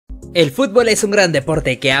El fútbol es un gran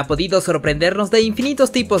deporte que ha podido sorprendernos de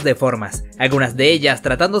infinitos tipos de formas, algunas de ellas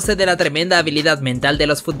tratándose de la tremenda habilidad mental de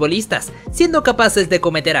los futbolistas, siendo capaces de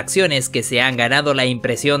cometer acciones que se han ganado la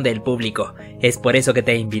impresión del público. Es por eso que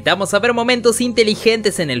te invitamos a ver momentos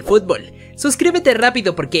inteligentes en el fútbol. Suscríbete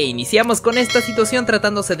rápido porque iniciamos con esta situación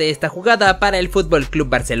tratándose de esta jugada para el Fútbol Club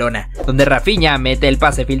Barcelona, donde Rafinha mete el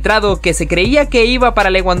pase filtrado que se creía que iba para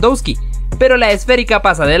Lewandowski, pero la esférica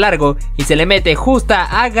pasa de largo y se le mete justa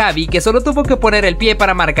a Gavi, que solo tuvo que poner el pie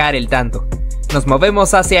para marcar el tanto. Nos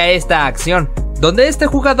movemos hacia esta acción, donde este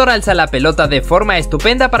jugador alza la pelota de forma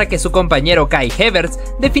estupenda para que su compañero Kai Havertz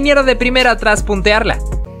definiera de primera tras puntearla.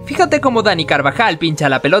 Fíjate cómo Dani Carvajal pincha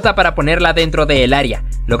la pelota para ponerla dentro del área,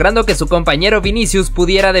 logrando que su compañero Vinicius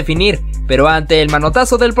pudiera definir, pero ante el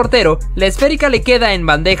manotazo del portero, la esférica le queda en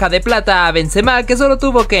bandeja de plata a Benzema, que solo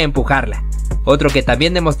tuvo que empujarla. Otro que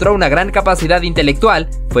también demostró una gran capacidad intelectual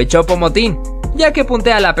fue Choupo-Moting, ya que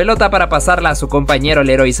puntea la pelota para pasarla a su compañero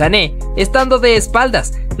Leroy Sané, estando de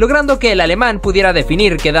espaldas, logrando que el alemán pudiera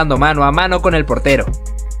definir quedando mano a mano con el portero.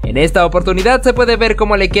 En esta oportunidad se puede ver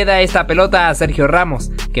cómo le queda esta pelota a Sergio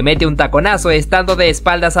Ramos, que mete un taconazo estando de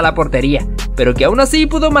espaldas a la portería, pero que aún así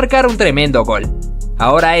pudo marcar un tremendo gol.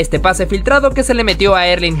 Ahora este pase filtrado que se le metió a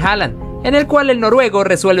Erling Haaland, en el cual el noruego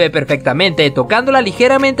resuelve perfectamente tocándola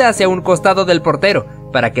ligeramente hacia un costado del portero,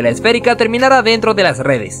 para que la esférica terminara dentro de las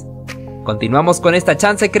redes. Continuamos con esta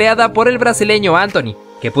chance creada por el brasileño Antony,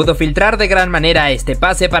 que pudo filtrar de gran manera este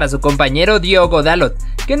pase para su compañero Diogo Dalot,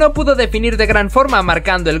 que no pudo definir de gran forma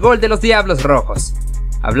marcando el gol de los Diablos Rojos.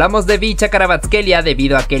 Hablamos de Vicha Kvaratskhelia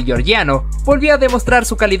debido a que el georgiano volvió a demostrar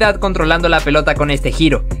su calidad controlando la pelota con este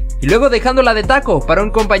giro, y luego dejándola de taco para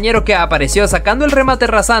un compañero que apareció sacando el remate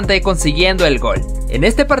rasante consiguiendo el gol. En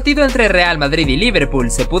este partido entre Real Madrid y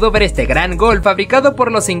Liverpool se pudo ver este gran gol fabricado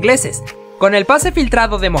por los ingleses, con el pase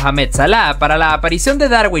filtrado de Mohamed Salah para la aparición de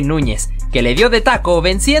Darwin Núñez, que le dio de taco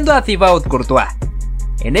venciendo a Thibaut Courtois.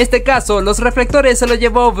 En este caso, los reflectores se lo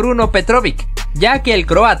llevó Bruno Petrovic, ya que el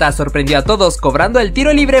croata sorprendió a todos cobrando el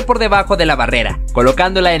tiro libre por debajo de la barrera,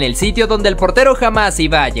 colocándola en el sitio donde el portero jamás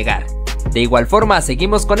iba a llegar. De igual forma,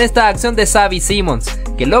 seguimos con esta acción de Xavi Simons,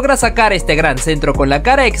 que logra sacar este gran centro con la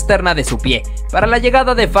cara externa de su pie, para la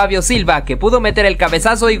llegada de Fabio Silva, que pudo meter el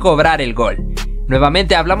cabezazo y cobrar el gol.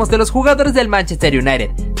 Nuevamente hablamos de los jugadores del Manchester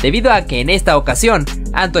United, debido a que en esta ocasión,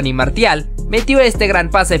 Anthony Martial metió este gran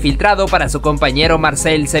pase filtrado para su compañero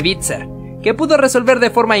Marcel Sabitzer, que pudo resolver de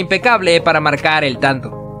forma impecable para marcar el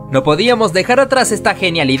tanto. No podíamos dejar atrás esta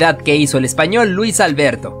genialidad que hizo el español Luis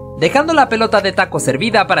Alberto, dejando la pelota de taco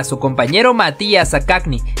servida para su compañero Matías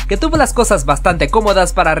Zaccagni, que tuvo las cosas bastante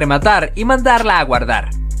cómodas para rematar y mandarla a guardar.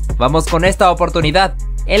 Vamos con esta oportunidad,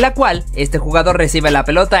 en la cual este jugador recibe la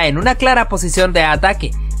pelota en una clara posición de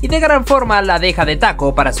ataque y de gran forma la deja de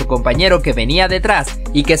taco para su compañero que venía detrás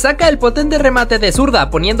y que saca el potente remate de zurda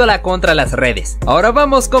poniéndola contra las redes. Ahora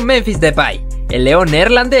vamos con Memphis Depay. El león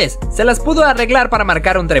neerlandés se las pudo arreglar para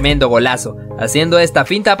marcar un tremendo golazo, haciendo esta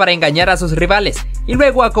finta para engañar a sus rivales y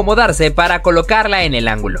luego acomodarse para colocarla en el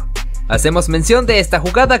ángulo. Hacemos mención de esta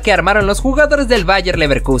jugada que armaron los jugadores del Bayer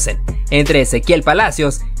Leverkusen, entre Ezequiel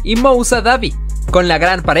Palacios y Moussa Davi, con la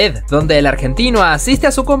gran pared donde el argentino asiste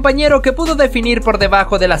a su compañero que pudo definir por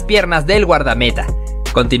debajo de las piernas del guardameta.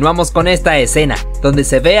 Continuamos con esta escena, donde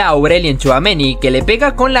se ve a Aurelien Tchouaméni que le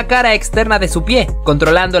pega con la cara externa de su pie,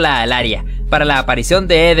 controlándola al área, para la aparición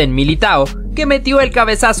de Eden Militao, que metió el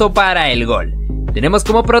cabezazo para el gol. Tenemos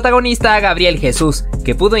como protagonista a Gabriel Jesús,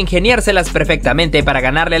 que pudo ingeniárselas perfectamente para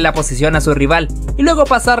ganarle la posición a su rival y luego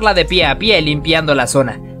pasarla de pie a pie limpiando la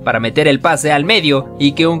zona, para meter el pase al medio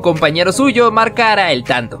y que un compañero suyo marcara el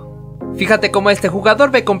tanto. Fíjate cómo este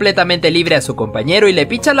jugador ve completamente libre a su compañero y le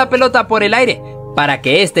picha la pelota por el aire, para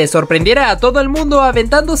que este sorprendiera a todo el mundo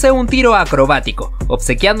aventándose un tiro acrobático,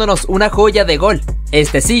 obsequiándonos una joya de gol.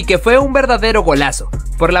 Este sí que fue un verdadero golazo,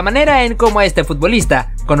 por la manera en cómo este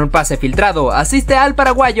futbolista, con un pase filtrado, asiste al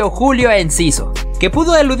paraguayo Julio Enciso, que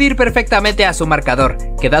pudo eludir perfectamente a su marcador,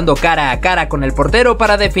 quedando cara a cara con el portero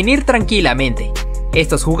para definir tranquilamente.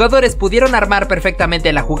 Estos jugadores pudieron armar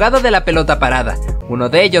perfectamente la jugada de la pelota parada. Uno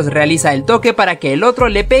de ellos realiza el toque para que el otro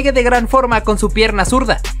le pegue de gran forma con su pierna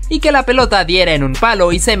zurda y que la pelota diera en un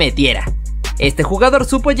palo y se metiera. Este jugador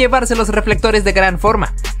supo llevarse los reflectores de gran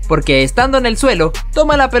forma, porque estando en el suelo,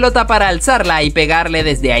 toma la pelota para alzarla y pegarle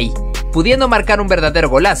desde ahí, pudiendo marcar un verdadero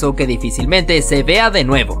golazo que difícilmente se vea de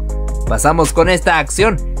nuevo. Pasamos con esta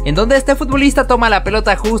acción, en donde este futbolista toma la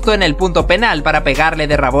pelota justo en el punto penal para pegarle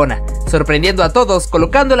de rabona, sorprendiendo a todos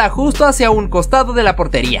colocándola justo hacia un costado de la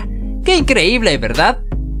portería. ¡Qué increíble!, ¿verdad?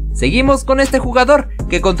 Seguimos con este jugador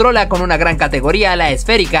que controla con una gran categoría la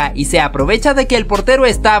esférica y se aprovecha de que el portero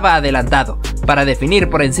estaba adelantado, para definir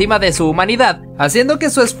por encima de su humanidad, haciendo que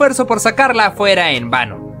su esfuerzo por sacarla fuera en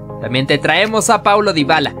vano. También te traemos a Paulo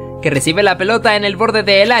Dybala, que recibe la pelota en el borde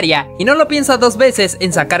del área y no lo piensa dos veces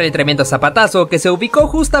en sacar el tremendo zapatazo que se ubicó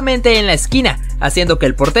justamente en la esquina, haciendo que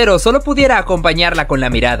el portero solo pudiera acompañarla con la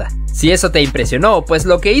mirada. Si eso te impresionó, pues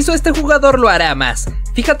lo que hizo este jugador lo hará más.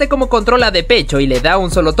 Fíjate cómo controla de pecho y le da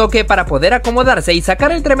un solo toque para poder acomodarse y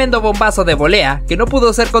sacar el tremendo bombazo de volea que no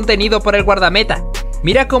pudo ser contenido por el guardameta.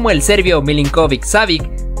 Mira cómo el serbio Milinkovic Savic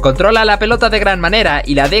controla la pelota de gran manera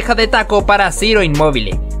y la deja de taco para Ciro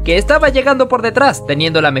Immobile, que estaba llegando por detrás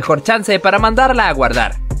teniendo la mejor chance para mandarla a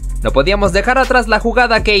guardar. No podíamos dejar atrás la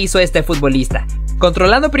jugada que hizo este futbolista,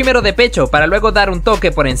 controlando primero de pecho para luego dar un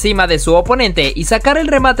toque por encima de su oponente y sacar el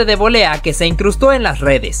remate de volea que se incrustó en las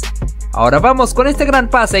redes. Ahora vamos con este gran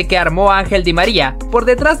pase que armó Ángel Di María por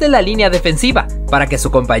detrás de la línea defensiva, para que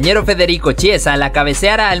su compañero Federico Chiesa la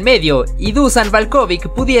cabeceara al medio y Dusan Valkovic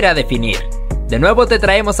pudiera definir. De nuevo te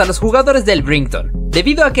traemos a los jugadores del Brighton,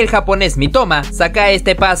 debido a que el japonés Mitoma saca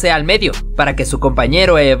este pase al medio, para que su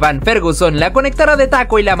compañero Evan Ferguson la conectara de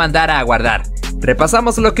taco y la mandara a guardar.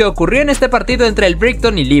 Repasamos lo que ocurrió en este partido entre el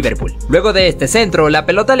Brighton y Liverpool. Luego de este centro, la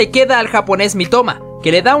pelota le queda al japonés Mitoma,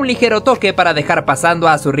 que le da un ligero toque para dejar pasando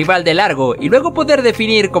a su rival de largo y luego poder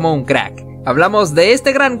definir como un crack. Hablamos de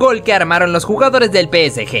este gran gol que armaron los jugadores del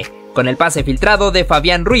PSG, con el pase filtrado de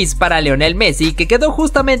Fabián Ruiz para Lionel Messi, que quedó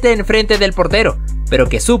justamente enfrente del portero, pero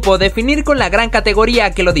que supo definir con la gran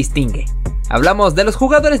categoría que lo distingue. Hablamos de los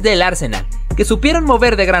jugadores del Arsenal, que supieron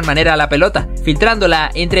mover de gran manera la pelota,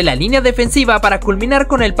 filtrándola entre la línea defensiva para culminar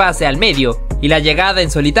con el pase al medio y la llegada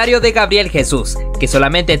en solitario de Gabriel Jesús, que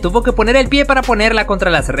solamente tuvo que poner el pie para ponerla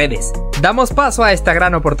contra las redes. Damos paso a esta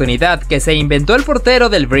gran oportunidad que se inventó el portero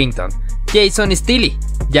del Brighton, Jason Stilly,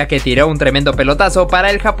 ya que tiró un tremendo pelotazo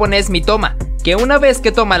para el japonés Mitoma, que una vez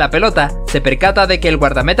que toma la pelota, se percata de que el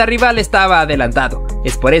guardameta rival estaba adelantado.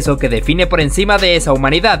 Es por eso que define por encima de esa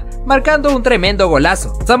humanidad, marcando un tremendo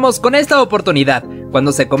golazo. Pasamos con esta oportunidad,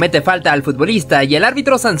 cuando se comete falta al futbolista y el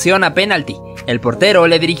árbitro sanciona penalti. El portero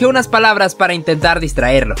le dirigió unas palabras para intentar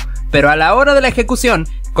distraerlo, pero a la hora de la ejecución,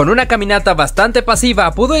 con una caminata bastante pasiva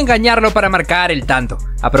pudo engañarlo para marcar el tanto,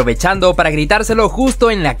 aprovechando para gritárselo justo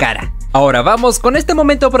en la cara. Ahora vamos con este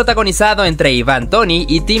momento protagonizado entre Ivan Toney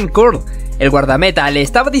y Tim Krul. El guardameta le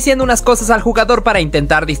estaba diciendo unas cosas al jugador para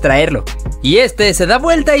intentar distraerlo, y este se da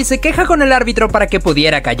vuelta y se queja con el árbitro para que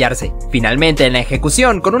pudiera callarse. Finalmente en la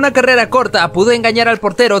ejecución, con una carrera corta, pudo engañar al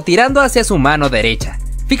portero tirando hacia su mano derecha.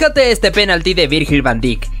 Fíjate este penalti de Virgil van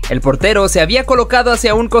Dijk. El portero se había colocado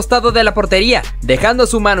hacia un costado de la portería, dejando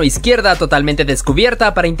su mano izquierda totalmente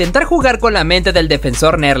descubierta para intentar jugar con la mente del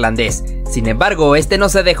defensor neerlandés. Sin embargo, este no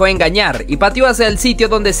se dejó engañar y pateó hacia el sitio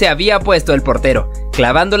donde se había puesto el portero,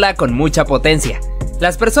 clavándola con mucha potencia.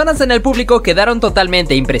 Las personas en el público quedaron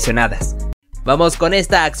totalmente impresionadas. Vamos con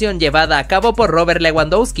esta acción llevada a cabo por Robert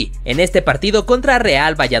Lewandowski en este partido contra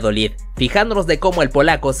Real Valladolid, fijándonos de cómo el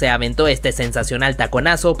polaco se aventó este sensacional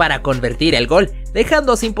taconazo para convertir el gol,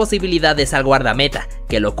 dejando sin posibilidades al guardameta.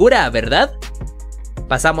 ¡Qué locura!, ¿verdad?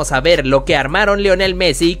 Pasamos a ver lo que armaron Lionel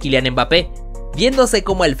Messi y Kylian Mbappé, viéndose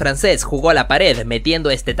como el francés jugó a la pared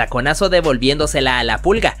metiendo este taconazo devolviéndosela a la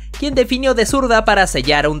Pulga, quien definió de zurda para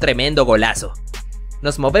sellar un tremendo golazo.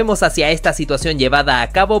 Nos movemos hacia esta situación llevada a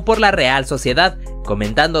cabo por la Real Sociedad,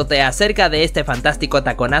 comentándote acerca de este fantástico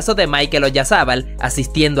taconazo de Mikel Oyarzabal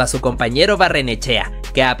asistiendo a su compañero Barrenechea,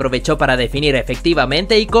 que aprovechó para definir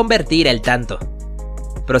efectivamente y convertir el tanto.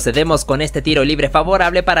 Procedemos con este tiro libre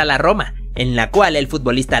favorable para la Roma, en la cual el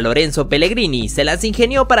futbolista Lorenzo Pellegrini se las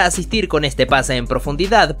ingenió para asistir con este pase en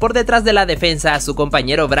profundidad por detrás de la defensa a su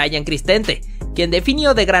compañero Bryan Cristante, quien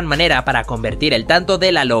definió de gran manera para convertir el tanto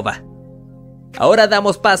de la Loba. Ahora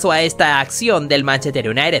damos paso a esta acción del Manchester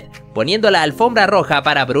United, poniendo la alfombra roja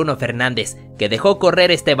para Bruno Fernández, que dejó correr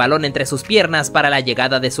este balón entre sus piernas para la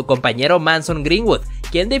llegada de su compañero Mason Greenwood,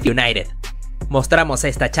 quien definió United. Mostramos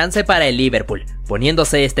esta chance para el Liverpool,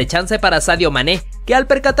 poniéndose este chance para Sadio Mané, que al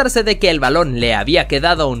percatarse de que el balón le había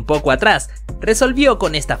quedado un poco atrás, resolvió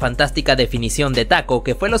con esta fantástica definición de taco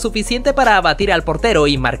que fue lo suficiente para abatir al portero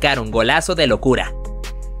y marcar un golazo de locura.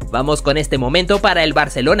 Vamos con este momento para el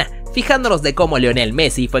Barcelona, fijándonos de cómo Lionel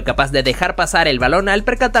Messi fue capaz de dejar pasar el balón al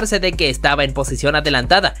percatarse de que estaba en posición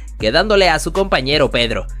adelantada, quedándole a su compañero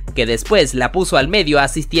Pedro, que después la puso al medio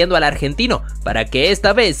asistiendo al argentino, para que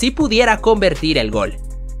esta vez sí pudiera convertir el gol.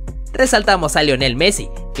 Resaltamos a Lionel Messi,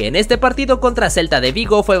 que en este partido contra Celta de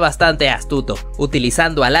Vigo fue bastante astuto,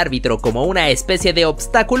 utilizando al árbitro como una especie de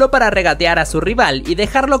obstáculo para regatear a su rival y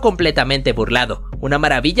dejarlo completamente burlado. Una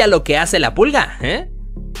maravilla lo que hace la Pulga, ¿eh?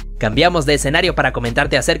 Cambiamos de escenario para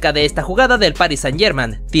comentarte acerca de esta jugada del Paris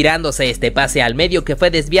Saint-Germain, tirándose este pase al medio que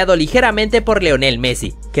fue desviado ligeramente por Lionel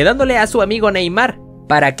Messi, quedándole a su amigo Neymar,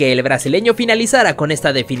 para que el brasileño finalizara con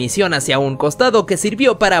esta definición hacia un costado que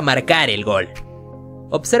sirvió para marcar el gol.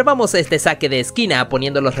 Observamos este saque de esquina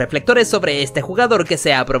poniendo los reflectores sobre este jugador que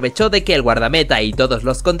se aprovechó de que el guardameta y todos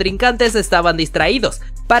los contrincantes estaban distraídos,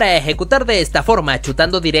 para ejecutar de esta forma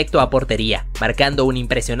chutando directo a portería, marcando un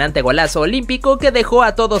impresionante golazo olímpico que dejó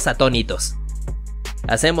a todos atónitos.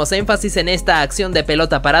 Hacemos énfasis en esta acción de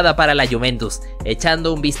pelota parada para la Juventus,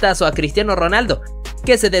 echando un vistazo a Cristiano Ronaldo,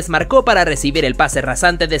 que se desmarcó para recibir el pase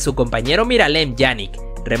rasante de su compañero Miralem Pjanic,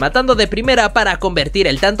 rematando de primera para convertir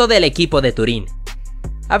el tanto del equipo de Turín.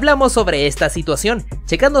 Hablamos sobre esta situación,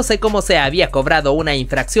 checándose cómo se había cobrado una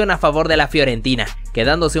infracción a favor de la Fiorentina,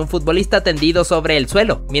 quedándose un futbolista tendido sobre el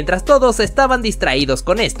suelo. Mientras todos estaban distraídos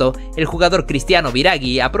con esto, el jugador Cristiano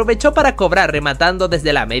Biraghi aprovechó para cobrar rematando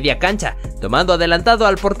desde la media cancha, tomando adelantado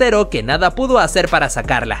al portero que nada pudo hacer para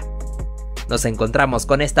sacarla. Nos encontramos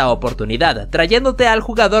con esta oportunidad trayéndote al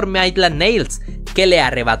jugador Maitland Niles, que le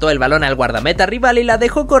arrebató el balón al guardameta rival y la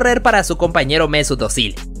dejó correr para su compañero Mesut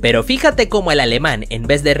Özil. Pero fíjate cómo el alemán, en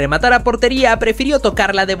vez de rematar a portería, prefirió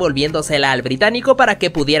tocarla devolviéndosela al británico para que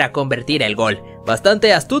pudiera convertir el gol.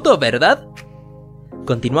 Bastante astuto, ¿verdad?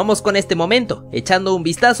 Continuamos con este momento, echando un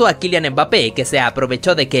vistazo a Kylian Mbappé, que se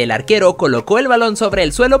aprovechó de que el arquero colocó el balón sobre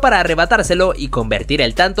el suelo para arrebatárselo y convertir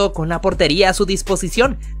el tanto con la portería a su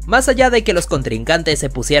disposición, más allá de que los contrincantes se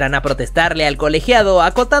pusieran a protestarle al colegiado,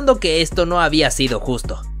 acotando que esto no había sido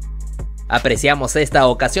justo. Apreciamos esta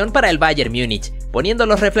ocasión para el Bayern Múnich, poniendo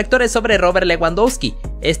los reflectores sobre Robert Lewandowski,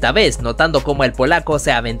 esta vez notando cómo el polaco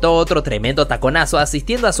se aventó otro tremendo taconazo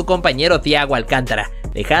asistiendo a su compañero Thiago Alcántara,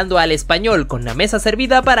 dejando al español con la mesa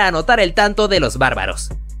servida para anotar el tanto de los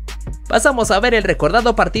bárbaros. Pasamos a ver el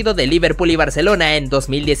recordado partido de Liverpool y Barcelona en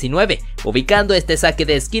 2019, ubicando este saque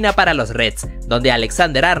de esquina para los Reds, donde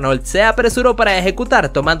Alexander Arnold se apresuró para ejecutar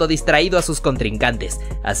tomando distraído a sus contrincantes,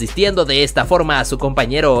 asistiendo de esta forma a su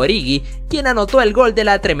compañero Origi, quien anotó el gol de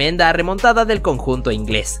la tremenda remontada del conjunto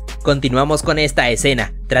inglés. Continuamos con esta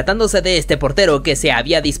escena, tratándose de este portero que se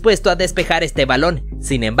había dispuesto a despejar este balón.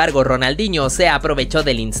 Sin embargo, Ronaldinho se aprovechó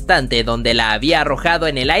del instante donde la había arrojado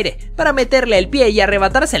en el aire para meterle el pie y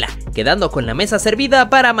arrebatársela, quedando con la mesa servida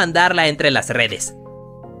para mandarla entre las redes.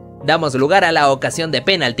 Damos lugar a la ocasión de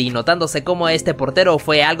penalti, notándose cómo este portero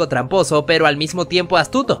fue algo tramposo pero al mismo tiempo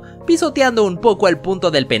astuto, pisoteando un poco el punto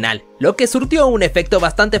del penal, lo que surtió un efecto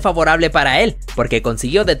bastante favorable para él, porque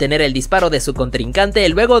consiguió detener el disparo de su contrincante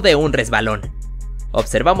luego de un resbalón.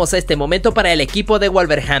 Observamos este momento para el equipo de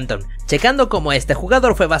Wolverhampton, checando cómo este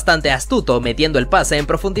jugador fue bastante astuto metiendo el pase en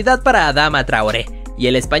profundidad para Adama Traoré, y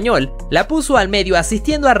el español la puso al medio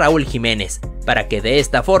asistiendo a Raúl Jiménez, para que de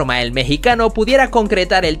esta forma el mexicano pudiera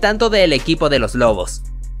concretar el tanto del equipo de los Lobos.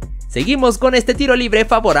 Seguimos con este tiro libre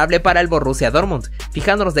favorable para el Borussia Dortmund,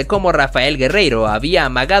 fijándonos de cómo Rafael Guerreiro había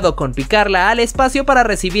amagado con picarla al espacio para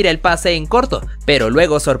recibir el pase en corto, pero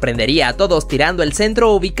luego sorprendería a todos tirando el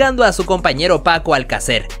centro ubicando a su compañero Paco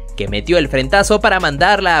Alcácer, que metió el frentazo para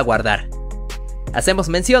mandarla a guardar. Hacemos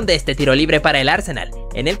mención de este tiro libre para el Arsenal,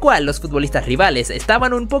 en el cual los futbolistas rivales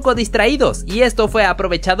estaban un poco distraídos y esto fue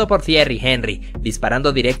aprovechado por Thierry Henry,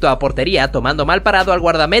 disparando directo a portería tomando mal parado al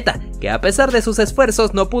guardameta, que a pesar de sus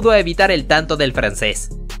esfuerzos no pudo evitar el tanto del francés.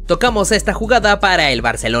 Tocamos esta jugada para el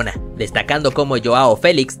Barcelona, destacando cómo Joao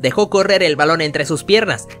Félix dejó correr el balón entre sus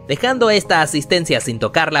piernas, dejando esta asistencia sin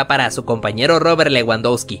tocarla para su compañero Robert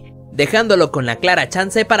Lewandowski, dejándolo con la clara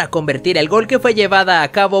chance para convertir el gol que fue llevada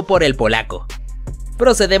a cabo por el polaco.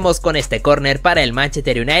 Procedemos con este córner para el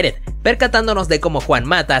Manchester United, percatándonos de cómo Juan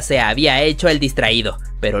Mata se había hecho el distraído,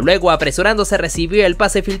 pero luego apresurándose recibió el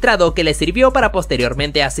pase filtrado que le sirvió para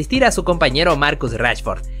posteriormente asistir a su compañero Marcus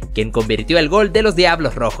Rashford, quien convirtió el gol de los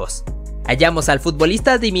Diablos Rojos. Hallamos al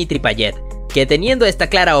futbolista Dimitri Payet, que teniendo esta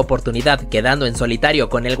clara oportunidad quedando en solitario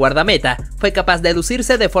con el guardameta, fue capaz de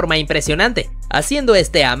lucirse de forma impresionante, haciendo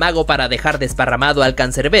este amago para dejar desparramado al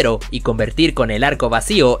cancerbero y convertir con el arco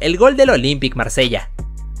vacío el gol del Olympique Marsella.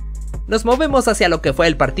 Nos movemos hacia lo que fue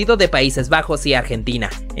el partido de Países Bajos y Argentina,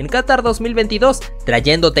 en Qatar 2022,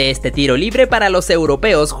 trayéndote este tiro libre para los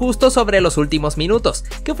europeos justo sobre los últimos minutos,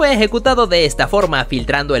 que fue ejecutado de esta forma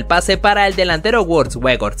filtrando el pase para el delantero Wout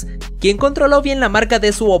Weghorst, quien controló bien la marca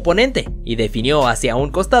de su oponente y definió hacia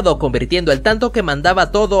un costado convirtiendo el tanto que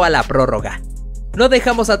mandaba todo a la prórroga. No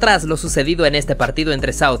dejamos atrás lo sucedido en este partido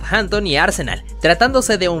entre Southampton y Arsenal,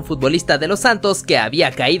 tratándose de un futbolista de los Santos que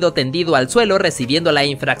había caído tendido al suelo recibiendo la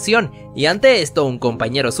infracción, y ante esto un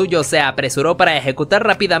compañero suyo se apresuró para ejecutar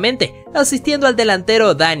rápidamente, asistiendo al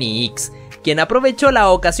delantero Danny Ings, quien aprovechó la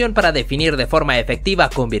ocasión para definir de forma efectiva,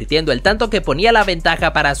 convirtiendo el tanto que ponía la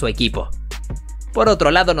ventaja para su equipo. Por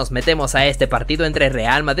otro lado, nos metemos a este partido entre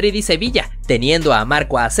Real Madrid y Sevilla, teniendo a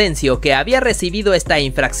Marco Asensio, que había recibido esta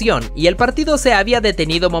infracción y el partido se había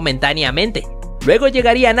detenido momentáneamente. Luego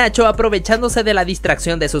llegaría Nacho aprovechándose de la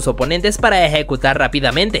distracción de sus oponentes para ejecutar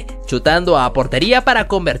rápidamente, chutando a portería para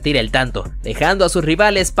convertir el tanto, dejando a sus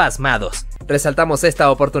rivales pasmados. Resaltamos esta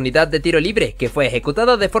oportunidad de tiro libre, que fue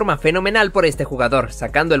ejecutada de forma fenomenal por este jugador,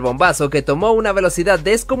 sacando el bombazo que tomó una velocidad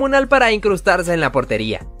descomunal para incrustarse en la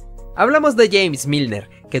portería. Hablamos de James Milner,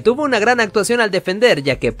 que tuvo una gran actuación al defender,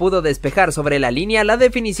 ya que pudo despejar sobre la línea la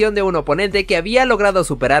definición de un oponente que había logrado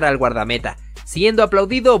superar al guardameta, siendo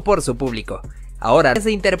aplaudido por su público. Ahora se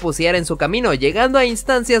interpusiera en su camino, llegando a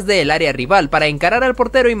instancias del área rival para encarar al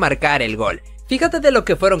portero y marcar el gol. Fíjate de lo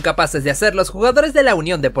que fueron capaces de hacer los jugadores de la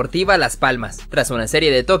Unión Deportiva Las Palmas. Tras una serie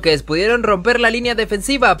de toques pudieron romper la línea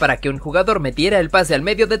defensiva para que un jugador metiera el pase al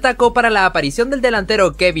medio de taco para la aparición del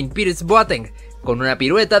delantero Kevin Pires Boateng, con una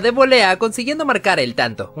pirueta de volea consiguiendo marcar el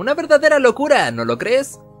tanto. Una verdadera locura, ¿no lo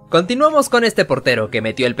crees? Continuamos con este portero que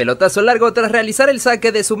metió el pelotazo largo tras realizar el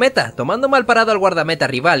saque de su meta, tomando mal parado al guardameta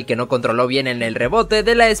rival, que no controló bien en el rebote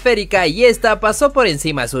de la esférica y esta pasó por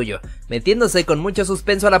encima suyo, metiéndose con mucho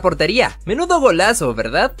suspenso a la portería. Menudo golazo,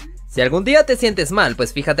 ¿verdad? Si algún día te sientes mal,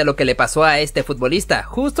 pues fíjate lo que le pasó a este futbolista.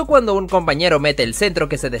 Justo cuando un compañero mete el centro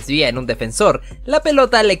que se desvía en un defensor, la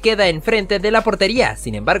pelota le queda enfrente de la portería,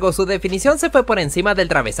 sin embargo su definición se fue por encima del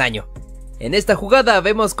travesaño. En esta jugada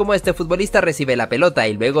vemos cómo este futbolista recibe la pelota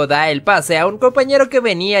y luego da el pase a un compañero que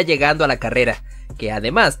venía llegando a la carrera, que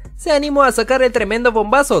además se animó a sacar el tremendo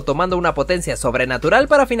bombazo, tomando una potencia sobrenatural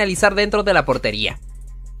para finalizar dentro de la portería.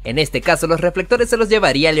 En este caso los reflectores se los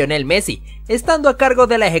llevaría Lionel Messi, estando a cargo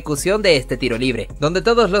de la ejecución de este tiro libre, donde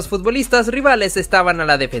todos los futbolistas rivales estaban a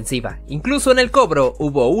la defensiva. Incluso en el cobro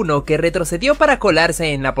hubo uno que retrocedió para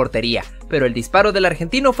colarse en la portería, pero el disparo del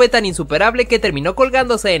argentino fue tan insuperable que terminó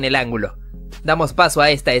colgándose en el ángulo. Damos paso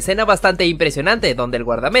a esta escena bastante impresionante, donde el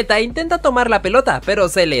guardameta intenta tomar la pelota, pero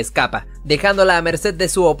se le escapa, dejándola a merced de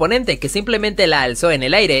su oponente, que simplemente la alzó en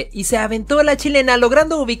el aire y se aventó a la chilena,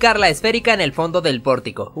 logrando ubicar la esférica en el fondo del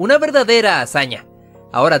pórtico. Una verdadera hazaña.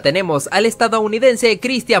 Ahora tenemos al estadounidense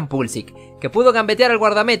Christian Pulisic, que pudo gambetear al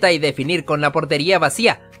guardameta y definir con la portería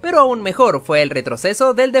vacía, pero aún mejor fue el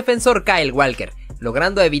retroceso del defensor Kyle Walker,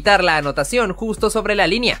 logrando evitar la anotación justo sobre la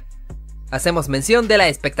línea. Hacemos mención de la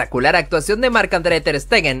espectacular actuación de Marc-André ter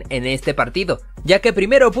Stegen en este partido, ya que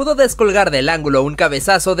primero pudo descolgar del ángulo un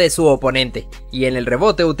cabezazo de su oponente, y en el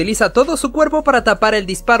rebote utiliza todo su cuerpo para tapar el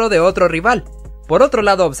disparo de otro rival. Por otro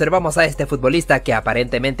lado observamos a este futbolista que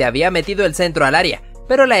aparentemente había metido el centro al área,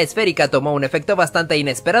 pero la esférica tomó un efecto bastante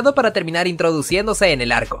inesperado para terminar introduciéndose en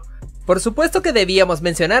el arco. Por supuesto que debíamos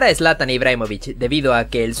mencionar a Zlatan Ibrahimovic, debido a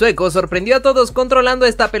que el sueco sorprendió a todos controlando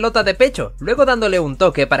esta pelota de pecho, luego dándole un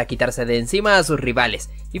toque para quitarse de encima a sus rivales,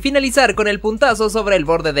 y finalizar con el puntazo sobre el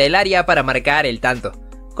borde del área para marcar el tanto.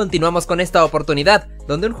 Continuamos con esta oportunidad,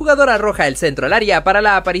 donde un jugador arroja el centro al área para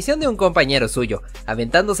la aparición de un compañero suyo,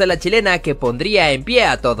 aventándose la chilena que pondría en pie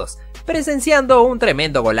a todos, presenciando un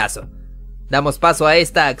tremendo golazo. Damos paso a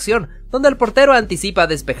esta acción, donde el portero anticipa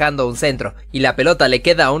despejando un centro, y la pelota le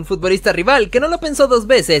queda a un futbolista rival que no lo pensó dos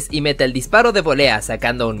veces y mete el disparo de volea,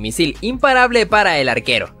 sacando un misil imparable para el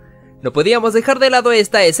arquero. No podíamos dejar de lado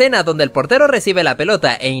esta escena donde el portero recibe la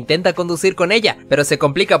pelota e intenta conducir con ella, pero se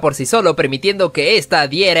complica por sí solo, permitiendo que ésta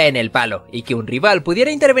diera en el palo, y que un rival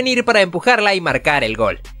pudiera intervenir para empujarla y marcar el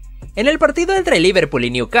gol. En el partido entre Liverpool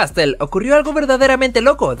y Newcastle ocurrió algo verdaderamente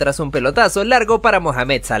loco tras un pelotazo largo para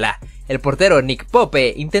Mohamed Salah. El portero Nick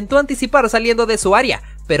Pope intentó anticipar saliendo de su área,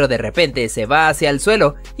 pero de repente se va hacia el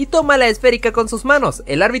suelo y toma la esférica con sus manos.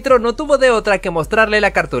 El árbitro no tuvo de otra que mostrarle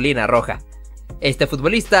la cartulina roja. Este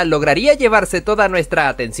futbolista lograría llevarse toda nuestra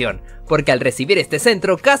atención, porque al recibir este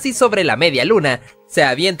centro casi sobre la media luna, se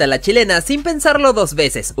avienta la chilena sin pensarlo dos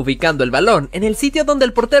veces, ubicando el balón en el sitio donde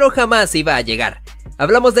el portero jamás iba a llegar.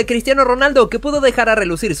 Hablamos de Cristiano Ronaldo, que pudo dejar a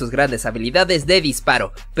relucir sus grandes habilidades de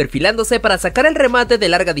disparo, perfilándose para sacar el remate de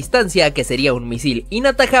larga distancia que sería un misil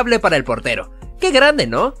inatajable para el portero. ¡Qué grande!,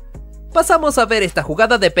 ¿no? Pasamos a ver esta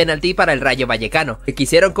jugada de penalti para el Rayo Vallecano, que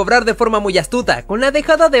quisieron cobrar de forma muy astuta, con la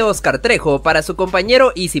dejada de Óscar Trejo para su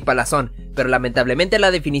compañero Isi Palazón, pero lamentablemente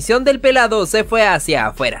la definición del pelado se fue hacia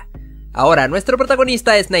afuera. Ahora nuestro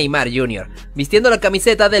protagonista es Neymar Jr., vistiendo la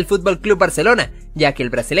camiseta del FC Barcelona, ya que el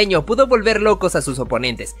brasileño pudo volver locos a sus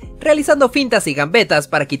oponentes, realizando fintas y gambetas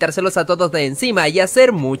para quitárselos a todos de encima y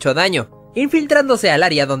hacer mucho daño, infiltrándose al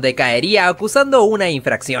área donde caería acusando una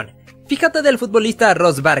infracción. Fíjate del futbolista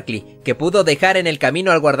Ross Barkley, que pudo dejar en el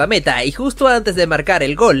camino al guardameta y justo antes de marcar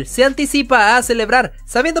el gol, se anticipa a celebrar,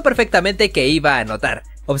 sabiendo perfectamente que iba a anotar.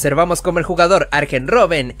 Observamos cómo el jugador Arjen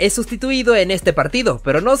Robben es sustituido en este partido,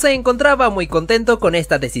 pero no se encontraba muy contento con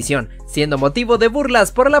esta decisión, siendo motivo de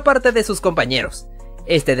burlas por la parte de sus compañeros.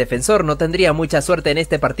 Este defensor no tendría mucha suerte en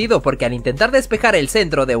este partido porque al intentar despejar el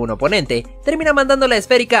centro de un oponente, termina mandando la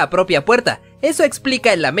esférica a propia puerta. Eso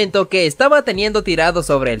explica el lamento que estaba teniendo tirado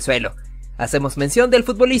sobre el suelo. Hacemos mención del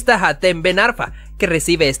futbolista Hatem Ben Arfa, que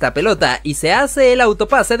recibe esta pelota y se hace el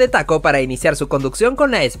autopase de taco para iniciar su conducción con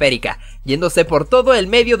la esférica, yéndose por todo el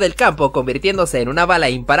medio del campo, convirtiéndose en una bala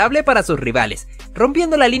imparable para sus rivales,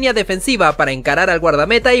 rompiendo la línea defensiva para encarar al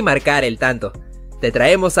guardameta y marcar el tanto. Te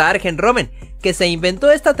traemos a Arjen Robben, que se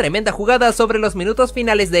inventó esta tremenda jugada sobre los minutos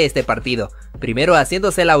finales de este partido, primero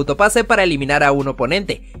haciéndose el autopase para eliminar a un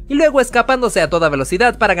oponente, y luego escapándose a toda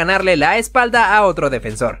velocidad para ganarle la espalda a otro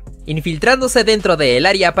defensor, infiltrándose dentro del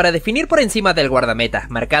área para definir por encima del guardameta,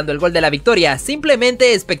 marcando el gol de la victoria,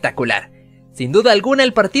 simplemente espectacular. Sin duda alguna,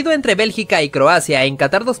 el partido entre Bélgica y Croacia en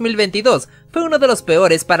Qatar 2022 fue uno de los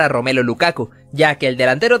peores para Romelu Lukaku, ya que el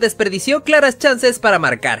delantero desperdició claras chances para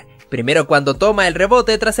marcar. Primero cuando toma el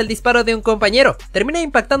rebote tras el disparo de un compañero, termina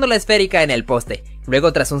impactando la esférica en el poste.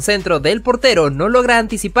 Luego tras un centro del portero no logra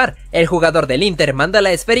anticipar, el jugador del Inter manda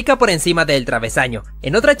la esférica por encima del travesaño.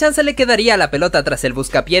 En otra chance le quedaría la pelota tras el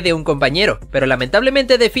buscapié de un compañero, pero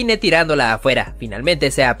lamentablemente define tirándola afuera. Finalmente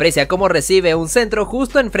se aprecia cómo recibe un centro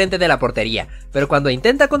justo enfrente de la portería, pero cuando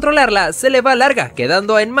intenta controlarla se le va larga,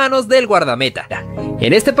 quedando en manos del guardameta.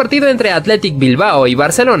 En este partido entre Athletic Bilbao y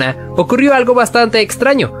Barcelona ocurrió algo bastante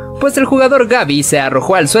extraño, pues el jugador Gavi se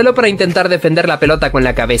arrojó al suelo para intentar defender la pelota con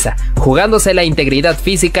la cabeza, jugándose la integridad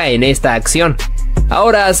física en esta acción.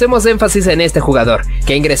 Ahora hacemos énfasis en este jugador,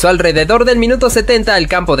 que ingresó alrededor del minuto 70 al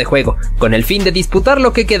campo de juego, con el fin de disputar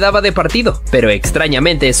lo que quedaba de partido, pero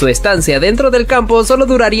extrañamente su estancia dentro del campo solo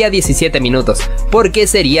duraría 17 minutos, porque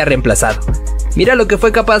sería reemplazado. Mira lo que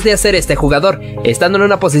fue capaz de hacer este jugador, estando en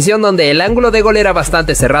una posición donde el ángulo de gol era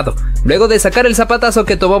bastante cerrado, luego de sacar el zapatazo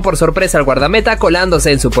que tomó por sorpresa al guardameta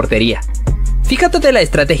colándose en su portería. Fíjate de la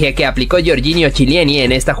estrategia que aplicó Giorginio Chiellini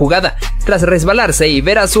en esta jugada, tras resbalarse y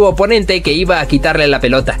ver a su oponente que iba a quitarle la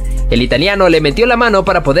pelota. El italiano le metió la mano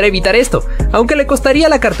para poder evitar esto, aunque le costaría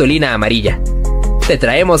la cartulina amarilla. Te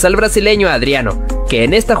traemos al brasileño Adriano, que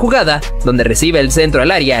en esta jugada, donde recibe el centro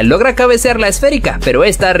al área, logra cabecear la esférica, pero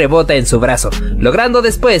esta rebota en su brazo, logrando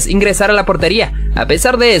después ingresar a la portería. A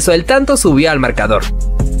pesar de eso, el tanto subió al marcador.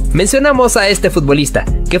 Mencionamos a este futbolista,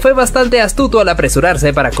 que fue bastante astuto al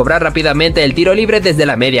apresurarse para cobrar rápidamente el tiro libre desde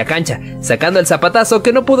la media cancha, sacando el zapatazo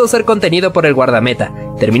que no pudo ser contenido por el guardameta,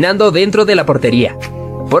 terminando dentro de la portería.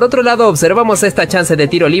 Por otro lado, observamos esta chance de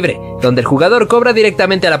tiro libre, donde el jugador cobra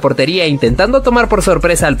directamente a la portería intentando tomar por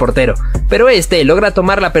sorpresa al portero, pero este logra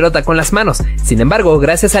tomar la pelota con las manos. Sin embargo,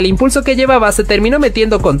 gracias al impulso que llevaba, se terminó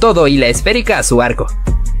metiendo con todo y la esférica a su arco.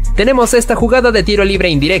 Tenemos esta jugada de tiro libre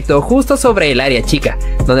indirecto justo sobre el área chica,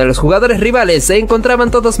 donde los jugadores rivales se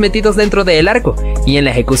encontraban todos metidos dentro del arco, y en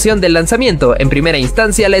la ejecución del lanzamiento, en primera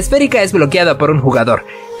instancia la esférica es bloqueada por un jugador,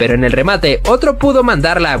 pero en el remate otro pudo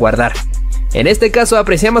mandarla a guardar. En este caso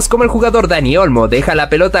apreciamos cómo el jugador Dani Olmo deja la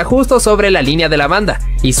pelota justo sobre la línea de la banda,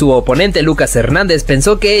 y su oponente Lucas Hernández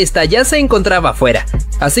pensó que esta ya se encontraba fuera,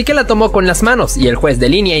 así que la tomó con las manos y el juez de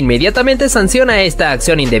línea inmediatamente sanciona esta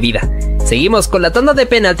acción indebida. Seguimos con la tanda de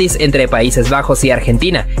penaltis entre Países Bajos y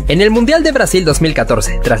Argentina en el Mundial de Brasil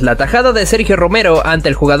 2014. Tras la tajada de Sergio Romero ante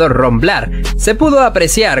el jugador Ron Blar, se pudo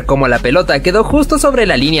apreciar cómo la pelota quedó justo sobre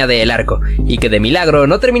la línea del arco, y que de milagro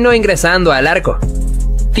no terminó ingresando al arco.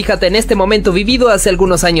 Fíjate en este momento vivido hace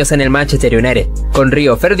algunos años en el Manchester United, con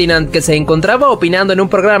Rio Ferdinand, que se encontraba opinando en un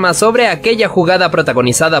programa sobre aquella jugada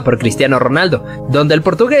protagonizada por Cristiano Ronaldo, donde el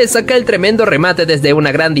portugués saca el tremendo remate desde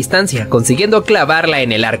una gran distancia, consiguiendo clavarla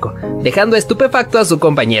en el arco, dejando estupefacto a su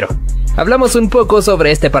compañero. Hablamos un poco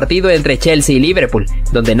sobre este partido entre Chelsea y Liverpool,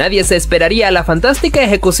 donde nadie se esperaría la fantástica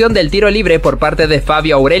ejecución del tiro libre por parte de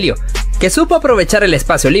Fabio Aurelio, que supo aprovechar el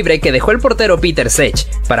espacio libre que dejó el portero Peter Cech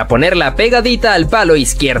para ponerla pegadita al palo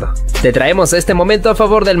izquierdo. Te traemos este momento a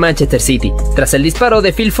favor del Manchester City, tras el disparo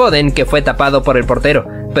de Phil Foden que fue tapado por el portero,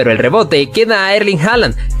 pero el rebote queda a Erling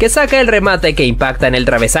Haaland, que saca el remate que impacta en el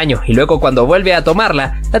travesaño, y luego cuando vuelve a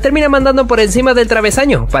tomarla, la termina mandando por encima del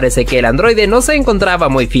travesaño. Parece que el androide no se encontraba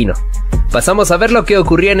muy fino. Pasamos a ver lo que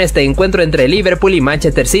ocurrió en este encuentro entre Liverpool y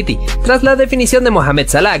Manchester City, tras la definición de Mohamed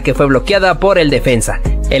Salah, que fue bloqueada por el defensa.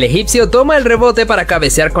 El egipcio toma el rebote para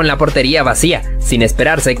cabecear con la portería vacía, sin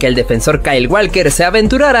esperarse que el defensor Kyle Walker se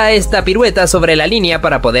aventurara a esta pirueta sobre la línea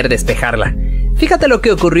para poder despejarla. Fíjate lo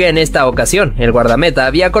que ocurrió en esta ocasión. El guardameta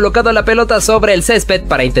había colocado la pelota sobre el césped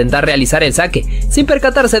para intentar realizar el saque, sin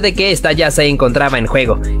percatarse de que esta ya se encontraba en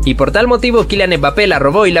juego, y por tal motivo Kylian Mbappé la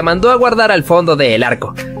robó y la mandó a guardar al fondo del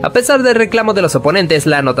arco. A pesar del reclamo de los oponentes,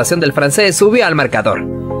 la anotación del francés subió al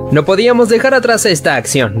marcador. No podíamos dejar atrás esta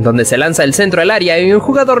acción, donde se lanza el centro al área y un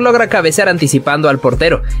jugador logra cabecear anticipando al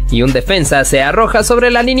portero, y un defensa se arroja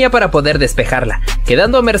sobre la línea para poder despejarla,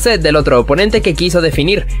 quedando a merced del otro oponente que quiso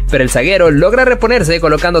definir, pero el zaguero logra reponerse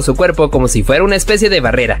colocando su cuerpo como si fuera una especie de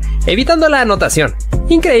barrera, evitando la anotación.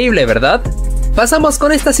 Increíble, ¿verdad? Pasamos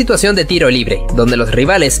con esta situación de tiro libre, donde los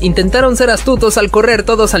rivales intentaron ser astutos al correr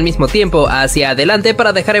todos al mismo tiempo hacia adelante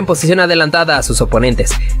para dejar en posición adelantada a sus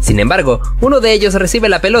oponentes. Sin embargo, uno de ellos recibe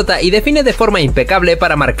la pelota y define de forma impecable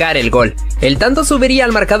para marcar el gol. El tanto subiría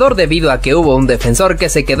al marcador debido a que hubo un defensor que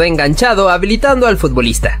se quedó enganchado, habilitando al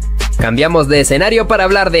futbolista. Cambiamos de escenario para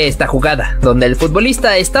hablar de esta jugada, donde el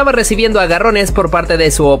futbolista estaba recibiendo agarrones por parte de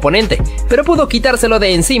su oponente, pero pudo quitárselo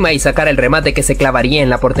de encima y sacar el remate que se clavaría en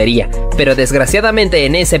la portería. Pero desgraciadamente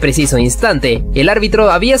en ese preciso instante, el árbitro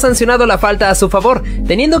había sancionado la falta a su favor,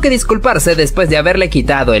 teniendo que disculparse después de haberle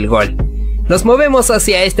quitado el gol. Nos movemos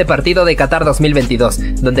hacia este partido de Qatar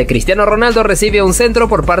 2022, donde Cristiano Ronaldo recibe un centro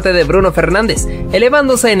por parte de Bruno Fernández,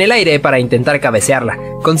 elevándose en el aire para intentar cabecearla,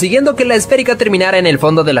 consiguiendo que la esférica terminara en el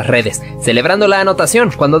fondo de las redes, celebrando la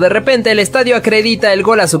anotación cuando de repente el estadio acredita el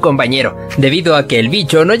gol a su compañero, debido a que el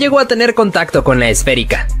bicho no llegó a tener contacto con la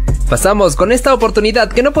esférica. Pasamos con esta oportunidad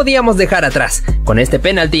que no podíamos dejar atrás, con este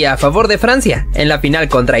penalti a favor de Francia, en la final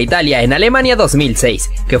contra Italia en Alemania 2006,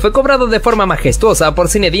 que fue cobrado de forma majestuosa por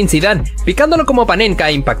Zinedine Zidane, picándolo como panenka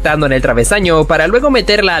impactando en el travesaño para luego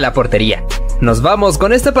meterla a la portería. Nos vamos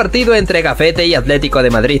con este partido entre Gafete y Atlético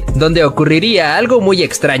de Madrid, donde ocurriría algo muy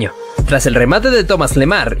extraño. Tras el remate de Thomas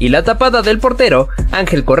Lemar y la tapada del portero,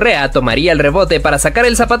 Ángel Correa tomaría el rebote para sacar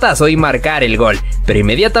el zapatazo y marcar el gol, pero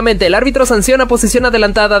inmediatamente el árbitro sanciona posición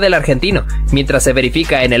adelantada del argentino. Mientras se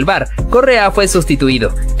verifica en el VAR, Correa fue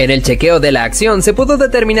sustituido. En el chequeo de la acción se pudo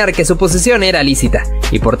determinar que su posición era lícita,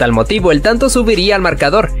 y por tal motivo el tanto subiría al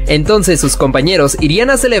marcador. Entonces sus compañeros irían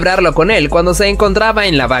a celebrarlo con él cuando se encontraba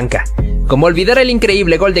en la banca. Como olvidar el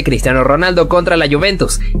increíble gol de Cristiano Ronaldo contra la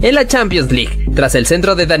Juventus en la Champions League. Tras el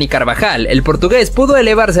centro de Dani Carvajal, el portugués pudo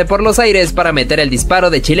elevarse por los aires para meter el disparo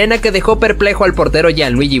de chilena que dejó perplejo al portero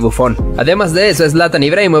Gianluigi Buffon. Además de eso, Zlatan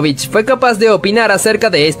Ibrahimović fue capaz de opinar acerca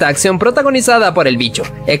de esta acción protagonizada por el bicho,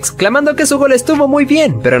 exclamando que su gol estuvo muy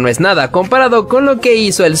bien, pero no es nada comparado con lo que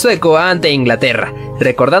hizo el sueco ante Inglaterra,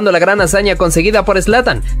 recordando la gran hazaña conseguida por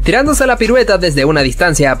Zlatan, tirándose la pirueta desde una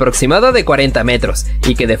distancia aproximada de 40 metros,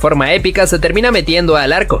 y que de forma épica se termina metiendo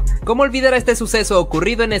al arco. ¿Cómo olvidar este suceso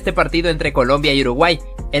ocurrido en este partido entre Colombia y Uruguay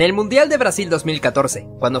en el Mundial de Brasil 2014,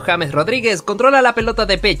 cuando James Rodríguez controla la pelota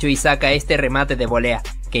de pecho y saca este remate de volea,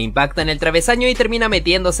 que impacta en el travesaño y termina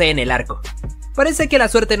metiéndose en el arco? Parece que la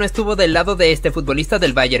suerte no estuvo del lado de este futbolista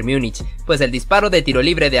del Bayern Múnich, pues el disparo de tiro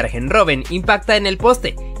libre de Arjen Robben impacta en el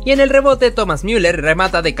poste, y en el rebote Thomas Müller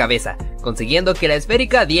remata de cabeza, consiguiendo que la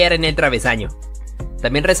esférica diera en el travesaño.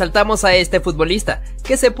 También resaltamos a este futbolista,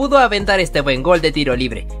 que se pudo aventar este buen gol de tiro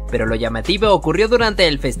libre, pero lo llamativo ocurrió durante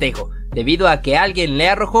el festejo, debido a que alguien le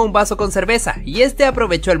arrojó un vaso con cerveza, y este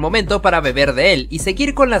aprovechó el momento para beber de él y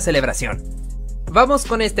seguir con la celebración. Vamos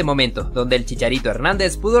con este momento, donde el Chicharito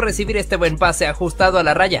Hernández pudo recibir este buen pase ajustado a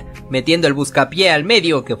la raya, metiendo el buscapié al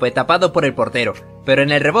medio que fue tapado por el portero, pero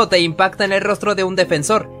en el rebote impacta en el rostro de un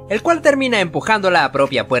defensor, el cual termina empujando la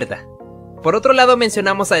propia puerta. Por otro lado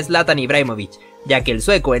mencionamos a Zlatan Ibrahimović, ya que el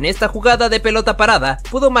sueco en esta jugada de pelota parada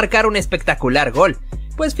pudo marcar un espectacular gol,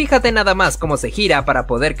 pues fíjate nada más cómo se gira para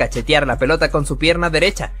poder cachetear la pelota con su pierna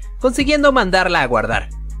derecha, consiguiendo mandarla a guardar.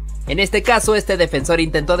 En este caso, este defensor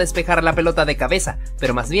intentó despejar la pelota de cabeza,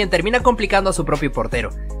 pero más bien termina complicando a su propio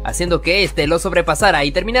portero, haciendo que este lo sobrepasara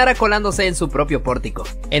y terminara colándose en su propio pórtico.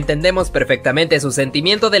 Entendemos perfectamente su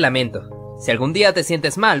sentimiento de lamento. Si algún día te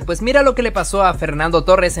sientes mal, pues mira lo que le pasó a Fernando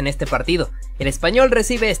Torres en este partido. El español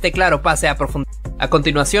recibe este claro pase a profundidad. A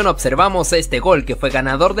continuación observamos este gol que fue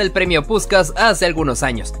ganador del premio Puskás hace algunos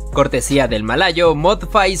años, cortesía del malayo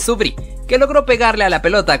Modfai Subri, que logró pegarle a la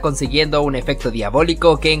pelota consiguiendo un efecto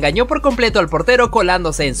diabólico que engañó por completo al portero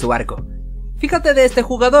colándose en su arco. Fíjate de este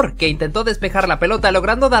jugador que intentó despejar la pelota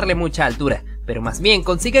logrando darle mucha altura, pero más bien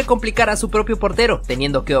consigue complicar a su propio portero,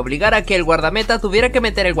 teniendo que obligar a que el guardameta tuviera que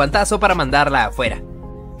meter el guantazo para mandarla afuera.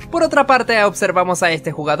 Por otra parte, observamos a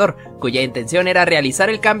este jugador, cuya intención era realizar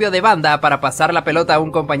el cambio de banda para pasar la pelota a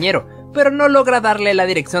un compañero, pero no logra darle la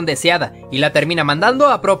dirección deseada y la termina mandando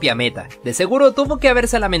a propia meta. De seguro tuvo que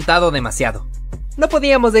haberse lamentado demasiado. No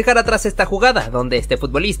podíamos dejar atrás esta jugada, donde este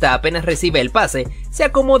futbolista apenas recibe el pase, se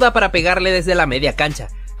acomoda para pegarle desde la media cancha,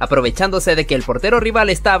 aprovechándose de que el portero rival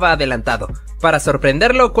estaba adelantado, para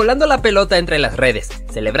sorprenderlo colando la pelota entre las redes,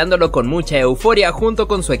 celebrándolo con mucha euforia junto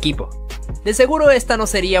con su equipo. De seguro esta no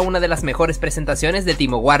sería una de las mejores presentaciones de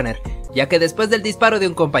Timo Werner, ya que después del disparo de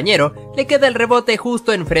un compañero, le queda el rebote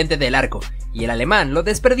justo enfrente del arco, y el alemán lo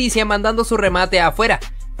desperdicia mandando su remate afuera.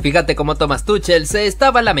 Fíjate cómo Thomas Tuchel se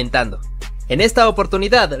estaba lamentando. En esta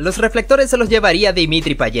oportunidad, los reflectores se los llevaría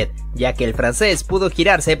Dimitri Payet, ya que el francés pudo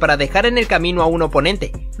girarse para dejar en el camino a un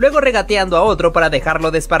oponente, luego regateando a otro para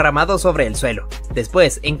dejarlo desparramado sobre el suelo,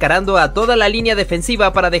 después encarando a toda la línea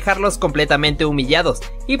defensiva para dejarlos completamente humillados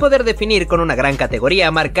y poder definir con una gran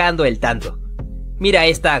categoría marcando el tanto. Mira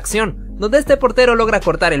esta acción, donde este portero logra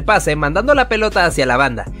cortar el pase mandando la pelota hacia la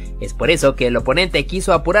banda. Es por eso que el oponente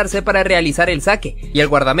quiso apurarse para realizar el saque, y el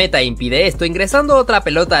guardameta impide esto ingresando otra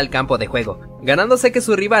pelota al campo de juego, ganándose que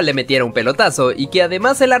su rival le metiera un pelotazo y que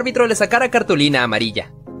además el árbitro le sacara cartulina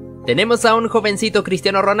amarilla. Tenemos a un jovencito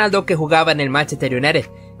Cristiano Ronaldo que jugaba en el Manchester United,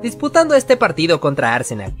 disputando este partido contra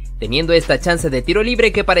Arsenal, teniendo esta chance de tiro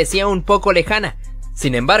libre que parecía un poco lejana.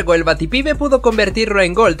 Sin embargo, el batipibe pudo convertirlo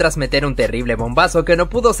en gol tras meter un terrible bombazo que no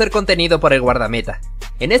pudo ser contenido por el guardameta.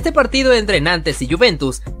 En este partido entre Nantes y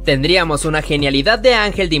Juventus, tendríamos una genialidad de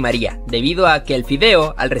Ángel Di María, debido a que el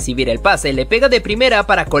Fideo, al recibir el pase, le pega de primera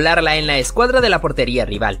para colarla en la escuadra de la portería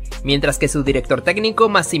rival, mientras que su director técnico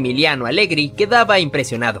Massimiliano Allegri quedaba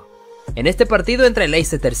impresionado. En este partido entre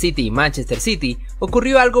Leicester City y Manchester City,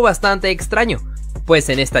 ocurrió algo bastante extraño, pues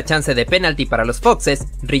en esta chance de penalti para los Foxes,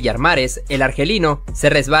 Riyad Mahrez, el argelino, se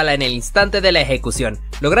resbala en el instante de la ejecución,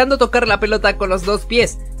 logrando tocar la pelota con los dos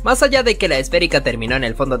pies. Más allá de que la esférica terminó en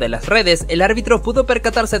el fondo de las redes, el árbitro pudo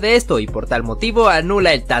percatarse de esto y por tal motivo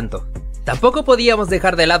anula el tanto. Tampoco podíamos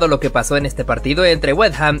dejar de lado lo que pasó en este partido entre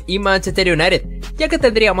West Ham y Manchester United, ya que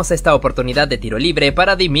tendríamos esta oportunidad de tiro libre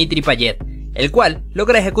para Dimitri Payet, el cual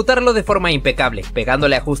logra ejecutarlo de forma impecable,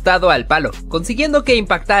 pegándole ajustado al palo, consiguiendo que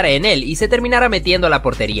impactara en él y se terminara metiendo a la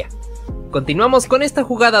portería. Continuamos con esta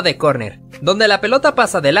jugada de córner, donde la pelota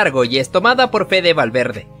pasa de largo y es tomada por Fede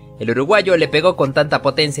Valverde. El uruguayo le pegó con tanta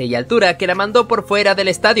potencia y altura que la mandó por fuera del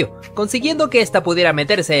estadio, consiguiendo que ésta pudiera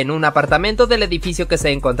meterse en un apartamento del edificio que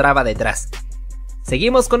se encontraba detrás.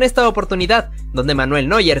 Seguimos con esta oportunidad, donde Manuel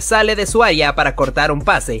Neuer sale de su área para cortar un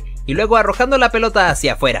pase y luego arrojando la pelota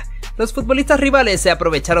hacia afuera. Los futbolistas rivales se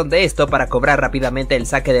aprovecharon de esto para cobrar rápidamente el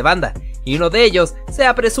saque de banda, y uno de ellos se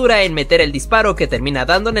apresura en meter el disparo que termina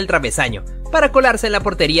dando en el travesaño, para colarse en la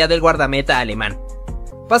portería del guardameta alemán.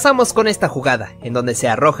 Pasamos con esta jugada, en donde se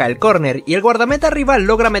arroja el córner y el guardameta rival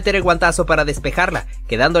logra meter el guantazo para despejarla,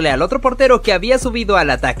 quedándole al otro portero que había subido al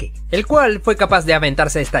ataque, el cual fue capaz de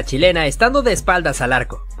aventarse esta chilena estando de espaldas al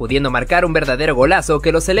arco, pudiendo marcar un verdadero golazo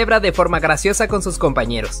que lo celebra de forma graciosa con sus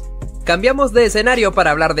compañeros. Cambiamos de escenario para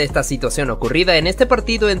hablar de esta situación ocurrida en este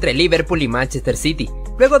partido entre Liverpool y Manchester City.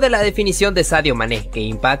 Luego de la definición de Sadio Mané, que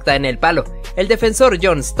impacta en el palo, el defensor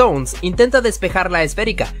John Stones intenta despejar la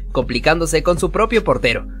esférica, complicándose con su propio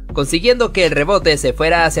portero, consiguiendo que el rebote se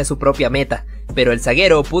fuera hacia su propia meta, pero el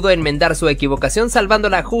zaguero pudo enmendar su equivocación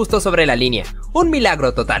salvándola justo sobre la línea, un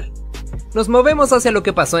milagro total. Nos movemos hacia lo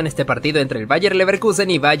que pasó en este partido entre el Bayer Leverkusen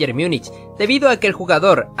y Bayern Múnich, debido a que el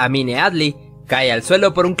jugador Amine Adli cae al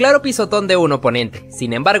suelo por un claro pisotón de un oponente.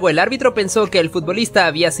 Sin embargo, el árbitro pensó que el futbolista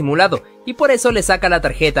había simulado y por eso le saca la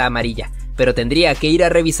tarjeta amarilla, pero tendría que ir a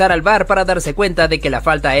revisar al VAR para darse cuenta de que la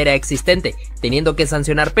falta era existente, teniendo que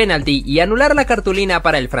sancionar penalti y anular la cartulina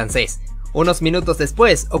para el francés. Unos minutos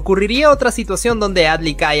después, ocurriría otra situación donde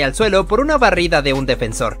Adli cae al suelo por una barrida de un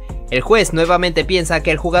defensor. El juez nuevamente piensa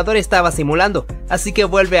que el jugador estaba simulando, así que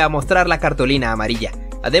vuelve a mostrar la cartulina amarilla.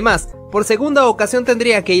 Además, por segunda ocasión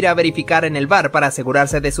tendría que ir a verificar en el VAR para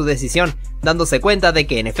asegurarse de su decisión, dándose cuenta de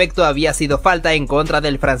que en efecto había sido falta en contra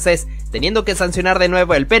del francés, teniendo que sancionar de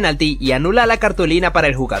nuevo el penalti y anular la cartulina para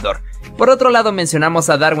el jugador. Por otro lado mencionamos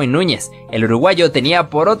a Darwin Núñez. El uruguayo tenía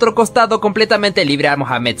por otro costado completamente libre a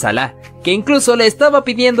Mohamed Salah, que incluso le estaba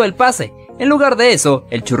pidiendo el pase. En lugar de eso,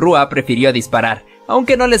 el churrúa prefirió disparar,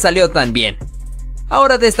 aunque no le salió tan bien.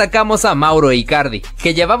 Ahora destacamos a Mauro Icardi,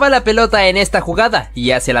 que llevaba la pelota en esta jugada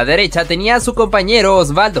y hacia la derecha tenía a su compañero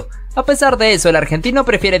Osvaldo. A pesar de eso, el argentino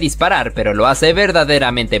prefiere disparar, pero lo hace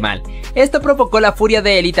verdaderamente mal. Esto provocó la furia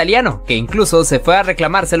del italiano, que incluso se fue a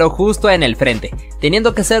reclamárselo justo en el frente,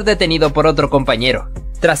 teniendo que ser detenido por otro compañero.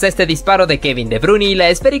 Tras este disparo de Kevin De Bruyne, la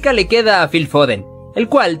esférica le queda a Phil Foden, el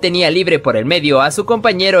cual tenía libre por el medio a su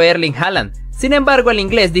compañero Erling Haaland. Sin embargo, el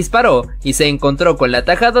inglés disparó y se encontró con la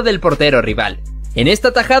tajada del portero rival. En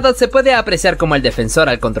esta tajada se puede apreciar como el defensor,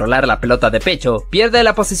 al controlar la pelota de pecho, pierde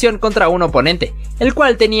la posición contra un oponente, el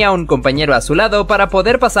cual tenía un compañero a su lado para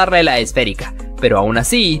poder pasarle la esférica, pero aún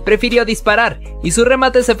así prefirió disparar y su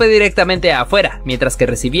remate se fue directamente afuera, mientras que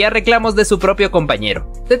recibía reclamos de su propio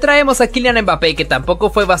compañero. Te traemos a Kylian Mbappé, que tampoco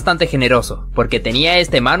fue bastante generoso, porque tenía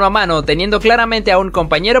este mano a mano teniendo claramente a un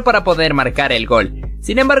compañero para poder marcar el gol.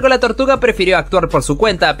 Sin embargo, la tortuga prefirió actuar por su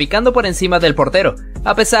cuenta, picando por encima del portero,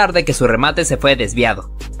 a pesar de que su remate se fue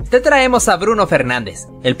desviado. Te traemos a Bruno Fernández.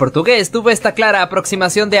 El portugués tuvo esta clara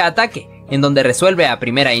aproximación de ataque, en donde resuelve a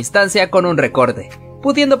primera instancia con un recorte,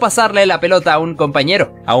 pudiendo pasarle la pelota a un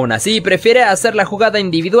compañero. Aún así, prefiere hacer la jugada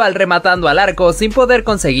individual rematando al arco sin poder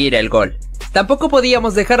conseguir el gol. Tampoco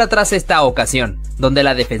podíamos dejar atrás esta ocasión, donde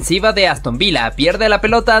la defensiva de Aston Villa pierde la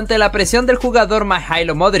pelota ante la presión del jugador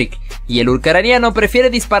Mihailo Modric, y el ucraniano prefiere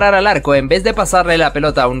disparar al arco en vez de pasarle la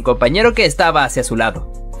pelota a un compañero que estaba hacia su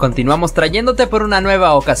lado. Continuamos trayéndote por una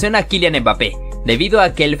nueva ocasión a Kylian Mbappé, debido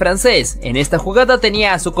a que el francés en esta jugada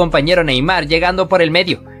tenía a su compañero Neymar llegando por el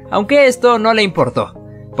medio, aunque esto no le importó,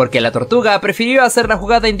 porque la tortuga prefirió hacer la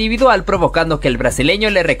jugada individual, provocando que el brasileño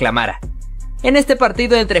le reclamara. En este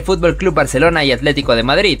partido entre FC Barcelona y Atlético de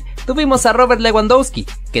Madrid, tuvimos a Robert Lewandowski,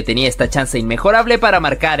 que tenía esta chance inmejorable para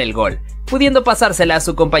marcar el gol, pudiendo pasársela a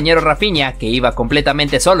su compañero Rafinha, que iba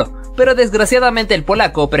completamente solo, pero desgraciadamente el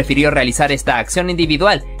polaco prefirió realizar esta acción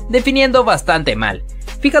individual, definiendo bastante mal.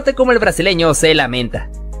 Fíjate cómo el brasileño se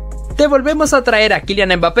lamenta. Te volvemos a traer a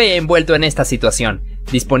Kylian Mbappé envuelto en esta situación,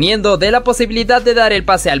 disponiendo de la posibilidad de dar el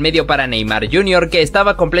pase al medio para Neymar Jr., que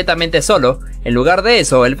estaba completamente solo. En lugar de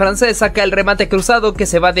eso, el francés saca el remate cruzado que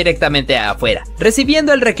se va directamente afuera,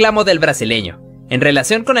 recibiendo el reclamo del brasileño. En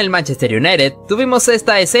relación con el Manchester United, tuvimos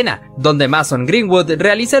esta escena, donde Mason Greenwood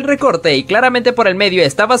realiza el recorte y claramente por el medio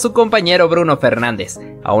estaba su compañero Bruno Fernández.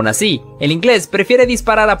 Aún así, el inglés prefiere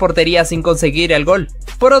disparar a portería sin conseguir el gol.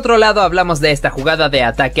 Por otro lado, hablamos de esta jugada de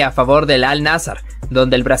ataque a favor del Al-Nassr,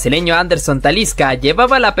 donde el brasileño Anderson Talisca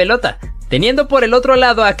llevaba la pelota, teniendo por el otro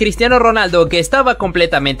lado a Cristiano Ronaldo, que estaba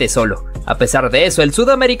completamente solo. A pesar de eso, el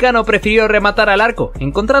sudamericano prefirió rematar al arco,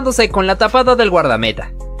 encontrándose con la tapada del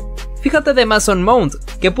guardameta. Fíjate de Mason Mount,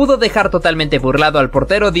 que pudo dejar totalmente burlado al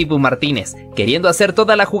portero Dibu Martínez, queriendo hacer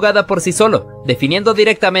toda la jugada por sí solo, definiendo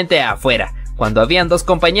directamente afuera, cuando habían dos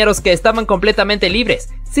compañeros que estaban completamente libres.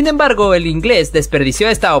 Sin embargo, el inglés desperdició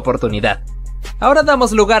esta oportunidad. Ahora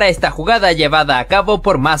damos lugar a esta jugada llevada a cabo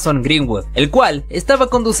por Mason Greenwood, el cual estaba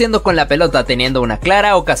conduciendo con la pelota teniendo una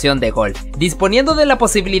clara ocasión de gol, disponiendo de la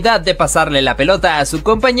posibilidad de pasarle la pelota a su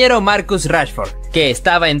compañero Marcus Rashford, que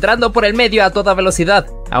estaba entrando por el medio a toda velocidad.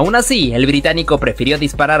 Aún así, el británico prefirió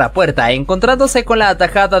disparar a puerta, encontrándose con la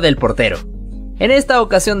atajada del portero. En esta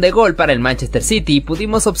ocasión de gol para el Manchester City,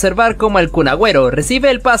 pudimos observar cómo el Kun Agüero recibe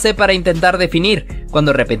el pase para intentar definir,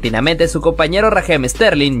 cuando repentinamente su compañero Raheem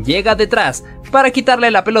Sterling llega detrás para quitarle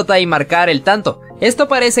la pelota y marcar el tanto. Esto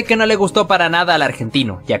parece que no le gustó para nada al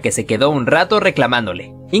argentino, ya que se quedó un rato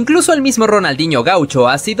reclamándole. Incluso el mismo Ronaldinho Gaucho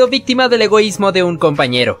ha sido víctima del egoísmo de un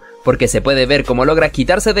compañero, porque se puede ver cómo logra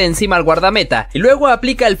quitarse de encima al guardameta y luego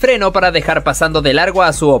aplica el freno para dejar pasando de largo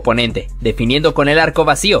a su oponente, definiendo con el arco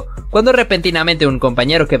vacío, cuando repentinamente un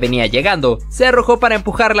compañero que venía llegando se arrojó para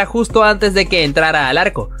empujarla justo antes de que entrara al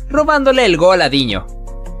arco, robándole el gol a Diño.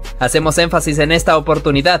 Hacemos énfasis en esta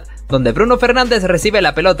oportunidad, donde Bruno Fernández recibe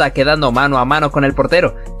la pelota quedando mano a mano con el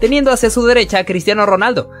portero, teniendo hacia su derecha a Cristiano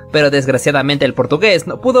Ronaldo, pero desgraciadamente el portugués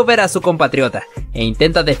no pudo ver a su compatriota, e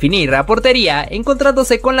intenta definir a portería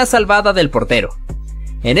encontrándose con la salvada del portero.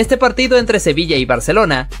 En este partido entre Sevilla y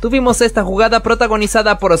Barcelona, tuvimos esta jugada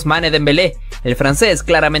protagonizada por Ousmane Dembélé. El francés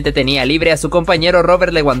claramente tenía libre a su compañero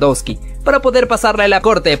Robert Lewandowski para poder pasarle la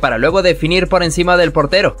corte para luego definir por encima del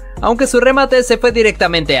portero, aunque su remate se fue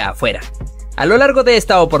directamente afuera. A lo largo de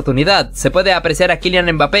esta oportunidad, se puede apreciar a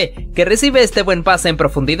Kylian Mbappé, que recibe este buen pase en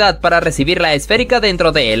profundidad para recibir la esférica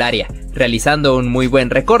dentro del área, realizando un muy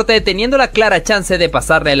buen recorte, teniendo la clara chance de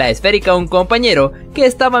pasarle la esférica a un compañero que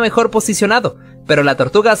estaba mejor posicionado, pero la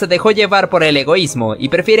tortuga se dejó llevar por el egoísmo y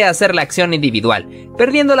prefiere hacer la acción individual,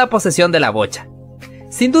 perdiendo la posesión de la bocha.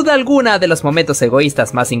 Sin duda alguna, de los momentos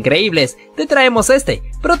egoístas más increíbles, te traemos este,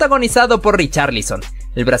 protagonizado por Richarlison.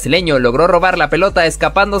 El brasileño logró robar la pelota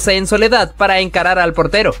escapándose en soledad para encarar al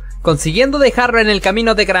portero, consiguiendo dejarlo en el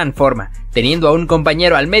camino de gran forma, teniendo a un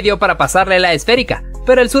compañero al medio para pasarle la esférica,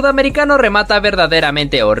 pero el sudamericano remata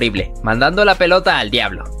verdaderamente horrible, mandando la pelota al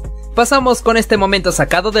diablo. Pasamos con este momento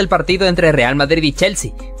sacado del partido entre Real Madrid y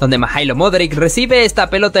Chelsea, donde Mihailo Modric recibe esta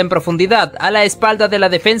pelota en profundidad a la espalda de la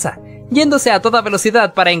defensa, yéndose a toda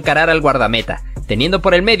velocidad para encarar al guardameta, teniendo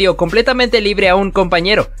por el medio completamente libre a un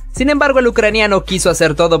compañero. Sin embargo, el ucraniano quiso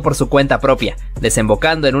hacer todo por su cuenta propia,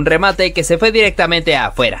 desembocando en un remate que se fue directamente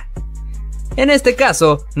afuera. En este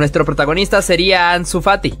caso, nuestro protagonista sería Ansu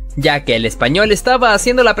Fati, ya que el español estaba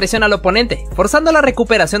haciendo la presión al oponente, forzando la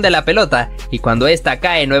recuperación de la pelota, y cuando esta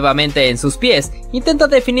cae nuevamente en sus pies, intenta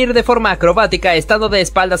definir de forma acrobática estando de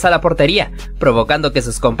espaldas a la portería, provocando que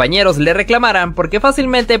sus compañeros le reclamaran porque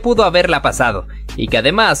fácilmente pudo haberla pasado, y que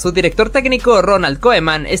además su director técnico Ronald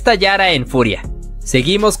Koeman estallara en furia.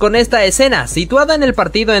 Seguimos con esta escena, situada en el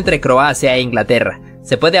partido entre Croacia e Inglaterra.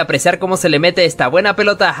 Se puede apreciar cómo se le mete esta buena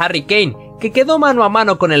pelota a Harry Kane, que quedó mano a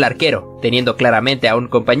mano con el arquero, teniendo claramente a un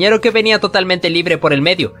compañero que venía totalmente libre por el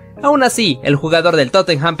medio. Aún así, el jugador del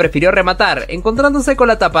Tottenham prefirió rematar, encontrándose con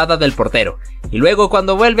la tapada del portero, y luego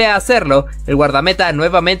cuando vuelve a hacerlo, el guardameta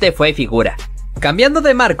nuevamente fue figura. Cambiando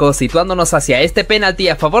de marco, situándonos hacia este penalti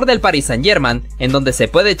a favor del Paris Saint-Germain, en donde se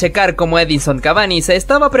puede checar cómo Edinson Cavani se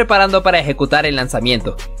estaba preparando para ejecutar el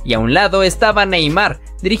lanzamiento, y a un lado estaba Neymar,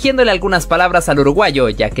 dirigiéndole algunas palabras al uruguayo,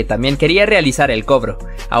 ya que también quería realizar el cobro.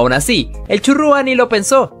 Aún así, el churrúa ni lo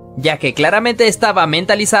pensó, ya que claramente estaba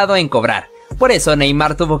mentalizado en cobrar. Por eso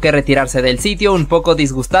Neymar tuvo que retirarse del sitio un poco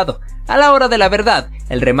disgustado. A la hora de la verdad,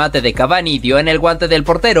 el remate de Cavani dio en el guante del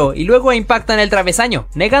portero y luego impacta en el travesaño,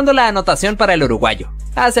 negando la anotación para el uruguayo.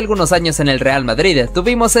 Hace algunos años en el Real Madrid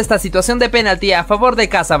tuvimos esta situación de penalti a favor de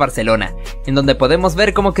Casa Barcelona, en donde podemos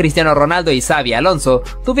ver cómo Cristiano Ronaldo y Xabi Alonso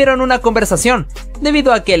tuvieron una conversación,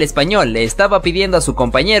 debido a que el español le estaba pidiendo a su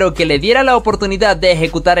compañero que le diera la oportunidad de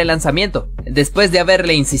ejecutar el lanzamiento. Después de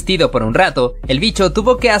haberle insistido por un rato, el bicho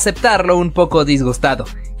tuvo que aceptarlo un poco disgustado.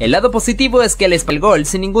 El lado positivo es que les pegó el gol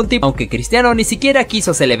sin ningún tipo, aunque Cristiano ni siquiera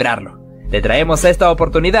quiso celebrarlo. Le traemos esta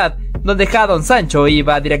oportunidad, donde Jadon Sancho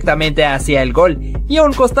iba directamente hacia el gol, y a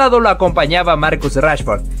un costado lo acompañaba Marcus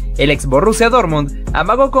Rashford. El ex Borussia Dortmund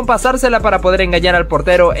amagó con pasársela para poder engañar al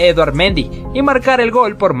portero Edouard Mendy y marcar el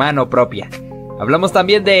gol por mano propia. Hablamos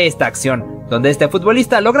también de esta acción, donde este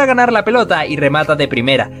futbolista logra ganar la pelota y remata de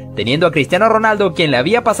primera, teniendo a Cristiano Ronaldo quien le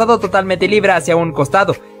había pasado totalmente libre hacia un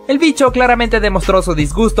costado. El bicho claramente demostró su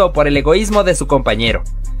disgusto por el egoísmo de su compañero.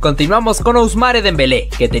 Continuamos con Ousmane Dembélé,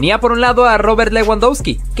 que tenía por un lado a Robert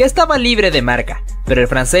Lewandowski, que estaba libre de marca, pero el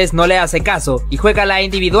francés no le hace caso y juega la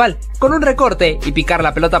individual, con un recorte y picar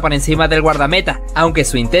la pelota por encima del guardameta, aunque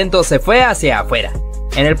su intento se fue hacia afuera.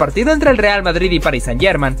 En el partido entre el Real Madrid y Paris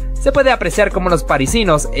Saint-Germain, se puede apreciar cómo los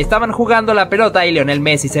parisinos estaban jugando la pelota y Lionel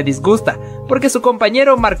Messi se disgusta, porque su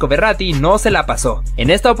compañero Marco Verratti no se la pasó. En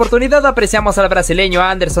esta oportunidad apreciamos al brasileño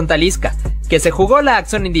Anderson Talisca, que se jugó la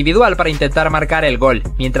acción individual para intentar marcar el gol,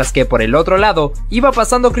 mientras que por el otro lado iba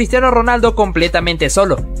pasando Cristiano Ronaldo completamente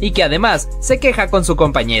solo, y que además se queja con su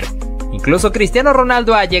compañero. Incluso Cristiano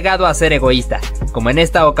Ronaldo ha llegado a ser egoísta, como en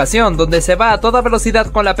esta ocasión donde se va a toda velocidad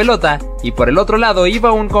con la pelota y por el otro lado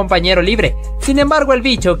iba un compañero libre. Sin embargo, el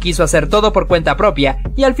bicho quiso hacer todo por cuenta propia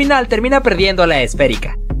y al final termina perdiendo la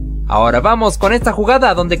esférica. Ahora vamos con esta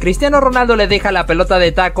jugada donde Cristiano Ronaldo le deja la pelota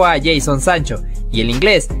de taco a Jadon Sancho y el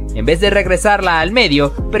inglés, en vez de regresarla al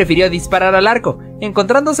medio, prefirió disparar al arco,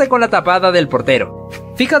 encontrándose con la tapada del portero.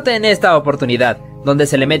 Fíjate en esta oportunidad, donde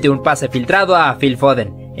se le mete un pase filtrado a Phil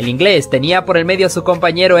Foden. El inglés tenía por el medio a su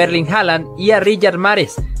compañero Erling Haaland y a Riyad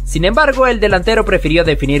Mahrez. Sin embargo, el delantero prefirió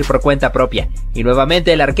definir por cuenta propia, y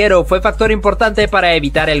nuevamente el arquero fue factor importante para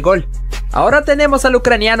evitar el gol. Ahora tenemos al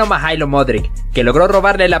ucraniano Mihailo Modric, que logró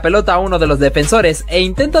robarle la pelota a uno de los defensores e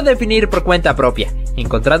intenta definir por cuenta propia,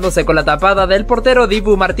 encontrándose con la tapada del portero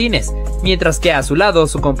Dibu Martínez, mientras que a su lado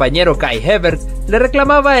su compañero Kai Havertz le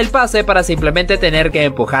reclamaba el pase para simplemente tener que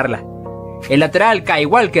empujarla. El lateral Kyle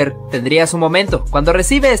Walker tendría su momento cuando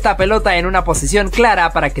recibe esta pelota en una posición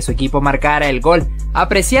clara para que su equipo marcara el gol,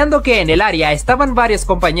 apreciando que en el área estaban varios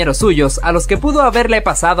compañeros suyos a los que pudo haberle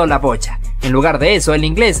pasado la bocha. En lugar de eso, el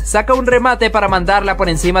inglés saca un remate para mandarla por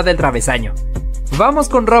encima del travesaño. Vamos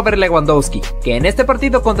con Robert Lewandowski, que en este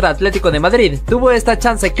partido contra Atlético de Madrid tuvo esta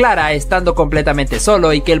chance clara estando completamente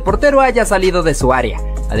solo y que el portero haya salido de su área,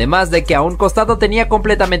 además de que a un costado tenía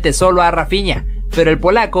completamente solo a Rafinha, pero el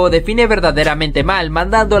polaco define verdaderamente mal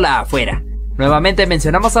mandándola afuera. Nuevamente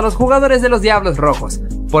mencionamos a los jugadores de los Diablos Rojos,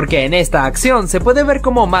 porque en esta acción se puede ver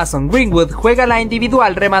cómo Mason Greenwood juega la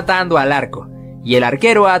individual rematando al arco, y el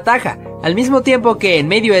arquero ataja, al mismo tiempo que en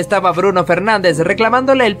medio estaba Bruno Fernández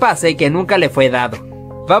reclamándole el pase que nunca le fue dado.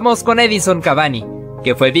 Vamos con Edinson Cavani,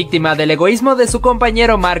 que fue víctima del egoísmo de su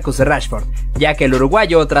compañero Marcus Rashford, ya que el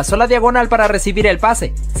uruguayo trazó la diagonal para recibir el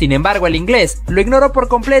pase. Sin embargo, el inglés lo ignoró por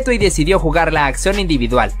completo y decidió jugar la acción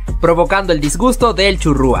individual, provocando el disgusto del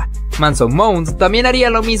churrúa. Mason Mount también haría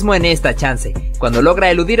lo mismo en esta chance, cuando logra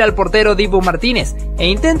eludir al portero Dibu Martínez e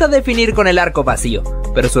intenta definir con el arco vacío,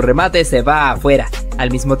 pero su remate se va afuera,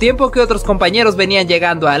 al mismo tiempo que otros compañeros venían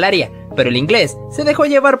llegando al área, pero el inglés se dejó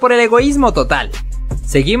llevar por el egoísmo total.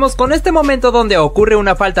 Seguimos con este momento donde ocurre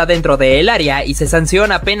una falta dentro del área y se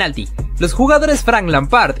sanciona penalti. Los jugadores Frank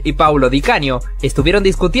Lampard y Paolo Di Canio estuvieron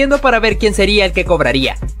discutiendo para ver quién sería el que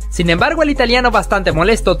cobraría. Sin embargo, el italiano, bastante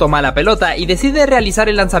molesto, toma la pelota y decide realizar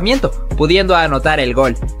el lanzamiento, pudiendo anotar el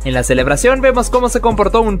gol. En la celebración vemos cómo se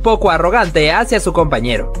comportó un poco arrogante hacia su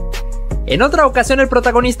compañero. En otra ocasión el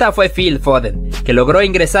protagonista fue Phil Foden, que logró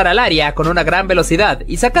ingresar al área con una gran velocidad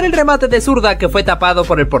y sacar el remate de zurda que fue tapado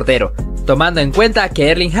por el portero, tomando en cuenta que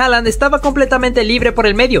Erling Haaland estaba completamente libre por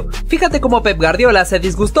el medio. Fíjate cómo Pep Guardiola se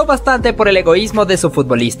disgustó bastante por el egoísmo de su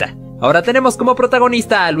futbolista. Ahora tenemos como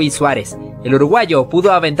protagonista a Luis Suárez. El uruguayo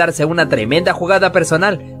pudo aventarse una tremenda jugada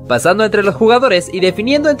personal, pasando entre los jugadores y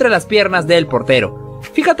definiendo entre las piernas del portero.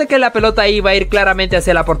 Fíjate que la pelota iba a ir claramente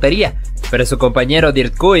hacia la portería, pero su compañero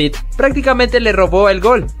Dirk Kuyt prácticamente le robó el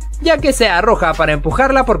gol, ya que se arroja para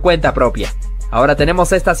empujarla por cuenta propia. Ahora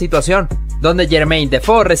tenemos esta situación, donde Jermaine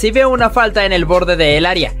Defoe recibe una falta en el borde del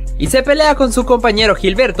área y se pelea con su compañero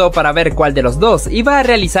Gilberto para ver cuál de los dos iba a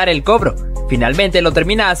realizar el cobro. Finalmente lo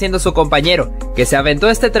termina haciendo su compañero, que se aventó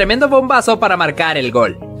este tremendo bombazo para marcar el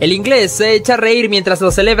gol. El inglés se echa a reír mientras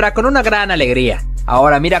lo celebra con una gran alegría.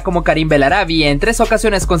 Ahora mira cómo Karim Bellarabi en 3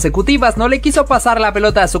 ocasiones consecutivas no le quiso pasar la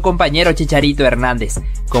pelota a su compañero Chicharito Hernández,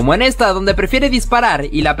 como en esta donde prefiere disparar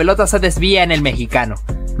y la pelota se desvía en el mexicano.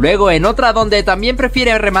 Luego en otra donde también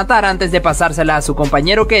prefiere rematar antes de pasársela a su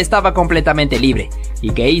compañero que estaba completamente libre,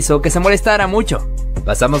 y que hizo que se molestara mucho.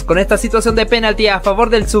 Pasamos con esta situación de penalti a favor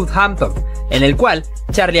del Southampton, en el cual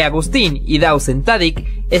Charlie Agustín y Dusan Tadic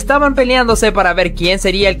estaban peleándose para ver quién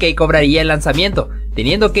sería el que cobraría el lanzamiento,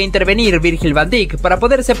 teniendo que intervenir Virgil van Dijk para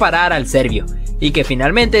poder separar al serbio, y que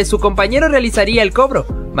finalmente su compañero realizaría el cobro,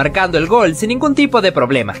 marcando el gol sin ningún tipo de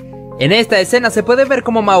problema. En esta escena se puede ver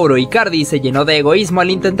cómo Mauro Icardi se llenó de egoísmo al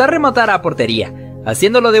intentar rematar a portería,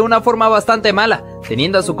 haciéndolo de una forma bastante mala,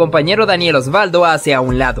 teniendo a su compañero Daniel Osvaldo hacia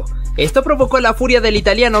un lado. Esto provocó la furia del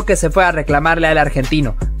italiano, que se fue a reclamarle al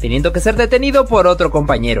argentino, teniendo que ser detenido por otro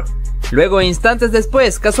compañero. Luego, instantes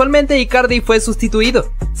después, casualmente Icardi fue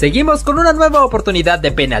sustituido. Seguimos con una nueva oportunidad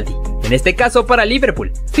de penalti, en este caso para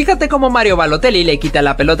Liverpool. Fíjate cómo Mario Balotelli le quita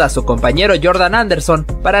la pelota a su compañero Jordan Anderson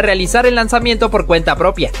para realizar el lanzamiento por cuenta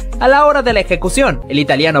propia. A la hora de la ejecución, el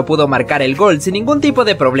italiano pudo marcar el gol sin ningún tipo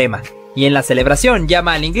de problema, y en la celebración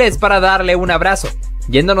llama al inglés para darle un abrazo.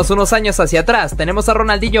 Yéndonos unos años hacia atrás, tenemos a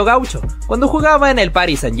Ronaldinho Gaucho, cuando jugaba en el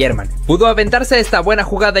Paris Saint-Germain. Pudo aventarse esta buena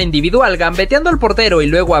jugada individual gambeteando al portero y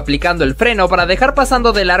luego aplicando el freno para dejar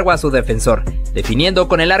pasando de largo a su defensor, definiendo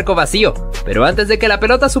con el arco vacío, pero antes de que la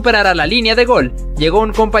pelota superara la línea de gol, llegó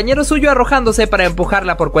un compañero suyo arrojándose para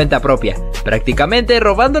empujarla por cuenta propia, prácticamente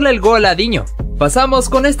robándole el gol a Diño. Pasamos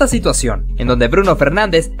con esta situación, en donde Bruno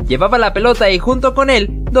Fernández llevaba la pelota y junto con él,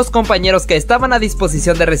 2 compañeros que estaban a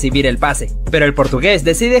disposición de recibir el pase, pero el portugués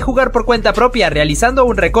decide jugar por cuenta propia realizando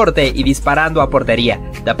un recorte y disparando a portería,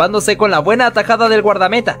 tapándose con la buena atajada del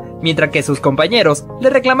guardameta, mientras que sus compañeros le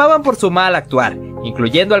reclamaban por su mal actuar,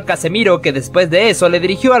 incluyendo al Casemiro, que después de eso le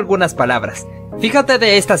dirigió algunas palabras. Fíjate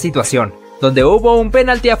de esta situación, donde hubo un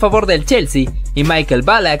penalti a favor del Chelsea, y Michael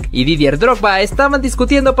Ballack y Didier Drogba estaban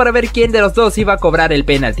discutiendo para ver quién de los dos iba a cobrar el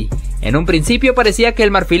penalti. En un principio parecía que el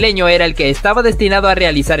marfileño era el que estaba destinado a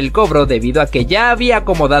realizar el cobro debido a que ya había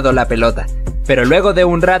acomodado la pelota, pero luego de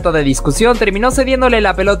un rato de discusión terminó cediéndole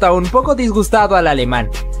la pelota un poco disgustado al alemán,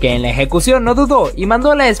 que en la ejecución no dudó y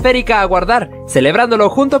mandó la esférica a guardar, celebrándolo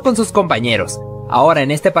junto con sus compañeros. Ahora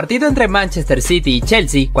en este partido entre Manchester City y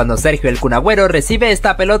Chelsea, cuando Sergio El Kun Agüero recibe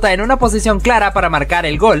esta pelota en una posición clara para marcar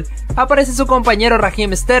el gol, aparece su compañero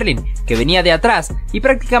Raheem Sterling, que venía de atrás y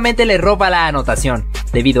prácticamente le roba la anotación.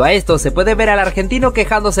 Debido a esto se puede ver al argentino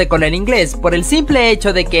quejándose con el inglés por el simple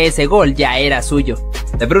hecho de que ese gol ya era suyo.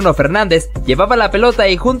 Bruno Fernández llevaba la pelota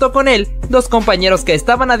y junto con él, 2 compañeros que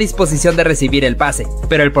estaban a disposición de recibir el pase,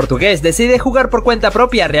 pero el portugués decide jugar por cuenta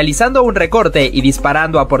propia realizando un recorte y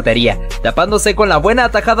disparando a portería, tapándose con la buena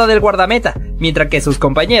atajada del guardameta, mientras que sus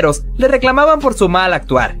compañeros le reclamaban por su mal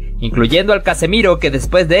actuar, incluyendo al Casemiro, que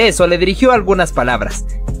después de eso le dirigió algunas palabras.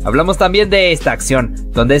 Hablamos también de esta acción,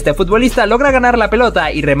 donde este futbolista logra ganar la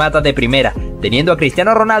pelota y remata de primera, teniendo a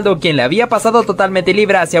Cristiano Ronaldo, quien le había pasado totalmente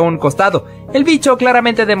libre hacia un costado. El bicho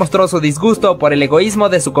claramente demostró su disgusto por el egoísmo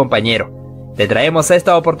de su compañero. Te traemos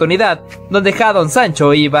esta oportunidad, donde Jadon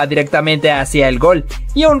Sancho iba directamente hacia el gol,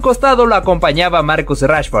 y a un costado lo acompañaba Marcus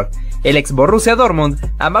Rashford. El ex Borussia Dortmund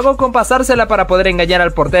amagó con pasársela para poder engañar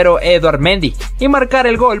al portero Edouard Mendy y marcar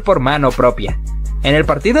el gol por mano propia. En el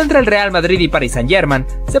partido entre el Real Madrid y Paris Saint-Germain,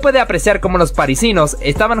 se puede apreciar cómo los parisinos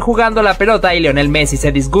estaban jugando la pelota y Lionel Messi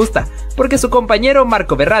se disgusta, porque su compañero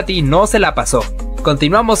Marco Verratti no se la pasó.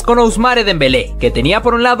 Continuamos con Ousmane Dembélé, que tenía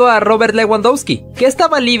por un lado a Robert Lewandowski, que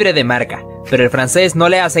estaba libre de marca, pero el francés no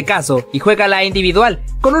le hace caso y juega la individual,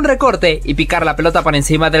 con un recorte y picar la pelota por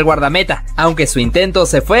encima del guardameta, aunque su intento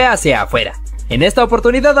se fue hacia afuera. En esta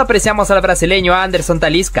oportunidad apreciamos al brasileño Anderson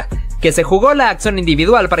Talisca, que se jugó la acción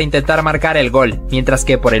individual para intentar marcar el gol, mientras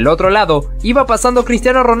que por el otro lado iba pasando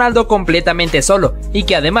Cristiano Ronaldo completamente solo y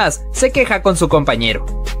que además se queja con su compañero.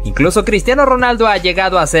 Incluso Cristiano Ronaldo ha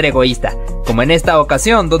llegado a ser egoísta, como en esta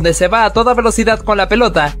ocasión donde se va a toda velocidad con la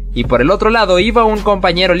pelota y por el otro lado iba un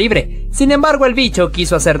compañero libre. Sin embargo, el bicho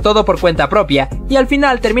quiso hacer todo por cuenta propia y al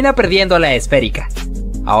final termina perdiendo la esférica.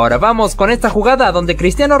 Ahora vamos con esta jugada donde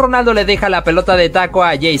Cristiano Ronaldo le deja la pelota de taco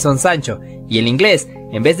a Jadon Sancho y el inglés,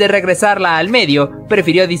 en vez de regresarla al medio,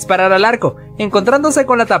 prefirió disparar al arco, encontrándose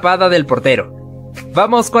con la tapada del portero.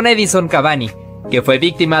 Vamos con Edinson Cavani, que fue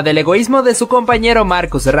víctima del egoísmo de su compañero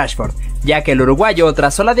Marcus Rashford, ya que el uruguayo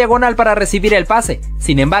trazó la diagonal para recibir el pase.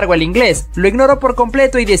 Sin embargo, el inglés lo ignoró por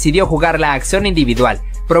completo y decidió jugar la acción individual,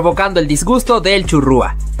 provocando el disgusto del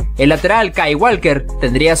churrúa. El lateral Kyle Walker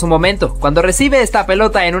tendría su momento cuando recibe esta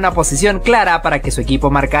pelota en una posición clara para que su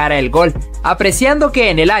equipo marcara el gol, apreciando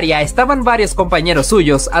que en el área estaban varios compañeros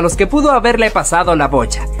suyos a los que pudo haberle pasado la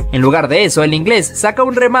bocha. En lugar de eso, el inglés saca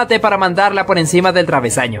un remate para mandarla por encima del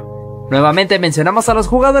travesaño. Nuevamente mencionamos a los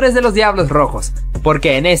jugadores de los Diablos Rojos,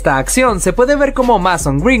 porque en esta acción se puede ver cómo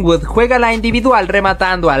Mason Greenwood juega la individual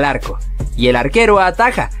rematando al arco, y el arquero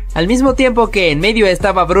ataja, al mismo tiempo que en medio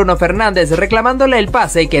estaba Bruno Fernández reclamándole el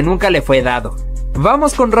pase que nunca le fue dado.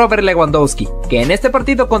 Vamos con Robert Lewandowski, que en este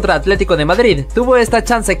partido contra Atlético de Madrid tuvo esta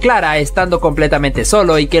chance clara estando completamente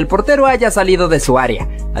solo y que el portero haya salido de su área,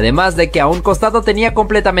 además de que a un costado tenía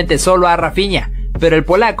completamente solo a Rafinha, pero el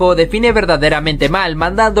polaco define verdaderamente mal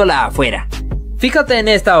mandándola afuera. Fíjate en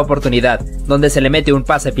esta oportunidad, donde se le mete un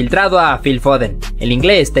pase filtrado a Phil Foden. El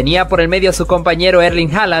inglés tenía por el medio a su compañero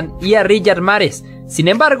Erling Haaland y a Riyad Mahrez. Sin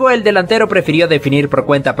embargo, el delantero prefirió definir por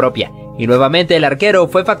cuenta propia, y nuevamente el arquero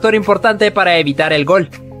fue factor importante para evitar el gol.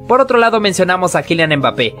 Por otro lado mencionamos a Kylian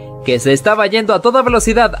Mbappé, que se estaba yendo a toda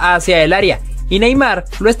velocidad hacia el área, y Neymar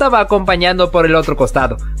lo estaba acompañando por el otro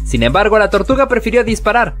costado. Sin embargo, la tortuga prefirió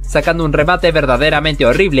disparar, sacando un remate verdaderamente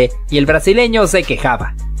horrible, y el brasileño se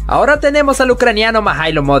quejaba. Ahora tenemos al ucraniano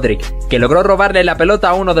Mihailo Modric, que logró robarle la pelota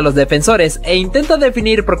a uno de los defensores e intenta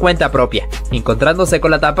definir por cuenta propia, encontrándose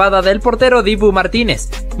con la tapada del portero Dibu Martínez,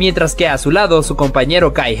 mientras que a su lado su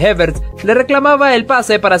compañero Kai Havertz le reclamaba el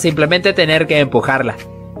pase para simplemente tener que empujarla.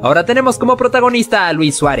 Ahora tenemos como protagonista a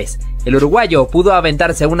Luis Suárez. El uruguayo pudo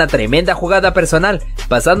aventarse una tremenda jugada personal,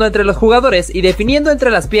 pasando entre los jugadores y definiendo entre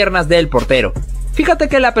las piernas del portero. Fíjate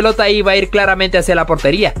que la pelota iba a ir claramente hacia la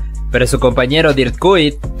portería, pero su compañero Dirk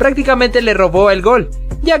Kuyt prácticamente le robó el gol,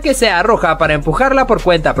 ya que se arroja para empujarla por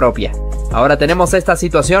cuenta propia. Ahora tenemos esta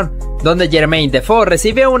situación, donde Jermaine Defoe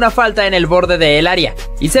recibe una falta en el borde del área,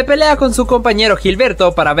 y se pelea con su compañero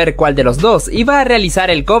Gilberto para ver cuál de los dos iba a realizar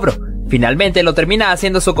el cobro. Finalmente lo termina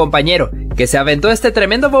haciendo su compañero, que se aventó este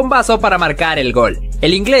tremendo bombazo para marcar el gol.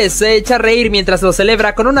 El inglés se echa a reír mientras lo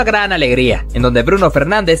celebra con una gran alegría, en donde Bruno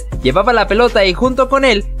Fernández llevaba la pelota y junto con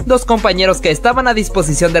él, dos compañeros que estaban a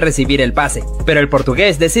disposición de recibir el pase. Pero el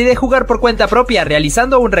portugués decide jugar por cuenta propia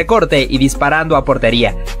realizando un recorte y disparando a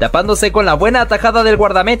portería, tapándose con la buena atajada del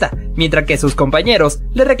guardameta, mientras que sus compañeros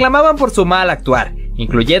le reclamaban por su mal actuar,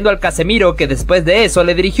 incluyendo al Casemiro, que después de eso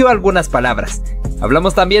le dirigió algunas palabras.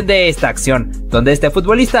 Hablamos también de esta acción, donde este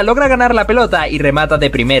futbolista logra ganar la pelota y remata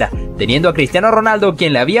de primera, teniendo a Cristiano Ronaldo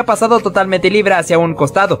quien le había pasado totalmente libre hacia un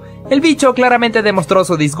costado. El bicho claramente demostró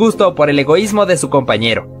su disgusto por el egoísmo de su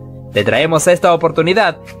compañero. Te traemos esta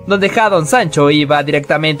oportunidad, donde Jadon Sancho iba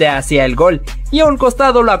directamente hacia el gol, y a un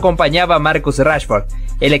costado lo acompañaba Marcus Rashford.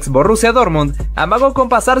 El ex Borussia Dortmund amagó con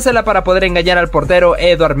pasársela para poder engañar al portero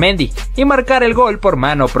Edouard Mendy y marcar el gol por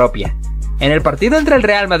mano propia. En el partido entre el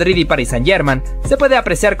Real Madrid y Paris Saint-Germain, se puede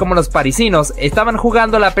apreciar cómo los parisinos estaban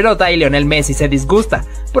jugando la pelota y Lionel Messi se disgusta,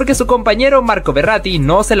 porque su compañero Marco Verratti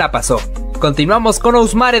no se la pasó. Continuamos con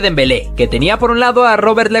Ousmane Dembélé, que tenía por un lado a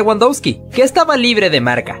Robert Lewandowski, que estaba libre de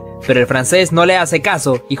marca, pero el francés no le hace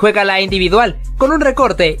caso y juega la individual, con un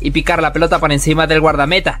recorte y picar la pelota por encima del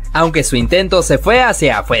guardameta, aunque su intento se fue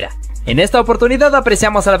hacia afuera. En esta oportunidad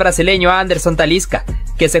apreciamos al brasileño Anderson Talisca,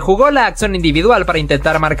 que se jugó la acción individual para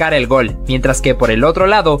intentar marcar el gol, mientras que por el otro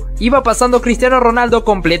lado iba pasando Cristiano Ronaldo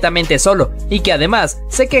completamente solo y que además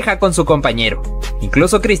se queja con su compañero.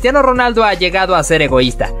 Incluso Cristiano Ronaldo ha llegado a ser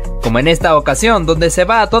egoísta, como en esta ocasión donde se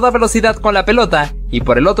va a toda velocidad con la pelota y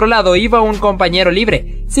por el otro lado iba un compañero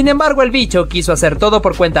libre. Sin embargo, el bicho quiso hacer todo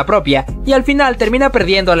por cuenta propia y al final termina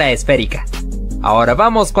perdiendo la esférica. Ahora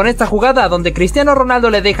vamos con esta jugada donde Cristiano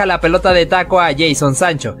Ronaldo le deja la pelota de taco a Jadon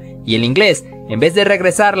Sancho y el inglés, en vez de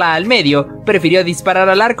regresarla al medio, prefirió disparar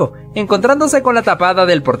al arco, encontrándose con la tapada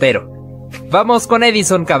del portero. Vamos con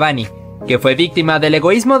Edinson Cavani, que fue víctima del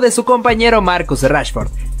egoísmo de su compañero Marcus Rashford,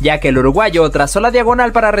 ya que el uruguayo trazó la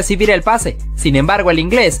diagonal para recibir el pase. Sin embargo, el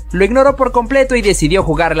inglés lo ignoró por completo y decidió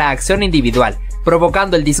jugar la acción individual,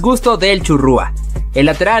 provocando el disgusto del churrúa. El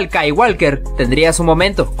lateral Kyle Walker tendría su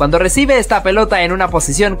momento cuando recibe esta pelota en una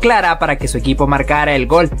posición clara para que su equipo marcara el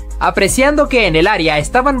gol, apreciando que en el área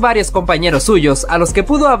estaban varios compañeros suyos a los que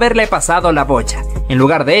pudo haberle pasado la bocha. En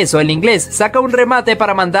lugar de eso, el inglés saca un remate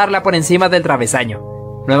para mandarla por encima del travesaño.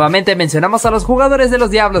 Nuevamente mencionamos a los jugadores de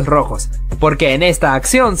los Diablos Rojos, porque en esta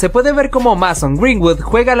acción se puede ver cómo Mason Greenwood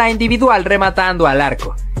juega la individual rematando al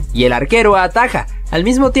arco, y el arquero ataja, al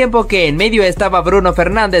mismo tiempo que en medio estaba Bruno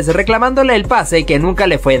Fernández reclamándole el pase que nunca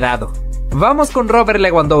le fue dado. Vamos con Robert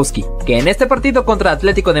Lewandowski, que en este partido contra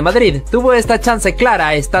Atlético de Madrid tuvo esta chance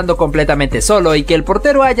clara estando completamente solo y que el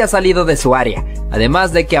portero haya salido de su área,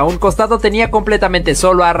 además de que a un costado tenía completamente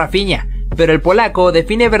solo a Rafinha, pero el polaco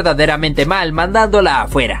define verdaderamente mal mandándola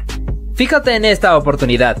afuera. Fíjate en esta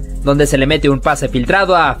oportunidad, donde se le mete un pase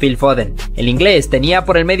filtrado a Phil Foden. El inglés tenía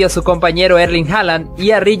por el medio a su compañero Erling Haaland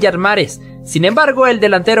y a Riyad Mahrez. Sin embargo, el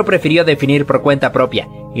delantero prefirió definir por cuenta propia,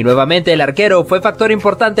 y nuevamente el arquero fue factor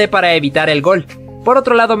importante para evitar el gol. Por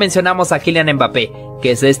otro lado mencionamos a Kylian Mbappé,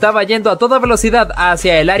 que se estaba yendo a toda velocidad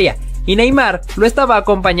hacia el área, y Neymar lo estaba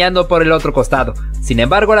acompañando por el otro costado. Sin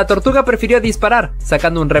embargo, la tortuga prefirió disparar,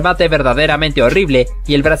 sacando un remate verdaderamente horrible,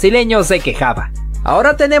 y el brasileño se quejaba.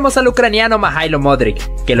 Ahora tenemos al ucraniano Mihailo Modric,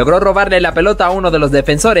 que logró robarle la pelota a uno de los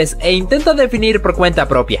defensores e intenta definir por cuenta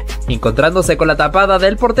propia, encontrándose con la tapada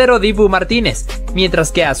del portero Dibu Martínez,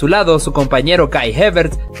 mientras que a su lado su compañero Kai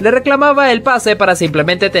Havertz le reclamaba el pase para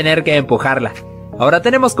simplemente tener que empujarla. Ahora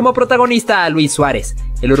tenemos como protagonista a Luis Suárez.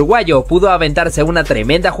 El uruguayo pudo aventarse una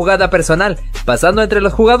tremenda jugada personal, pasando entre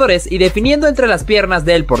los jugadores y definiendo entre las piernas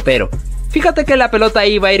del portero. Fíjate que la pelota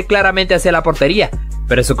iba a ir claramente hacia la portería,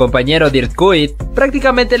 pero su compañero Dirk Kuyt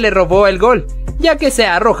prácticamente le robó el gol, ya que se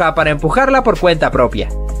arroja para empujarla por cuenta propia.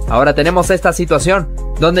 Ahora tenemos esta situación,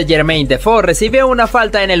 donde Jermaine Defoe recibe una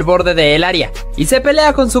falta en el borde del área, y se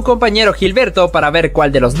pelea con su compañero Gilberto para ver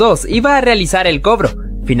cuál de los dos iba a realizar el cobro.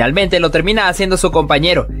 Finalmente lo termina haciendo su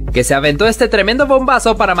compañero, que se aventó este tremendo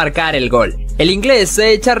bombazo para marcar el gol. El inglés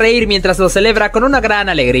se echa a reír mientras lo celebra con una gran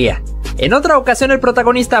alegría. En otra ocasión el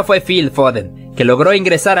protagonista fue Phil Foden, que logró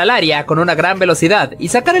ingresar al área con una gran velocidad y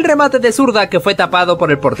sacar el remate de zurda que fue tapado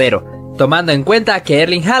por el portero, tomando en cuenta que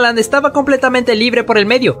Erling Haaland estaba completamente libre por el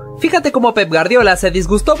medio. Fíjate cómo Pep Guardiola se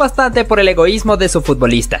disgustó bastante por el egoísmo de su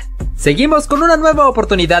futbolista. Seguimos con una nueva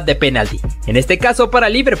oportunidad de penalti, en este caso para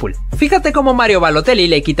Liverpool. Fíjate cómo Mario Balotelli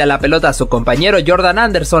le quita la pelota a su compañero Jordan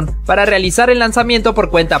Anderson para realizar el lanzamiento por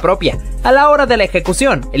cuenta propia. A la hora de la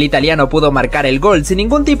ejecución, el italiano pudo marcar el gol sin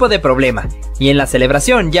ningún tipo de problema, y en la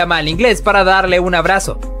celebración llama al inglés para darle un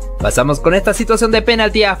abrazo. Pasamos con esta situación de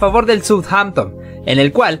penalti a favor del Southampton, en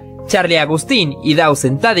el cual Charlie Agustín y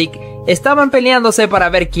Dusan Tadic estaban peleándose para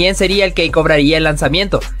ver quién sería el que cobraría el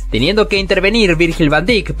lanzamiento, teniendo que intervenir Virgil van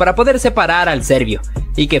Dijk para poder separar al serbio,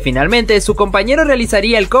 y que finalmente su compañero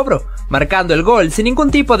realizaría el cobro, marcando el gol sin ningún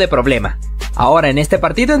tipo de problema. Ahora en este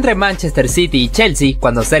partido entre Manchester City y Chelsea,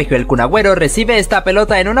 cuando Sergio El Kun Agüero recibe esta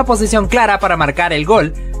pelota en una posición clara para marcar el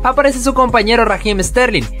gol, aparece su compañero Raheem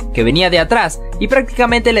Sterling, que venía de atrás y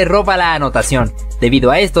prácticamente le roba la anotación.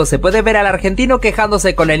 Debido a esto se puede ver al argentino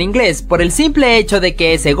quejándose con el inglés por el simple hecho de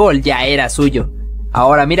que ese gol ya era suyo.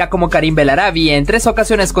 Ahora mira cómo Karim Bellarabi en 3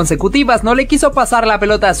 ocasiones consecutivas no le quiso pasar la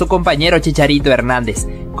pelota a su compañero Chicharito Hernández,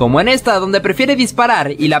 como en esta donde prefiere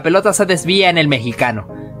disparar y la pelota se desvía en el mexicano.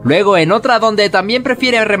 Luego en otra donde también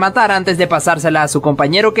prefiere rematar antes de pasársela a su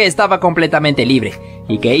compañero que estaba completamente libre,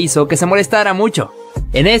 y que hizo que se molestara mucho.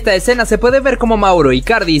 En esta escena se puede ver cómo Mauro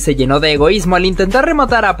Icardi se llenó de egoísmo al intentar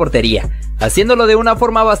rematar a portería, haciéndolo de una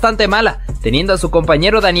forma bastante mala, teniendo a su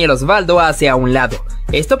compañero Daniel Osvaldo hacia un lado.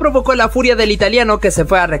 Esto provocó la furia del italiano, que se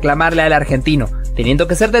fue a reclamarle al argentino, teniendo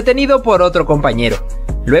que ser detenido por otro compañero.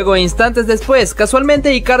 Luego, instantes después,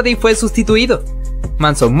 casualmente Icardi fue sustituido.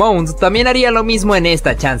 Mason Mount también haría lo mismo en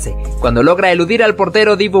esta chance, cuando logra eludir al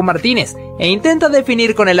portero Dibu Martínez e intenta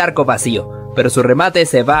definir con el arco vacío, pero su remate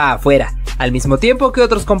se va afuera, al mismo tiempo que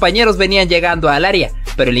otros compañeros venían llegando al área,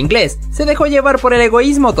 pero el inglés se dejó llevar por el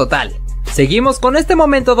egoísmo total. Seguimos con este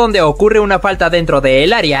momento donde ocurre una falta dentro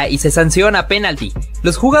del área y se sanciona penalti.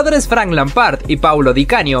 Los jugadores Frank Lampard y Paulo Di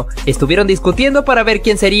Canio estuvieron discutiendo para ver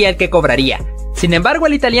quién sería el que cobraría. Sin embargo,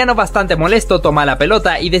 el italiano, bastante molesto, toma la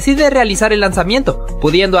pelota y decide realizar el lanzamiento,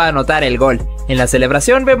 pudiendo anotar el gol. En la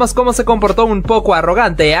celebración vemos cómo se comportó un poco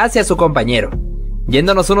arrogante hacia su compañero.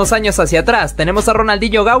 Yéndonos unos años hacia atrás, tenemos a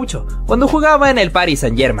Ronaldinho Gaucho, cuando jugaba en el Paris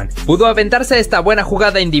Saint-Germain. Pudo aventarse esta buena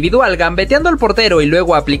jugada individual gambeteando al portero y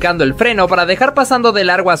luego aplicando el freno para dejar pasando de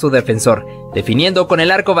largo a su defensor, definiendo con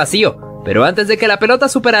el arco vacío. Pero antes de que la pelota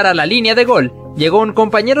superara la línea de gol, llegó un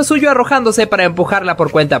compañero suyo arrojándose para empujarla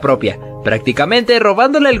por cuenta propia, prácticamente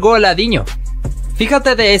robándole el gol a Diño.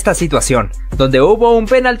 Fíjate de esta situación, donde hubo un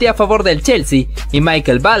penalti a favor del Chelsea y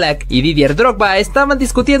Michael Ballack y Didier Drogba estaban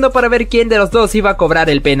discutiendo para ver quién de los dos iba a cobrar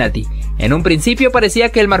el penalti. En un principio parecía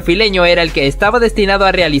que el marfileño era el que estaba destinado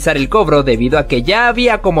a realizar el cobro debido a que ya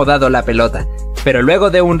había acomodado la pelota, pero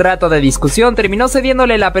luego de un rato de discusión terminó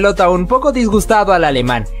cediéndole la pelota un poco disgustado al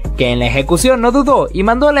alemán, que en la ejecución no dudó y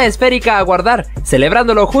mandó la esférica a guardar,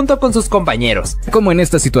 celebrándolo junto con sus compañeros. Como en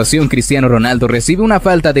esta situación, Cristiano Ronaldo recibe una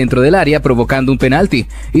falta dentro del área provocando un penalti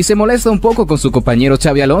y se molesta un poco con su compañero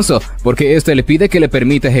Xabi Alonso porque este le pide que le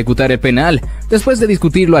permita ejecutar el penal. Después de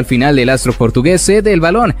discutirlo, al final el astro portugués cede el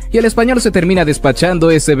balón y el español se termina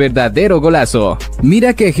despachando ese verdadero golazo.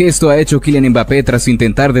 Mira qué gesto ha hecho Kylian Mbappé tras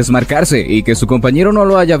intentar desmarcarse y que su compañero no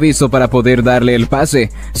lo haya visto para poder darle el pase.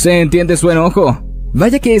 ¿Se entiende su enojo?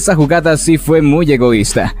 Vaya que esa jugada sí fue muy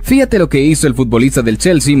egoísta. Fíjate lo que hizo el futbolista del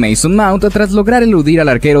Chelsea, Mason Mount, tras lograr eludir al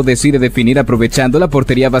arquero decide definir aprovechando la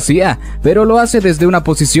portería vacía, pero lo hace desde una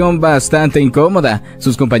posición bastante incómoda.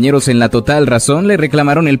 Sus compañeros en la total razón le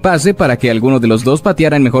reclamaron el pase para que alguno de los dos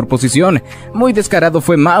pateara en mejor posición. Muy descarado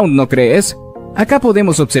fue Mount, ¿no crees? Acá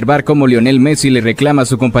podemos observar cómo Lionel Messi le reclama a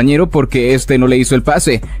su compañero porque este no le hizo el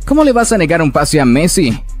pase. ¿Cómo le vas a negar un pase a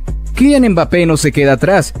Messi? Kylian Mbappé no se queda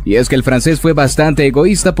atrás, y es que el francés fue bastante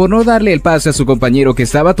egoísta por no darle el pase a su compañero que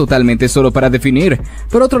estaba totalmente solo para definir.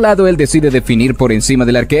 Por otro lado, él decide definir por encima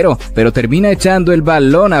del arquero, pero termina echando el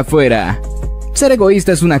balón afuera. Ser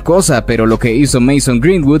egoísta es una cosa, pero lo que hizo Mason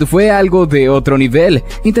Greenwood fue algo de otro nivel.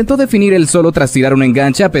 Intentó definir él solo tras tirar un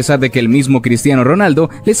enganche a pesar de que el mismo Cristiano Ronaldo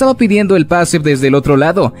le estaba pidiendo el pase desde el otro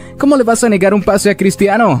lado. ¿Cómo le vas a negar un pase a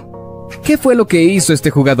Cristiano? ¿Qué fue lo que hizo este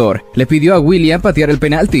jugador? Le pidió a William patear el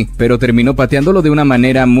penalti, pero terminó pateándolo de una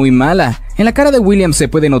manera muy mala. En la cara de William se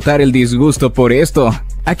puede notar el disgusto por esto.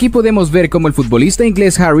 Aquí podemos ver cómo el futbolista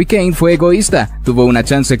inglés Harry Kane fue egoísta. Tuvo una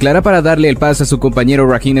chance clara para darle el pase a su compañero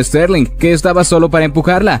Raheem Sterling, que estaba solo para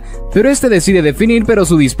empujarla, pero este decide definir, pero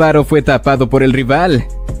su disparo fue tapado por el rival.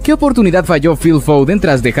 ¿Qué oportunidad falló Phil Foden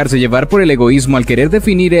tras dejarse llevar por el egoísmo al querer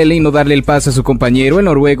definir él y no darle el pase a su compañero, el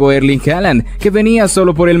noruego Erling Haaland, que venía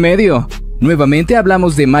solo por el medio? Nuevamente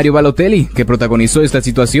hablamos de Mario Balotelli, que protagonizó esta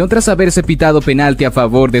situación tras haberse pitado penalti a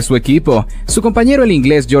favor de su equipo. Su compañero, el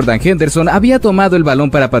inglés Jordan Henderson, había tomado el balón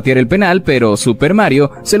para patear el penal, pero Super Mario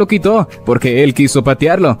se lo quitó porque él quiso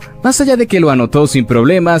patearlo. Más allá de que lo anotó sin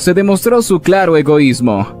problema, se demostró su claro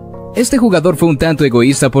egoísmo. Este jugador fue un tanto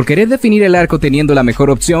egoísta por querer definir el arco teniendo la mejor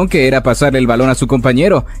opción, que era pasarle el balón a su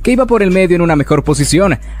compañero, que iba por el medio en una mejor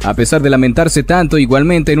posición. A pesar de lamentarse tanto,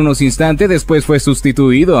 igualmente en unos instantes después fue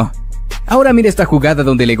sustituido. Ahora mira esta jugada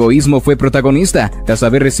donde el egoísmo fue protagonista. Tras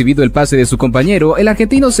haber recibido el pase de su compañero, el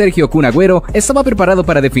argentino Sergio Kun Agüero estaba preparado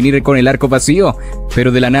para definir con el arco vacío,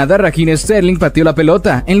 pero de la nada Raheem Sterling pateó la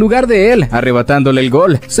pelota en lugar de él, arrebatándole el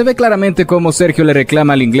gol. Se ve claramente cómo Sergio le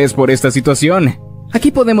reclama al inglés por esta situación.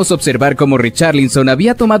 Aquí podemos observar cómo Richarlison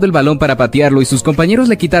había tomado el balón para patearlo y sus compañeros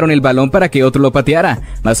le quitaron el balón para que otro lo pateara.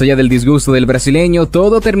 Más allá del disgusto del brasileño,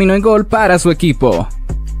 todo terminó en gol para su equipo.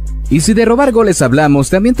 Y si de robar goles hablamos,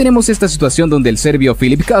 también tenemos esta situación donde el serbio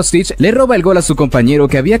Filip Kostic le roba el gol a su compañero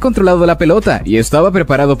que había controlado la pelota y estaba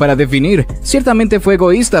preparado para definir. Ciertamente fue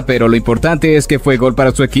egoísta, pero lo importante es que fue gol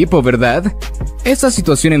para su equipo, ¿verdad? Esta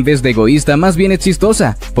situación en vez de egoísta más bien es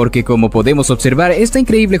chistosa, porque como podemos observar esta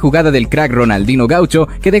increíble jugada del crack Ronaldinho Gaucho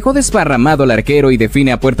que dejó desparramado al arquero y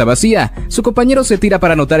define a puerta vacía, su compañero se tira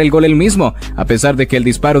para anotar el gol él mismo, a pesar de que el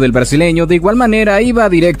disparo del brasileño de igual manera iba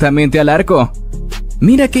directamente al arco.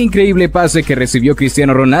 Mira qué increíble pase que recibió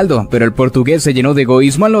Cristiano Ronaldo, pero el portugués se llenó de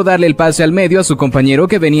egoísmo al no darle el pase al medio a su compañero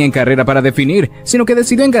que venía en carrera para definir, sino que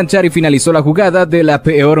decidió enganchar y finalizó la jugada de la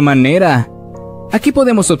peor manera. Aquí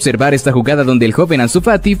podemos observar esta jugada donde el joven Ansu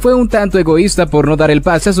Fati fue un tanto egoísta por no dar el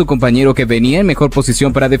pase a su compañero que venía en mejor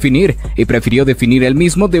posición para definir, y prefirió definir él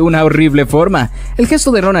mismo de una horrible forma. El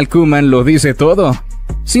gesto de Ronald Koeman lo dice todo.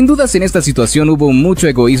 Sin dudas en esta situación hubo mucho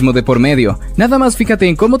egoísmo de por medio. Nada más fíjate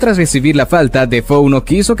en cómo tras recibir la falta, Defoe no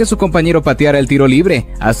quiso que su compañero pateara el tiro libre.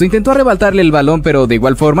 Hasta intentó arrebatarle el balón, pero de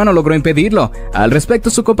igual forma no logró impedirlo. Al respecto,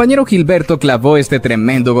 su compañero Gilberto clavó este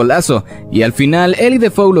tremendo golazo, y al final él y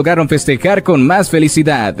Defoe lograron festejar con más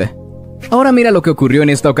felicidad. Ahora mira lo que ocurrió en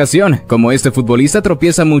esta ocasión. Como este futbolista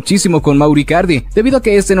tropieza muchísimo con Mauro Icardi, debido a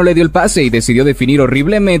que este no le dio el pase y decidió definir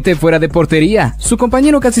horriblemente fuera de portería. Su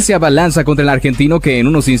compañero casi se abalanza contra el argentino, que en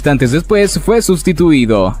unos instantes después fue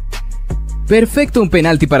sustituido. Perfecto un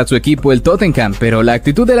penalti para su equipo el Tottenham, pero la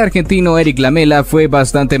actitud del argentino Eric Lamela fue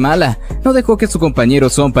bastante mala. No dejó que su compañero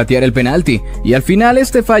Son pateara el penalti, y al final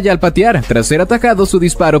este falla al patear, tras ser atajado su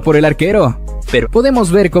disparo por el arquero. Pero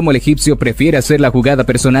podemos ver cómo el egipcio prefiere hacer la jugada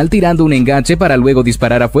personal tirando un enganche para luego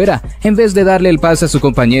disparar afuera, en vez de darle el pase a su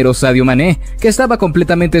compañero Sadio Mané, que estaba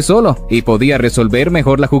completamente solo y podía resolver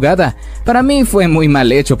mejor la jugada. Para mí fue muy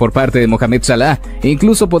mal hecho por parte de Mohamed Salah.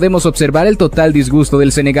 Incluso podemos observar el total disgusto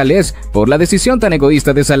del senegalés por la decisión tan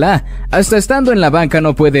egoísta de Salah. Hasta estando en la banca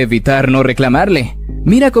no puede evitar no reclamarle.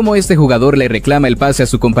 Mira cómo este jugador le reclama el pase a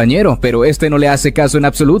su compañero, pero este no le hace caso en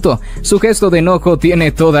absoluto. Su gesto de enojo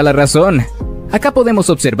tiene toda la razón. Acá podemos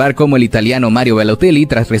observar cómo el italiano Mario Balotelli,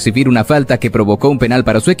 tras recibir una falta que provocó un penal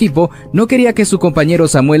para su equipo, no quería que su compañero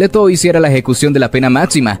Samuel Eto'o hiciera la ejecución de la pena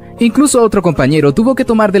máxima. Incluso otro compañero tuvo que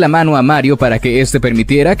tomar de la mano a Mario para que este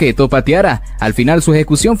permitiera que Eto'o pateara. Al final su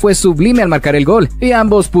ejecución fue sublime al marcar el gol, y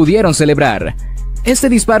ambos pudieron celebrar. Este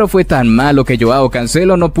disparo fue tan malo que Joao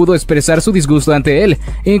Cancelo no pudo expresar su disgusto ante él.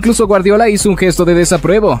 Incluso Guardiola hizo un gesto de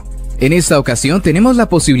desapruebo. En esta ocasión tenemos la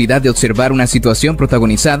posibilidad de observar una situación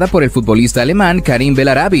protagonizada por el futbolista alemán Karim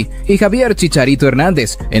Bellarabi y Javier Chicharito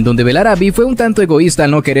Hernández, en donde Bellarabi fue un tanto egoísta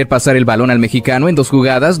al no querer pasar el balón al mexicano en dos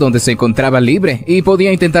jugadas donde se encontraba libre y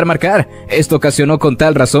podía intentar marcar. Esto ocasionó con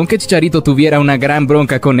tal razón que Chicharito tuviera una gran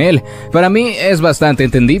bronca con él. Para mí es bastante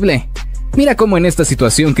entendible. Mira cómo en esta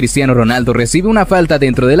situación Cristiano Ronaldo recibe una falta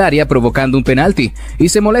dentro del área provocando un penalti y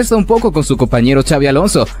se molesta un poco con su compañero Xabi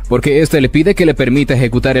Alonso porque este le pide que le permita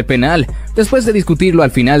ejecutar el penal. Después de discutirlo,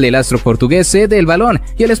 al final el astro portugués cede el balón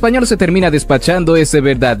y el español se termina despachando ese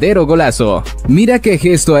verdadero golazo. Mira qué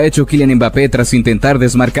gesto ha hecho Kylian Mbappé tras intentar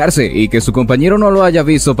desmarcarse y que su compañero no lo haya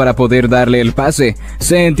visto para poder darle el pase.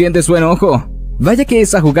 ¿Se entiende su enojo? Vaya que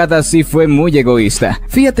esa jugada sí fue muy egoísta.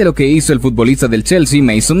 Fíjate lo que hizo el futbolista del Chelsea,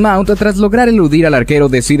 Mason Mount, tras lograr eludir al arquero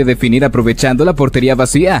decide definir aprovechando la portería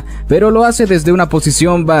vacía, pero lo hace desde una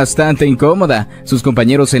posición bastante incómoda. Sus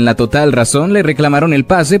compañeros en la total razón le reclamaron el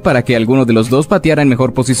pase para que alguno de los dos pateara en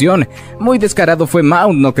mejor posición. Muy descarado fue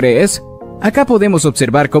Mount, ¿no crees? Acá podemos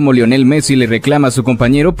observar cómo Lionel Messi le reclama a su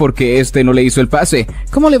compañero porque este no le hizo el pase.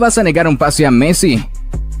 ¿Cómo le vas a negar un pase a Messi?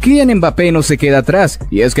 Kylian Mbappé no se queda atrás,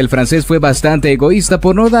 y es que el francés fue bastante egoísta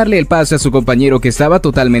por no darle el pase a su compañero que estaba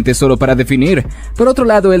totalmente solo para definir. Por otro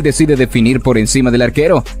lado, él decide definir por encima del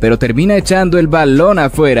arquero, pero termina echando el balón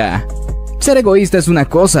afuera. Ser egoísta es una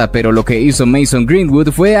cosa, pero lo que hizo Mason Greenwood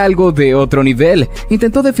fue algo de otro nivel.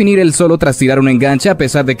 Intentó definir él solo tras tirar un enganche a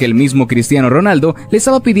pesar de que el mismo Cristiano Ronaldo le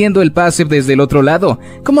estaba pidiendo el pase desde el otro lado.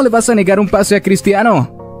 ¿Cómo le vas a negar un pase a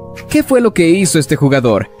Cristiano? ¿Qué fue lo que hizo este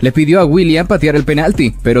jugador? Le pidió a William patear el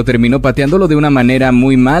penalti, pero terminó pateándolo de una manera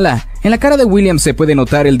muy mala. En la cara de William se puede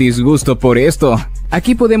notar el disgusto por esto.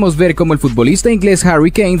 Aquí podemos ver cómo el futbolista inglés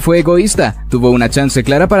Harry Kane fue egoísta. Tuvo una chance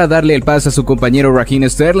clara para darle el pase a su compañero Raheem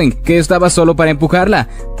Sterling, que estaba solo para empujarla,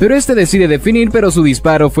 pero este decide definir, pero su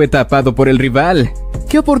disparo fue tapado por el rival.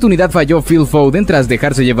 ¿Qué oportunidad falló Phil Foden tras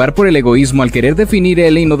dejarse llevar por el egoísmo al querer definir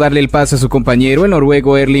él y no darle el pase a su compañero, el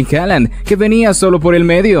noruego Erling Haaland, que venía solo por el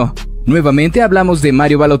medio? Nuevamente hablamos de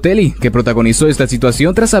Mario Balotelli, que protagonizó esta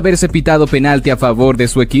situación tras haberse pitado penalti a favor de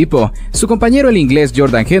su equipo. Su compañero el inglés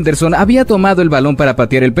Jordan Henderson había tomado el balón para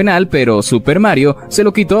patear el penal, pero Super Mario se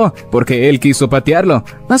lo quitó porque él quiso patearlo.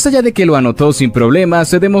 Más allá de que lo anotó sin problema,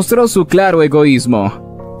 se demostró su claro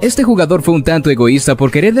egoísmo. Este jugador fue un tanto egoísta por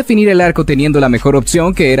querer definir el arco teniendo la mejor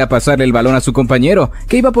opción, que era pasarle el balón a su compañero,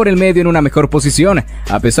 que iba por el medio en una mejor posición.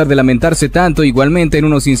 A pesar de lamentarse tanto, igualmente en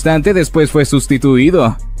unos instantes después fue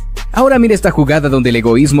sustituido. Ahora mira esta jugada donde el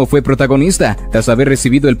egoísmo fue protagonista. Tras haber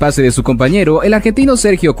recibido el pase de su compañero, el argentino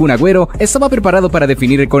Sergio Kun Agüero estaba preparado para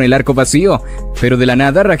definir con el arco vacío, pero de la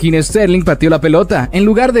nada Raheem Sterling pateó la pelota en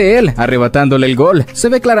lugar de él, arrebatándole el gol. Se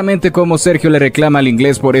ve claramente cómo Sergio le reclama al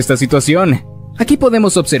inglés por esta situación. Aquí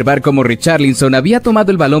podemos observar cómo Richarlison había tomado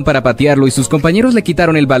el balón para patearlo y sus compañeros le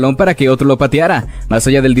quitaron el balón para que otro lo pateara. Más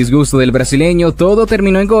allá del disgusto del brasileño, todo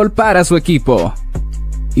terminó en gol para su equipo.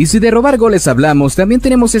 Y si de robar goles hablamos, también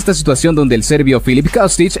tenemos esta situación donde el serbio Filip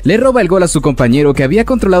Kostic le roba el gol a su compañero que había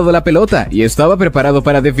controlado la pelota y estaba preparado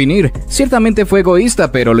para definir. Ciertamente fue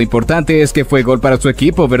egoísta, pero lo importante es que fue gol para su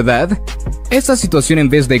equipo, ¿verdad? Esta situación en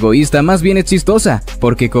vez de egoísta más bien es chistosa,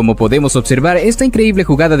 porque como podemos observar esta increíble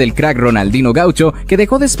jugada del crack Ronaldinho Gaucho que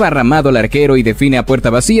dejó desparramado al arquero y define a puerta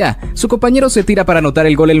vacía, su compañero se tira para anotar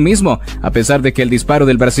el gol él mismo, a pesar de que el disparo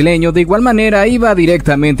del brasileño de igual manera iba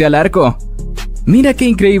directamente al arco. Mira qué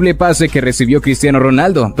increíble pase que recibió Cristiano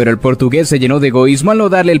Ronaldo, pero el portugués se llenó de egoísmo al no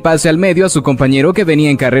darle el pase al medio a su compañero que venía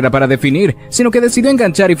en carrera para definir, sino que decidió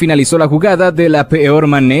enganchar y finalizó la jugada de la peor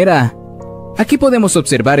manera. Aquí podemos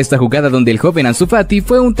observar esta jugada donde el joven Ansu Fati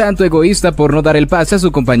fue un tanto egoísta por no dar el pase a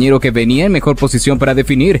su compañero que venía en mejor posición para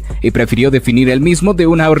definir, y prefirió definir él mismo de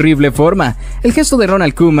una horrible forma. El gesto de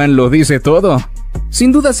Ronald Koeman lo dice todo.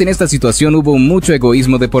 Sin dudas en esta situación hubo mucho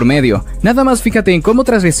egoísmo de por medio. Nada más fíjate en cómo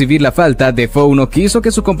tras recibir la falta, Defoe no quiso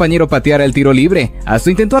que su compañero pateara el tiro libre. Hasta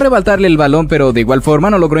intentó arrebatarle el balón, pero de igual forma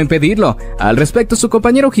no logró impedirlo. Al respecto, su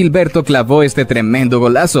compañero Gilberto clavó este tremendo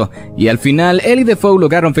golazo, y al final él y Defoe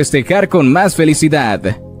lograron festejar con más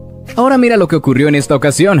felicidad. Ahora mira lo que ocurrió en esta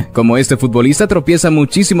ocasión, como este futbolista tropieza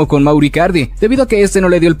muchísimo con Mauro Icardi, debido a que este no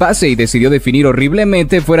le dio el pase y decidió definir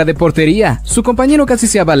horriblemente fuera de portería. Su compañero casi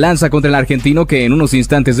se abalanza contra el argentino que en unos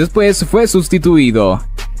instantes después fue sustituido.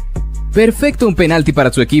 Perfecto un penalti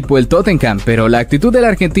para su equipo el Tottenham, pero la actitud del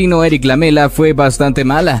argentino Eric Lamela fue bastante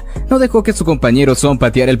mala. No dejó que su compañero Son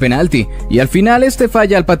pateara el penalti, y al final este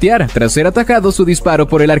falla al patear, tras ser atajado su disparo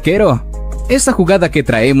por el arquero. Esta jugada que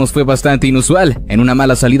traemos fue bastante inusual. En una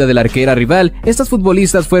mala salida de la arquera rival, estas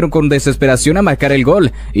futbolistas fueron con desesperación a marcar el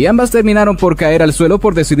gol, y ambas terminaron por caer al suelo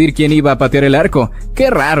por decidir quién iba a patear el arco. Qué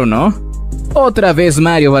raro, ¿no? Otra vez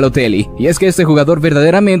Mario Balotelli, y es que este jugador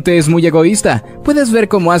verdaderamente es muy egoísta. Puedes ver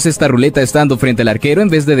cómo hace esta ruleta estando frente al arquero en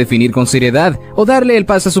vez de definir con seriedad o darle el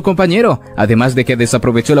pase a su compañero. Además de que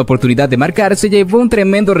desaprovechó la oportunidad de marcar, se llevó un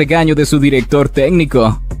tremendo regaño de su director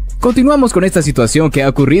técnico. Continuamos con esta situación que ha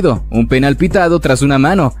ocurrido, un penal pitado tras una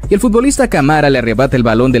mano, y el futbolista Camara le arrebata el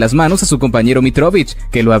balón de las manos a su compañero Mitrovic,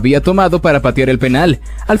 que lo había tomado para patear el penal.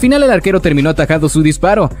 Al final el arquero terminó atajando su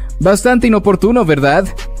disparo, bastante inoportuno, ¿verdad?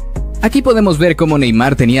 Aquí podemos ver cómo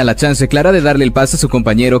Neymar tenía la chance clara de darle el pase a su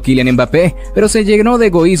compañero Kylian Mbappé, pero se llenó de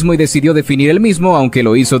egoísmo y decidió definir él mismo, aunque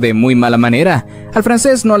lo hizo de muy mala manera. Al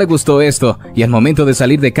francés no le gustó esto, y al momento de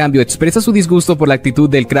salir de cambio expresa su disgusto por la actitud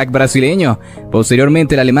del crack brasileño.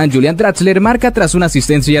 Posteriormente el alemán Julian Draxler marca tras una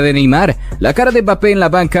asistencia de Neymar. La cara de Mbappé en la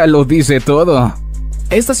banca lo dice todo.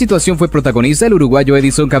 Esta situación fue protagonista el uruguayo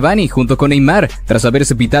Edinson Cavani junto con Neymar. Tras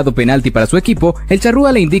haberse pitado penalti para su equipo, el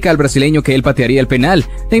charrúa le indica al brasileño que él patearía el penal.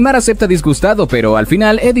 Neymar acepta disgustado, pero al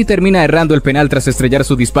final Eddie termina errando el penal tras estrellar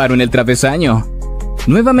su disparo en el travesaño.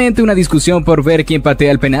 Nuevamente una discusión por ver quién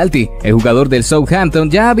patea el penalti. El jugador del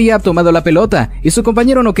Southampton ya había tomado la pelota y su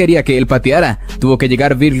compañero no quería que él pateara. Tuvo que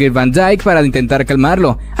llegar Virgil van Dijk para intentar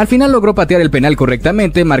calmarlo. Al final logró patear el penal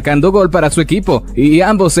correctamente, marcando gol para su equipo, y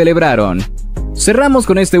ambos celebraron. Cerramos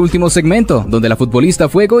con este último segmento, donde la futbolista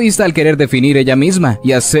fue egoísta al querer definir ella misma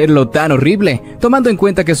y hacerlo tan horrible, tomando en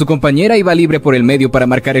cuenta que su compañera iba libre por el medio para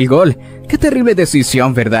marcar el gol. Qué terrible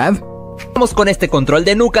decisión, ¿verdad? Vamos con este control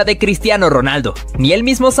de nuca de Cristiano Ronaldo. Ni él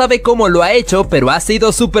mismo sabe cómo lo ha hecho, pero ha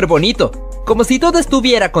sido súper bonito. Como si todo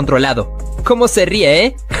estuviera controlado. ¿Cómo se ríe,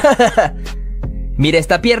 eh? Mira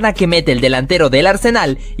esta pierna que mete el delantero del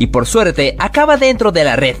Arsenal y por suerte acaba dentro de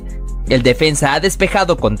la red. El defensa ha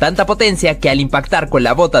despejado con tanta potencia que al impactar con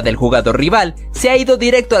la bota del jugador rival, se ha ido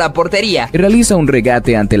directo a la portería. Realiza un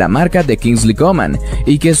regate ante la marca de Kingsley Coman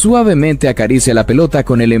y que suavemente acaricia la pelota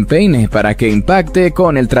con el empeine para que impacte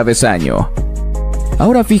con el travesaño.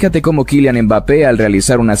 Ahora fíjate cómo Kylian Mbappé, al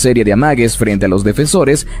realizar una serie de amagues frente a los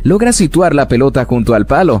defensores, logra situar la pelota junto al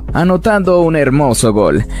palo, anotando un hermoso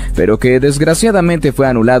gol, pero que desgraciadamente fue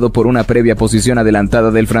anulado por una previa posición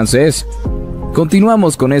adelantada del francés.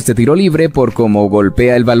 Continuamos con este tiro libre por cómo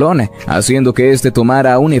golpea el balón, haciendo que este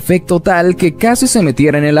tomara un efecto tal que casi se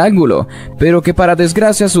metiera en el ángulo, pero que para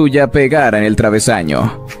desgracia suya pegara en el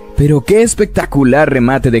travesaño. Pero qué espectacular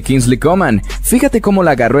remate de Kingsley Coman. Fíjate cómo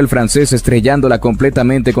la agarró el francés estrellándola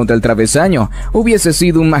completamente contra el travesaño. Hubiese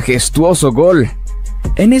sido un majestuoso gol.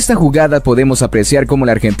 En esta jugada podemos apreciar cómo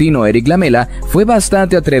el argentino Eric Lamela fue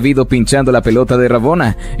bastante atrevido pinchando la pelota de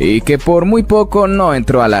Rabona y que por muy poco no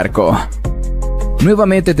entró al arco.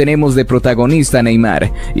 Nuevamente tenemos de protagonista a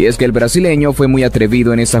Neymar, y es que el brasileño fue muy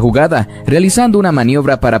atrevido en esta jugada, realizando una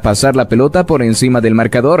maniobra para pasar la pelota por encima del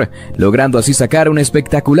marcador, logrando así sacar un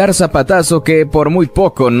espectacular zapatazo que por muy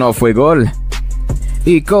poco no fue gol.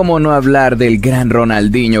 Y cómo no hablar del gran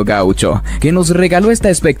Ronaldinho Gaucho, que nos regaló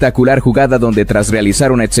esta espectacular jugada donde tras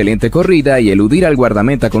realizar una excelente corrida y eludir al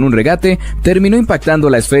guardameta con un regate, terminó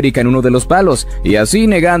impactando la esférica en uno de los palos, y así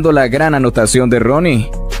negando la gran anotación de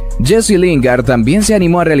Ronnie. Jesse Lingard también se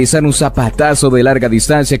animó a realizar un zapatazo de larga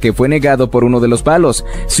distancia que fue negado por uno de los palos.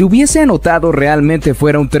 Si hubiese anotado, realmente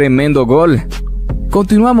fuera un tremendo gol.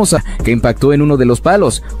 Continuamos a que impactó en uno de los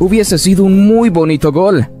palos. Hubiese sido un muy bonito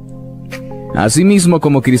gol. Asimismo,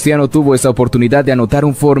 como Cristiano tuvo esta oportunidad de anotar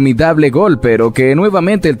un formidable gol, pero que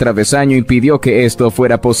nuevamente el travesaño impidió que esto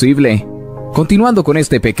fuera posible. Continuando con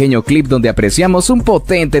este pequeño clip donde apreciamos un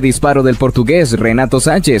potente disparo del portugués Renato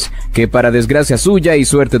Sánchez, que para desgracia suya y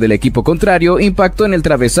suerte del equipo contrario impactó en el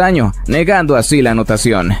travesaño, negando así la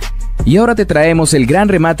anotación. Y ahora te traemos el gran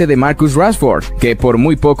remate de Marcus Rashford, que por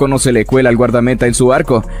muy poco no se le cuela al guardameta en su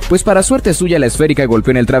arco, pues para suerte suya la esférica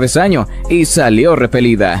golpeó en el travesaño y salió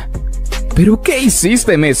repelida. ¿Pero qué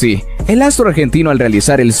hiciste, Messi? El astro argentino al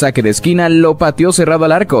realizar el saque de esquina lo pateó cerrado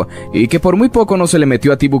al arco, y que por muy poco no se le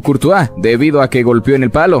metió a Thibaut Courtois, debido a que golpeó en el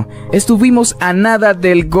palo. Estuvimos a nada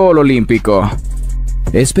del gol olímpico.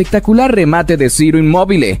 Espectacular remate de Ciro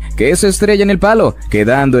Immobile, que se estrella en el palo,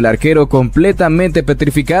 quedando el arquero completamente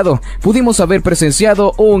petrificado. Pudimos haber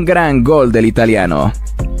presenciado un gran gol del italiano.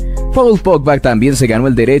 Paul Pogba también se ganó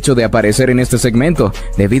el derecho de aparecer en este segmento,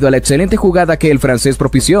 debido a la excelente jugada que el francés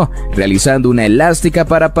propició, realizando una elástica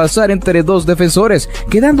para pasar entre dos defensores,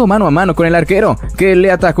 quedando mano a mano con el arquero, que le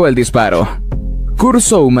atajó el disparo. Kurt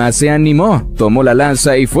Zouma se animó, tomó la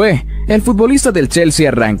lanza y fue. El futbolista del Chelsea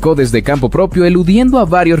arrancó desde campo propio eludiendo a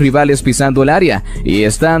varios rivales pisando el área y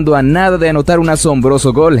estando a nada de anotar un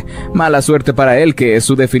asombroso gol. Mala suerte para él que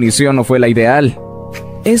su definición no fue la ideal.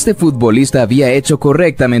 Este futbolista había hecho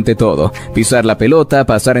correctamente todo, pisar la pelota,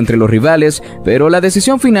 pasar entre los rivales, pero la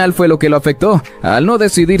decisión final fue lo que lo afectó, al no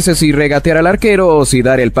decidirse si regatear al arquero o si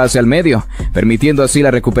dar el pase al medio, permitiendo así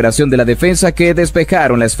la recuperación de la defensa que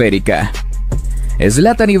despejaron la esférica.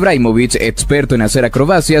 Zlatan Ibrahimovic, experto en hacer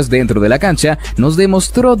acrobacias dentro de la cancha, nos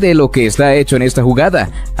demostró de lo que está hecho en esta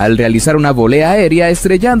jugada, al realizar una volea aérea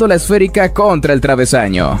estrellando la esférica contra el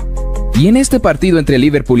travesaño. Y en este partido entre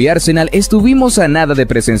Liverpool y Arsenal estuvimos a nada de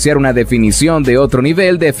presenciar una definición de otro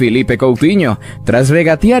nivel de Felipe Coutinho. Tras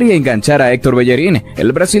regatear y enganchar a Héctor Bellerín,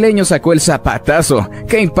 el brasileño sacó el zapatazo,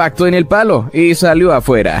 que impactó en el palo y salió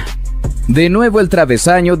afuera. De nuevo el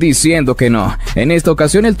travesaño diciendo que no. En esta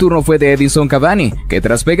ocasión el turno fue de Edinson Cavani, que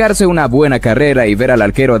tras pegarse una buena carrera y ver al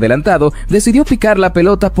arquero adelantado, decidió picar la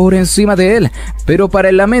pelota por encima de él, pero para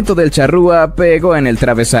el lamento del charrúa pegó en el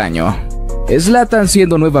travesaño. Zlatan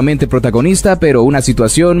siendo nuevamente protagonista, pero una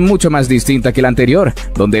situación mucho más distinta que la anterior,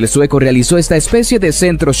 donde el sueco realizó esta especie de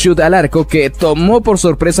centro shoot al arco que tomó por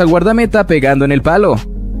sorpresa al guardameta pegando en el palo.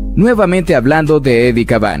 Nuevamente hablando de Eddie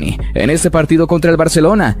Cavani, en este partido contra el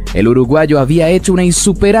Barcelona, el uruguayo había hecho una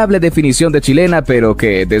insuperable definición de chilena, pero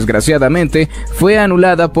que, desgraciadamente, fue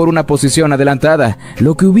anulada por una posición adelantada,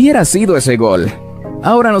 lo que hubiera sido ese gol.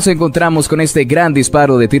 Ahora nos encontramos con este gran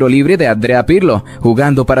disparo de tiro libre de Andrea Pirlo,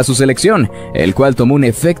 jugando para su selección, el cual tomó un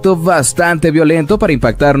efecto bastante violento para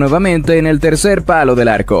impactar nuevamente en el tercer palo del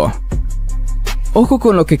arco. Ojo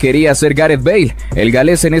con lo que quería hacer Gareth Bale. El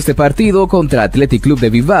galés en este partido contra Athletic Club de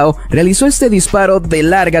Bilbao realizó este disparo de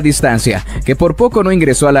larga distancia, que por poco no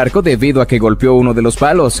ingresó al arco debido a que golpeó uno de los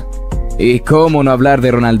palos. Y cómo no hablar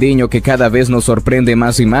de Ronaldinho, que cada vez nos sorprende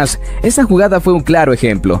más y más. Esta jugada fue un claro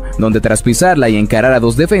ejemplo, donde tras pisarla y encarar a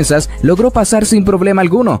dos defensas, logró pasar sin problema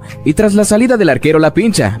alguno, y tras la salida del arquero la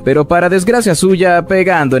pincha, pero para desgracia suya,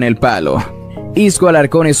 pegando en el palo. Isco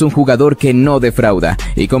Alarcón es un jugador que no defrauda,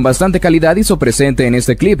 y con bastante calidad hizo presente en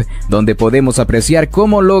este clip, donde podemos apreciar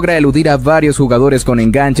cómo logra eludir a varios jugadores con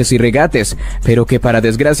enganches y regates, pero que para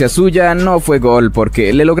desgracia suya no fue gol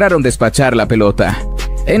porque le lograron despachar la pelota.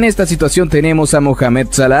 En esta situación tenemos a Mohamed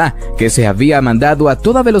Salah, que se había mandado a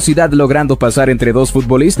toda velocidad logrando pasar entre dos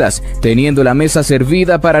futbolistas, teniendo la mesa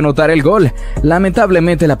servida para anotar el gol.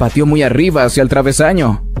 Lamentablemente la pateó muy arriba hacia el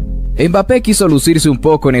travesaño. Mbappé quiso lucirse un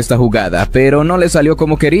poco en esta jugada, pero no le salió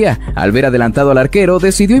como quería. Al ver adelantado al arquero,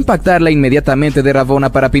 decidió impactarla inmediatamente de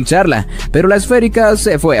Rabona para pincharla, pero la esférica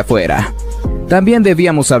se fue afuera. También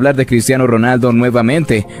debíamos hablar de Cristiano Ronaldo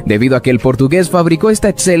nuevamente, debido a que el portugués fabricó esta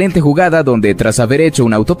excelente jugada donde tras haber hecho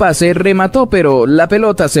un autopase, remató pero la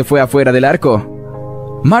pelota se fue afuera del arco.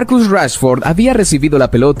 Marcus Rashford había recibido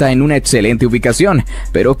la pelota en una excelente ubicación,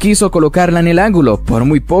 pero quiso colocarla en el ángulo, por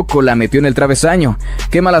muy poco la metió en el travesaño.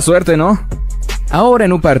 ¡Qué mala suerte!, ¿no? Ahora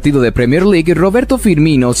en un partido de Premier League, Roberto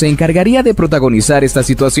Firmino se encargaría de protagonizar esta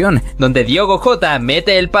situación, donde Diogo Jota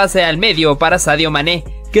mete el pase al medio para Sadio Mané,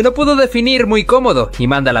 que no pudo definir muy cómodo y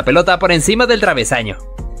manda la pelota por encima del travesaño.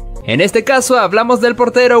 En este caso hablamos del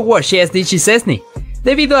portero Wojciech Szczesny,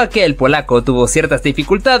 debido a que el polaco tuvo ciertas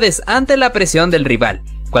dificultades ante la presión del rival,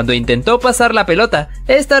 Cuando intentó pasar la pelota,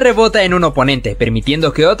 esta rebota en un oponente,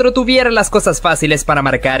 permitiendo que otro tuviera las cosas fáciles para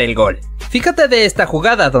marcar el gol. Fíjate de esta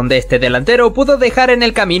jugada donde este delantero pudo dejar en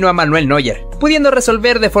el camino a Manuel Neuer, pudiendo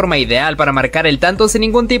resolver de forma ideal para marcar el tanto sin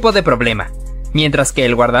ningún tipo de problema, mientras que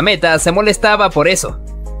el guardameta se molestaba por eso.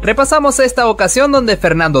 Repasamos esta ocasión donde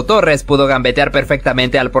Fernando Torres pudo gambetear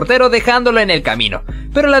perfectamente al portero dejándolo en el camino,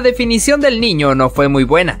 pero la definición del niño no fue muy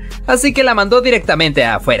buena, así que la mandó directamente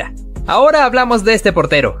afuera. Ahora hablamos de este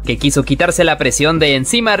portero, que quiso quitarse la presión de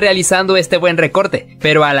encima realizando este buen recorte,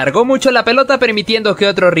 pero alargó mucho la pelota permitiendo que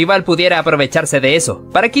otro rival pudiera aprovecharse de eso,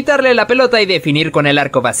 para quitarle la pelota y definir con el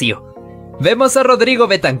arco vacío. Vemos a Rodrigo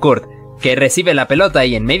Betancourt, que recibe la pelota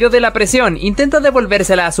y en medio de la presión intenta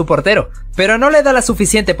devolvérsela a su portero, pero no le da la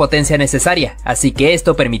suficiente potencia necesaria, así que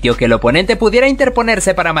esto permitió que el oponente pudiera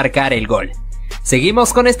interponerse para marcar el gol.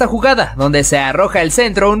 Seguimos con esta jugada, donde se arroja el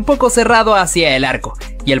centro un poco cerrado hacia el arco,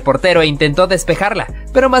 y el portero intentó despejarla,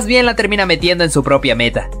 pero más bien la termina metiendo en su propia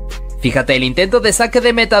meta. Fíjate el intento de saque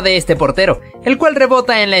de meta de este portero, el cual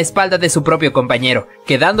rebota en la espalda de su propio compañero,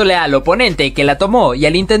 quedándole al oponente que la tomó y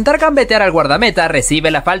al intentar gambetear al guardameta recibe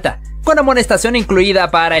la falta, con amonestación incluida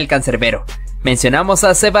para el cancerbero. Mencionamos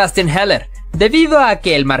a Sebastian Haller, debido a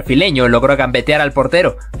que el marfileño logró gambetear al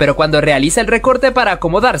portero, pero cuando realiza el recorte para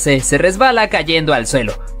acomodarse, se resbala cayendo al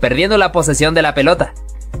suelo, perdiendo la posesión de la pelota.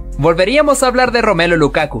 Volveríamos a hablar de Romelu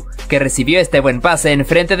Lukaku, que recibió este buen pase en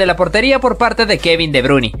frente de la portería por parte de Kevin De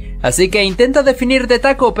Bruyne, así que intenta definir de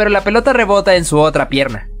taco pero la pelota rebota en su otra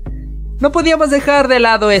pierna. No podíamos dejar de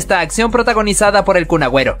lado esta acción protagonizada por el Kun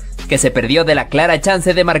Agüero, que se perdió de la clara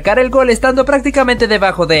chance de marcar el gol estando prácticamente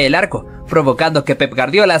debajo del arco, provocando que Pep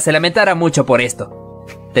Guardiola se lamentara mucho por esto.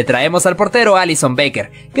 Te traemos al portero Alisson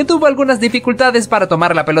Becker, que tuvo algunas dificultades para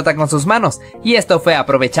tomar la pelota con sus manos, y esto fue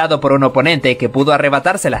aprovechado por un oponente que pudo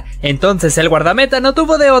arrebatársela, entonces el guardameta no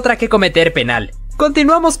tuvo de otra que cometer penal.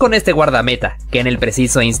 Continuamos con este guardameta, que en el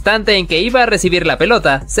preciso instante en que iba a recibir la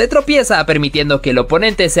pelota, se tropieza permitiendo que el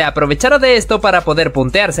oponente se aprovechara de esto para poder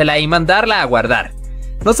punteársela y mandarla a guardar.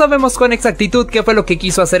 No sabemos con exactitud qué fue lo que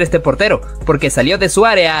quiso hacer este portero, porque salió de su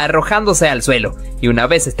área arrojándose al suelo, y una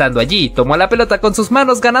vez estando allí, tomó la pelota con sus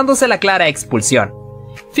manos ganándose la clara expulsión.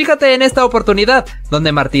 Fíjate en esta oportunidad,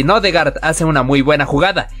 donde Martin Odegaard hace una muy buena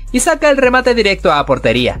jugada, y saca el remate directo a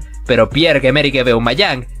portería, pero Pierre-Emerick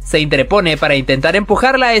Aubameyang se interpone para intentar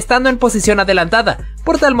empujarla estando en posición adelantada,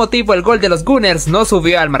 por tal motivo el gol de los Gunners no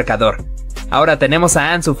subió al marcador. Ahora tenemos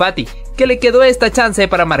a Ansu Fati, que le quedó esta chance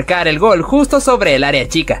para marcar el gol justo sobre el área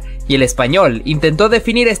chica, y el español intentó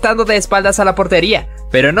definir estando de espaldas a la portería,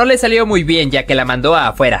 pero no le salió muy bien ya que la mandó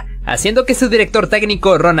afuera, haciendo que su director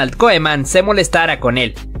técnico Ronald Koeman se molestara con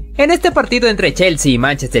él. En este partido entre Chelsea y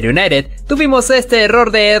Manchester United, tuvimos este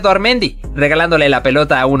error de Edouard Mendy, regalándole la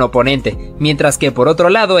pelota a un oponente, mientras que por otro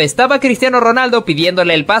lado estaba Cristiano Ronaldo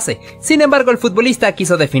pidiéndole el pase. Sin embargo, el futbolista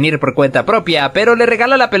quiso definir por cuenta propia, pero le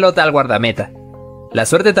regala la pelota al guardameta. La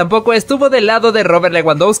suerte tampoco estuvo del lado de Robert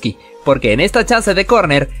Lewandowski, porque en esta chance de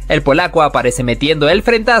córner, el polaco aparece metiendo el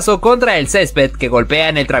frentazo contra el césped que golpea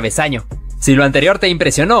en el travesaño. Si lo anterior te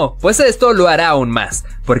impresionó, pues esto lo hará aún más,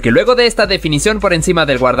 porque luego de esta definición por encima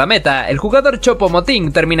del guardameta, el jugador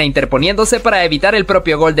Choupo-Moting termina interponiéndose para evitar el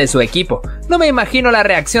propio gol de su equipo. No me imagino la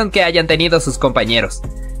reacción que hayan tenido sus compañeros.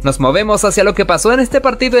 Nos movemos hacia lo que pasó en este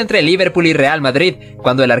partido entre Liverpool y Real Madrid,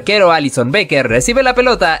 cuando el arquero Alisson Becker recibe la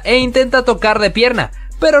pelota e intenta tocar de pierna,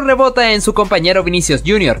 pero rebota en su compañero Vinicius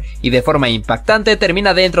Jr. y de forma impactante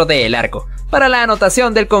termina dentro del arco, para la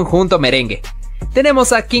anotación del conjunto merengue.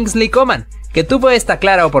 Tenemos a Kingsley Coman, que tuvo esta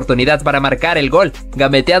clara oportunidad para marcar el gol,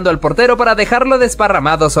 gambeteando al portero para dejarlo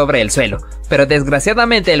desparramado sobre el suelo, pero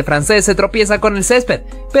desgraciadamente el francés se tropieza con el césped,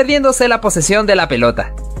 perdiéndose la posesión de la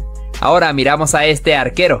pelota. Ahora miramos a este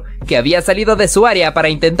arquero, que había salido de su área para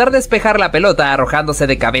intentar despejar la pelota arrojándose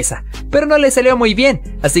de cabeza, pero no le salió muy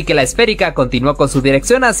bien, así que la esférica continuó con su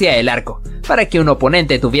dirección hacia el arco, para que un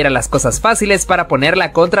oponente tuviera las cosas fáciles para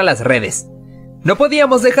ponerla contra las redes. No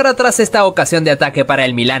podíamos dejar atrás esta ocasión de ataque para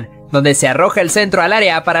el Milán, donde se arroja el centro al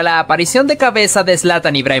área para la aparición de cabeza de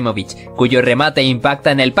Zlatan Ibrahimovic, cuyo remate impacta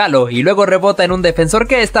en el palo y luego rebota en un defensor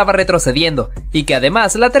que estaba retrocediendo, y que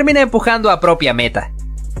además la termina empujando a propia meta.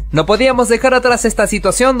 No podíamos dejar atrás esta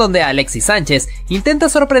situación donde Alexis Sánchez intenta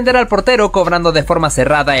sorprender al portero cobrando de forma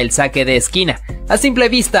cerrada el saque de esquina. A simple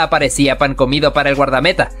vista parecía pan comido para el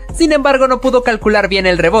guardameta, sin embargo no pudo calcular bien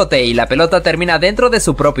el rebote y la pelota termina dentro de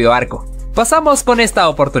su propio arco. Pasamos con esta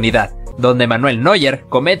oportunidad, donde Manuel Neuer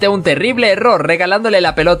comete un terrible error regalándole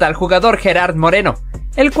la pelota al jugador Gerard Moreno,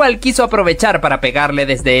 el cual quiso aprovechar para pegarle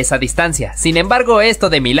desde esa distancia. Sin embargo, esto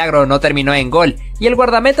de milagro no terminó en gol y el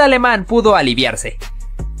guardameta alemán pudo aliviarse.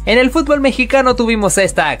 En el fútbol mexicano tuvimos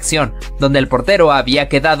esta acción, donde el portero había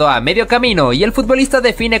quedado a medio camino y el futbolista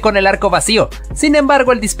define con el arco vacío. Sin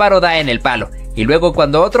embargo, el disparo da en el palo, y luego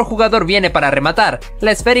cuando otro jugador viene para rematar, la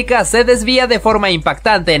esférica se desvía de forma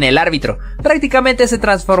impactante en el árbitro. Prácticamente se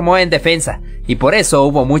transformó en defensa, y por eso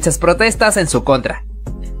hubo muchas protestas en su contra.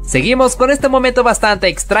 Seguimos con este momento bastante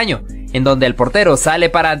extraño, en donde el portero sale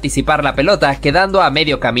para anticipar la pelota quedando a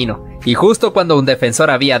medio camino, y justo cuando un defensor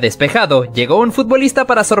había despejado, llegó un futbolista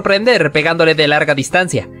para sorprender pegándole de larga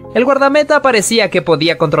distancia. El guardameta parecía que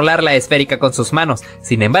podía controlar la esférica con sus manos,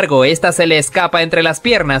 sin embargo esta se le escapa entre las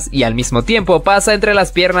piernas y al mismo tiempo pasa entre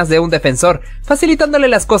las piernas de un defensor, facilitándole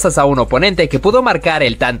las cosas a un oponente que pudo marcar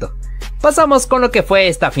el tanto. Pasamos con lo que fue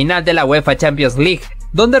esta final de la UEFA Champions League,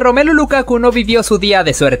 donde Romelu Lukaku no vivió su día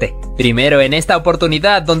de suerte. Primero en esta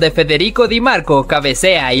oportunidad donde Federico Di Marco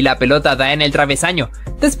cabecea y la pelota da en el travesaño.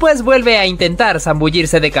 Después vuelve a intentar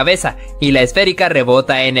zambullirse de cabeza y la esférica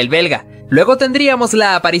rebota en el belga. Luego tendríamos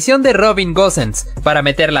la aparición de Robin Gosens para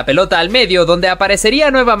meter la pelota al medio donde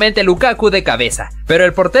aparecería nuevamente Lukaku de cabeza. Pero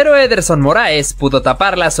el portero Ederson Moraes pudo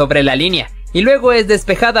taparla sobre la línea y luego es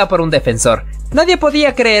despejada por un defensor. Nadie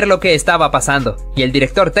podía creer lo que estaba pasando, y el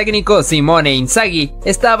director técnico Simone Inzaghi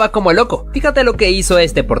estaba como loco. Fíjate lo que hizo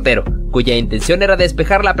este portero, cuya intención era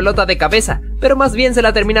despejar la pelota de cabeza, pero más bien se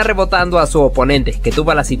la termina rebotando a su oponente, que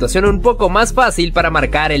tuvo la situación un poco más fácil para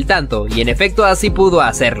marcar el tanto, y en efecto así pudo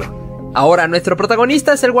hacerlo. Ahora nuestro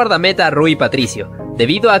protagonista es el guardameta Rui Patricio,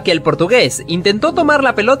 debido a que el portugués intentó tomar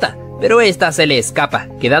la pelota, pero esta se le escapa,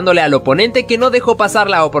 quedándole al oponente que no dejó pasar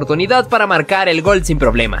la oportunidad para marcar el gol sin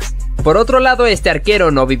problemas. Por otro lado, este arquero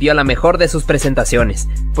no vivió la mejor de sus presentaciones,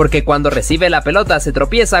 porque cuando recibe la pelota se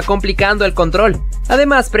tropieza complicando el control,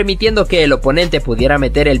 además permitiendo que el oponente pudiera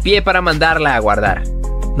meter el pie para mandarla a guardar.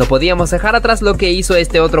 No podíamos dejar atrás lo que hizo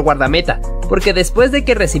este otro guardameta, porque después de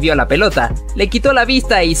que recibió la pelota, le quitó la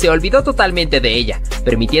vista y se olvidó totalmente de ella,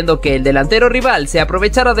 permitiendo que el delantero rival se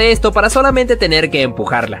aprovechara de esto para solamente tener que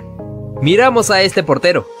empujarla. Miramos a este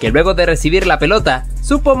portero, que luego de recibir la pelota,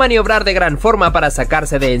 supo maniobrar de gran forma para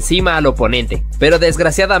sacarse de encima al oponente, pero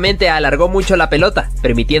desgraciadamente alargó mucho la pelota,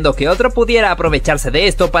 permitiendo que otro pudiera aprovecharse de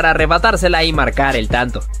esto para arrebatársela y marcar el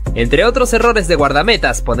tanto. Entre otros errores de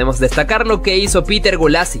guardametas, podemos destacar lo que hizo Peter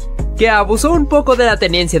Gulasi, que abusó un poco de la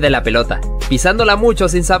tenencia de la pelota, pisándola mucho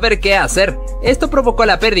sin saber qué hacer. Esto provocó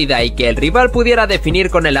la pérdida y que el rival pudiera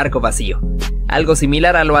definir con el arco vacío. Algo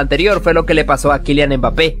similar a lo anterior fue lo que le pasó a Kylian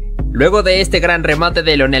Mbappé. Luego de este gran remate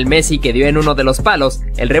de Lionel Messi que dio en uno de los palos,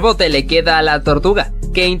 el rebote le queda a la Tortuga,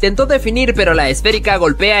 que intentó definir pero la esférica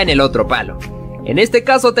golpea en el otro palo. En este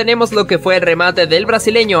caso tenemos lo que fue el remate del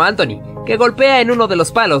brasileño Antony, que golpea en uno de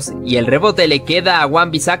los palos y el rebote le queda a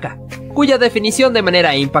Wan-Bissaka, cuya definición de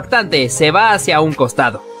manera impactante se va hacia un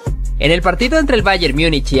costado. En el partido entre el Bayern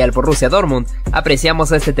Múnich y el Borussia Dortmund,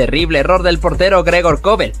 apreciamos este terrible error del portero Gregor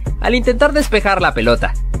Kobel al intentar despejar la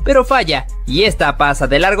pelota, pero falla y esta pasa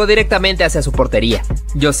de largo directamente hacia su portería.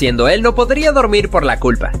 Yo siendo él no podría dormir por la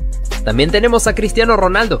culpa. También tenemos a Cristiano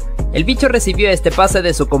Ronaldo. El bicho recibió este pase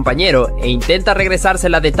de su compañero e intenta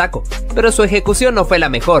regresársela de taco, pero su ejecución no fue la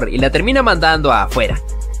mejor y la termina mandando afuera.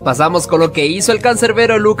 Pasamos con lo que hizo el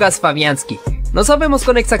cancerbero Lukasz Fabianski. No sabemos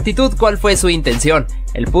con exactitud cuál fue su intención,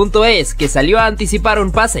 el punto es que salió a anticipar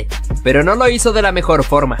un pase, pero no lo hizo de la mejor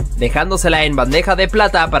forma, dejándosela en bandeja de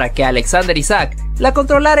plata para que Alexander Isak la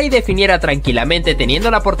controlara y definiera tranquilamente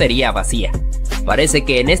teniendo la portería vacía. Parece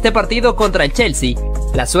que en este partido contra el Chelsea,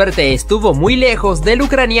 la suerte estuvo muy lejos del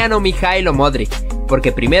ucraniano Mikhailo Modric,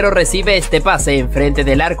 porque primero recibe este pase enfrente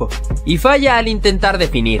del arco y falla al intentar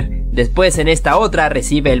definir. Después en esta otra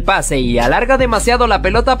recibe el pase y alarga demasiado la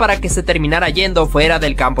pelota para que se terminara yendo fuera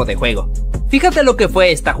del campo de juego. Fíjate lo que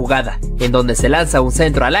fue esta jugada, en donde se lanza un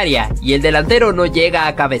centro al área y el delantero no llega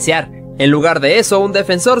a cabecear. En lugar de eso, un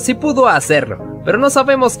defensor sí pudo hacerlo, pero no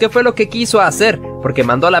sabemos qué fue lo que quiso hacer, porque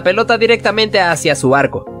mandó la pelota directamente hacia su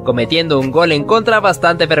arco, cometiendo un gol en contra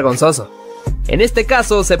bastante vergonzoso. En este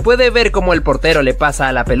caso se puede ver cómo el portero le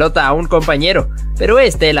pasa la pelota a un compañero, pero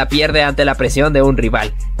este la pierde ante la presión de un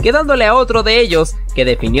rival, quedándole a otro de ellos que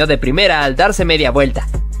definió de primera al darse media vuelta,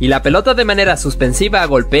 y la pelota de manera suspensiva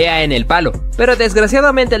golpea en el palo, pero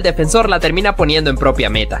desgraciadamente el defensor la termina poniendo en propia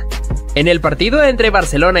meta. En el partido entre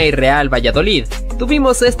Barcelona y Real Valladolid,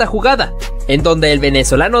 tuvimos esta jugada, en donde el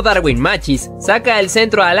venezolano Darwin Machis saca el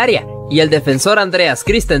centro al área, y el defensor Andreas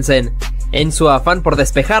Christensen, en su afán por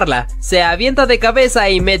despejarla, se avienta de cabeza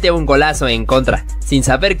y mete un golazo en contra, sin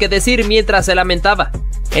saber qué decir mientras se lamentaba.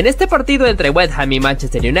 En este partido entre West Ham y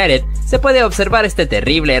Manchester United, se puede observar este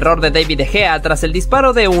terrible error de David De Gea tras el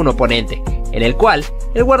disparo de un oponente, en el cual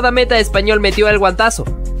el guardameta español metió el guantazo,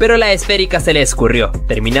 pero la esférica se le escurrió,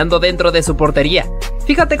 terminando dentro de su portería.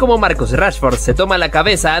 Fíjate cómo Marcus Rashford se toma la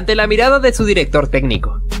cabeza ante la mirada de su director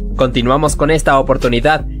técnico. Continuamos con esta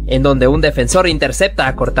oportunidad, en donde un defensor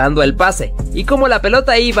intercepta cortando el pase, y como la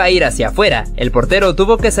pelota iba a ir hacia afuera, el portero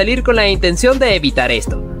tuvo que salir con la intención de evitar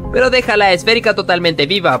esto, pero deja la esférica totalmente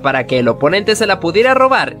viva para que el oponente se la pudiera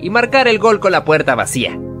robar y marcar el gol con la puerta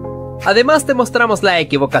vacía. Además te mostramos la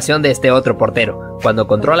equivocación de este otro portero, cuando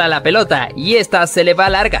controla la pelota y esta se le va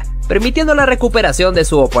larga, permitiendo la recuperación de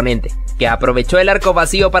su oponente, que aprovechó el arco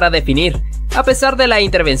vacío para definir. A pesar de la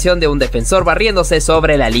intervención de un defensor barriéndose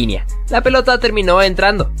sobre la línea, la pelota terminó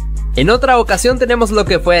entrando. En otra ocasión tenemos lo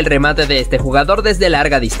que fue el remate de este jugador desde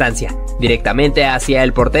larga distancia, directamente hacia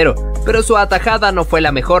el portero, pero su atajada no fue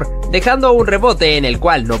la mejor, dejando un rebote en el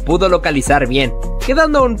cual no pudo localizar bien,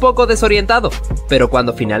 quedando un poco desorientado, pero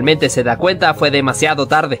cuando finalmente se da cuenta fue demasiado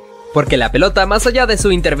tarde, porque la pelota más allá de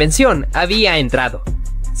su intervención había entrado.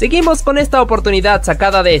 Seguimos con esta oportunidad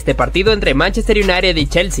sacada de este partido entre Manchester United y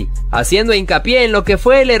Chelsea, haciendo hincapié en lo que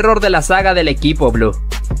fue el error de la saga del equipo blue,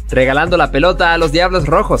 regalando la pelota a los Diablos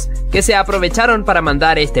Rojos, que se aprovecharon para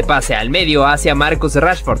mandar este pase al medio hacia Marcus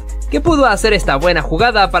Rashford, que pudo hacer esta buena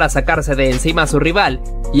jugada para sacarse de encima a su rival,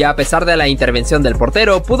 y a pesar de la intervención del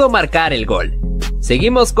portero pudo marcar el gol.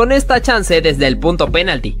 Seguimos con esta chance desde el punto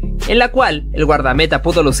penalti, en la cual el guardameta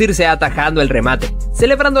pudo lucirse atajando el remate,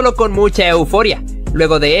 celebrándolo con mucha euforia.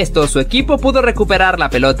 Luego de esto su equipo pudo recuperar la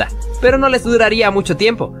pelota, pero no les duraría mucho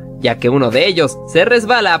tiempo, ya que uno de ellos se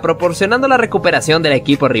resbala proporcionando la recuperación del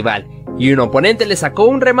equipo rival, y un oponente le sacó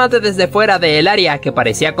un remate desde fuera del área que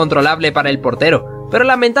parecía controlable para el portero, pero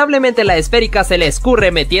lamentablemente la esférica se le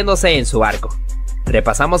escurre metiéndose en su arco.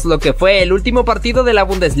 Repasamos lo que fue el último partido de la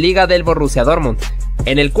Bundesliga del Borussia Dortmund,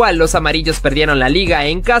 en el cual los amarillos perdieron la liga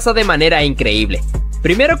en casa de manera increíble.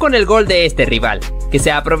 Primero con el gol de este rival, que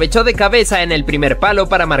se aprovechó de cabeza en el primer palo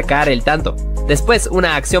para marcar el tanto. Después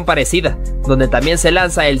una acción parecida, donde también se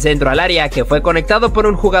lanza el centro al área que fue conectado por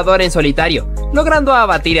un jugador en solitario, logrando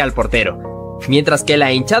abatir al portero. Mientras que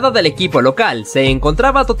la hinchada del equipo local se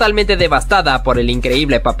encontraba totalmente devastada por el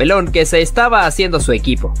increíble papelón que se estaba haciendo su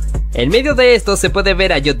equipo. En medio de esto se puede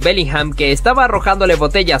ver a Jude Bellingham que estaba arrojándole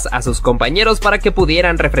botellas a sus compañeros para que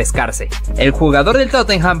pudieran refrescarse. El jugador del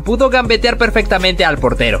Tottenham pudo gambetear perfectamente al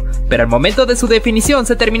portero, pero al momento de su definición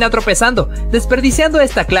se termina tropezando, desperdiciando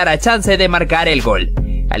esta clara chance de marcar el gol.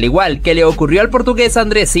 Al igual que le ocurrió al portugués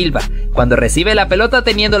Andrés Silva, cuando recibe la pelota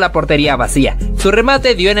teniendo la portería vacía. Su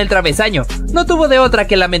remate dio en el travesaño, no tuvo de otra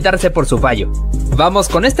que lamentarse por su fallo. Vamos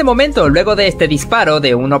con este momento luego de este disparo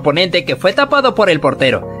de un oponente que fue tapado por el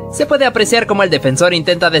portero. Se puede apreciar como el defensor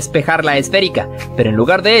intenta despejar la esférica, pero en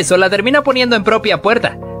lugar de eso la termina poniendo en propia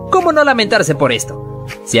puerta. ¿Cómo no lamentarse por esto?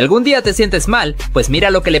 Si algún día te sientes mal, pues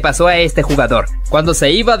mira lo que le pasó a este jugador, cuando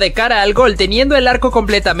se iba de cara al gol teniendo el arco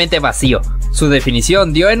completamente vacío. Su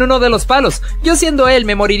definición dio en uno de los palos, yo siendo él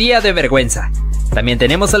me moriría de vergüenza. También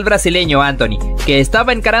tenemos al brasileño Antony, que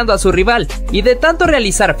estaba encarando a su rival, y de tanto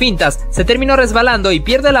realizar fintas, se terminó resbalando y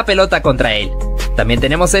pierde la pelota contra él. También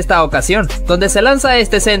tenemos esta ocasión, donde se lanza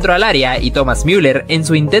este centro al área y Thomas Müller, en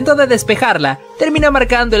su intento de despejarla, termina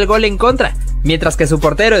marcando el gol en contra, mientras que su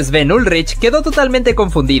portero Sven Ulrich quedó totalmente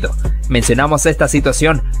confundido. Mencionamos esta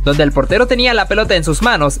situación, donde el portero tenía la pelota en sus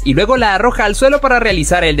manos y luego la arroja al suelo para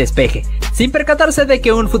realizar el despeje, sin percatarse de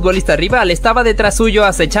que un futbolista rival estaba detrás suyo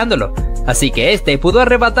acechándolo, así que este pudo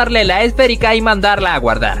arrebatarle la esférica y mandarla a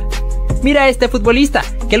guardar. Mira a este futbolista,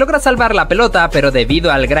 que logra salvar la pelota, pero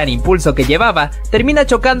debido al gran impulso que llevaba, termina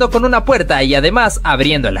chocando con una puerta y además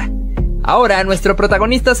abriéndola. Ahora nuestro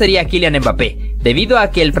protagonista sería Kylian Mbappé, debido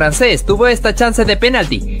a que el francés tuvo esta chance de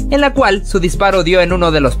penalti, en la cual su disparo dio en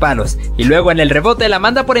uno de los palos, y luego en el rebote la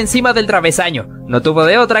manda por encima del travesaño. No tuvo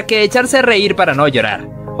de otra que echarse a reír para no llorar.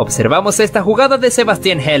 Observamos esta jugada de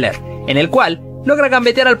Sebastian Heller, en el cual logra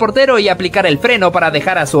gambetear al portero y aplicar el freno para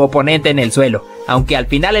dejar a su oponente en el suelo, aunque al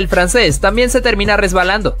final el francés también se termina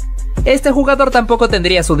resbalando. Este jugador tampoco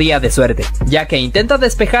tendría su día de suerte, ya que intenta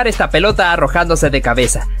despejar esta pelota arrojándose de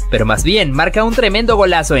cabeza, pero más bien marca un tremendo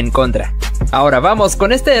golazo en contra. Ahora vamos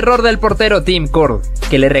con este error del portero Tim Krul,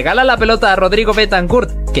 que le regala la pelota a Rodrigo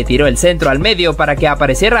Betancourt, que tiró el centro al medio para que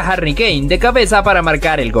apareciera Harry Kane de cabeza para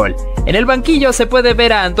marcar el gol. En el banquillo se puede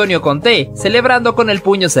ver a Antonio Conte celebrando con el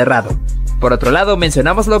puño cerrado. Por otro lado,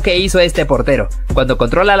 mencionamos lo que hizo este portero, cuando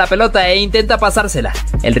controla la pelota e intenta pasársela.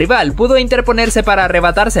 El rival pudo interponerse para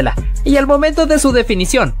arrebatársela, y al momento de su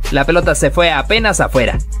definición, la pelota se fue apenas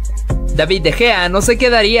afuera. David De Gea no se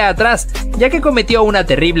quedaría atrás, ya que cometió una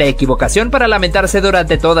terrible equivocación para lamentarse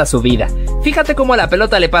durante toda su vida. Fíjate cómo la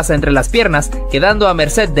pelota le pasa entre las piernas, quedando a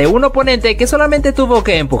merced de un oponente que solamente tuvo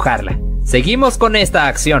que empujarla. Seguimos con esta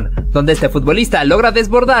acción, donde este futbolista logra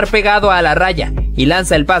desbordar pegado a la raya, y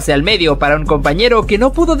lanza el pase al medio para un compañero que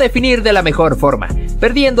no pudo definir de la mejor forma,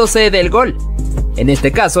 perdiéndose del gol. En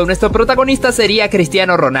este caso, nuestro protagonista sería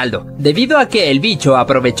Cristiano Ronaldo, debido a que el bicho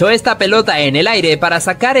aprovechó esta pelota en el aire para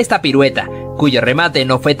sacar esta pirueta, cuyo remate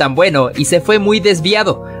no fue tan bueno y se fue muy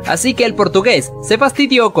desviado, así que el portugués se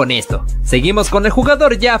fastidió con esto. Seguimos con el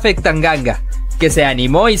jugador Japhet Tanganga, que se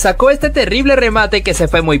animó y sacó este terrible remate que se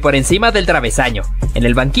fue muy por encima del travesaño. En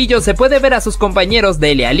el banquillo se puede ver a sus compañeros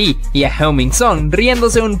Dele Alli y a Heung-min Son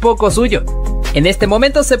riéndose un poco suyo. En este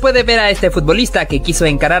momento se puede ver a este futbolista que quiso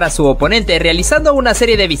encarar a su oponente realizando una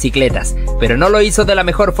serie de bicicletas, pero no lo hizo de la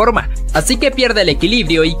mejor forma, así que pierde el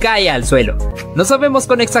equilibrio y cae al suelo. No sabemos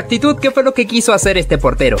con exactitud qué fue lo que quiso hacer este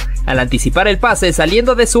portero, al anticipar el pase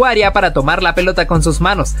saliendo de su área para tomar la pelota con sus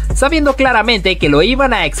manos, sabiendo claramente que lo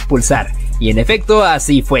iban a expulsar, y en efecto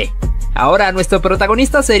así fue. Ahora nuestro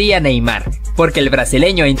protagonista sería Neymar, porque el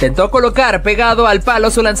brasileño intentó colocar pegado al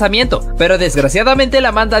palo su lanzamiento, pero desgraciadamente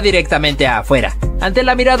la manda directamente afuera, ante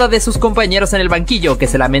la mirada de sus compañeros en el banquillo que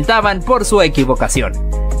se lamentaban por su equivocación.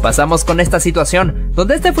 Pasamos con esta situación,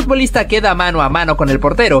 donde este futbolista queda mano a mano con el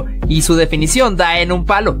portero y su definición da en un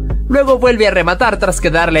palo. Luego vuelve a rematar tras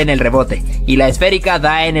quedarle en el rebote, y la esférica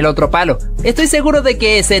da en el otro palo. Estoy seguro de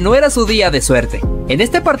que ese no era su día de suerte. En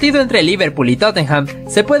este partido entre Liverpool y Tottenham,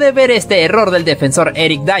 se puede ver este error del defensor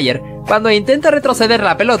Eric Dyer, cuando intenta retroceder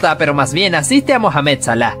la pelota pero más bien asiste a Mohamed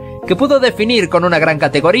Salah, que pudo definir con una gran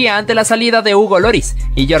categoría ante la salida de Hugo Lloris,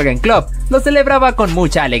 y Jürgen Klopp lo celebraba con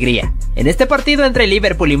mucha alegría. En este partido entre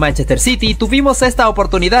Liverpool y Manchester City tuvimos esta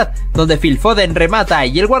oportunidad, donde Phil Foden remata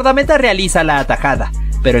y el guardameta realiza la atajada,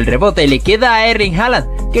 pero el rebote le queda a Erling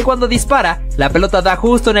Haaland, que cuando dispara, la pelota da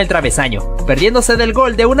justo en el travesaño, perdiéndose del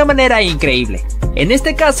gol de una manera increíble. En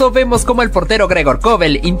este caso vemos como el portero Gregor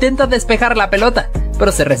Kobel intenta despejar la pelota,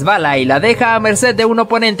 pero se resbala y la deja a merced de un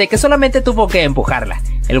oponente que solamente tuvo que empujarla.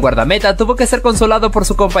 El guardameta tuvo que ser consolado por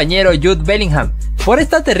su compañero Jude Bellingham por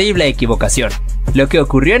esta terrible equivocación. Lo que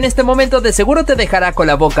ocurrió en este momento de seguro te dejará con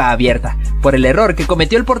la boca abierta, por el error que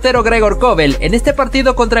cometió el portero Gregor Kobel en este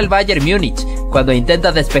partido contra el Bayern Múnich, cuando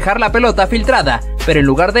intenta despejar la pelota filtrada, pero en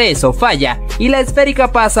lugar de eso falla y la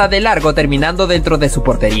esférica pasa de largo terminando dentro de su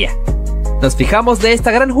portería. Nos fijamos de esta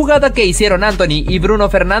gran jugada que hicieron Antony y Bruno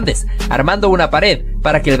Fernández, armando una pared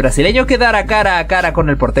para que el brasileño quedara cara a cara con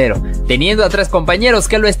el portero, teniendo a tres compañeros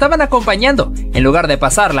que lo estaban acompañando. En lugar de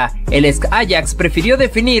pasarla, el ex Ajax prefirió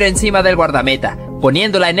definir encima del guardameta,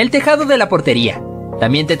 poniéndola en el tejado de la portería.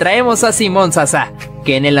 También te traemos a Simón Sasa,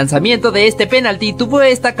 que en el lanzamiento de este penalti tuvo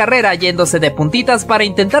esta carrera yéndose de puntitas para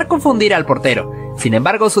intentar confundir al portero. Sin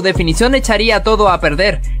embargo, su definición echaría todo a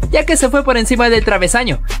perder, ya que se fue por encima del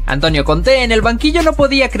travesaño. Antonio Conte en el banquillo no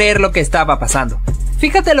podía creer lo que estaba pasando.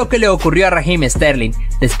 Fíjate lo que le ocurrió a Raheem Sterling.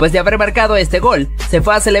 Después de haber marcado este gol, se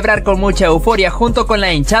fue a celebrar con mucha euforia junto con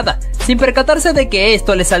la hinchada, sin percatarse de que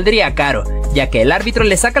esto le saldría caro, ya que el árbitro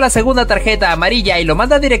le saca la segunda tarjeta amarilla y lo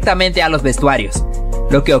manda directamente a los vestuarios.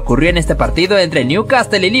 Lo que ocurrió en este partido entre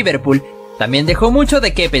Newcastle y Liverpool también dejó mucho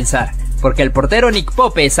de qué pensar, porque el portero Nick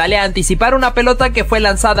Pope sale a anticipar una pelota que fue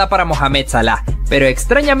lanzada para Mohamed Salah, pero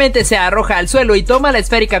extrañamente se arroja al suelo y toma la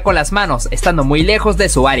esférica con las manos, estando muy lejos de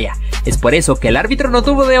su área. Es por eso que el árbitro no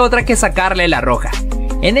tuvo de otra que sacarle la roja.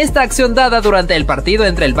 En esta acción dada durante el partido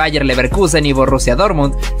entre el Bayer Leverkusen y Borussia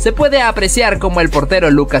Dortmund, se puede apreciar como el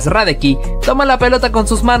portero Lukas Hradecky toma la pelota con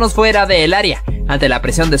sus manos fuera del área. Ante la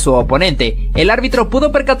presión de su oponente, el árbitro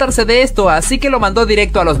pudo percatarse de esto, así que lo mandó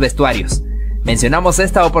directo a los vestuarios. Mencionamos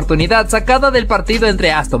esta oportunidad sacada del partido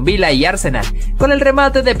entre Aston Villa y Arsenal, con el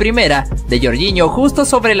remate de primera de Jorginho justo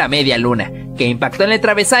sobre la media luna, que impactó en el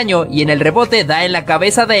travesaño y en el rebote da en la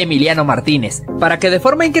cabeza de Emiliano Martínez, para que de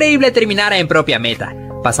forma increíble terminara en propia meta.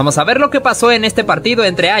 Pasamos a ver lo que pasó en este partido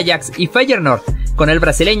entre Ajax y Feyenoord, con el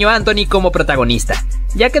brasileño Antony como protagonista,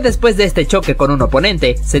 ya que después de este choque con un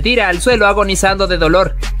oponente, se tira al suelo agonizando de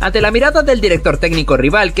dolor, ante la mirada del director técnico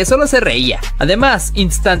rival que solo se reía. Además,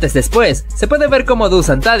 instantes después, se puede ver como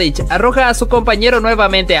Dusan Tadic arroja a su compañero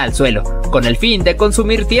nuevamente al suelo, con el fin de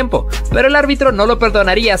consumir tiempo, pero el árbitro no lo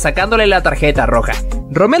perdonaría sacándole la tarjeta roja.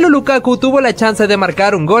 Romelu Lukaku tuvo la chance de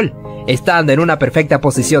marcar un gol, estando en una perfecta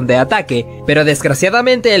posición de ataque, pero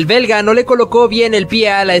desgraciadamente el belga no le colocó bien el pie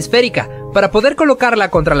a la esférica para poder colocarla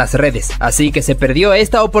contra las redes, así que se perdió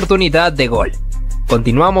esta oportunidad de gol.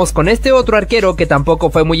 Continuamos con este otro arquero que tampoco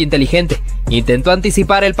fue muy inteligente. Intentó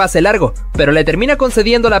anticipar el pase largo, pero le termina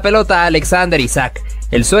concediendo la pelota a Alexander Isak.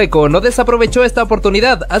 El sueco no desaprovechó esta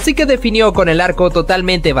oportunidad, así que definió con el arco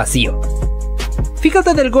totalmente vacío.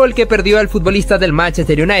 Fíjate del gol que perdió el futbolista del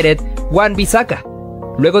Manchester United, Wan-Bissaka.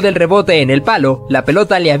 Luego del rebote en el palo, la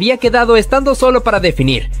pelota le había quedado estando solo para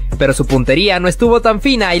definir, pero su puntería no estuvo tan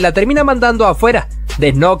fina y la termina mandando afuera,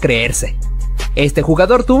 de no creerse. Este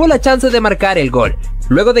jugador tuvo la chance de marcar el gol,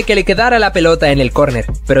 luego de que le quedara la pelota en el córner,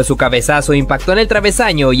 pero su cabezazo impactó en el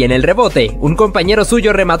travesaño y en el rebote, un compañero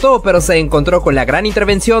suyo remató pero se encontró con la gran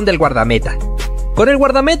intervención del guardameta. Con el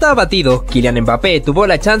guardameta abatido, Kylian Mbappé tuvo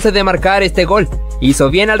la chance de marcar este gol. Hizo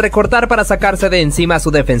bien al recortar para sacarse de encima a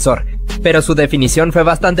su defensor, pero su definición fue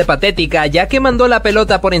bastante patética ya que mandó la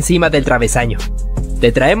pelota por encima del travesaño.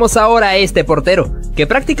 Te traemos ahora a este portero, que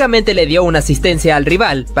prácticamente le dio una asistencia al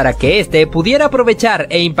rival para que éste pudiera aprovechar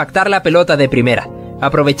e impactar la pelota de primera,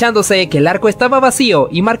 aprovechándose que el arco estaba vacío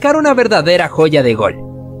y marcar una verdadera joya de gol.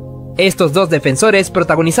 Estos dos defensores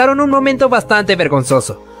protagonizaron un momento bastante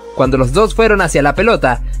vergonzoso. Cuando los dos fueron hacia la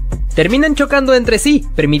pelota, terminan chocando entre sí,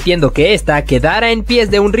 permitiendo que ésta quedara en pies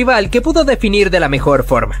de un rival que pudo definir de la mejor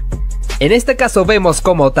forma. En este caso vemos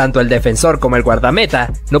como tanto el defensor como el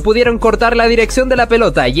guardameta no pudieron cortar la dirección de la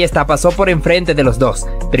pelota y esta pasó por enfrente de los dos,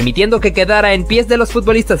 permitiendo que quedara en pies de los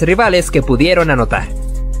futbolistas rivales que pudieron anotar.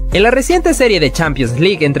 En la reciente serie de Champions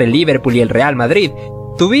League entre el Liverpool y el Real Madrid,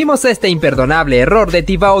 tuvimos este imperdonable error de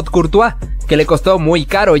Thibaut Courtois, que le costó muy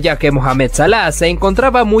caro ya que Mohamed Salah se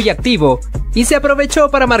encontraba muy activo y se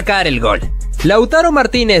aprovechó para marcar el gol. Lautaro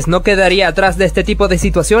Martínez no quedaría atrás de este tipo de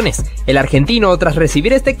situaciones. El argentino, tras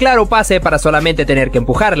recibir este claro pase para solamente tener que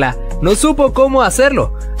empujarla, no supo cómo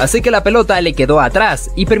hacerlo, así que la pelota le quedó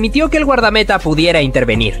atrás y permitió que el guardameta pudiera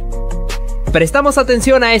intervenir. Prestamos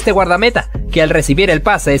atención a este guardameta, que al recibir el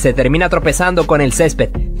pase se termina tropezando con el césped,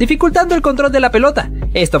 dificultando el control de la pelota.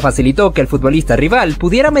 Esto facilitó que el futbolista rival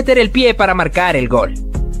pudiera meter el pie para marcar el gol.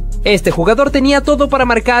 Este jugador tenía todo para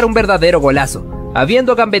marcar un verdadero golazo.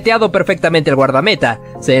 Habiendo gambeteado perfectamente el guardameta,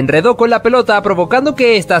 se enredó con la pelota provocando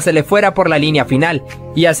que ésta se le fuera por la línea final,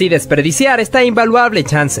 y así desperdiciar esta invaluable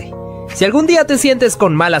chance. Si algún día te sientes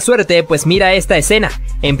con mala suerte, pues mira esta escena.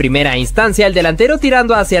 En primera instancia, el delantero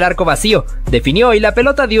tirando hacia el arco vacío, definió y la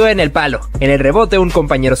pelota dio en el palo. En el rebote un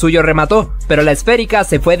compañero suyo remató, pero la esférica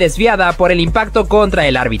se fue desviada por el impacto contra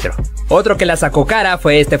el árbitro. Otro que la sacó cara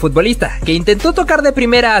fue este futbolista, que intentó tocar de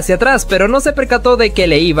primera hacia atrás, pero no se percató de que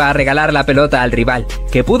le iba a regalar la pelota al rival,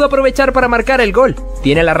 que pudo aprovechar para marcar el gol.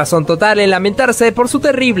 Tiene la razón total en lamentarse por su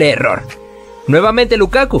terrible error. Nuevamente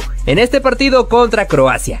Lukaku, en este partido contra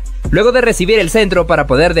Croacia. Luego de recibir el centro para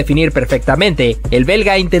poder definir perfectamente, el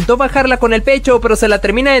belga intentó bajarla con el pecho pero se la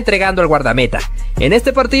termina entregando al guardameta. En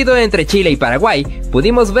este partido entre Chile y Paraguay,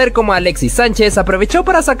 pudimos ver cómo Alexis Sánchez aprovechó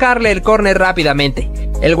para sacarle el córner rápidamente.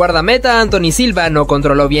 El guardameta Anthony Silva no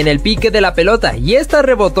controló bien el pique de la pelota y esta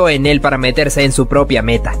rebotó en él para meterse en su propia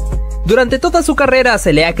meta. Durante toda su carrera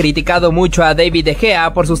se le ha criticado mucho a David De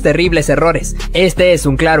Gea por sus terribles errores. Este es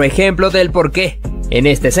un claro ejemplo del porqué. En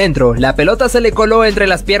este centro, la pelota se le coló entre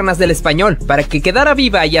las piernas del español para que quedara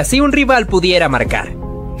viva y así un rival pudiera marcar.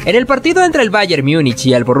 En el partido entre el Bayern Múnich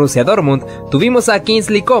y el Borussia Dortmund, tuvimos a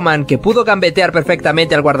Kingsley Coman que pudo gambetear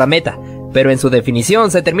perfectamente al guardameta, pero en su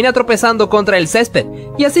definición se termina tropezando contra el césped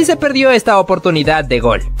y así se perdió esta oportunidad de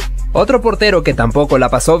gol. Otro portero que tampoco la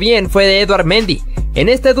pasó bien fue Edouard Mendy. En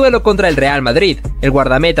este duelo contra el Real Madrid, el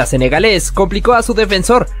guardameta senegalés complicó a su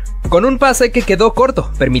defensor con un pase que quedó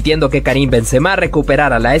corto, permitiendo que Karim Benzema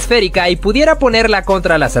recuperara la esférica y pudiera ponerla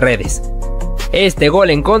contra las redes. Este gol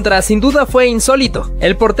en contra sin duda fue insólito.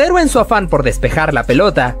 El portero, en su afán por despejar la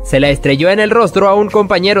pelota, se la estrelló en el rostro a un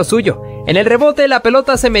compañero suyo. En el rebote la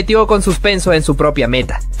pelota se metió con suspenso en su propia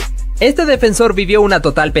meta. Este defensor vivió una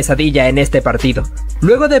total pesadilla en este partido,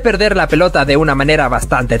 luego de perder la pelota de una manera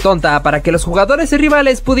bastante tonta para que los jugadores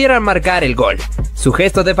rivales pudieran marcar el gol. Su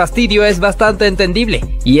gesto de fastidio es bastante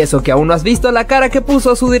entendible, y eso que aún no has visto la cara que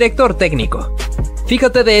puso su director técnico.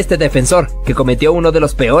 Fíjate de este defensor, que cometió uno de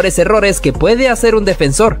los peores errores que puede hacer un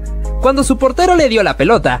defensor. Cuando su portero le dio la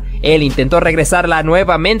pelota, él intentó regresarla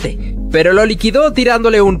nuevamente, pero lo liquidó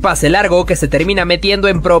tirándole un pase largo que se termina metiendo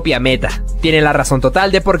en propia meta. Tiene la razón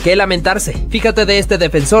total de por qué lamentarse. Fíjate de este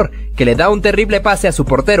defensor, que le da un terrible pase a su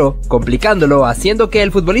portero, complicándolo, haciendo que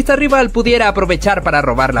el futbolista rival pudiera aprovechar para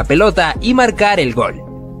robar la pelota y marcar el gol.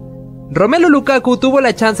 Romelu Lukaku tuvo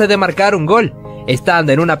la chance de marcar un gol,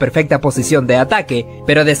 estando en una perfecta posición de ataque,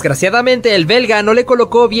 pero desgraciadamente el belga no le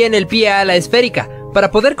colocó bien el pie a la esférica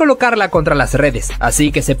para poder colocarla contra las redes,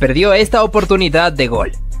 así que se perdió esta oportunidad de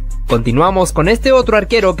gol. Continuamos con este otro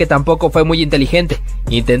arquero que tampoco fue muy inteligente.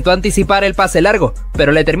 Intentó anticipar el pase largo,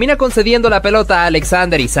 pero le termina concediendo la pelota a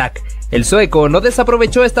Alexander Isak. El sueco no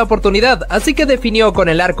desaprovechó esta oportunidad, así que definió con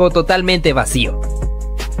el arco totalmente vacío.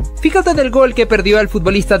 Fíjate del gol que perdió el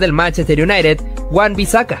futbolista del Manchester United,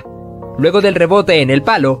 Wan-Bissaka. Luego del rebote en el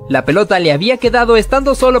palo, la pelota le había quedado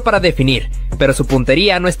estando solo para definir, pero su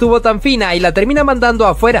puntería no estuvo tan fina y la termina mandando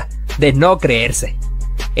afuera, de no creerse.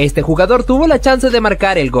 Este jugador tuvo la chance de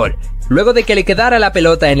marcar el gol, luego de que le quedara la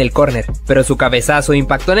pelota en el córner, pero su cabezazo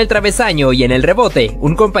impactó en el travesaño y en el rebote,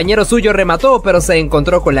 un compañero suyo remató pero se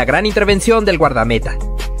encontró con la gran intervención del guardameta.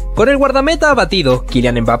 Con el guardameta abatido,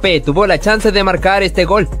 Kylian Mbappé tuvo la chance de marcar este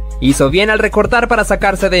gol. Hizo bien al recortar para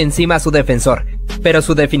sacarse de encima a su defensor, pero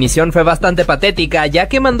su definición fue bastante patética ya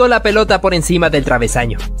que mandó la pelota por encima del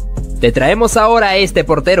travesaño. Te traemos ahora a este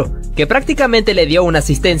portero, que prácticamente le dio una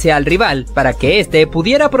asistencia al rival para que éste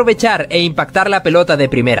pudiera aprovechar e impactar la pelota de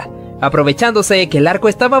primera, aprovechándose que el arco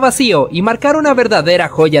estaba vacío y marcar una verdadera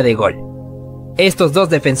joya de gol. Estos dos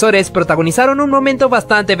defensores protagonizaron un momento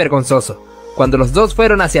bastante vergonzoso. Cuando los dos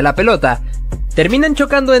fueron hacia la pelota, terminan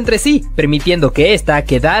chocando entre sí, permitiendo que ésta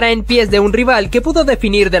quedara en pies de un rival que pudo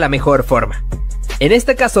definir de la mejor forma. En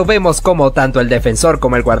este caso vemos cómo tanto el defensor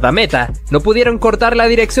como el guardameta no pudieron cortar la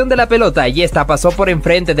dirección de la pelota y esta pasó por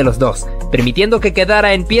enfrente de los dos, permitiendo que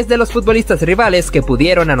quedara en pies de los futbolistas rivales que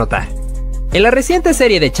pudieron anotar. En la reciente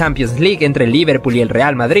serie de Champions League entre el Liverpool y el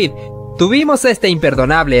Real Madrid, tuvimos este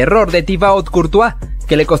imperdonable error de Thibaut Courtois,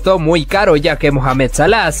 que le costó muy caro ya que Mohamed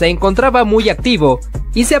Salah se encontraba muy activo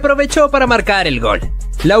y se aprovechó para marcar el gol.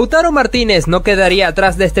 Lautaro Martínez no quedaría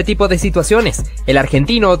atrás de este tipo de situaciones. El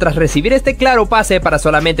argentino, tras recibir este claro pase para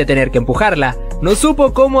solamente tener que empujarla, no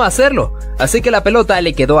supo cómo hacerlo, así que la pelota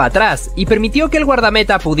le quedó atrás y permitió que el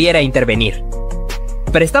guardameta pudiera intervenir.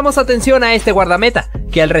 Prestamos atención a este guardameta,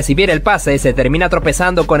 que al recibir el pase se termina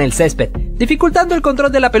tropezando con el césped, dificultando el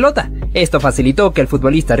control de la pelota. Esto facilitó que el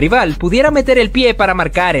futbolista rival pudiera meter el pie para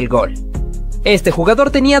marcar el gol. Este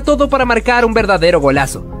jugador tenía todo para marcar un verdadero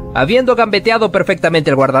golazo. Habiendo gambeteado perfectamente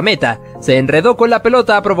el guardameta, se enredó con la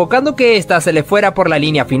pelota provocando que ésta se le fuera por la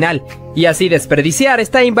línea final, y así desperdiciar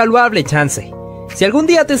esta invaluable chance. Si algún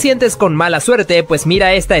día te sientes con mala suerte, pues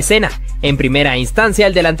mira esta escena. En primera instancia,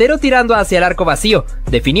 el delantero tirando hacia el arco vacío,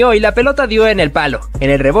 definió y la pelota dio en el palo. En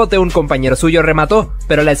el rebote un compañero suyo remató,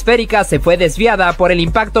 pero la esférica se fue desviada por el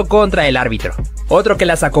impacto contra el árbitro. Otro que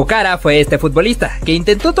la sacó cara fue este futbolista, que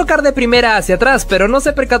intentó tocar de primera hacia atrás, pero no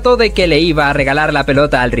se percató de que le iba a regalar la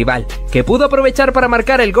pelota al rival, que pudo aprovechar para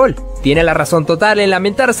marcar el gol. Tiene la razón total en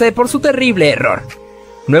lamentarse por su terrible error.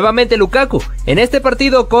 Nuevamente Lukaku, en este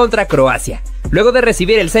partido contra Croacia. Luego de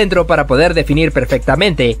recibir el centro para poder definir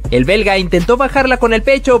perfectamente, el belga intentó bajarla con el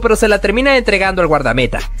pecho pero se la termina entregando al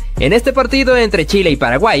guardameta. En este partido entre Chile y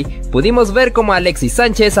Paraguay, pudimos ver cómo Alexis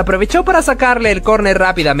Sánchez aprovechó para sacarle el córner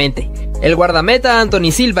rápidamente. El guardameta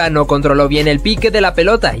Anthony Silva no controló bien el pique de la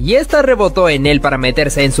pelota y esta rebotó en él para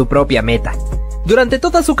meterse en su propia meta. Durante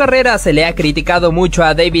toda su carrera se le ha criticado mucho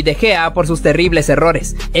a David De Gea por sus terribles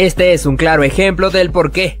errores. Este es un claro ejemplo del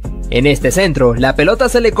porqué. En este centro, la pelota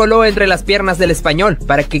se le coló entre las piernas del español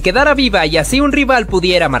para que quedara viva y así un rival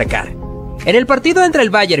pudiera marcar. En el partido entre el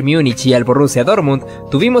Bayern Múnich y el Borussia Dortmund,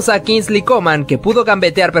 tuvimos a Kingsley Coman que pudo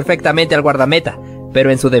gambetear perfectamente al guardameta,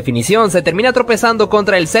 pero en su definición se termina tropezando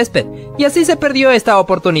contra el césped y así se perdió esta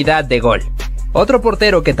oportunidad de gol. Otro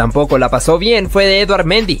portero que tampoco la pasó bien fue Edouard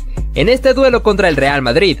Mendy. En este duelo contra el Real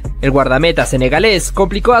Madrid, el guardameta senegalés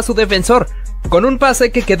complicó a su defensor con un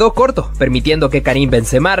pase que quedó corto, permitiendo que Karim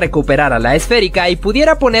Benzema recuperara la esférica y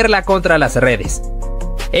pudiera ponerla contra las redes.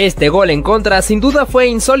 Este gol en contra sin duda fue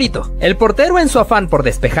insólito. El portero, en su afán por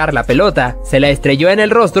despejar la pelota, se la estrelló en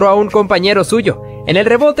el rostro a un compañero suyo. En el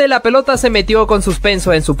rebote la pelota se metió con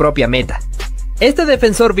suspenso en su propia meta. Este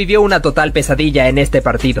defensor vivió una total pesadilla en este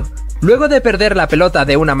partido, luego de perder la pelota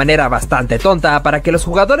de una manera bastante tonta para que los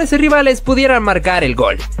jugadores rivales pudieran marcar el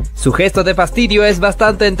gol. Su gesto de fastidio es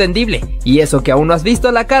bastante entendible, y eso que aún no has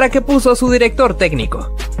visto la cara que puso su director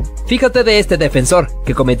técnico. Fíjate de este defensor,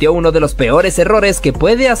 que cometió uno de los peores errores que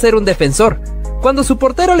puede hacer un defensor. Cuando su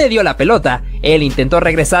portero le dio la pelota, él intentó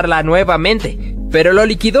regresarla nuevamente, pero lo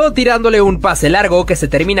liquidó tirándole un pase largo que se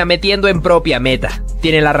termina metiendo en propia meta.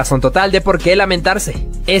 Tiene la razón total de por qué lamentarse.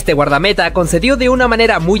 Este guardameta concedió de una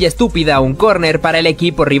manera muy estúpida un córner para el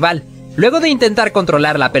equipo rival, luego de intentar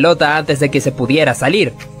controlar la pelota antes de que se pudiera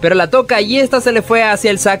salir, pero la toca y esta se le fue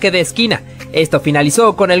hacia el saque de esquina. Esto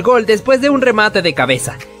finalizó con el gol después de un remate de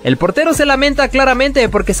cabeza. El portero se lamenta claramente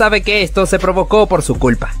porque sabe que esto se provocó por su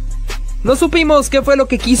culpa. No supimos qué fue lo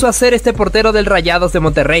que quiso hacer este portero del Rayados de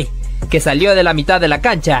Monterrey, que salió de la mitad de la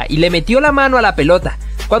cancha y le metió la mano a la pelota.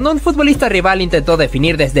 Cuando un futbolista rival intentó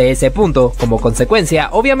definir desde ese punto, como consecuencia,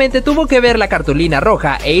 obviamente tuvo que ver la cartulina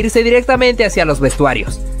roja e irse directamente hacia los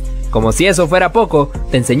vestuarios. Como si eso fuera poco,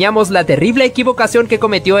 te enseñamos la terrible equivocación que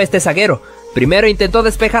cometió este zaguero. Primero intentó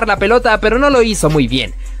despejar la pelota, pero no lo hizo muy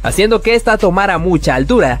bien, haciendo que esta tomara mucha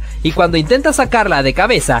altura, y cuando intenta sacarla de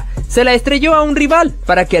cabeza, se la estrelló a un rival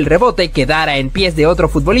para que el rebote quedara en pies de otro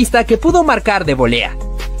futbolista que pudo marcar de volea.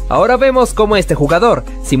 Ahora vemos cómo este jugador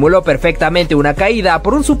simuló perfectamente una caída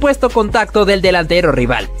por un supuesto contacto del delantero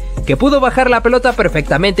rival, que pudo bajar la pelota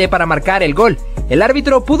perfectamente para marcar el gol. El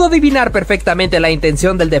árbitro pudo adivinar perfectamente la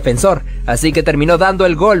intención del defensor, así que terminó dando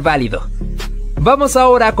el gol válido. Vamos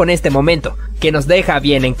ahora con este momento, que nos deja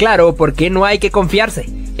bien en claro por qué no hay que confiarse.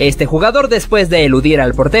 Este jugador, después de eludir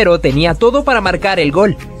al portero, tenía todo para marcar el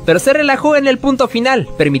gol, pero se relajó en el punto final,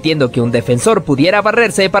 permitiendo que un defensor pudiera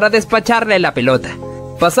barrerse para despacharle la pelota.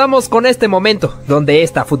 Pasamos con este momento, donde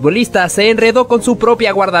esta futbolista se enredó con su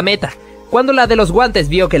propia guardameta. Cuando la de los guantes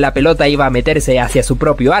vio que la pelota iba a meterse hacia su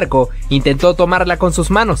propio arco, intentó tomarla con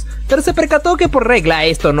sus manos, pero se percató que por regla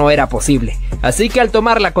esto no era posible. Así que al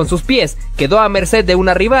tomarla con sus pies, quedó a merced de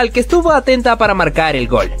una rival que estuvo atenta para marcar el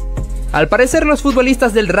gol. Al parecer, los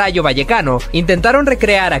futbolistas del Rayo Vallecano intentaron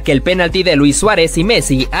recrear aquel penalti de Luis Suárez y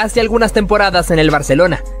Messi hace algunas temporadas en el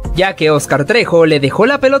Barcelona, ya que Óscar Trejo le dejó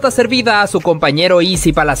la pelota servida a su compañero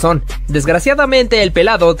Isi Palazón. Desgraciadamente, el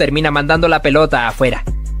pelado termina mandando la pelota afuera.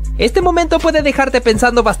 Este momento puede dejarte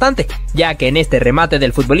pensando bastante, ya que en este remate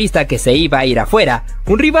del futbolista que se iba a ir afuera,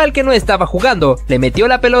 un rival que no estaba jugando le metió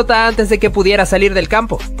la pelota antes de que pudiera salir del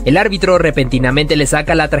campo. El árbitro repentinamente le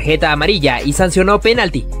saca la tarjeta amarilla y sancionó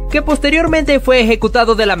penalti, que posteriormente fue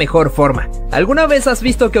ejecutado de la mejor forma. ¿Alguna vez has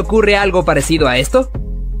visto que ocurre algo parecido a esto?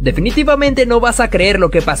 Definitivamente no vas a creer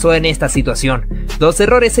lo que pasó en esta situación. 2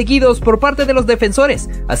 errores seguidos por parte de los defensores,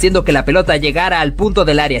 haciendo que la pelota llegara al punto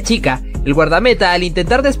del área chica. El guardameta, al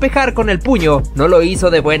intentar despejar con el puño, no lo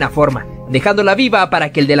hizo de buena forma, dejándola viva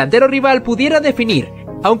para que el delantero rival pudiera definir,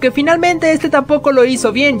 aunque finalmente este tampoco lo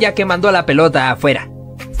hizo bien, ya que mandó la pelota afuera.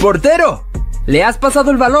 ¡Portero! Le has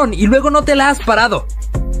pasado el balón y luego no te la has parado.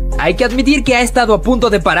 Hay que admitir que ha estado a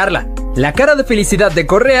punto de pararla. La cara de felicidad de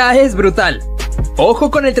Correa es brutal.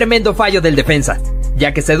 Ojo con el tremendo fallo del defensa,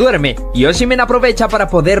 ya que se duerme y Osimhen aprovecha para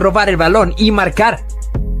poder robar el balón y marcar.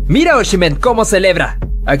 Mira Osimhen cómo celebra.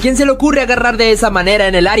 ¿A quién se le ocurre agarrar de esa manera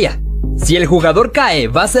en el área? Si el jugador cae,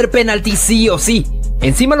 va a ser penalti sí o sí.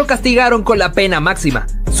 Encima lo castigaron con la pena máxima.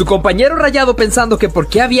 Su compañero rayado, pensando que por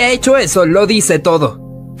qué había hecho eso, lo dice todo.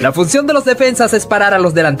 La función de los defensas es parar a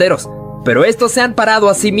los delanteros, pero estos se han parado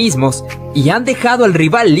a sí mismos y han dejado al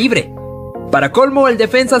rival libre. Para colmo, el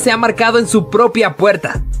defensa se ha marcado en su propia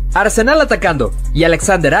puerta. Arsenal atacando, y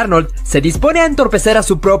Alexander Arnold se dispone a entorpecer a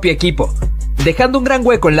su propio equipo, dejando un gran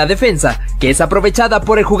hueco en la defensa, que es aprovechada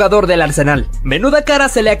por el jugador del Arsenal. Menuda cara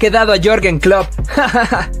se le ha quedado a Jürgen Klopp.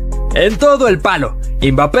 En todo el palo.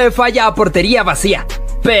 Mbappé falla a portería vacía.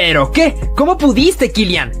 ¿Pero qué? ¿Cómo pudiste,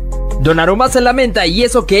 Kylian? Donnarumma se lamenta, y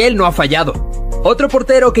eso que él no ha fallado. Otro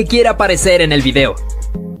portero que quiere aparecer en el video.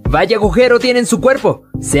 Vaya agujero tiene en su cuerpo.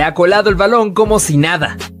 Se ha colado el balón como si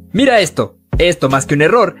nada. Mira esto. Esto, más que un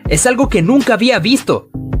error, es algo que nunca había visto.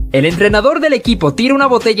 El entrenador del equipo tira una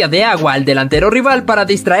botella de agua al delantero rival para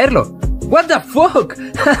distraerlo. ¿What the fuck?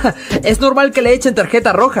 Es normal que le echen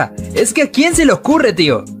tarjeta roja. Es que ¿a quién se le ocurre,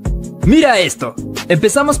 tío? Mira esto.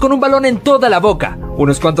 Empezamos con un balón en toda la boca,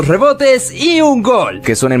 unos cuantos rebotes y un gol,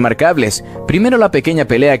 que son enmarcables. Primero la pequeña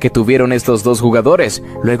pelea que tuvieron estos dos jugadores,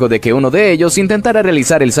 luego de que uno de ellos intentara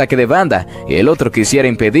realizar el saque de banda y el otro quisiera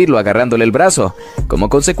impedirlo agarrándole el brazo. Como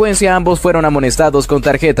consecuencia, ambos fueron amonestados con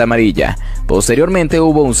tarjeta amarilla. Posteriormente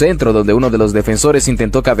hubo un centro donde uno de los defensores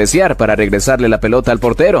intentó cabecear para regresarle la pelota al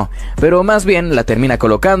portero, pero más bien la termina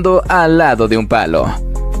colocando al lado de un palo.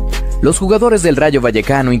 Los jugadores del Rayo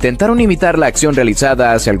Vallecano intentaron imitar la acción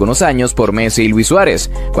realizada hace algunos años por Messi y Luis Suárez,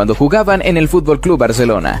 cuando jugaban en el FC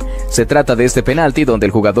Barcelona. Se trata de este penalti donde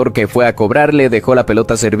el jugador que fue a cobrar le dejó la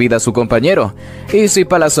pelota servida a su compañero, Isi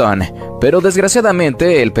Palazón, pero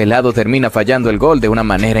desgraciadamente el pelado termina fallando el gol de una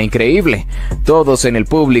manera increíble. Todos en el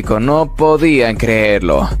público no podían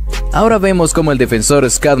creerlo. Ahora vemos cómo el defensor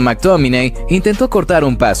Scott McTominay intentó cortar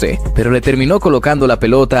un pase, pero le terminó colocando la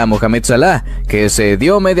pelota a Mohamed Salah, que se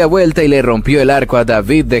dio media vuelta y le rompió el arco a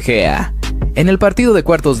David De Gea. En el partido de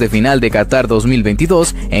cuartos de final de Qatar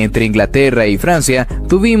 2022 entre Inglaterra y Francia,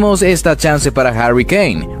 tuvimos esta chance para Harry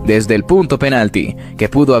Kane desde el punto penalti, que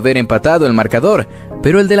pudo haber empatado el marcador,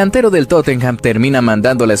 pero el delantero del Tottenham termina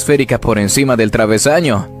mandando la esférica por encima del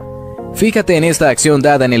travesaño. Fíjate en esta acción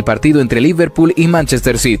dada en el partido entre Liverpool y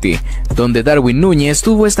Manchester City, donde Darwin Núñez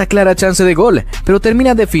tuvo esta clara chance de gol, pero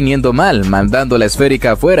termina definiendo mal, mandando la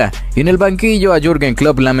esférica afuera, y en el banquillo a Jürgen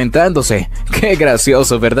Klopp lamentándose. ¡Qué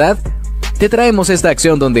gracioso!, ¿verdad? Te traemos esta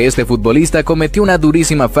acción donde este futbolista cometió una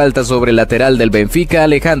durísima falta sobre el lateral del Benfica,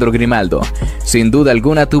 Alejandro Grimaldo. Sin duda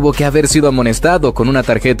alguna tuvo que haber sido amonestado con una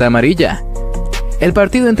tarjeta amarilla. El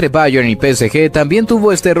partido entre Bayern y PSG también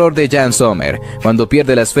tuvo este error de Jan Sommer, cuando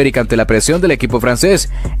pierde la esférica ante la presión del equipo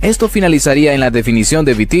francés. Esto finalizaría en la definición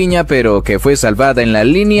de Vitinha, pero que fue salvada en la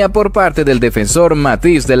línea por parte del defensor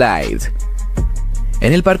Matthijs de Ligt.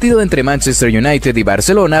 En el partido entre Manchester United y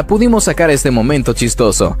Barcelona pudimos sacar este momento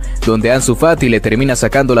chistoso, donde Ansu Fati le termina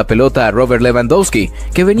sacando la pelota a Robert Lewandowski,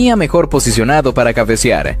 que venía mejor posicionado para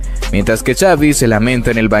cabecear, mientras que Xavi se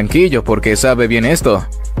lamenta en el banquillo porque sabe bien esto.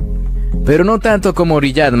 Pero no tanto como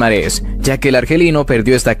Riyad Mahrez, ya que el argelino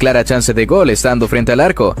perdió esta clara chance de gol estando frente al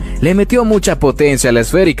arco. Le metió mucha potencia a la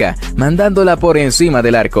esférica, mandándola por encima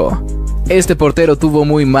del arco. Este portero tuvo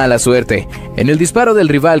muy mala suerte. En el disparo del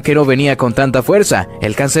rival, que no venía con tanta fuerza,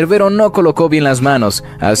 el cancerbero no colocó bien las manos,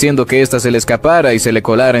 haciendo que ésta se le escapara y se le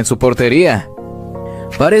colara en su portería.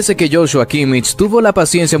 Parece que Joshua Kimmich tuvo la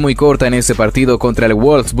paciencia muy corta en este partido contra el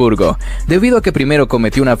Wolfsburgo, debido a que primero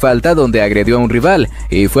cometió una falta donde agredió a un rival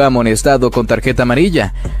y fue amonestado con tarjeta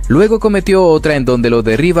amarilla. Luego cometió otra en donde lo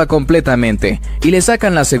derriba completamente y le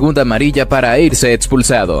sacan la segunda amarilla para irse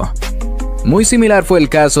expulsado. Muy similar fue el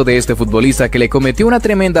caso de este futbolista, que le cometió una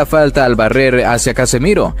tremenda falta al barrer hacia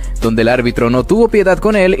Casemiro, donde el árbitro no tuvo piedad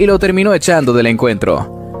con él y lo terminó echando del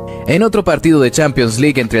encuentro. En otro partido de Champions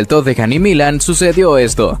League entre el Tottenham y Milan sucedió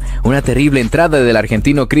esto, una terrible entrada del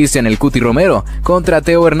argentino Christian "El Cuti" Romero contra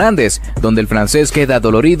Theo Hernández, donde el francés queda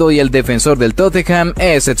dolorido y el defensor del Tottenham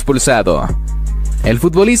es expulsado. El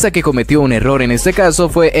futbolista que cometió un error en este caso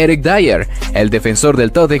fue Eric Dyer. El defensor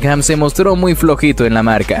del Tottenham se mostró muy flojito en la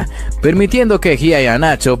marca, permitiendo que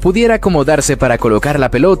Iheanacho pudiera acomodarse para colocar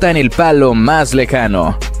la pelota en el palo más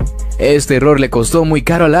lejano. Este error le costó muy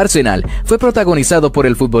caro al Arsenal. Fue protagonizado por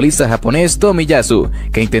el futbolista japonés Tomiyasu,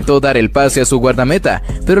 que intentó dar el pase a su guardameta,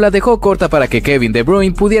 pero la dejó corta para que Kevin De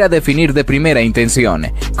Bruyne pudiera definir de primera intención,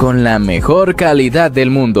 con la mejor calidad del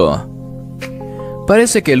mundo.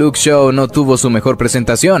 Parece que Luke Shaw no tuvo su mejor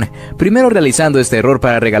presentación, primero realizando este error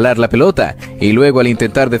para regalar la pelota, y luego al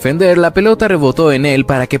intentar defender, la pelota rebotó en él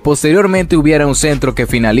para que posteriormente hubiera un centro que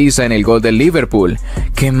finaliza en el gol del Liverpool.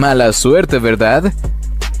 ¡Qué mala suerte!, ¿verdad?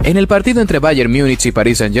 En el partido entre Bayern Múnich y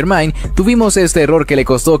Paris Saint-Germain, tuvimos este error que le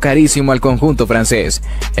costó carísimo al conjunto francés,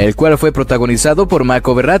 el cual fue protagonizado por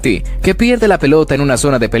Marco Verratti, que pierde la pelota en una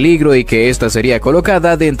zona de peligro y que ésta sería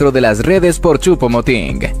colocada dentro de las redes por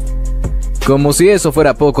Choupo-Moting. Como si eso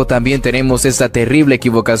fuera poco, también tenemos esta terrible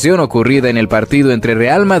equivocación ocurrida en el partido entre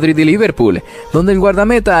Real Madrid y Liverpool, donde el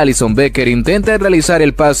guardameta Alisson Becker intenta realizar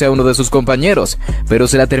el pase a uno de sus compañeros, pero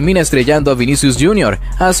se la termina estrellando a Vinicius Jr.,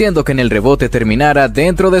 haciendo que en el rebote terminara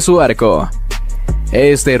dentro de su arco.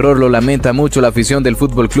 Este error lo lamenta mucho la afición del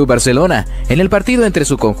FC Barcelona en el partido entre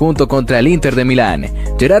su conjunto contra el Inter de Milán.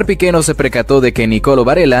 Gerard Piqué no se percató de que Nicolo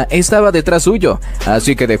Varela estaba detrás suyo,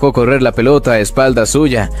 así que dejó correr la pelota a espalda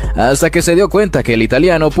suya, hasta que se dio cuenta que el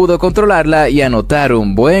italiano pudo controlarla y anotar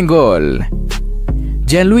un buen gol.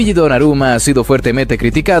 Gianluigi Donnarumma ha sido fuertemente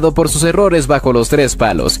criticado por sus errores bajo los tres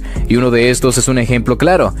palos, y uno de estos es un ejemplo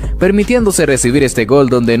claro, permitiéndose recibir este gol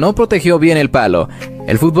donde no protegió bien el palo.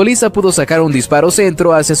 El futbolista pudo sacar un disparo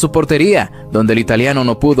centro hacia su portería, donde el italiano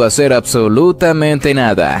no pudo hacer absolutamente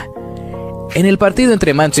nada. En el partido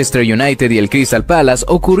entre Manchester United y el Crystal Palace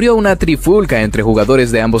ocurrió una trifulca entre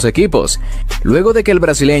jugadores de ambos equipos, luego de que el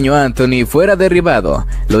brasileño Antony fuera derribado.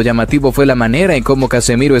 Lo llamativo fue la manera en cómo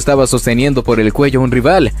Casemiro estaba sosteniendo por el cuello a un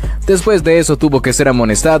rival. Después de eso tuvo que ser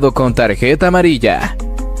amonestado con tarjeta amarilla.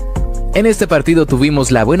 En este partido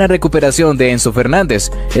tuvimos la buena recuperación de Enzo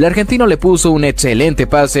Fernández. El argentino le puso un excelente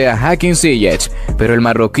pase a Hakim Ziyech, pero el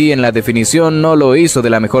marroquí en la definición no lo hizo de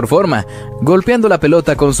la mejor forma, golpeando la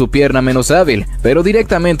pelota con su pierna menos hábil, pero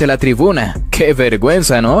directamente a la tribuna. ¡Qué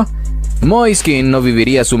vergüenza!, ¿no? Moise Kean no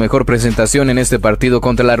viviría su mejor presentación en este partido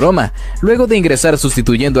contra la Roma, luego de ingresar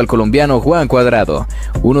sustituyendo al colombiano Juan Cuadrado.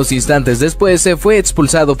 Unos instantes después se fue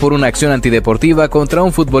expulsado por una acción antideportiva contra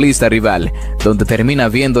un futbolista rival, donde termina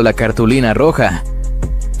viendo la cartulina roja.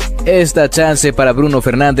 Esta chance para Bruno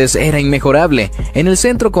Fernández era inmejorable. En el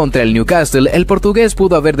centro contra el Newcastle, el portugués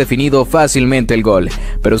pudo haber definido fácilmente el gol,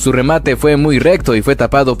 pero su remate fue muy recto y fue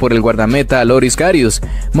tapado por el guardameta Loris Karius.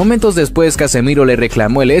 Momentos después, Casemiro le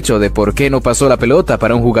reclamó el hecho de por qué no pasó la pelota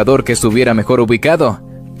para un jugador que estuviera mejor ubicado.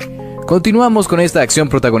 Continuamos con esta acción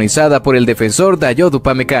protagonizada por el defensor Dayot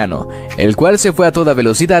Upamecano, el cual se fue a toda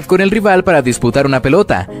velocidad con el rival para disputar una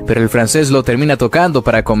pelota, pero el francés lo termina tocando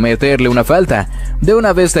para cometerle una falta. De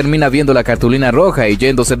una vez termina viendo la cartulina roja y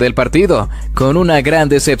yéndose del partido, con una gran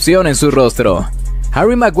decepción en su rostro.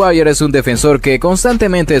 Harry Maguire es un defensor que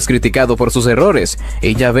constantemente es criticado por sus errores,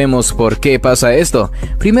 y ya vemos por qué pasa esto.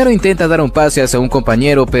 Primero intenta dar un pase hacia un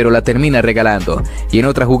compañero, pero la termina regalando, y en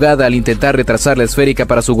otra jugada, al intentar retrasar la esférica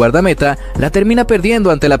para su guardameta, la termina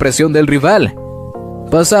perdiendo ante la presión del rival.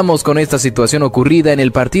 Pasamos con esta situación ocurrida en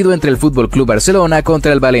el partido entre el FC Barcelona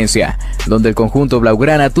contra el Valencia, donde el conjunto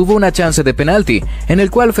blaugrana tuvo una chance de penalti, en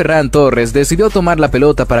el cual Ferran Torres decidió tomar la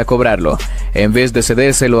pelota para cobrarlo. En vez de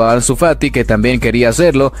cedérselo a Ansu Fati, que también quería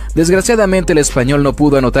hacerlo, desgraciadamente el español no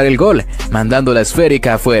pudo anotar el gol, mandando la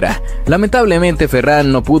esférica afuera. Lamentablemente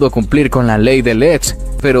Ferran no pudo cumplir con la ley del Let's,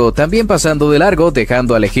 pero también pasando de largo,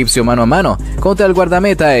 dejando al egipcio mano a mano contra el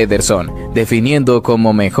guardameta Ederson, definiendo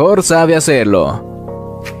como mejor sabe hacerlo.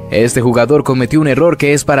 Este jugador cometió un error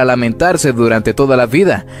que es para lamentarse durante toda la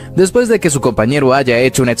vida, después de que su compañero haya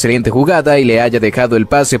hecho una excelente jugada y le haya dejado el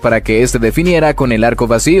pase para que éste definiera con el arco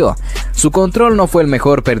vacío. Su control no fue el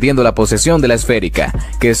mejor, perdiendo la posesión de la esférica,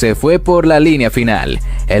 que se fue por la línea final.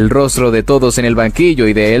 El rostro de todos en el banquillo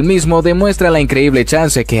y de él mismo demuestra la increíble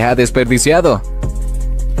chance que ha desperdiciado.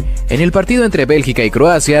 En el partido entre Bélgica y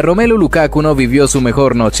Croacia, Romelu Lukaku no vivió su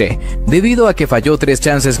mejor noche, debido a que falló 3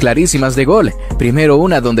 chances clarísimas de gol. Primero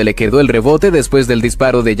una donde le quedó el rebote después del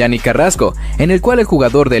disparo de Yannick Carrasco, en el cual el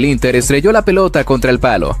jugador del Inter estrelló la pelota contra el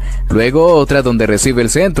palo. Luego otra donde recibe el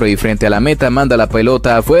centro y frente a la meta manda la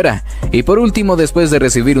pelota afuera. Y por último, después de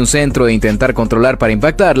recibir un centro e intentar controlar para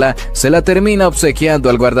impactarla, se la termina obsequiando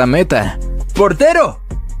al guardameta. ¡Portero!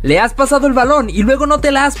 Le has pasado el balón y luego no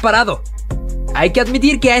te la has parado. Hay que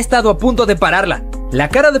admitir que ha estado a punto de pararla. La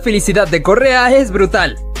cara de felicidad de Correa es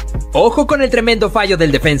brutal. Ojo con el tremendo fallo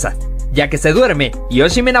del defensa, ya que se duerme y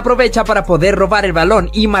Osimhen aprovecha para poder robar el balón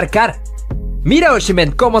y marcar. Mira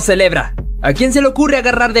Osimhen cómo celebra. ¿A quién se le ocurre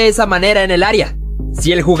agarrar de esa manera en el área?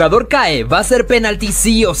 Si el jugador cae, va a ser penalti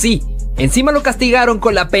sí o sí. Encima lo castigaron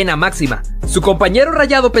con la pena máxima. Su compañero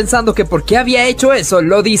rayado, pensando que por qué había hecho eso,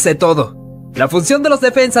 lo dice todo. La función de los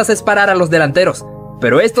defensas es parar a los delanteros,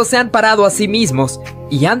 pero estos se han parado a sí mismos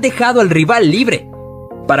y han dejado al rival libre.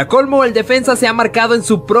 Para colmo, el defensa se ha marcado en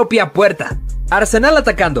su propia puerta. Arsenal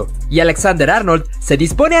atacando, y Alexander-Arnold se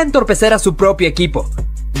dispone a entorpecer a su propio equipo,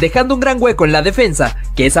 dejando un gran hueco en la defensa,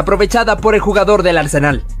 que es aprovechada por el jugador del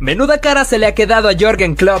Arsenal. Menuda cara se le ha quedado a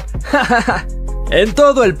Jürgen Klopp. En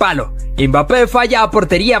todo el palo. Mbappé falla a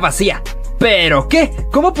portería vacía. ¿Pero qué?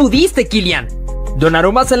 ¿Cómo pudiste, Kylian?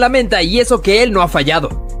 Donnarumma se lamenta, y eso que él no ha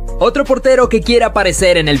fallado. Otro portero que quiere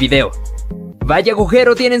aparecer en el video. Vaya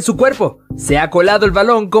agujero tiene en su cuerpo. Se ha colado el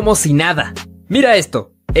balón como si nada. Mira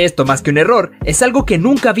esto. Esto, más que un error, es algo que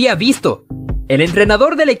nunca había visto. El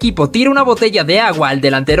entrenador del equipo tira una botella de agua al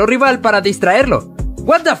delantero rival para distraerlo.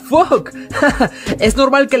 ¿What the fuck? Es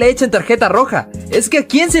normal que le echen tarjeta roja. Es que ¿a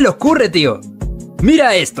quién se le ocurre, tío?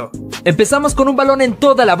 Mira esto. Empezamos con un balón en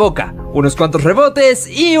toda la boca, unos cuantos rebotes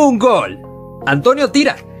y un gol. Antonio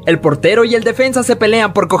tira. El portero y el defensa se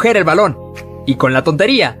pelean por coger el balón. Y con la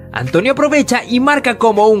tontería, Antonio aprovecha y marca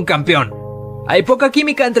como un campeón. Hay poca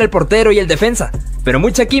química entre el portero y el defensa, pero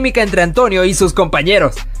mucha química entre Antonio y sus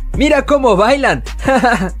compañeros. ¡Mira cómo bailan!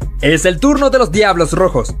 Es el turno de los Diablos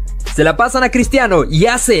Rojos. Se la pasan a Cristiano y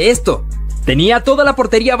hace esto. Tenía toda la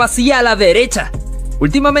portería vacía a la derecha.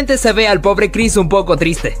 Últimamente se ve al pobre Chris un poco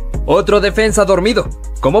triste. Otro defensa dormido.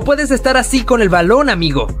 ¿Cómo puedes estar así con el balón,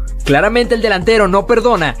 amigo? Claramente el delantero no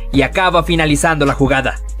perdona y acaba finalizando la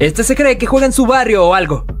jugada. Este se cree que juega en su barrio o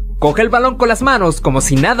algo. Coge el balón con las manos como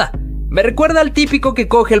si nada. Me recuerda al típico que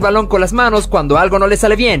coge el balón con las manos cuando algo no le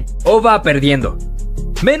sale bien o va perdiendo.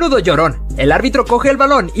 Menudo llorón. El árbitro coge el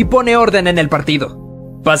balón y pone orden en el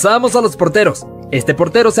partido. Pasamos a los porteros. Este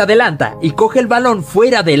portero se adelanta y coge el balón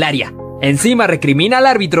fuera del área. Encima recrimina al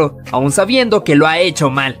árbitro, aún sabiendo que lo ha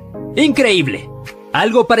hecho mal. ¡Increíble!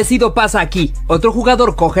 Algo parecido pasa aquí. Otro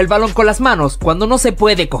jugador coge el balón con las manos cuando no se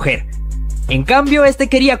puede coger. En cambio, este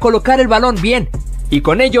quería colocar el balón bien y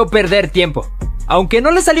con ello perder tiempo, aunque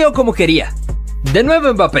no le salió como quería. De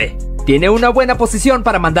nuevo Mbappé. Tiene una buena posición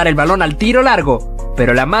para mandar el balón al tiro largo,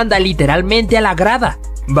 pero la manda literalmente a la grada.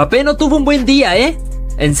 Mbappé no tuvo un buen día, ¿eh?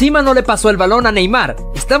 Encima no le pasó el balón a Neymar.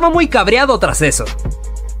 Estaba muy cabreado tras eso.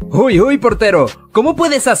 Uy, portero, ¿cómo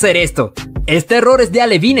puedes hacer esto? Este error es de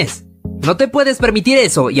alevines. No te puedes permitir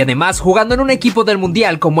eso, y además jugando en un equipo del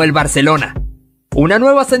mundial como el Barcelona. Una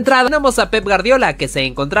nueva centrada. Tenemos a Pep Guardiola, que se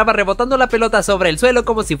encontraba rebotando la pelota sobre el suelo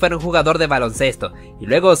como si fuera un jugador de baloncesto, y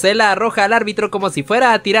luego se la arroja al árbitro como si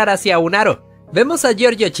fuera a tirar hacia un aro. Vemos a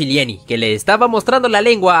Giorgio Chiellini, que le estaba mostrando la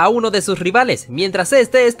lengua a uno de sus rivales, mientras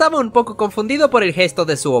este estaba un poco confundido por el gesto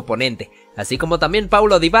de su oponente, así como también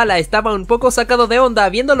Paulo Dybala estaba un poco sacado de onda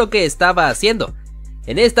viendo lo que estaba haciendo.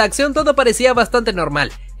 En esta acción todo parecía bastante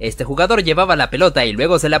normal. Este jugador llevaba la pelota y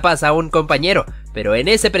luego se la pasa a un compañero, pero en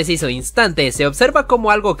ese preciso instante se observa como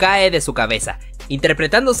algo cae de su cabeza,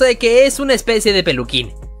 interpretándose que es una especie de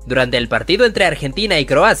peluquín. Durante el partido entre Argentina y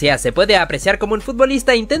Croacia se puede apreciar como un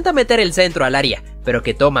futbolista intenta meter el centro al área, pero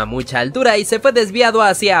que toma mucha altura y se fue desviado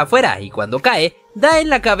hacia afuera, y cuando cae, da en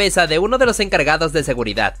la cabeza de uno de los encargados de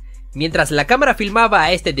seguridad. Mientras la cámara filmaba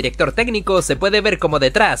a este director técnico, se puede ver como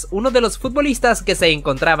detrás, uno de los futbolistas que se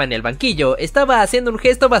encontraba en el banquillo estaba haciendo un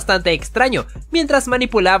gesto bastante extraño mientras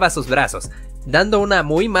manipulaba sus brazos, dando una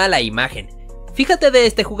muy mala imagen. Fíjate de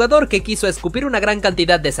este jugador que quiso escupir una gran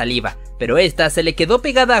cantidad de saliva, pero esta se le quedó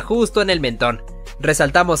pegada justo en el mentón.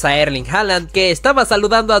 Resaltamos a Erling Haaland, que estaba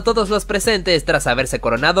saludando a todos los presentes tras haberse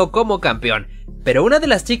coronado como campeón. Pero una de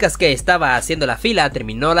las chicas que estaba haciendo la fila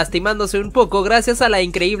terminó lastimándose un poco gracias a la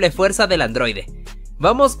increíble fuerza del androide.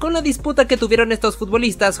 Vamos con la disputa que tuvieron estos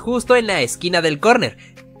futbolistas justo en la esquina del córner.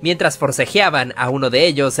 Mientras forcejeaban, a uno de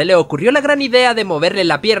ellos se le ocurrió la gran idea de moverle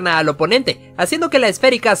la pierna al oponente, haciendo que la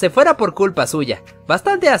esférica se fuera por culpa suya.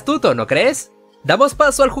 Bastante astuto, ¿no crees? Damos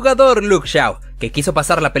paso al jugador Luke Shaw, que quiso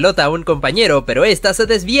pasar la pelota a un compañero, pero esta se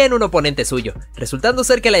desvía en un oponente suyo, resultando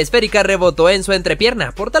ser que la esférica rebotó en su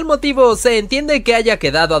entrepierna. Por tal motivo se entiende que haya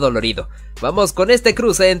quedado adolorido. Vamos con este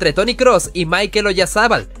cruce entre Toni Kroos y Mikel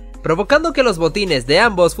Oyarzabal, provocando que los botines de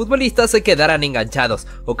ambos futbolistas se quedaran enganchados,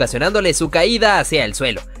 ocasionándole su caída hacia el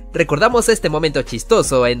suelo. Recordamos este momento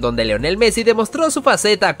chistoso en donde Lionel Messi demostró su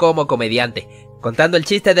faceta como comediante, contando el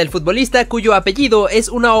chiste del futbolista cuyo apellido es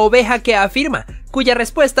una oveja que afirma, cuya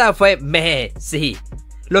respuesta fue Messi,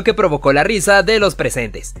 lo que provocó la risa de los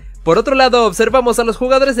presentes. Por otro lado, observamos a los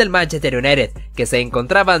jugadores del Manchester United, que se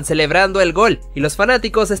encontraban celebrando el gol, y los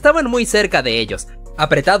fanáticos estaban muy cerca de ellos,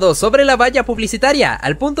 apretados sobre la valla publicitaria,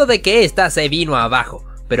 al punto de que ésta se vino abajo.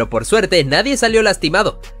 Pero por suerte nadie salió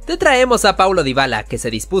lastimado. Te traemos a Paulo Dybala, que se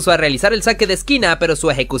dispuso a realizar el saque de esquina, pero su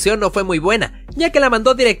ejecución no fue muy buena, ya que la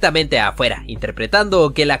mandó directamente afuera,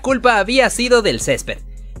 interpretando que la culpa había sido del césped.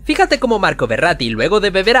 Fíjate cómo Marco Verratti, luego de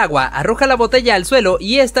beber agua, arroja la botella al suelo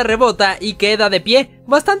y esta rebota y queda de pie.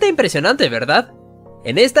 Bastante impresionante, ¿verdad?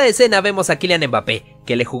 En esta escena vemos a Kylian Mbappé,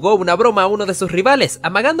 que le jugó una broma a uno de sus rivales,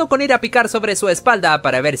 amagando con ir a picar sobre su espalda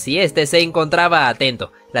para ver si este se encontraba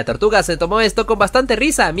atento. La tortuga se tomó esto con bastante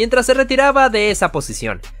risa mientras se retiraba de esa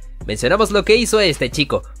posición. Mencionamos lo que hizo este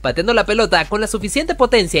chico, pateando la pelota con la suficiente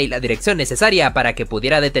potencia y la dirección necesaria para que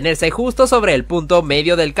pudiera detenerse justo sobre el punto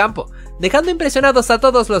medio del campo, dejando impresionados a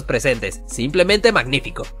todos los presentes. Simplemente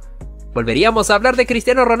magnífico. Volveríamos a hablar de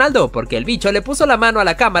Cristiano Ronaldo, porque el bicho le puso la mano a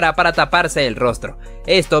la cámara para taparse el rostro,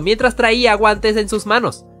 esto mientras traía guantes en sus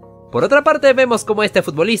manos. Por otra parte, vemos como este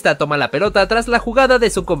futbolista toma la pelota tras la jugada de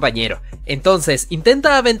su compañero. Entonces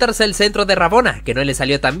intenta aventarse el centro de Rabona, que no le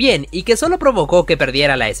salió tan bien y que solo provocó que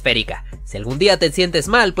perdiera la esférica. Si algún día te sientes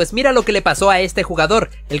mal, pues mira lo que le pasó a este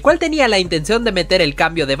jugador, el cual tenía la intención de meter el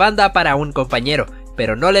cambio de banda para un compañero,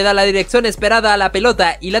 pero no le da la dirección esperada a la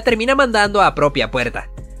pelota y la termina mandando a propia puerta.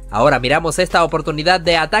 Ahora miramos esta oportunidad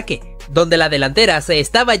de ataque, donde la delantera se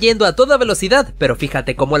estaba yendo a toda velocidad, pero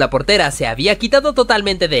fíjate cómo la portera se había quitado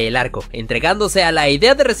totalmente del arco, entregándose a la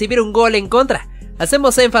idea de recibir un gol en contra.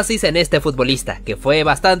 Hacemos énfasis en este futbolista, que fue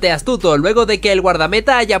bastante astuto luego de que el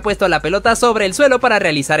guardameta haya puesto la pelota sobre el suelo para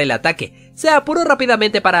realizar el ataque. Se apuró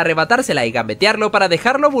rápidamente para arrebatársela y gambetearlo para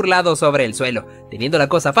dejarlo burlado sobre el suelo, teniendo la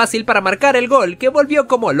cosa fácil para marcar el gol que volvió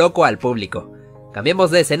como loco al público.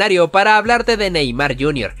 Cambiemos de escenario para hablarte de Neymar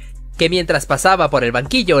Jr., que mientras pasaba por el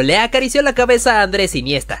banquillo le acarició la cabeza a Andrés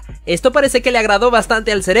Iniesta. Esto parece que le agradó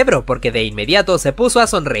bastante al cerebro, porque de inmediato se puso a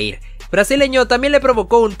sonreír. Brasileño también le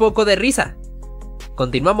provocó un poco de risa.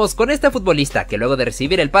 Continuamos con este futbolista que luego de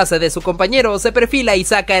recibir el pase de su compañero se perfila y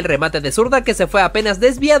saca el remate de zurda que se fue apenas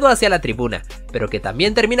desviado hacia la tribuna, pero que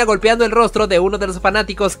también termina golpeando el rostro de uno de los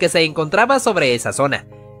fanáticos que se encontraba sobre esa zona.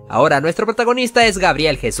 Ahora nuestro protagonista es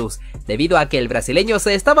Gabriel Jesús, debido a que el brasileño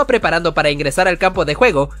se estaba preparando para ingresar al campo de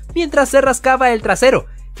juego mientras se rascaba el trasero,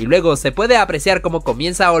 y luego se puede apreciar cómo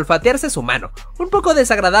comienza a olfatearse su mano, un poco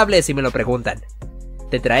desagradable si me lo preguntan.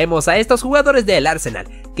 Te traemos a estos jugadores del Arsenal,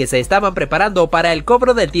 que se estaban preparando para el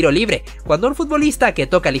cobro del tiro libre, cuando un futbolista que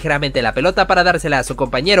toca ligeramente la pelota para dársela a su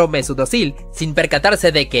compañero Mesut Özil, sin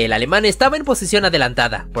percatarse de que el alemán estaba en posición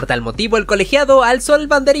adelantada. Por tal motivo el colegiado alzó el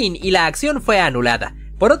banderín y la acción fue anulada.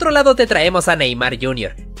 Por otro lado te traemos a Neymar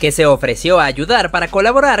Jr., que se ofreció a ayudar para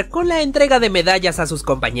colaborar con la entrega de medallas a sus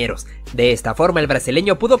compañeros. De esta forma el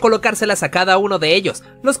brasileño pudo colocárselas a cada uno de ellos,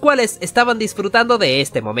 los cuales estaban disfrutando de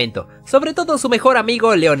este momento, sobre todo su mejor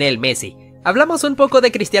amigo Lionel Messi. Hablamos un poco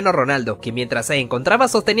de Cristiano Ronaldo, que mientras se encontraba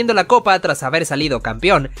sosteniendo la copa tras haber salido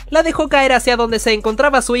campeón, la dejó caer hacia donde se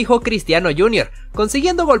encontraba su hijo Cristiano Jr.,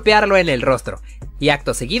 consiguiendo golpearlo en el rostro, y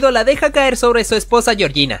acto seguido la deja caer sobre su esposa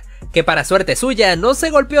Georgina, que para suerte suya no se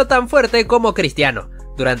golpeó tan fuerte como Cristiano.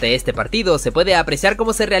 Durante este partido se puede apreciar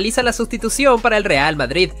cómo se realiza la sustitución para el Real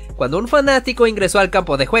Madrid, cuando un fanático ingresó al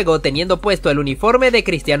campo de juego teniendo puesto el uniforme de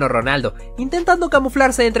Cristiano Ronaldo, intentando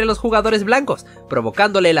camuflarse entre los jugadores blancos,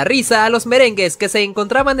 provocándole la risa a los merengues que se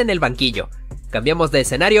encontraban en el banquillo. Cambiamos de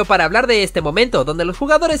escenario para hablar de este momento, donde los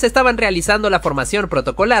jugadores estaban realizando la formación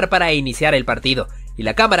protocolar para iniciar el partido, y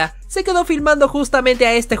la cámara se quedó filmando justamente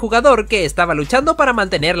a este jugador que estaba luchando para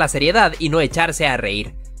mantener la seriedad y no echarse a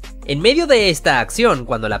reír. En medio de esta acción,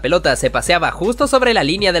 cuando la pelota se paseaba justo sobre la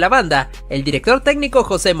línea de la banda, el director técnico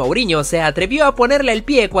José Mourinho se atrevió a ponerle el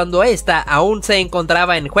pie cuando ésta aún se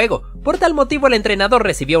encontraba en juego. Por tal motivo el entrenador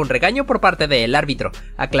recibió un regaño por parte del árbitro,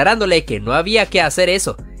 aclarándole que no había que hacer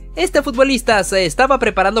eso. Este futbolista se estaba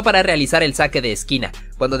preparando para realizar el saque de esquina,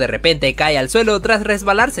 cuando de repente cae al suelo tras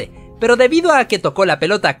resbalarse, pero debido a que tocó la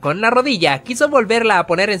pelota con la rodilla, quiso volverla a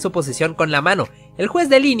poner en su posición con la mano. El juez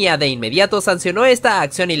de línea de inmediato sancionó esta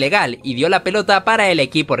acción ilegal y dio la pelota para el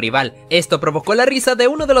equipo rival. Esto provocó la risa de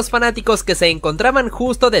uno de los fanáticos que se encontraban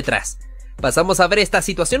justo detrás. Pasamos a ver esta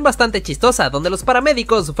situación bastante chistosa, donde los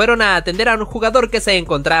paramédicos fueron a atender a un jugador que se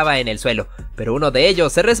encontraba en el suelo, pero uno de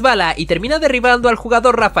ellos se resbala y termina derribando al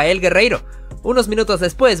jugador Rafael Guerreiro. Unos minutos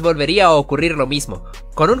después volvería a ocurrir lo mismo,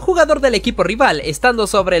 con un jugador del equipo rival estando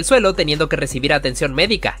sobre el suelo teniendo que recibir atención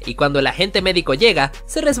médica, y cuando el agente médico llega,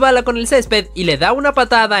 se resbala con el césped y le da una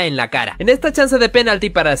patada en la cara. En esta chance de penalti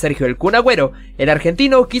para Sergio el Kun Agüero, el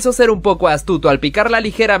argentino quiso ser un poco astuto al picarla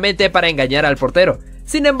ligeramente para engañar al portero.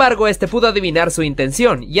 Sin embargo, este pudo adivinar su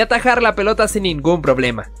intención y atajar la pelota sin ningún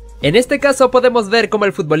problema. En este caso podemos ver cómo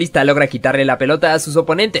el futbolista logra quitarle la pelota a sus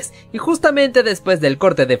oponentes, y justamente después del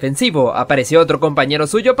corte defensivo apareció otro compañero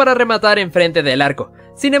suyo para rematar enfrente del arco.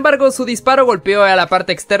 Sin embargo, su disparo golpeó a la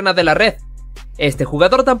parte externa de la red. Este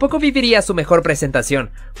jugador tampoco viviría su mejor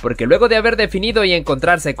presentación, porque luego de haber definido y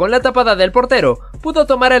encontrarse con la tapada del portero, pudo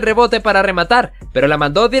tomar el rebote para rematar, pero la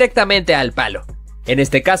mandó directamente al palo. En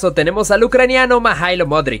este caso tenemos al ucraniano Mihailo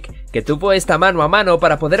Modric, que tuvo esta mano a mano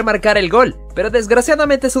para poder marcar el gol, pero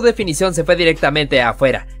desgraciadamente su definición se fue directamente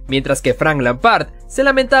afuera, mientras que Frank Lampard se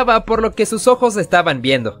lamentaba por lo que sus ojos estaban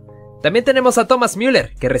viendo. También tenemos a Thomas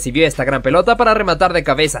Müller, que recibió esta gran pelota para rematar de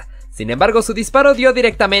cabeza, sin embargo su disparo dio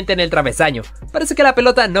directamente en el travesaño, parece que la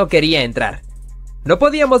pelota no quería entrar. No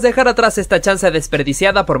podíamos dejar atrás esta chance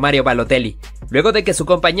desperdiciada por Mario Balotelli. Luego de que su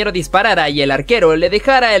compañero disparara y el arquero le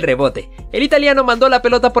dejara el rebote, el italiano mandó la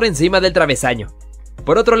pelota por encima del travesaño.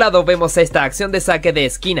 Por otro lado vemos esta acción de saque de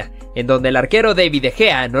esquina, en donde el arquero David De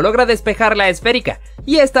Gea no logra despejar la esférica,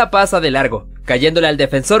 y esta pasa de largo, cayéndole al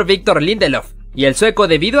defensor Victor Lindelof, y el sueco,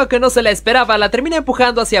 debido a que no se la esperaba, la termina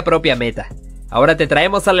empujando hacia propia meta. Ahora te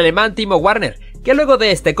traemos al alemán Timo Werner, que luego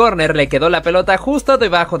de este córner le quedó la pelota justo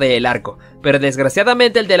debajo del arco, pero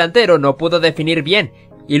desgraciadamente el delantero no pudo definir bien,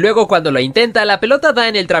 y luego cuando lo intenta la pelota da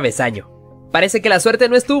en el travesaño. Parece que la suerte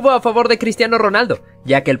no estuvo a favor de Cristiano Ronaldo,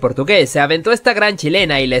 ya que el portugués se aventó esta gran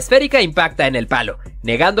chilena y la esférica impacta en el palo,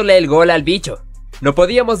 negándole el gol al bicho. No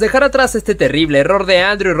podíamos dejar atrás este terrible error de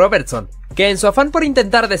Andrew Robertson, que en su afán por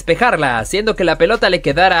intentar despejarla, haciendo que la pelota le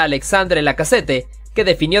quedara a Alexandre Lacazette, que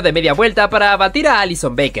definió de media vuelta para abatir a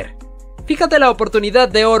Alisson Becker. Fíjate la oportunidad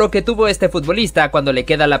de oro que tuvo este futbolista cuando le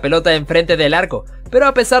queda la pelota enfrente del arco, pero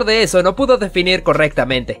a pesar de eso no pudo definir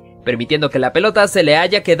correctamente, permitiendo que la pelota se le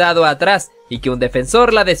haya quedado atrás y que un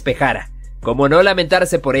defensor la despejara. ¿Cómo no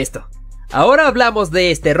lamentarse por esto? Ahora hablamos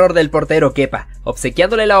de este error del portero Kepa,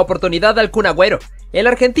 obsequiándole la oportunidad al Kun Agüero. El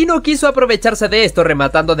argentino quiso aprovecharse de esto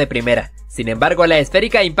rematando de primera, sin embargo la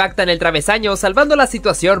esférica impacta en el travesaño salvando la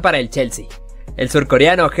situación para el Chelsea. El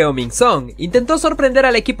surcoreano Heung-min Son intentó sorprender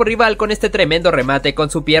al equipo rival con este tremendo remate con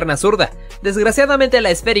su pierna zurda. Desgraciadamente la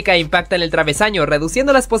esférica impacta en el travesaño,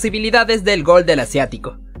 reduciendo las posibilidades del gol del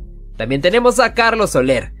asiático. También tenemos a Carlos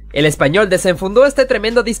Soler. El español desenfundó este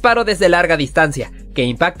tremendo disparo desde larga distancia, que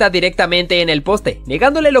impacta directamente en el poste,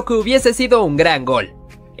 negándole lo que hubiese sido un gran gol.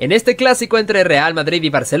 En este clásico entre Real Madrid y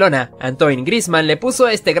Barcelona, Antoine Griezmann le puso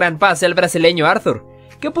este gran pase al brasileño Arthur,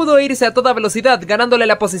 que pudo irse a toda velocidad ganándole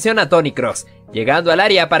la posición a Toni Kroos, llegando al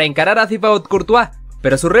área para encarar a Thibaut Courtois,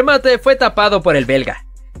 pero su remate fue tapado por el belga.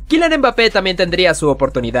 Kylian Mbappé también tendría su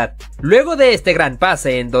oportunidad, luego de este gran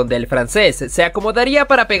pase en donde el francés se acomodaría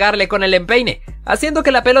para pegarle con el empeine, haciendo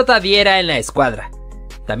que la pelota diera en la escuadra.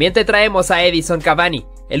 También te traemos a Edinson Cavani.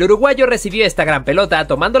 El uruguayo recibió esta gran pelota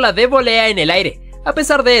tomándola de volea en el aire, a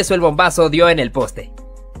pesar de eso el bombazo dio en el poste.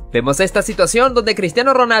 Vemos esta situación donde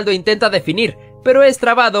Cristiano Ronaldo intenta definir, pero es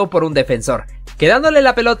trabado por un defensor, quedándole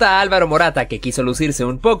la pelota a Álvaro Morata, que quiso lucirse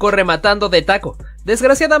un poco rematando de taco.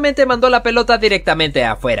 Desgraciadamente mandó la pelota directamente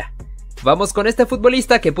afuera. Vamos con este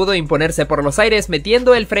futbolista que pudo imponerse por los aires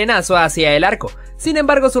metiendo el frenazo hacia el arco, sin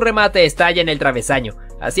embargo su remate estalla en el travesaño,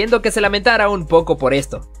 haciendo que se lamentara un poco por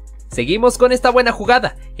esto. Seguimos con esta buena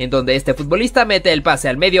jugada, en donde este futbolista mete el pase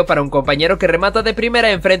al medio para un compañero que remata de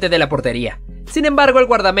primera enfrente de la portería. Sin embargo, el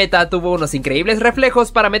guardameta tuvo unos increíbles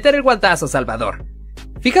reflejos para meter el guantazo salvador.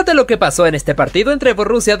 Fíjate lo que pasó en este partido entre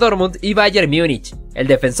Borussia Dortmund y Bayern Múnich. El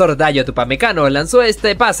defensor Dayot Upamecano lanzó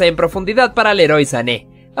este pase en profundidad para Leroy Sané.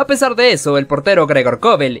 A pesar de eso, el portero Gregor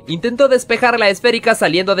Kobel intentó despejar la esférica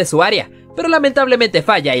saliendo de su área, pero lamentablemente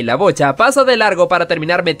falla y la bocha pasa de largo para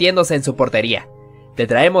terminar metiéndose en su portería. Te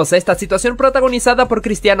traemos esta situación protagonizada por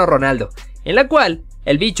Cristiano Ronaldo, en la cual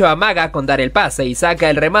el bicho amaga con dar el pase y saca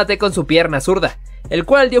el remate con su pierna zurda, el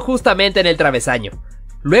cual dio justamente en el travesaño.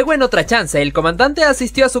 Luego en otra chance, el comandante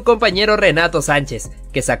asistió a su compañero Renato Sánchez,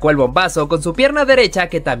 que sacó el bombazo con su pierna derecha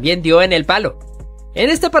que también dio en el palo. En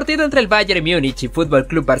este partido entre el Bayern Múnich y Fútbol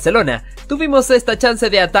Club Barcelona, tuvimos esta chance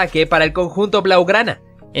de ataque para el conjunto blaugrana,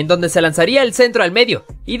 en donde se lanzaría el centro al medio,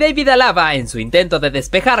 y David Alaba, en su intento de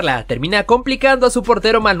despejarla, termina complicando a su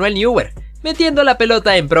portero Manuel Neuer, metiendo la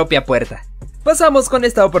pelota en propia puerta. Pasamos con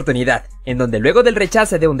esta oportunidad, en donde luego del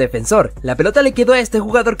rechace de un defensor, la pelota le quedó a este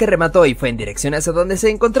jugador que remató y fue en dirección hacia donde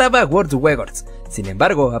se encontraba Wout Weghorst. Sin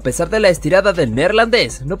embargo, a pesar de la estirada del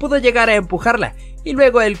neerlandés, no pudo llegar a empujarla, y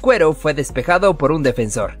luego el cuero fue despejado por un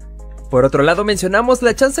defensor. Por otro lado, mencionamos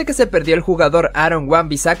la chance que se perdió el jugador Aaron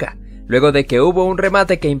Wan-Bissaka, luego de que hubo un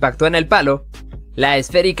remate que impactó en el palo. La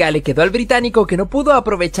esférica le quedó al británico que no pudo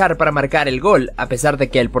aprovechar para marcar el gol, a pesar de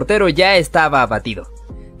que el portero ya estaba abatido.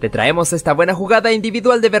 Te traemos esta buena jugada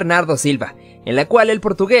individual de Bernardo Silva, en la cual el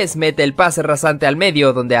portugués mete el pase rasante al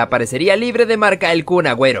medio donde aparecería libre de marca el Kun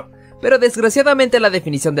Agüero, pero desgraciadamente la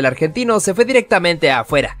definición del argentino se fue directamente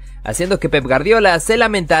afuera, haciendo que Pep Guardiola se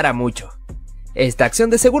lamentara mucho. Esta acción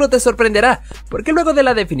de seguro te sorprenderá, porque luego de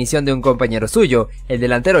la definición de un compañero suyo, el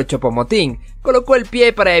delantero Choupo-Moting colocó el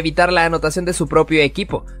pie para evitar la anotación de su propio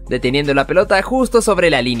equipo, deteniendo la pelota justo sobre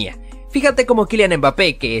la línea. Fíjate cómo Kylian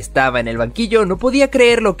Mbappé, que estaba en el banquillo, no podía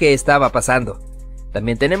creer lo que estaba pasando.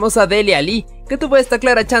 También tenemos a Dele Alli, que tuvo esta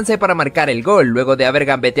clara chance para marcar el gol luego de haber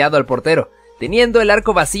gambeteado al portero, teniendo el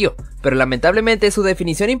arco vacío, pero lamentablemente su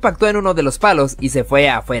definición impactó en uno de los palos y se fue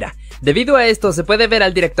afuera. Debido a esto se puede ver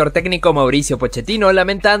al director técnico Mauricio Pochettino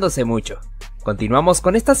lamentándose mucho. Continuamos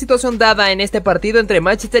con esta situación dada en este partido entre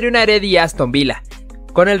Manchester United y Aston Villa.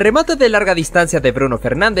 Con el remate de larga distancia de Bruno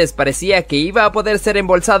Fernández parecía que iba a poder ser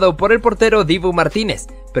embolsado por el portero Dibu Martínez,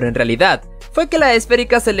 pero en realidad fue que la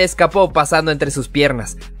esférica se le escapó pasando entre sus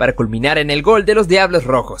piernas, para culminar en el gol de los Diablos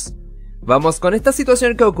Rojos. Vamos con esta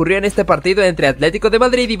situación que ocurrió en este partido entre Atlético de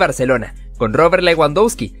Madrid y Barcelona, con Robert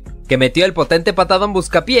Lewandowski, que metió el potente patadón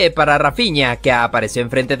buscapié para Rafinha, que apareció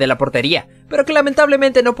enfrente de la portería, pero que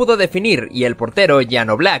lamentablemente no pudo definir y el portero Jan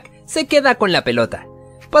Oblak se queda con la pelota.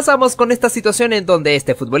 Pasamos con esta situación en donde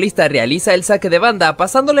este futbolista realiza el saque de banda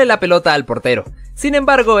pasándole la pelota al portero. Sin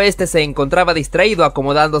embargo, este se encontraba distraído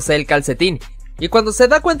acomodándose el calcetín, y cuando se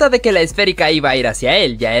da cuenta de que la esférica iba a ir hacia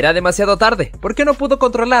él, ya era demasiado tarde, porque no pudo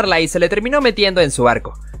controlarla y se le terminó metiendo en su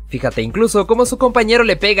arco. Fíjate incluso cómo su compañero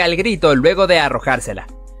le pega el grito luego de arrojársela.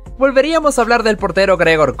 Volveríamos a hablar del portero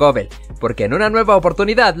Gregor Kobel, porque en una nueva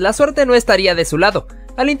oportunidad la suerte no estaría de su lado.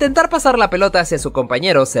 Al intentar pasar la pelota hacia su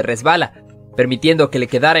compañero se resbala, permitiendo que le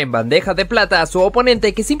quedara en bandeja de plata a su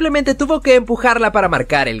oponente, que simplemente tuvo que empujarla para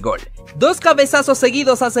marcar el gol. Dos cabezazos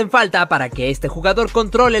seguidos hacen falta para que este jugador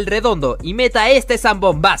controle el redondo y meta este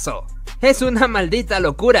zambombazo. Es una maldita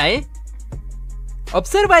locura, ¿eh?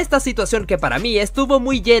 Observa esta situación que para mí estuvo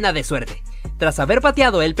muy llena de suerte. Tras haber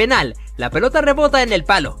pateado el penal, la pelota rebota en el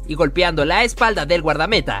palo y golpeando la espalda del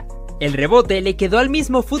guardameta, el rebote le quedó al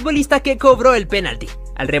mismo futbolista que cobró el penalti.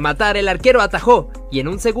 Al rematar, el arquero atajó y en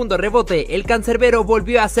un segundo rebote el cancerbero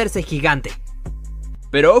volvió a hacerse gigante.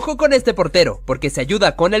 Pero ojo con este portero, porque se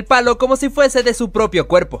ayuda con el palo como si fuese de su propio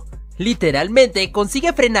cuerpo. Literalmente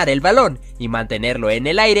consigue frenar el balón y mantenerlo en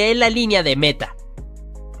el aire en la línea de meta.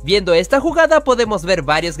 Viendo esta jugada podemos ver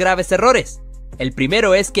varios graves errores. El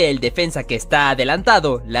primero es que el defensa que está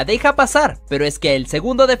adelantado la deja pasar, pero es que el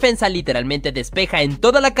segundo defensa literalmente despeja en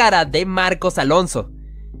toda la cara de Marcos Alonso.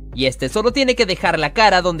 Y este solo tiene que dejar la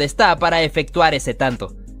cara donde está para efectuar ese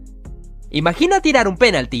tanto. Imagina tirar un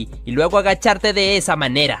penalti y luego agacharte de esa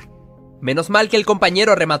manera. Menos mal que el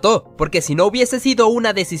compañero remató, porque si no hubiese sido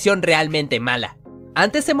una decisión realmente mala.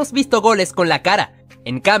 Antes hemos visto goles con la cara,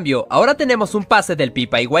 en cambio ahora tenemos un pase del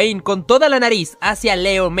Pipa Higuaín con toda la nariz hacia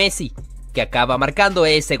Leo Messi, que acaba marcando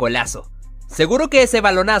ese golazo. Seguro que ese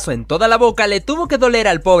balonazo en toda la boca le tuvo que doler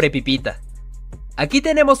al pobre Pipita. Aquí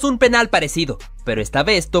tenemos un penal parecido, pero esta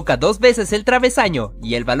vez toca 2 veces el travesaño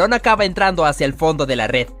y el balón acaba entrando hacia el fondo de la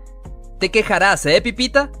red. Te quejarás,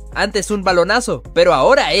 Pipita? Antes un balonazo, pero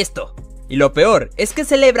ahora esto. Y lo peor es que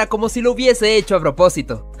celebra como si lo hubiese hecho a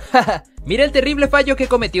propósito. Mira el terrible fallo que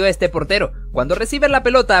cometió este portero. Cuando recibe la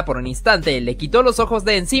pelota, por un instante le quitó los ojos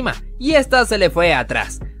de encima y esta se le fue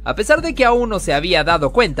atrás. A pesar de que aún no se había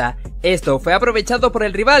dado cuenta, esto fue aprovechado por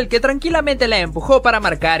el rival que tranquilamente la empujó para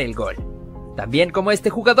marcar el gol. También como este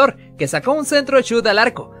jugador que sacó un centro shoot al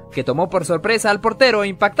arco, que tomó por sorpresa al portero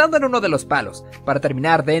impactando en uno de los palos, para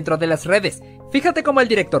terminar dentro de las redes. Fíjate cómo el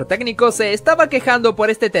director técnico se estaba quejando por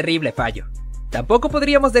este terrible fallo. Tampoco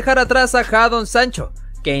podríamos dejar atrás a Jadon Sancho,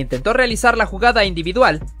 que intentó realizar la jugada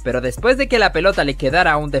individual, pero después de que la pelota le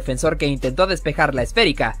quedara a un defensor que intentó despejar la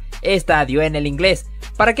esférica, esta dio en el inglés,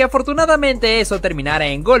 para que afortunadamente eso terminara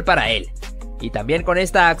en gol para él. Y también con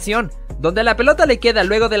esta acción, donde la pelota le queda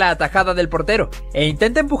luego de la atajada del portero, e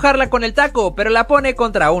intenta empujarla con el taco, pero la pone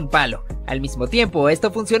contra un palo. Al mismo tiempo,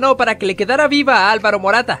 esto funcionó para que le quedara viva a Álvaro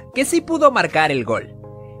Morata, que sí pudo marcar el gol.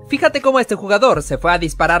 Fíjate cómo este jugador se fue a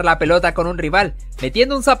disparar la pelota con un rival,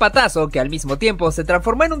 metiendo un zapatazo que al mismo tiempo se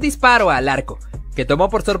transformó en un disparo al arco, que tomó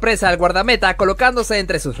por sorpresa al guardameta colocándose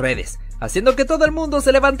entre sus redes, haciendo que todo el mundo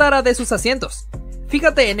se levantara de sus asientos.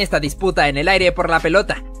 Fíjate en esta disputa en el aire por la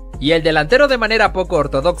pelota, y el delantero de manera poco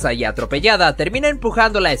ortodoxa y atropellada termina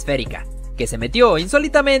empujando la esférica, que se metió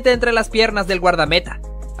insólitamente entre las piernas del guardameta.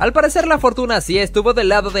 Al parecer la fortuna sí estuvo del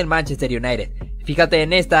lado del Manchester United. Fíjate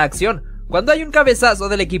en esta acción, cuando hay un cabezazo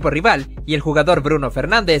del equipo rival y el jugador Bruno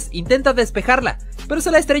Fernández intenta despejarla, pero se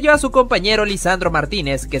la estrelló a su compañero Lisandro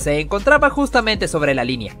Martínez, que se encontraba justamente sobre la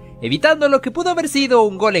línea, evitando lo que pudo haber sido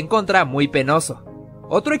un gol en contra muy penoso.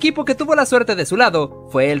 Otro equipo que tuvo la suerte de su lado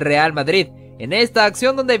fue el Real Madrid, en esta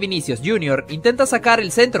acción donde Vinicius Jr. intenta sacar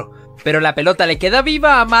el centro, pero la pelota le queda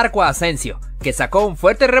viva a Marco Asensio, que sacó un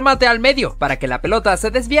fuerte remate al medio para que la pelota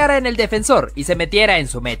se desviara en el defensor y se metiera en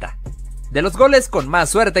su meta. De los goles con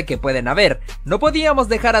más suerte que pueden haber, no podíamos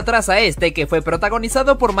dejar atrás a este que fue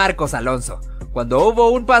protagonizado por Marcos Alonso, cuando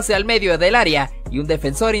hubo un pase al medio del área y un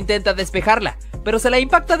defensor intenta despejarla, pero se la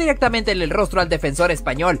impacta directamente en el rostro al defensor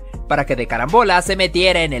español, para que de carambola se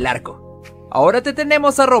metiera en el arco. Ahora te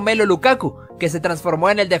tenemos a Romelu Lukaku, que se transformó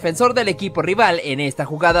en el defensor del equipo rival en esta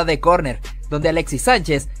jugada de córner, donde Alexis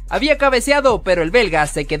Sánchez había cabeceado, pero el belga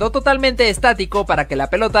se quedó totalmente estático para que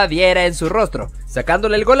la pelota diera en su rostro,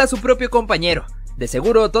 sacándole el gol a su propio compañero. De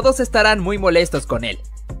seguro todos estarán muy molestos con él.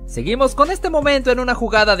 Seguimos con este momento en una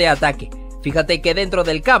jugada de ataque. Fíjate que dentro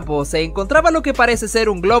del campo se encontraba lo que parece ser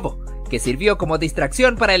un globo, que sirvió como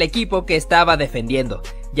distracción para el equipo que estaba defendiendo,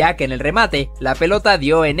 ya que en el remate la pelota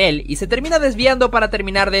dio en él y se termina desviando para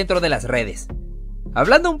terminar dentro de las redes.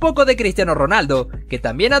 Hablando un poco de Cristiano Ronaldo, que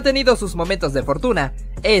también ha tenido sus momentos de fortuna,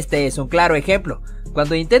 este es un claro ejemplo.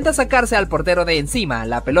 Cuando intenta sacarse al portero de encima,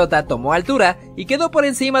 la pelota tomó altura y quedó por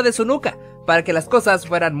encima de su nuca, para que las cosas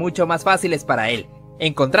fueran mucho más fáciles para él,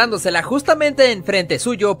 encontrándosela justamente enfrente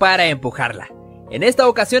suyo para empujarla. En esta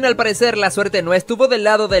ocasión al parecer la suerte no estuvo del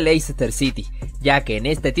lado de Leicester City, ya que en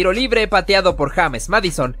este tiro libre pateado por James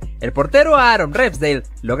Maddison, el portero Aaron Ramsdale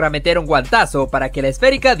logra meter un guantazo para que la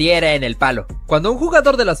esférica diera en el palo. Cuando un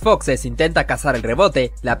jugador de los Foxes intenta cazar el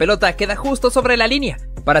rebote, la pelota queda justo sobre la línea,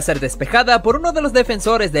 para ser despejada por uno de los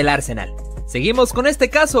defensores del Arsenal. Seguimos con este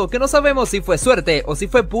caso que no sabemos si fue suerte o si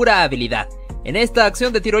fue pura habilidad. En esta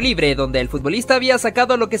acción de tiro libre, donde el futbolista había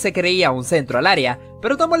sacado lo que se creía un centro al área,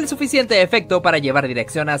 pero tomó el suficiente efecto para llevar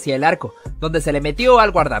dirección hacia el arco, donde se le metió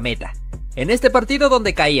al guardameta. En este partido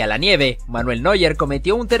donde caía la nieve, Manuel Neuer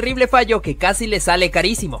cometió un terrible fallo que casi le sale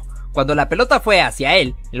carísimo. Cuando la pelota fue hacia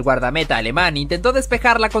él, el guardameta alemán intentó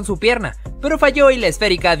despejarla con su pierna, pero falló y la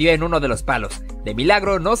esférica dio en uno de los palos. De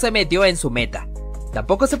milagro no se metió en su meta.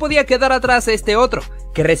 Tampoco se podía quedar atrás este otro,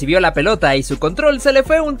 que recibió la pelota y su control se le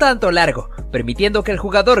fue un tanto largo, permitiendo que el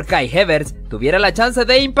jugador Kai Havertz tuviera la chance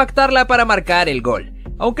de impactarla para marcar el gol.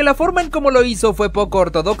 Aunque la forma en cómo lo hizo fue poco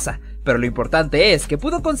ortodoxa, pero lo importante es que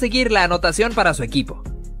pudo conseguir la anotación para su equipo.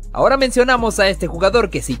 Ahora mencionamos a este jugador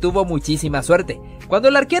que sí tuvo muchísima suerte, cuando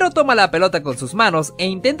el arquero toma la pelota con sus manos e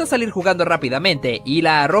intenta salir jugando rápidamente y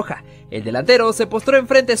la arroja. El delantero se postró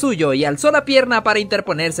enfrente suyo y alzó la pierna para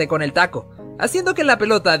interponerse con el taco, haciendo que la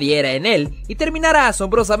pelota diera en él y terminara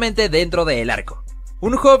asombrosamente dentro del arco.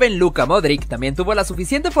 Un joven Luka Modric también tuvo la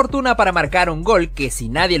suficiente fortuna para marcar un gol que si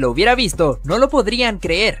nadie lo hubiera visto no lo podrían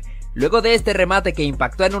creer. Luego de este remate que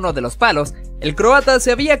impactó en uno de los palos, el croata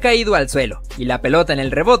se había caído al suelo y la pelota en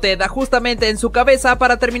el rebote da justamente en su cabeza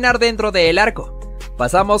para terminar dentro del arco.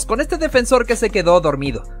 Pasamos con este defensor que se quedó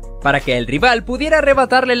dormido, para que el rival pudiera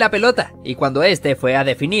arrebatarle la pelota, y cuando este fue a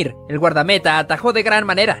definir, el guardameta atajó de gran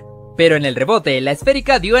manera. Pero en el rebote, la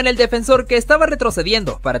esférica dio en el defensor que estaba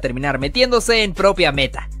retrocediendo para terminar metiéndose en propia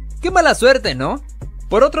meta. ¡Qué mala suerte!, ¿no?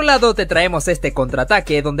 Por otro lado, te traemos este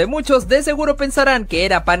contraataque donde muchos de seguro pensarán que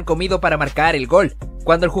era pan comido para marcar el gol.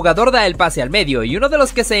 Cuando el jugador da el pase al medio y uno de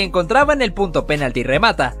los que se encontraba en el punto penalti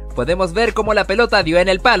remata, podemos ver cómo la pelota dio en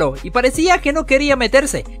el palo y parecía que no quería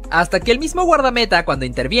meterse, hasta que el mismo guardameta cuando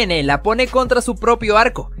interviene la pone contra su propio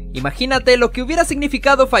arco. Imagínate lo que hubiera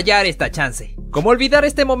significado fallar esta chance. ¿Cómo olvidar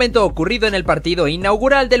este momento ocurrido en el partido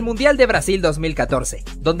inaugural del Mundial de Brasil 2014,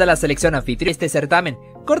 donde la selección anfitriona este certamen,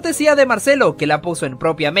 cortesía de Marcelo que la puso en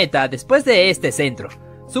propia meta después de este centro?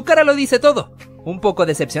 Su cara lo dice todo, un poco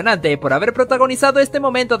decepcionante por haber protagonizado este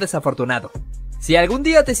momento desafortunado. Si algún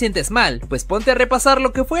día te sientes mal, pues ponte a repasar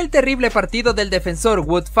lo que fue el terrible partido del defensor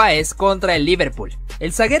Wout Faes contra el Liverpool.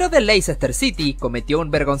 El zaguero del Leicester City cometió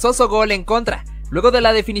un vergonzoso gol en contra, luego de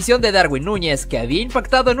la definición de Darwin Núñez que había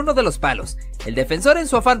impactado en uno de los palos. El defensor en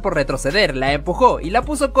su afán por retroceder la empujó y la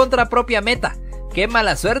puso contra propia meta. ¡Qué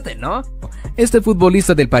mala suerte!, ¿no? Este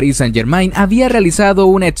futbolista del Paris Saint-Germain había realizado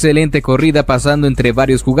una excelente corrida pasando entre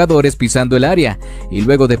varios jugadores pisando el área, y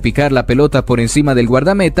luego de picar la pelota por encima del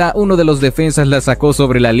guardameta, uno de los defensas la sacó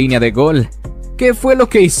sobre la línea de gol. ¿Qué fue lo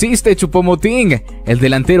que hiciste, Choupo-Moting? El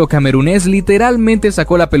delantero camerunés literalmente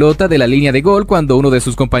sacó la pelota de la línea de gol cuando uno de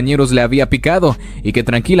sus compañeros le había picado y que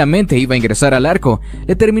tranquilamente iba a ingresar al arco.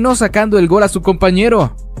 Le terminó sacando el gol a su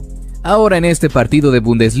compañero. Ahora en este partido de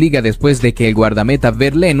Bundesliga, después de que el guardameta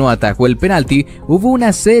Verleno atajó el penalti, hubo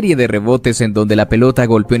una serie de rebotes en donde la pelota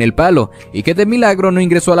golpeó en el palo y que de milagro no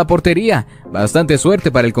ingresó a la portería. Bastante suerte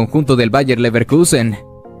para el conjunto del Bayer Leverkusen.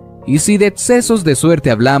 Y si de excesos de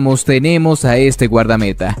suerte hablamos, tenemos a este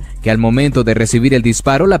guardameta, que al momento de recibir el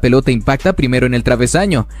disparo la pelota impacta primero en el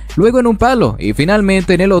travesaño, luego en un palo y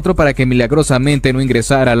finalmente en el otro para que milagrosamente no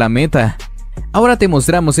ingresara a la meta. Ahora te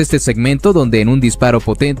mostramos este segmento donde en un disparo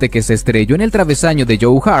potente que se estrelló en el travesaño de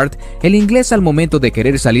Joe Hart, el inglés al momento de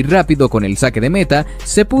querer salir rápido con el saque de meta,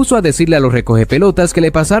 se puso a decirle a los recogepelotas que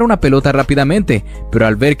le pasara una pelota rápidamente, pero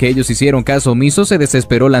al ver que ellos hicieron caso omiso se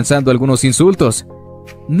desesperó lanzando algunos insultos.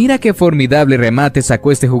 Mira qué formidable remate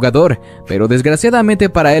sacó este jugador, pero desgraciadamente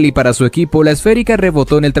para él y para su equipo la esférica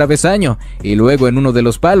rebotó en el travesaño y luego en uno de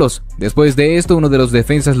los palos. Después de esto uno de los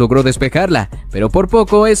defensas logró despejarla, pero por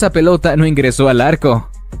poco esa pelota no ingresó al arco.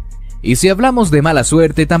 Y si hablamos de mala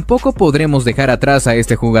suerte, tampoco podremos dejar atrás a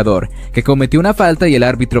este jugador, que cometió una falta y el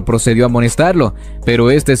árbitro procedió a amonestarlo, pero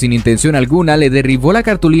este sin intención alguna le derribó la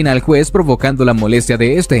cartulina al juez provocando la molestia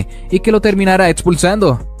de este y que lo terminará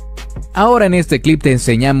expulsando. Ahora en este clip te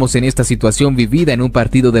enseñamos en esta situación vivida en un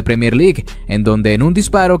partido de Premier League, en donde en un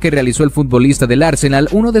disparo que realizó el futbolista del Arsenal,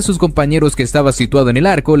 uno de sus compañeros que estaba situado en el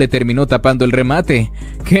arco le terminó tapando el remate.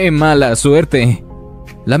 ¡Qué mala suerte!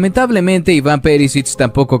 Lamentablemente Iván Perisic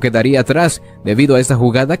tampoco quedaría atrás, debido a esta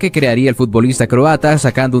jugada que crearía el futbolista croata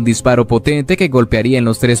sacando un disparo potente que golpearía en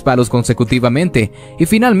los 3 palos consecutivamente, y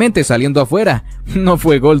finalmente saliendo afuera. No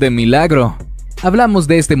fue gol de milagro. Hablamos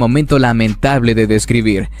de este momento lamentable de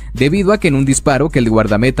describir, debido a que en un disparo que el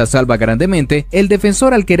guardameta salva grandemente, el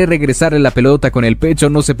defensor al querer regresarle la pelota con el pecho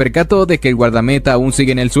no se percató de que el guardameta aún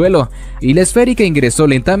sigue en el suelo, y la esférica ingresó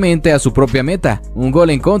lentamente a su propia meta, un gol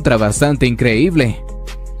en contra bastante increíble.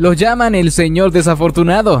 Lo llaman el señor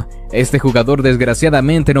desafortunado. Este jugador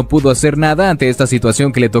desgraciadamente no pudo hacer nada ante esta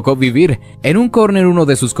situación que le tocó vivir. En un córner uno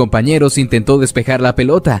de sus compañeros intentó despejar la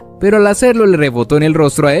pelota, pero al hacerlo le rebotó en el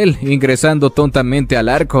rostro a él, ingresando tontamente al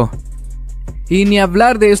arco. Y ni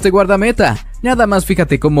hablar de este guardameta. Nada más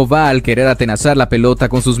fíjate cómo va al querer atenazar la pelota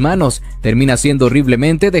con sus manos. Termina siendo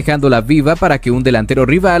horriblemente dejándola viva para que un delantero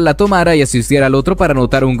rival la tomara y asistiera al otro para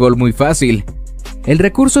anotar un gol muy fácil. El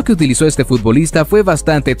recurso que utilizó este futbolista fue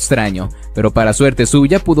bastante extraño, pero para suerte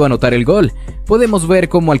suya pudo anotar el gol. Podemos ver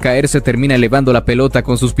cómo al caerse termina elevando la pelota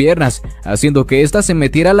con sus piernas, haciendo que ésta se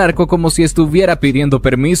metiera al arco como si estuviera pidiendo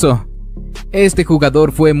permiso. Este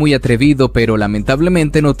jugador fue muy atrevido, pero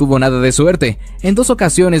lamentablemente no tuvo nada de suerte. En 2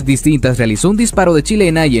 ocasiones distintas realizó un disparo de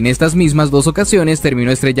chilena y en estas mismas 2 ocasiones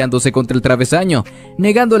terminó estrellándose contra el travesaño,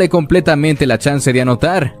 negándole completamente la chance de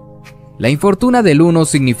anotar. La infortuna del uno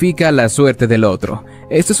significa la suerte del otro.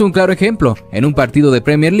 Este es un claro ejemplo. En un partido de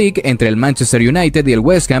Premier League entre el Manchester United y el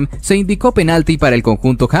West Ham se indicó penalti para el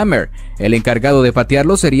conjunto Hammer. El encargado de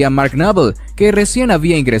patearlo sería Mark Noble, que recién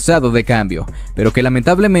había ingresado de cambio, pero que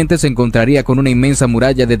lamentablemente se encontraría con una inmensa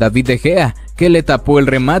muralla de David De Gea, que le tapó el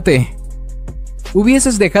remate.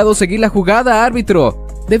 Hubieses dejado seguir la jugada, árbitro.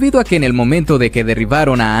 Debido a que en el momento de que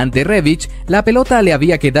derribaron a Ante Rebic, la pelota le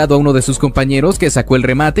había quedado a uno de sus compañeros que sacó el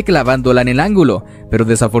remate clavándola en el ángulo, pero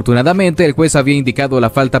desafortunadamente el juez había indicado la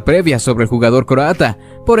falta previa sobre el jugador croata,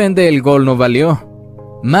 por ende el gol no valió.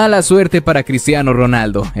 Mala suerte para Cristiano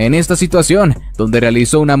Ronaldo en esta situación, donde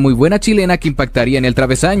realizó una muy buena chilena que impactaría en el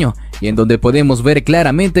travesaño, y en donde podemos ver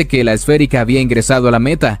claramente que la esférica había ingresado a la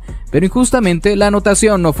meta, pero injustamente la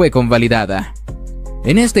anotación no fue convalidada.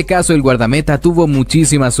 En este caso el guardameta tuvo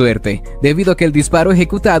muchísima suerte, debido a que el disparo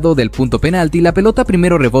ejecutado del punto penalti, la pelota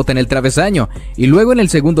primero rebota en el travesaño, y luego en el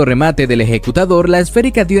segundo remate del ejecutador la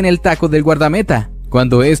esférica dio en el taco del guardameta,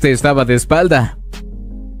 cuando este estaba de espalda.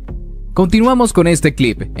 Continuamos con este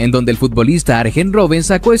clip, en donde el futbolista Arjen Robben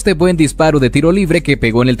sacó este buen disparo de tiro libre que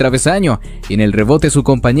pegó en el travesaño, y en el rebote su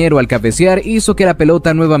compañero al cabecear hizo que la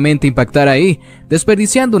pelota nuevamente impactara ahí,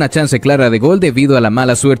 desperdiciando una chance clara de gol debido a la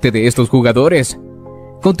mala suerte de estos jugadores.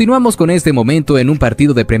 Continuamos con este momento en un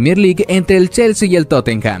partido de Premier League entre el Chelsea y el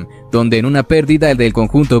Tottenham, donde en una pérdida del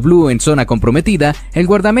conjunto blue en zona comprometida, el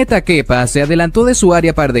guardameta Kepa se adelantó de su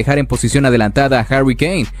área para dejar en posición adelantada a Harry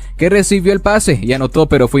Kane, que recibió el pase y anotó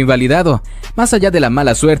pero fue invalidado. Más allá de la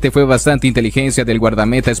mala suerte, fue bastante inteligencia del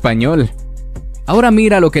guardameta español. Ahora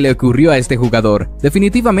mira lo que le ocurrió a este jugador.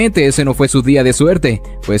 Definitivamente ese no fue su día de suerte,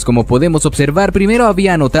 pues como podemos observar, primero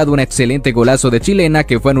había anotado un excelente golazo de chilena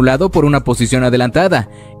que fue anulado por una posición adelantada,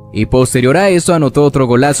 y posterior a eso anotó otro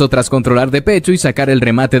golazo tras controlar de pecho y sacar el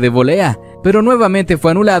remate de volea, pero nuevamente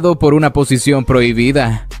fue anulado por una posición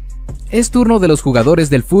prohibida. Es turno de los jugadores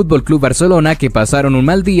del FC Barcelona que pasaron un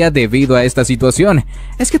mal día debido a esta situación.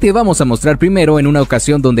 Es que te vamos a mostrar primero en una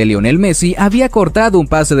ocasión donde Lionel Messi había cortado un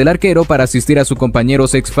pase del arquero para asistir a su compañero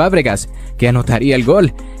Cesc Fábregas, que anotaría el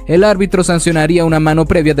gol. El árbitro sancionaría una mano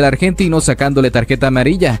previa del argentino sacándole tarjeta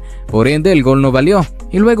amarilla, por ende el gol no valió.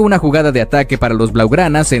 Y luego una jugada de ataque para los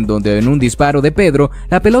blaugranas en donde en un disparo de Pedro,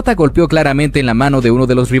 la pelota golpeó claramente en la mano de uno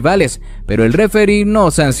de los rivales, pero el referee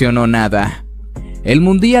no sancionó nada. El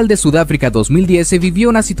Mundial de Sudáfrica 2010 se vivió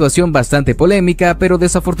una situación bastante polémica pero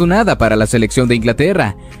desafortunada para la selección de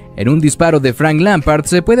Inglaterra. En un disparo de Frank Lampard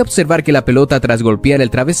se puede observar que la pelota tras golpear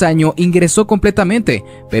el travesaño ingresó completamente,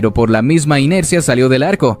 pero por la misma inercia salió del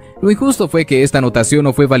arco. Lo injusto fue que esta anotación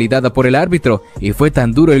no fue validada por el árbitro, y fue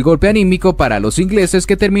tan duro el golpe anímico para los ingleses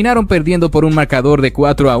que terminaron perdiendo por un marcador de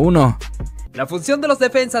 4-1. La función de los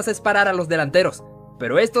defensas es parar a los delanteros,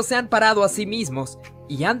 pero estos se han parado a sí mismos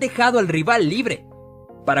y han dejado al rival libre.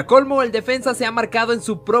 Para colmo, el defensa se ha marcado en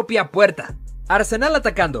su propia puerta. Arsenal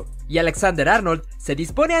atacando, y Alexander-Arnold se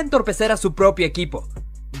dispone a entorpecer a su propio equipo,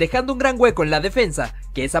 dejando un gran hueco en la defensa,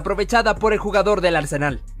 que es aprovechada por el jugador del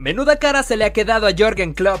Arsenal. Menuda cara se le ha quedado a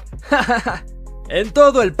Jürgen Klopp. En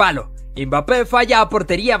todo el palo. Mbappé falla a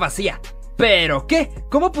portería vacía. ¿Pero qué?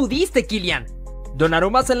 ¿Cómo pudiste, Kylian?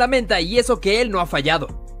 Donnarumma se lamenta y eso que él no ha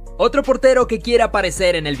fallado. Otro portero que quiere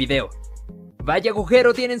aparecer en el video. Vaya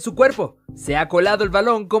agujero tiene en su cuerpo, se ha colado el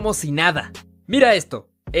balón como si nada. Mira esto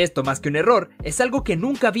más que un error, es algo que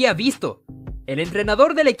nunca había visto. El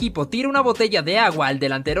entrenador del equipo tira una botella de agua al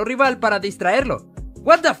delantero rival para distraerlo.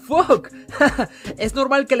 What the fuck, es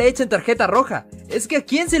normal que le echen tarjeta roja, es que a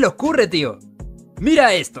quién se le ocurre, tío.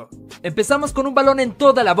 Mira esto, empezamos con un balón en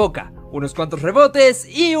toda la boca, unos cuantos rebotes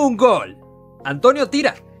y un gol. Antonio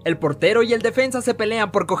tira, el portero y el defensa se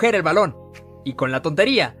pelean por coger el balón. Y con la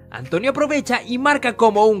tontería, Antonio aprovecha y marca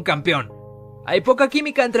como un campeón. Hay poca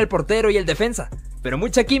química entre el portero y el defensa, pero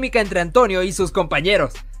mucha química entre Antonio y sus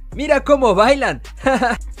compañeros. ¡Mira cómo bailan!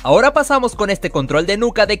 Ahora pasamos con este control de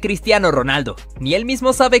nuca de Cristiano Ronaldo. Ni él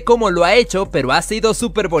mismo sabe cómo lo ha hecho, pero ha sido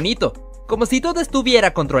súper bonito. Como si todo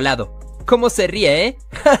estuviera controlado. ¿Cómo se ríe, eh?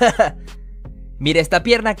 Mira esta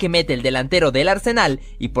pierna que mete el delantero del Arsenal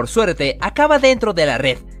y por suerte acaba dentro de la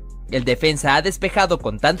red. El defensa ha despejado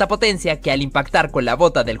con tanta potencia que al impactar con la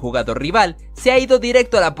bota del jugador rival, se ha ido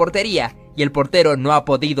directo a la portería y el portero no ha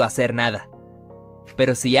podido hacer nada.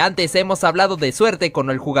 Pero si antes hemos hablado de suerte con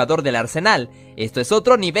el jugador del Arsenal, esto es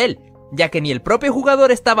otro nivel, ya que ni el propio jugador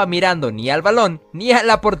estaba mirando ni al balón ni a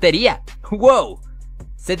la portería. ¡Wow!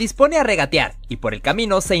 Se dispone a regatear y por el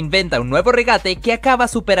camino se inventa un nuevo regate que acaba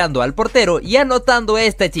superando al portero y anotando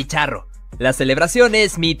este chicharro. La celebración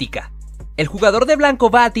es mítica. El jugador de blanco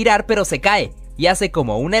va a tirar pero se cae y hace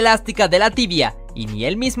como una elástica de la tibia y ni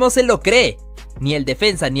él mismo se lo cree. Ni el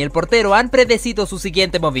defensa ni el portero han predecido su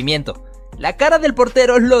siguiente movimiento. La cara del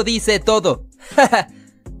portero lo dice todo.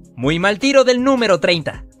 Muy mal tiro del número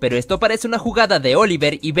 30, pero esto parece una jugada de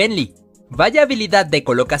Oliver y Benley. Vaya habilidad de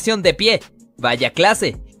colocación de pie, vaya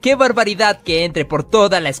clase, qué barbaridad que entre por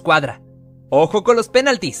toda la escuadra. Ojo con los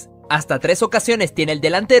penaltis, hasta 3 ocasiones tiene el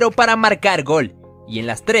delantero para marcar gol. Y en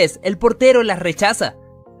las 3 el portero las rechaza.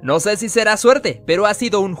 No sé si será suerte, pero ha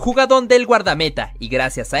sido un jugadón del guardameta y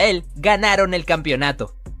gracias a él ganaron el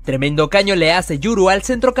campeonato. Tremendo caño le hace Yuru al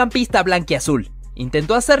centrocampista blanquiazul.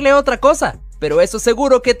 Intentó hacerle otra cosa, pero eso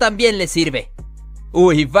seguro que también le sirve.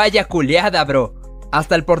 Uy, vaya culeada, bro.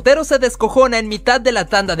 Hasta el portero se descojona en mitad de la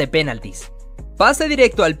tanda de penaltis. Pase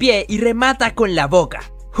directo al pie y remata con la boca.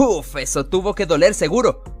 Uf, eso tuvo que doler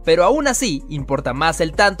seguro, pero aún así importa más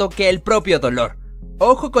el tanto que el propio dolor.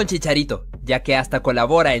 Ojo con Chicharito, ya que hasta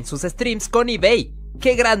colabora en sus streams con eBay.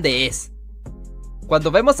 ¡Qué grande es! Cuando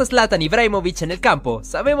vemos a Zlatan Ibrahimovic en el campo,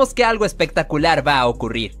 sabemos que algo espectacular va a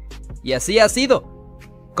ocurrir. Y así ha sido.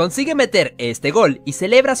 Consigue meter este gol y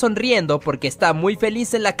celebra sonriendo porque está muy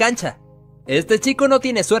feliz en la cancha. Este chico no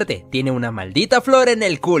tiene suerte, tiene una maldita flor en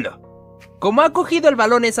el culo. ¿Cómo ha cogido el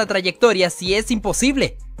balón esa trayectoria si es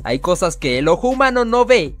imposible? Hay cosas que el ojo humano no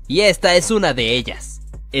ve y esta es una de ellas.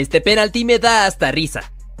 Este penalti me da hasta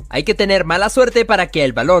risa. Hay que tener mala suerte para que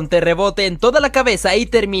el balón te rebote en toda la cabeza y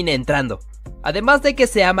termine entrando. Además de que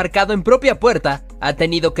se ha marcado en propia puerta, ha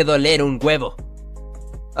tenido que doler un huevo.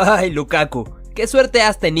 Ay, Lukaku, qué suerte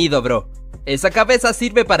has tenido, bro. Esa cabeza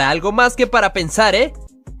sirve para algo más que para pensar, ¿eh?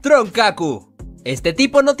 Tronkaku. Este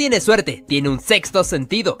tipo no tiene suerte, tiene un sexto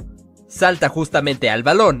sentido. Salta justamente al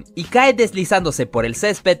balón y cae deslizándose por el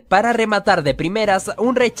césped para rematar de primeras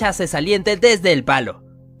un rechace saliente desde el palo.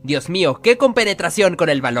 Dios mío, qué compenetración con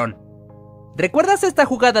el balón. ¿Recuerdas esta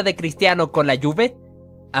jugada de Cristiano con la Juve?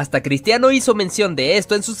 Hasta Cristiano hizo mención de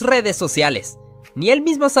esto en sus redes sociales. Ni él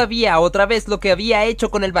mismo sabía otra vez lo que había hecho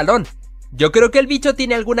con el balón. Yo creo que el bicho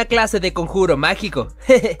tiene alguna clase de conjuro mágico.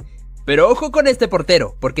 Pero ojo con este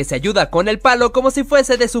portero, porque se ayuda con el palo como si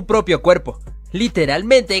fuese de su propio cuerpo.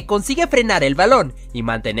 Literalmente consigue frenar el balón y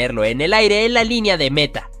mantenerlo en el aire en la línea de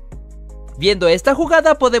meta. Viendo esta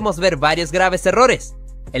jugada podemos ver varios graves errores.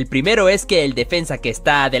 El primero es que el defensa que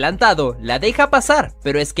está adelantado la deja pasar,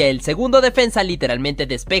 pero es que el segundo defensa literalmente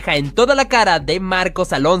despeja en toda la cara de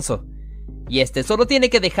Marcos Alonso. Y este solo tiene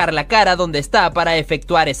que dejar la cara donde está para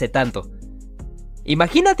efectuar ese tanto.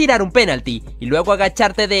 Imagina tirar un penalti y luego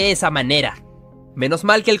agacharte de esa manera. Menos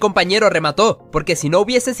mal que el compañero remató, porque si no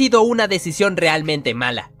hubiese sido una decisión realmente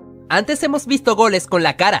mala. Antes hemos visto goles con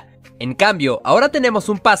la cara, en cambio ahora tenemos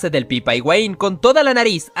un pase del Pipa Higuaín con toda la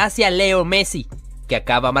nariz hacia Leo Messi, que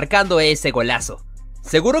acaba marcando ese golazo.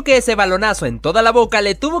 Seguro que ese balonazo en toda la boca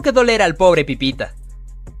le tuvo que doler al pobre Pipita.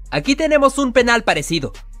 Aquí tenemos un penal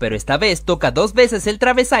parecido, pero esta vez toca 2 veces el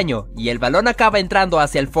travesaño y el balón acaba entrando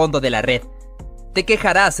hacia el fondo de la red. Te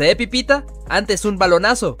quejarás, Pipita? Antes un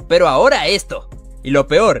balonazo, pero ahora esto. Y lo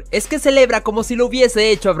peor es que celebra como si lo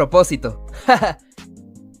hubiese hecho a propósito.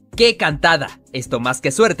 ¡Qué cantada! Esto más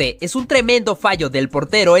que suerte es un tremendo fallo del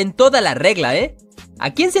portero en toda la regla, ¿eh?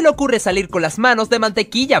 ¿A quién se le ocurre salir con las manos de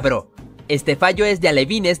mantequilla, bro? Este fallo es de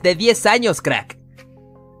alevines de 10 años, crack.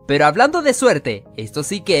 Pero hablando de suerte, esto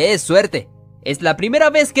sí que es suerte. Es la primera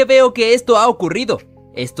vez que veo que esto ha ocurrido.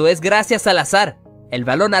 Esto es gracias al azar. El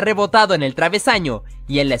balón ha rebotado en el travesaño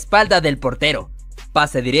y en la espalda del portero.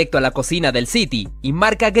 Pase directo a la cocina del City y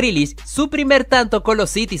marca Grealish su primer tanto con los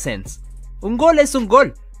Citizens. Un gol es un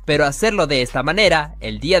gol, pero hacerlo de esta manera,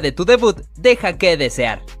 el día de tu debut, deja que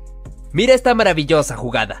desear. Mira esta maravillosa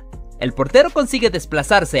jugada. El portero consigue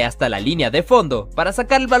desplazarse hasta la línea de fondo para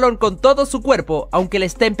sacar el balón con todo su cuerpo aunque le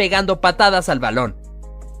estén pegando patadas al balón.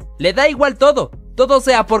 Le da igual todo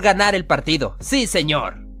sea por ganar el partido, sí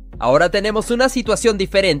señor. Ahora tenemos una situación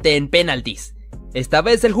diferente en penaltis. Esta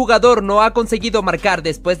vez el jugador no ha conseguido marcar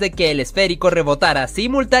después de que el esférico rebotara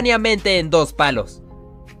simultáneamente en 2 palos.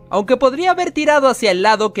 Aunque podría haber tirado hacia el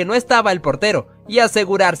lado que no estaba el portero y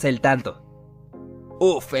asegurarse el tanto.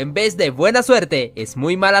 Uf, en vez de buena suerte, es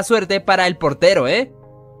muy mala suerte para el portero, ¿eh?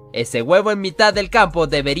 Ese huevo en mitad del campo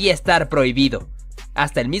debería estar prohibido.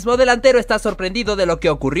 Hasta el mismo delantero está sorprendido de lo que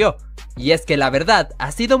ocurrió. Y es que la verdad,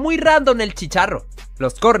 ha sido muy random el chicharro.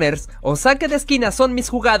 Los corners o saque de esquina son mis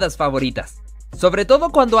jugadas favoritas. Sobre todo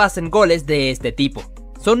cuando hacen goles de este tipo.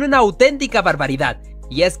 Son una auténtica barbaridad,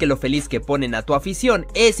 y es que lo feliz que ponen a tu afición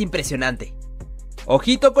es impresionante.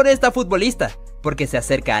 Ojito con esta futbolista, porque se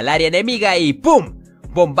acerca al área enemiga y ¡pum!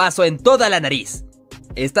 Bombazo en toda la nariz.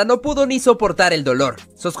 Esta no pudo ni soportar el dolor.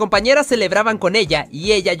 Sus compañeras celebraban con ella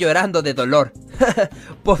y ella llorando de dolor.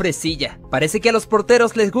 Pobrecilla. Parece que a los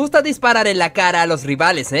porteros les gusta disparar en la cara a los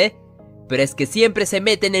rivales, ¿eh? Pero es que siempre se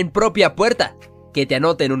meten en propia puerta. Que te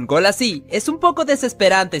anoten un gol así es un poco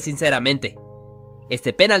desesperante, sinceramente.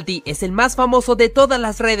 Este penalti es el más famoso de todas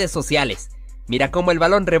las redes sociales. Mira cómo el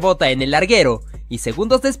balón rebota en el larguero y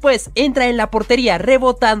segundos después entra en la portería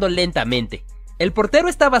rebotando lentamente. El portero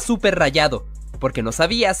estaba súper rayado porque no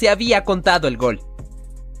sabía si había contado el gol.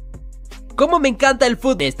 Cómo me encanta el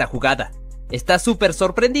fútbol de esta jugada. Está súper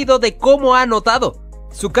sorprendido de cómo ha anotado.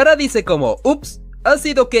 Su cara dice como, ups, ha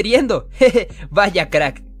sido queriendo, jeje, vaya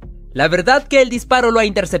crack. La verdad que el disparo lo ha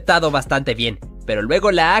interceptado bastante bien, pero luego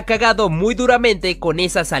la ha cagado muy duramente con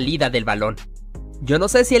esa salida del balón. Yo no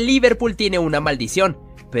sé si el Liverpool tiene una maldición,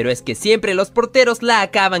 pero es que siempre los porteros la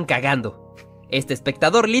acaban cagando. Este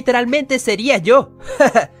espectador literalmente sería yo.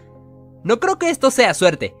 No creo que esto sea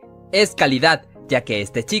suerte, es calidad, ya que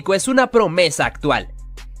este chico es una promesa actual.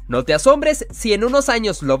 No te asombres si en unos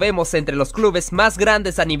años lo vemos entre los clubes más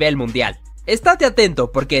grandes a nivel mundial. Estate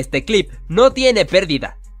atento porque este clip no tiene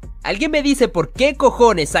pérdida. ¿Alguien me dice por qué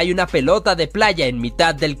cojones hay una pelota de playa en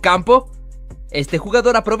mitad del campo? Este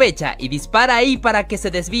jugador aprovecha y dispara ahí para que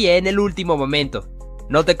se desvíe en el último momento.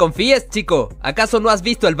 No te confíes, chico, ¿acaso no has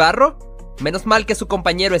visto el barro? Menos mal que su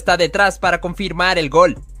compañero está detrás para confirmar el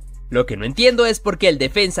gol. Lo que no entiendo es por qué el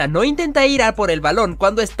defensa no intenta ir a por el balón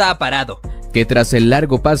cuando está parado. Que tras el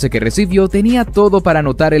largo pase que recibió tenía todo para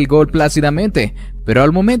anotar el gol plácidamente, pero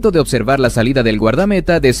al momento de observar la salida del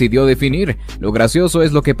guardameta decidió definir. Lo gracioso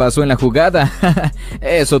es lo que pasó en la jugada.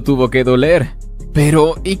 Eso tuvo que doler.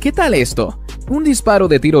 Pero, ¿y qué tal esto? Un disparo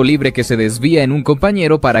de tiro libre que se desvía en un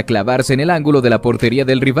compañero para clavarse en el ángulo de la portería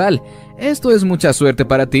del rival. ¿Esto es mucha suerte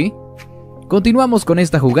para ti? Continuamos con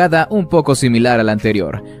esta jugada un poco similar a la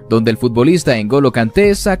anterior, donde el futbolista N'Golo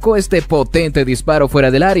Kanté sacó este potente disparo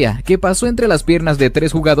fuera del área, que pasó entre las piernas de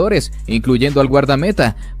 3 jugadores, incluyendo al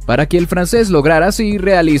guardameta, para que el francés lograra así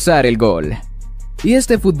realizar el gol. Y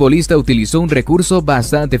este futbolista utilizó un recurso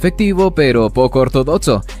bastante efectivo pero poco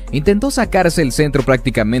ortodoxo. Intentó sacarse el centro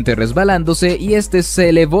prácticamente resbalándose y este se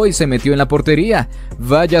elevó y se metió en la portería.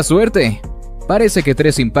 ¡Vaya suerte! Parece que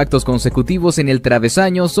 3 impactos consecutivos en el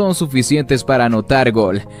travesaño son suficientes para anotar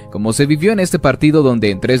gol, como se vivió en este partido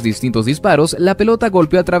donde en 3 distintos disparos la pelota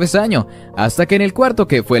golpeó a travesaño, hasta que en el cuarto,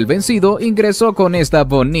 que fue el vencido, ingresó con esta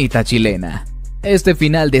bonita chilena. Este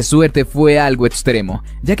final de suerte fue algo extremo,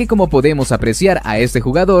 ya que como podemos apreciar a este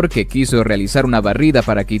jugador que quiso realizar una barrida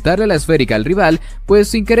para quitarle la esférica al rival, pues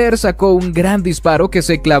sin querer sacó un gran disparo que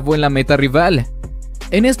se clavó en la meta rival.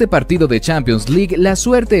 En este partido de Champions League, la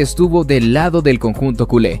suerte estuvo del lado del conjunto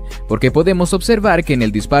culé, porque podemos observar que en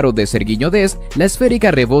el disparo de Sergiño Dest, la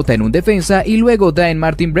esférica rebota en un defensa y luego da en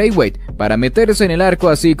Martin Braithwaite para meterse en el arco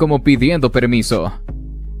así como pidiendo permiso.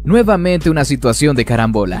 Nuevamente una situación de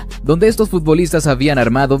carambola, donde estos futbolistas habían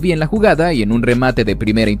armado bien la jugada y en un remate de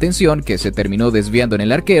primera intención que se terminó desviando en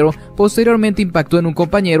el arquero, posteriormente impactó en un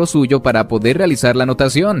compañero suyo para poder realizar la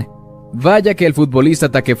anotación. Vaya que el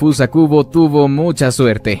futbolista Takefusa Kubo tuvo mucha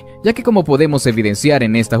suerte, ya que como podemos evidenciar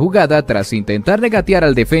en esta jugada, tras intentar regatear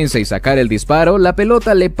al defensa y sacar el disparo, la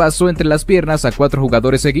pelota le pasó entre las piernas a 4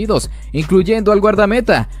 jugadores seguidos, incluyendo al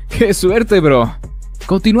guardameta. ¡Qué suerte, bro!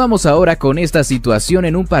 Continuamos ahora con esta situación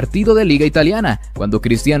en un partido de Liga Italiana, cuando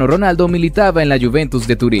Cristiano Ronaldo militaba en la Juventus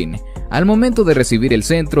de Turín. Al momento de recibir el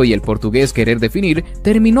centro y el portugués querer definir,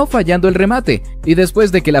 terminó fallando el remate, y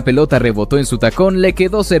después de que la pelota rebotó en su tacón, le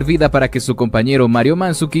quedó servida para que su compañero Mario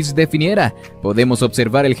Mandzukic definiera. Podemos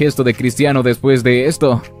observar el gesto de Cristiano después de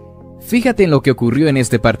esto. Fíjate en lo que ocurrió en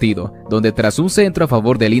este partido, donde tras un centro a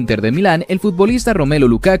favor del Inter de Milán, el futbolista Romelu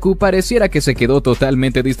Lukaku pareciera que se quedó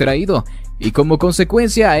totalmente distraído, y como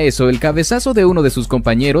consecuencia a eso, el cabezazo de uno de sus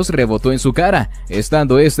compañeros rebotó en su cara,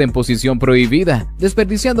 estando este en posición prohibida,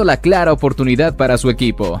 desperdiciando la clara oportunidad para su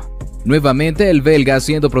equipo. Nuevamente el belga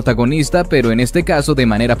siendo protagonista, pero en este caso de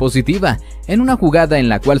manera positiva. En una jugada en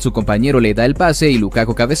la cual su compañero le da el pase y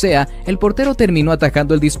Lukaku cabecea, el portero terminó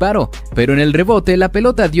atajando el disparo, pero en el rebote la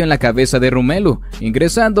pelota dio en la cabeza de Romelu,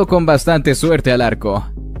 ingresando con bastante suerte al arco.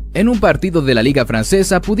 En un partido de la Liga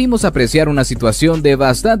Francesa pudimos apreciar una situación de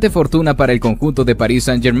bastante fortuna para el conjunto de Paris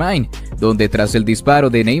Saint-Germain, donde tras el disparo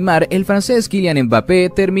de Neymar, el francés Kylian Mbappé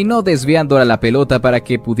terminó desviando la pelota para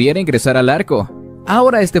que pudiera ingresar al arco.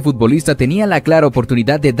 Ahora este futbolista tenía la clara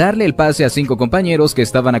oportunidad de darle el pase a 5 compañeros que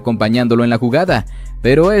estaban acompañándolo en la jugada,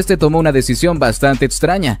 pero este tomó una decisión bastante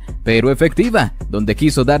extraña, pero efectiva, donde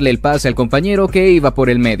quiso darle el pase al compañero que iba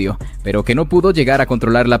por el medio, pero que no pudo llegar a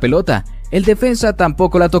controlar la pelota. El defensa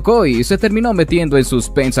tampoco la tocó y se terminó metiendo en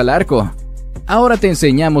suspense al arco. Ahora te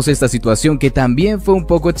enseñamos esta situación que también fue un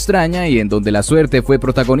poco extraña y en donde la suerte fue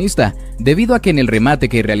protagonista, debido a que en el remate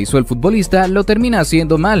que realizó el futbolista lo termina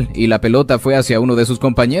haciendo mal y la pelota fue hacia uno de sus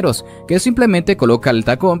compañeros, que simplemente coloca el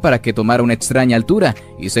tacón para que tomara una extraña altura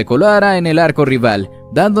y se colara en el arco rival,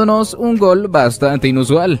 dándonos un gol bastante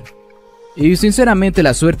inusual. Y sinceramente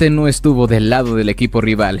la suerte no estuvo del lado del equipo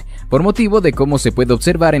rival, por motivo de cómo se puede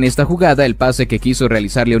observar en esta jugada el pase que quiso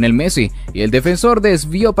realizar Lionel Messi, y el defensor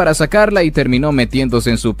desvió para sacarla y terminó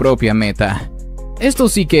metiéndose en su propia meta. Esto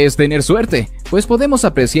sí que es tener suerte, pues podemos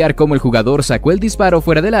apreciar cómo el jugador sacó el disparo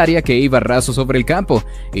fuera del área que iba raso sobre el campo,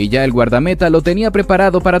 y ya el guardameta lo tenía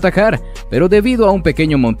preparado para atajar, pero debido a un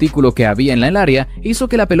pequeño montículo que había en el área, hizo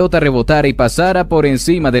que la pelota rebotara y pasara por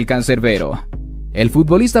encima del cancerbero. El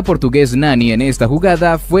futbolista portugués Nani en esta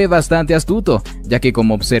jugada fue bastante astuto, ya que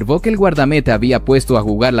como observó que el guardameta había puesto a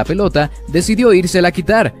jugar la pelota, decidió írsela a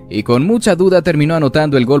quitar y con mucha duda terminó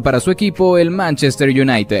anotando el gol para su equipo, el Manchester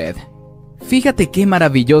United. Fíjate qué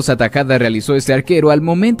maravillosa tajada realizó este arquero al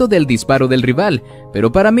momento del disparo del rival,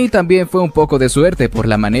 pero para mí también fue un poco de suerte por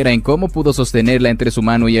la manera en cómo pudo sostenerla entre su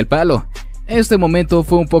mano y el palo. Este momento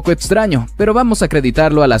fue un poco extraño, pero vamos a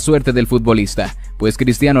acreditarlo a la suerte del futbolista, pues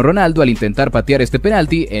Cristiano Ronaldo al intentar patear este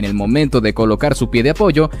penalti, en el momento de colocar su pie de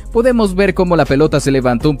apoyo, podemos ver cómo la pelota se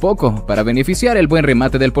levantó un poco para beneficiar el buen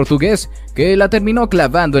remate del portugués, que la terminó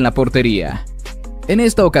clavando en la portería. En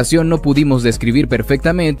esta ocasión no pudimos describir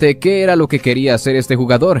perfectamente qué era lo que quería hacer este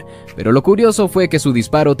jugador, pero lo curioso fue que su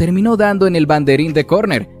disparo terminó dando en el banderín de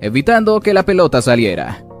córner, evitando que la pelota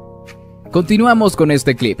saliera. Continuamos con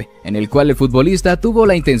este clip, en el cual el futbolista tuvo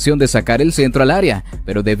la intención de sacar el centro al área,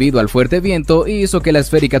 pero debido al fuerte viento hizo que la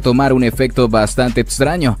esférica tomara un efecto bastante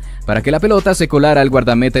extraño, para que la pelota se colara al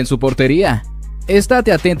guardameta en su portería.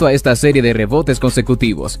 Estate atento a esta serie de rebotes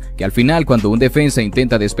consecutivos, que al final cuando un defensa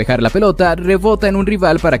intenta despejar la pelota, rebota en un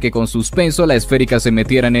rival para que con suspenso la esférica se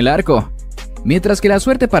metiera en el arco. Mientras que la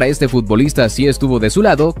suerte para este futbolista sí estuvo de su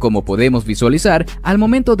lado, como podemos visualizar, al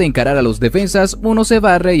momento de encarar a los defensas, uno se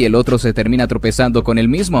barre y el otro se termina tropezando con el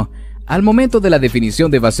mismo. Al momento de la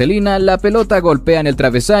definición de Vaselina, la pelota golpea en el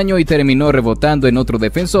travesaño y terminó rebotando en otro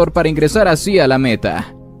defensor para ingresar así a la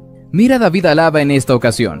meta. Mira a David Alaba en esta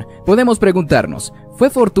ocasión. Podemos preguntarnos, ¿fue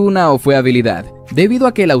fortuna o fue habilidad? Debido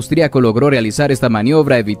a que el austríaco logró realizar esta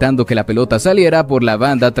maniobra evitando que la pelota saliera por la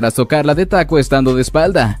banda tras tocarla de taco estando de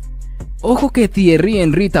espalda. Ojo que Thierry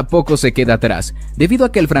Henry tampoco se queda atrás, debido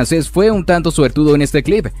a que el francés fue un tanto suertudo en este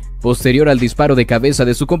clip, posterior al disparo de cabeza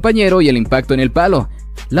de su compañero y el impacto en el palo.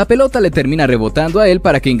 La pelota le termina rebotando a él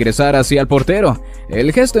para que ingresara hacia el portero.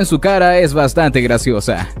 El gesto en su cara es bastante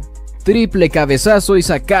graciosa. Triple cabezazo y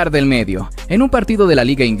sacar del medio. En un partido de la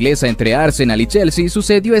liga inglesa entre Arsenal y Chelsea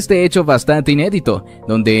sucedió este hecho bastante inédito,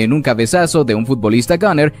 donde en un cabezazo de un futbolista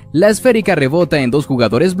gunner, la esférica rebota en dos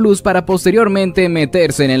jugadores blues para posteriormente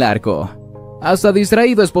meterse en el arco. Hasta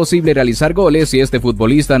distraído es posible realizar goles y este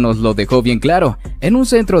futbolista nos lo dejó bien claro. En un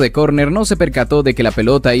centro de córner no se percató de que la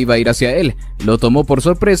pelota iba a ir hacia él, lo tomó por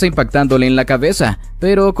sorpresa impactándole en la cabeza,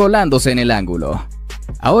 pero colándose en el ángulo.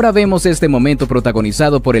 Ahora vemos este momento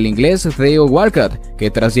protagonizado por el inglés Theo Walcott,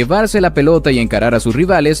 que tras llevarse la pelota y encarar a sus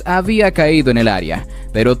rivales había caído en el área,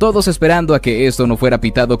 pero todos esperando a que esto no fuera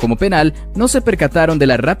pitado como penal, no se percataron de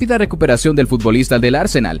la rápida recuperación del futbolista del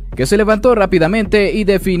Arsenal, que se levantó rápidamente y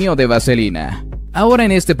definió de vaselina. Ahora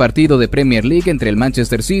en este partido de Premier League entre el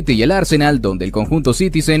Manchester City y el Arsenal, donde el conjunto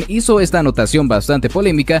Citizen hizo esta anotación bastante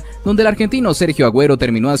polémica, donde el argentino Sergio Agüero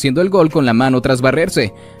terminó haciendo el gol con la mano tras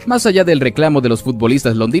barrerse. Más allá del reclamo de los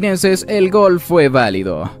futbolistas londinenses, el gol fue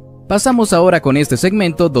válido. Pasamos ahora con este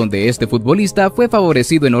segmento donde este futbolista fue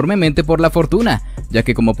favorecido enormemente por la fortuna, ya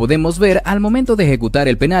que como podemos ver, al momento de ejecutar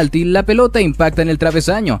el penalti, la pelota impacta en el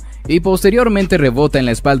travesaño y posteriormente rebota en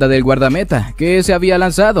la espalda del guardameta, que se había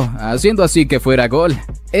lanzado, haciendo así que fuera gol.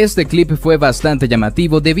 Este clip fue bastante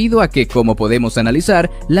llamativo debido a que, como podemos analizar,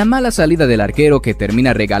 la mala salida del arquero que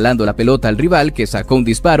termina regalando la pelota al rival que sacó un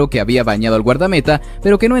disparo que había bañado al guardameta,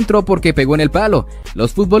 pero que no entró porque pegó en el palo.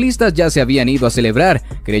 Los futbolistas ya se habían ido a celebrar,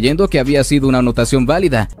 creyendo que había sido una anotación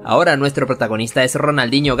válida. Ahora nuestro protagonista es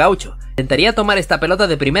Ronaldinho Gaucho. Intentaría tomar esta pelota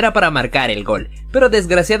de primera para marcar el gol, pero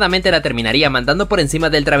desgraciadamente la terminaría mandando por encima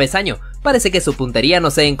del travesaño. Parece que su puntería no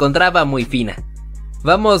se encontraba muy fina.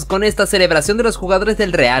 Vamos con esta celebración de los jugadores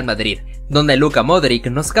del Real Madrid, donde Luka Modric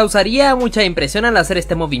nos causaría mucha impresión al hacer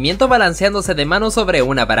este movimiento balanceándose de mano sobre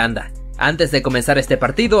una baranda. Antes de comenzar este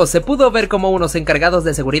partido, se pudo ver cómo unos encargados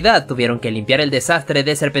de seguridad tuvieron que limpiar el desastre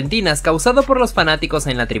de serpentinas causado por los fanáticos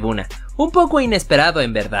en la tribuna, un poco inesperado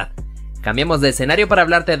en verdad. Cambiamos de escenario para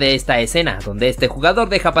hablarte de esta escena, donde este jugador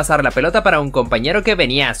deja pasar la pelota para un compañero que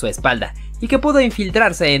venía a su espalda, y que pudo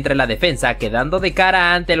infiltrarse entre la defensa quedando de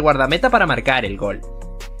cara ante el guardameta para marcar el gol.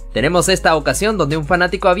 Tenemos esta ocasión donde un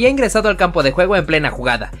fanático había ingresado al campo de juego en plena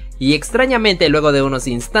jugada, y extrañamente luego de unos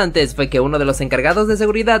instantes fue que uno de los encargados de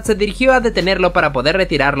seguridad se dirigió a detenerlo para poder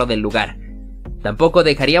retirarlo del lugar. Tampoco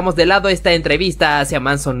dejaríamos de lado esta entrevista hacia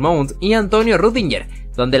Mason Mount y Antonio Rüdiger,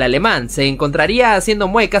 donde el alemán se encontraría haciendo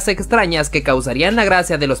muecas extrañas que causarían la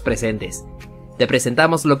gracia de los presentes. Te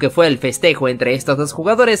presentamos lo que fue el festejo entre estos dos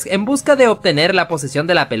jugadores en busca de obtener la posesión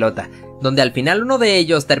de la pelota, donde al final uno de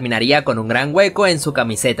ellos terminaría con un gran hueco en su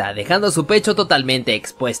camiseta, dejando su pecho totalmente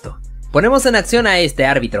expuesto. Ponemos en acción a este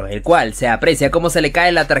árbitro, el cual se aprecia cómo se le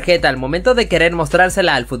cae la tarjeta al momento de querer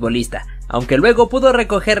mostrársela al futbolista, aunque luego pudo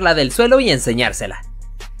recogerla del suelo y enseñársela.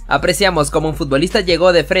 Apreciamos como un futbolista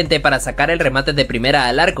llegó de frente para sacar el remate de primera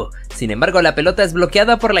al arco, sin embargo la pelota es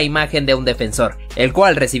bloqueada por la imagen de un defensor, el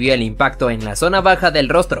cual recibió el impacto en la zona baja del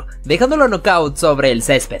rostro, dejándolo knockout sobre el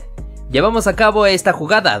césped. Llevamos a cabo esta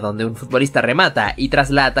jugada donde un futbolista remata y tras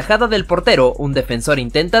la atajada del portero, un defensor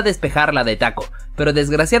intenta despejarla de taco, pero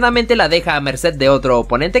desgraciadamente la deja a merced de otro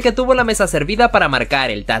oponente que tuvo la mesa servida para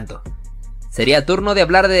marcar el tanto. Sería turno de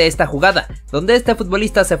hablar de esta jugada, donde este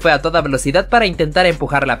futbolista se fue a toda velocidad para intentar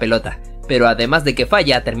empujar la pelota, pero además de que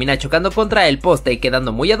falla, termina chocando contra el poste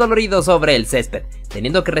quedando muy adolorido sobre el césped,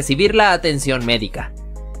 teniendo que recibir la atención médica.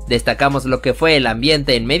 Destacamos lo que fue el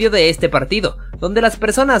ambiente en medio de este partido, donde las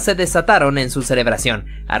personas se desataron en su celebración,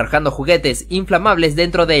 arrojando juguetes inflamables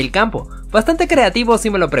dentro del campo, bastante creativo si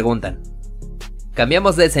me lo preguntan.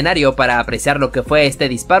 Cambiamos de escenario para apreciar lo que fue este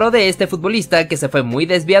disparo de este futbolista que se fue muy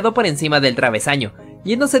desviado por encima del travesaño,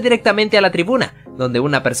 yéndose directamente a la tribuna, donde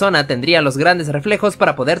una persona tendría los grandes reflejos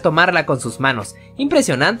para poder tomarla con sus manos.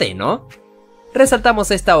 Impresionante, ¿no?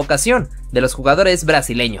 Resaltamos esta ocasión de los jugadores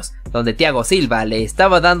brasileños, donde Thiago Silva le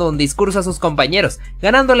estaba dando un discurso a sus compañeros,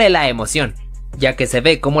 ganándole la emoción, ya que se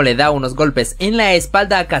ve cómo le da unos golpes en la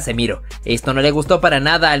espalda a Casemiro. Esto no le gustó para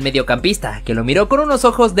nada al mediocampista, que lo miró con unos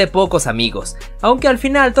ojos de pocos amigos, aunque al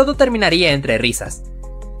final todo terminaría entre risas.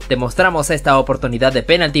 Demostramos esta oportunidad de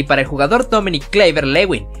penalti para el jugador Dominic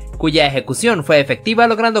Calvert-Lewin, cuya ejecución fue efectiva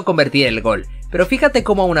logrando convertir el gol, pero fíjate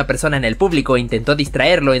cómo una persona en el público intentó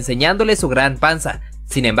distraerlo enseñándole su gran panza.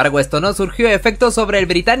 Sin embargo, esto no surgió efecto sobre el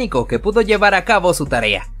británico, que pudo llevar a cabo su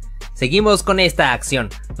tarea. Seguimos con esta acción,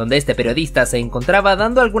 donde este periodista se encontraba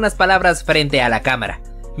dando algunas palabras frente a la cámara,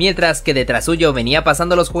 mientras que detrás suyo venía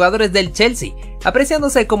pasando los jugadores del Chelsea,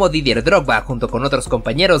 apreciándose como Didier Drogba junto con otros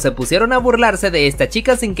compañeros se pusieron a burlarse de esta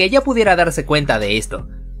chica sin que ella pudiera darse cuenta de esto.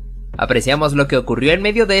 Apreciamos lo que ocurrió en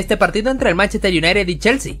medio de este partido entre el Manchester United y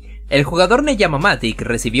Chelsea. El jugador Nemanja Matic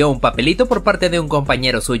recibió un papelito por parte de un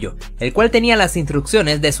compañero suyo, el cual tenía las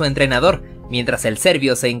instrucciones de su entrenador. Mientras el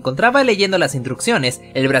serbio se encontraba leyendo las instrucciones,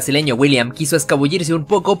 el brasileño William quiso escabullirse un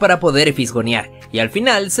poco para poder fisgonear, y al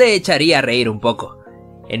final se echaría a reír un poco.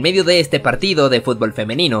 En medio de este partido de fútbol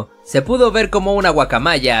femenino, se pudo ver como una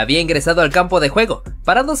guacamaya había ingresado al campo de juego,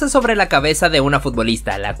 parándose sobre la cabeza de una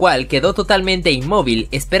futbolista, la cual quedó totalmente inmóvil,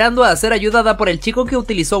 esperando a ser ayudada por el chico que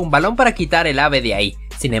utilizó un balón para quitar el ave de ahí.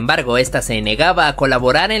 Sin embargo, esta se negaba a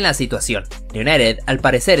colaborar en la situación. United, al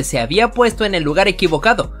parecer, se había puesto en el lugar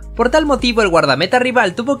equivocado. Por tal motivo, el guardameta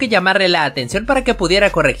rival tuvo que llamarle la atención para que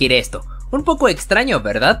pudiera corregir esto. Un poco extraño,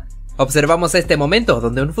 ¿verdad? Observamos este momento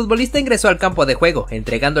donde un futbolista ingresó al campo de juego,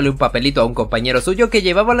 entregándole un papelito a un compañero suyo que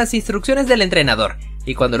llevaba las instrucciones del entrenador,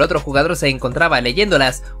 y cuando el otro jugador se encontraba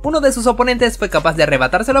leyéndolas, uno de sus oponentes fue capaz de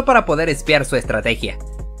arrebatárselo para poder espiar su estrategia.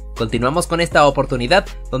 Continuamos con esta oportunidad,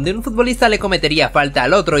 donde un futbolista le cometería falta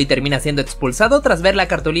al otro y termina siendo expulsado tras ver la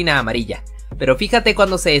cartulina amarilla. Pero fíjate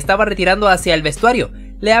cuando se estaba retirando hacia el vestuario,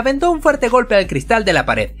 le aventó un fuerte golpe al cristal de la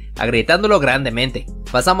pared, agrietándolo grandemente.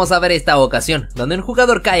 Pasamos a ver esta ocasión, donde un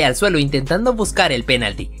jugador cae al suelo intentando buscar el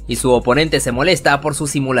penalti, y su oponente se molesta por su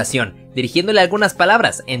simulación, dirigiéndole algunas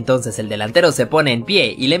palabras. Entonces el delantero se pone en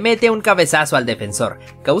pie y le mete un cabezazo al defensor,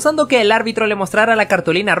 causando que el árbitro le mostrara la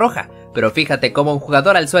cartulina roja. Pero fíjate cómo un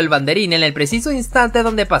jugador alzó el banderín en el preciso instante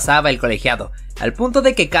donde pasaba el colegiado, al punto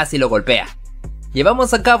de que casi lo golpea.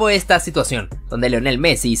 Llevamos a cabo esta situación, donde Lionel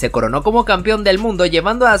Messi se coronó como campeón del mundo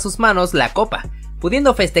llevando a sus manos la copa,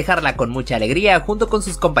 pudiendo festejarla con mucha alegría junto con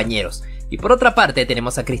sus compañeros. Y por otra parte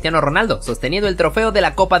tenemos a Cristiano Ronaldo sosteniendo el trofeo de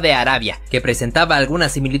la Copa de Arabia, que presentaba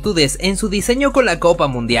algunas similitudes en su diseño con la Copa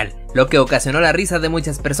Mundial, lo que ocasionó la risa de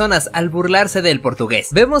muchas personas al burlarse del portugués.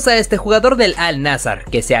 Vemos a este jugador del Al-Nassr,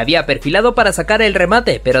 que se había perfilado para sacar el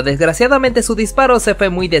remate, pero desgraciadamente su disparo se fue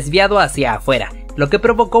muy desviado hacia afuera, lo que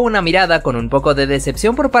provocó una mirada con un poco de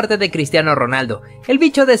decepción por parte de Cristiano Ronaldo. El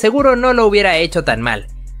bicho de seguro no lo hubiera hecho tan mal.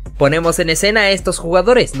 Ponemos en escena a estos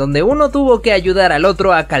jugadores, donde uno tuvo que ayudar al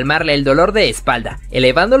otro a calmarle el dolor de espalda,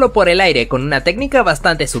 elevándolo por el aire con una técnica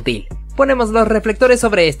bastante sutil. Ponemos los reflectores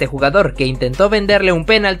sobre este jugador, que intentó venderle un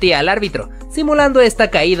penalti al árbitro, simulando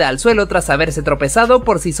esta caída al suelo tras haberse tropezado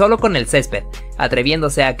por sí solo con el césped,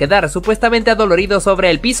 atreviéndose a quedar supuestamente adolorido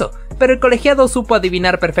sobre el piso, pero el colegiado supo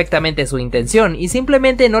adivinar perfectamente su intención y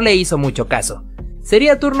simplemente no le hizo mucho caso.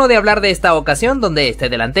 Sería turno de hablar de esta ocasión donde este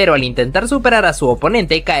delantero al intentar superar a su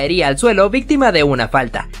oponente caería al suelo víctima de una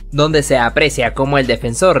falta, donde se aprecia cómo el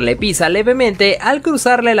defensor le pisa levemente al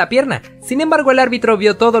cruzarle la pierna. Sin embargo, el árbitro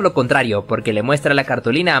vio todo lo contrario porque le muestra la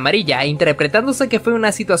cartulina amarilla interpretándose que fue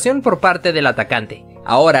una situación por parte del atacante.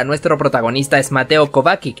 Ahora nuestro protagonista es Mateo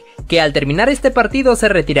Kovacic, que al terminar este partido se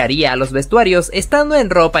retiraría a los vestuarios estando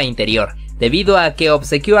en ropa interior, debido a que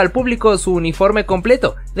obsequió al público su uniforme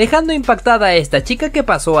completo, dejando impactada a esta chica que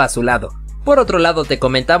pasó a su lado. Por otro lado te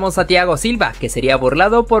comentamos a Thiago Silva, que sería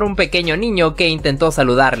burlado por un pequeño niño que intentó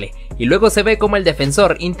saludarle, y luego se ve como el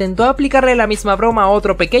defensor intentó aplicarle la misma broma a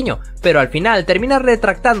otro pequeño, pero al final termina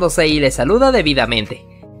retractándose y le saluda debidamente.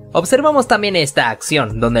 Observamos también esta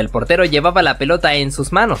acción, donde el portero llevaba la pelota en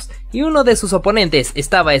sus manos, y uno de sus oponentes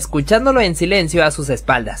estaba escuchándolo en silencio a sus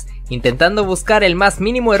espaldas, intentando buscar el más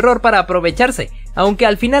mínimo error para aprovecharse, aunque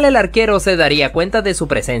al final el arquero se daría cuenta de su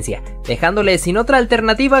presencia, dejándole sin otra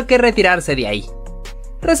alternativa que retirarse de ahí.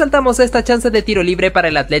 Resaltamos esta chance de tiro libre para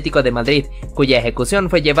el Atlético de Madrid, cuya ejecución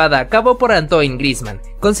fue llevada a cabo por Antoine Griezmann,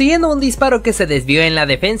 consiguiendo un disparo que se desvió en la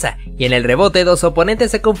defensa, y en el rebote dos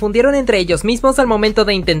oponentes se confundieron entre ellos mismos al momento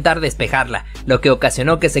de intentar despejarla, lo que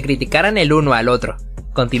ocasionó que se criticaran el uno al otro.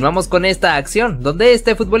 Continuamos con esta acción, donde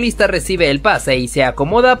este futbolista recibe el pase y se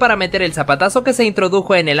acomoda para meter el zapatazo que se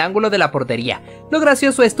introdujo en el ángulo de la portería. Lo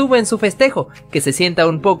gracioso estuvo en su festejo, que se sienta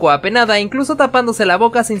un poco apenada, incluso tapándose la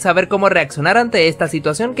boca sin saber cómo reaccionar ante esta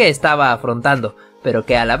situación que estaba afrontando, pero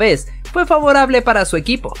que a la vez fue favorable para su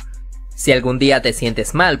equipo. Si algún día te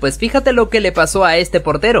sientes mal, pues fíjate lo que le pasó a este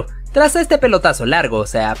portero. Tras este pelotazo largo,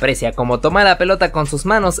 se aprecia cómo toma la pelota con sus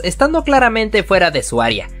manos estando claramente fuera de su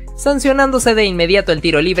área, sancionándose de inmediato el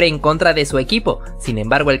tiro libre en contra de su equipo. Sin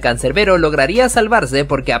embargo, el cancerbero lograría salvarse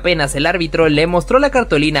porque apenas el árbitro le mostró la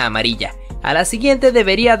cartulina amarilla. A la siguiente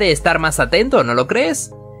debería de estar más atento, ¿no lo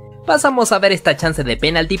crees? Pasamos a ver esta chance de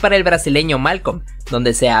penalti para el brasileño Malcom,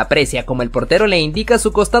 donde se aprecia como el portero le indica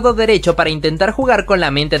su costado derecho para intentar jugar con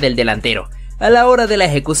la mente del delantero. A la hora de la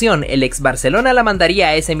ejecución, el ex Barcelona la mandaría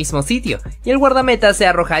a ese mismo sitio, y el guardameta se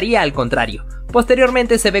arrojaría al contrario.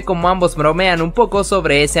 Posteriormente se ve como ambos bromean un poco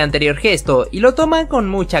sobre ese anterior gesto y lo toman con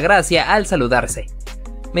mucha gracia al saludarse.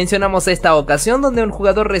 Mencionamos esta ocasión donde un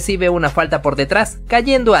jugador recibe una falta por detrás,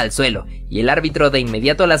 cayendo al suelo, y el árbitro de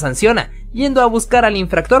inmediato la sanciona, yendo a buscar al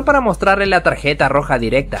infractor para mostrarle la tarjeta roja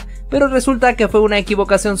directa, pero resulta que fue una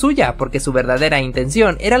equivocación suya, porque su verdadera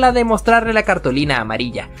intención era la de mostrarle la cartulina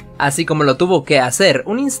amarilla, así como lo tuvo que hacer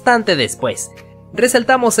un instante después.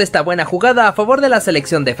 Resaltamos esta buena jugada a favor de la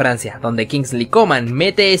selección de Francia, donde Kingsley Coman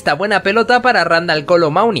mete esta buena pelota para Randal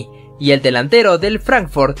Kolo Muani, y el delantero del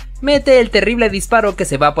Frankfurt mete el terrible disparo que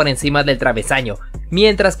se va por encima del travesaño,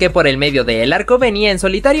 mientras que por el medio del arco venía en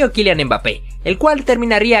solitario Kylian Mbappé, el cual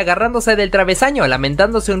terminaría agarrándose del travesaño,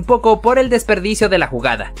 lamentándose un poco por el desperdicio de la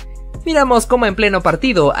jugada. Miramos cómo en pleno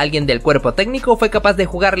partido alguien del cuerpo técnico fue capaz de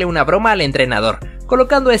jugarle una broma al entrenador,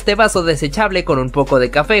 colocando este vaso desechable con un poco de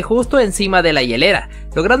café justo encima de la hielera,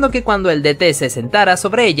 logrando que cuando el DT se sentara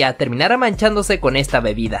sobre ella terminara manchándose con esta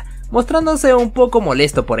bebida, mostrándose un poco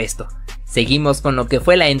molesto por esto. Seguimos con lo que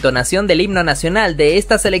fue la entonación del himno nacional de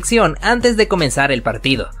esta selección antes de comenzar el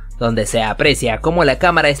partido, donde se aprecia cómo la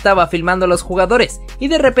cámara estaba filmando a los jugadores y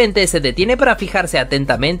de repente se detiene para fijarse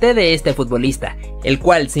atentamente de este futbolista, el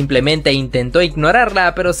cual simplemente intentó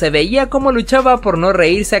ignorarla, pero se veía cómo luchaba por no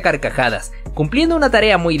reírse a carcajadas, cumpliendo una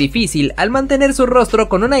tarea muy difícil al mantener su rostro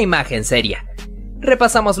con una imagen seria.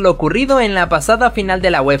 Repasamos lo ocurrido en la pasada final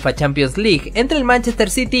de la UEFA Champions League entre el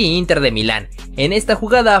Manchester City e Inter de Milán, en esta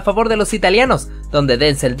jugada a favor de los italianos, donde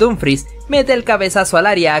Denzel Dumfries mete el cabezazo al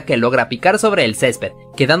área que logra picar sobre el césped,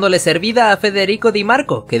 quedándole servida a Federico Di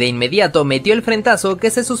Marco, que de inmediato metió el frentazo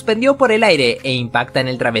que se suspendió por el aire e impacta en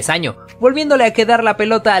el travesaño, volviéndole a quedar la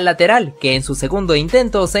pelota al lateral, que en su segundo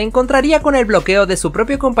intento se encontraría con el bloqueo de su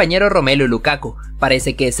propio compañero Romelu Lukaku.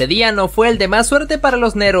 Parece que ese día no fue el de más suerte para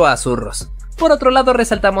los Nero-Azurros. Por otro lado,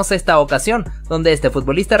 resaltamos esta ocasión, donde este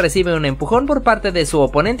futbolista recibe un empujón por parte de su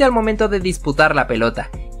oponente al momento de disputar la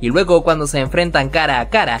pelota, y luego cuando se enfrentan cara a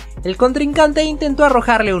cara, el contrincante intentó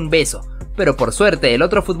arrojarle un beso, pero por suerte el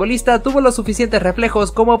otro futbolista tuvo los suficientes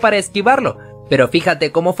reflejos como para esquivarlo, pero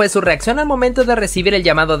fíjate cómo fue su reacción al momento de recibir el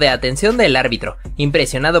llamado de atención del árbitro,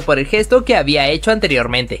 impresionado por el gesto que había hecho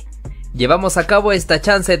anteriormente. Llevamos a cabo esta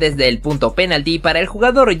chance desde el punto penalti para el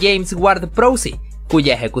jugador James Ward-Prowse,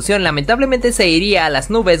 cuya ejecución lamentablemente se iría a las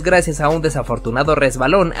nubes gracias a un desafortunado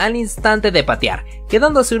resbalón al instante de patear,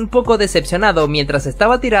 quedándose un poco decepcionado mientras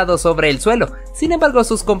estaba tirado sobre el suelo. Sin embargo,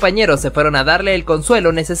 sus compañeros se fueron a darle el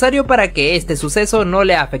consuelo necesario para que este suceso no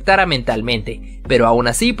le afectara mentalmente, pero aún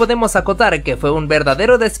así podemos acotar que fue un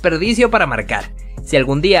verdadero desperdicio para marcar. Si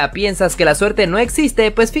algún día piensas que la suerte no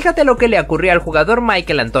existe, pues fíjate lo que le ocurrió al jugador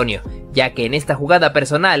Michael Antonio, ya que en esta jugada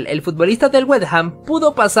personal el futbolista del West Ham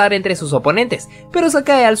pudo pasar entre sus oponentes, pero se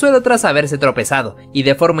cae al suelo tras haberse tropezado, y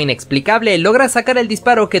de forma inexplicable logra sacar el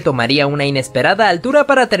disparo que tomaría una inesperada altura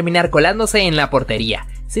para terminar colándose en la portería.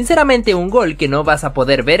 Sinceramente un gol que no vas a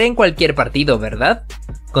poder ver en cualquier partido, ¿verdad?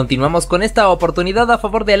 Continuamos con esta oportunidad a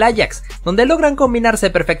favor del Ajax, donde logran combinarse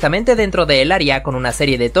perfectamente dentro del área con una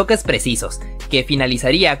serie de toques precisos, que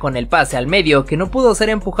finalizaría con el pase al medio que no pudo ser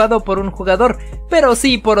empujado por un jugador, pero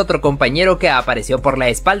sí por otro compañero que apareció por la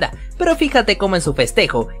espalda. Pero fíjate cómo en su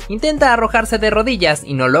festejo intenta arrojarse de rodillas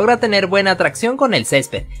y no logra tener buena tracción con el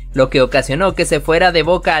césped, lo que ocasionó que se fuera de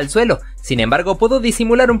boca al suelo. Sin embargo, pudo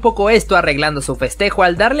disimular un poco esto arreglando su festejo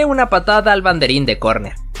al darle una patada al banderín de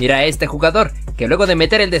córner. Mira a este jugador, que luego de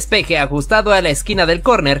meter el despeje ajustado a la esquina del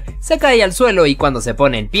córner, se cae al suelo y cuando se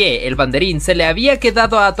pone en pie, el banderín se le había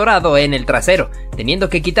quedado atorado en el trasero, teniendo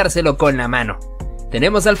que quitárselo con la mano.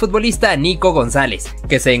 Tenemos al futbolista Nico González,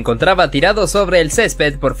 que se encontraba tirado sobre el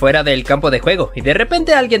césped por fuera del campo de juego, y de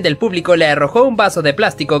repente alguien del público le arrojó un vaso de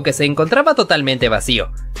plástico que se encontraba totalmente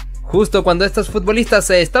vacío. Justo cuando estos futbolistas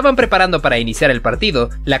se estaban preparando para iniciar el partido,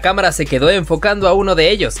 la cámara se quedó enfocando a uno de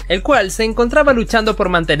ellos, el cual se encontraba luchando por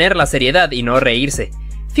mantener la seriedad y no reírse.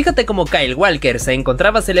 Fíjate cómo Kyle Walker se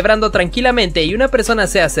encontraba celebrando tranquilamente y una persona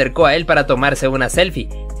se acercó a él para tomarse una selfie.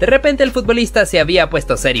 De repente el futbolista se había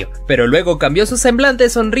puesto serio, pero luego cambió su semblante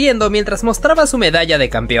sonriendo mientras mostraba su medalla de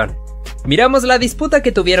campeón. Miramos la disputa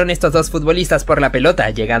que tuvieron estos dos futbolistas por la pelota,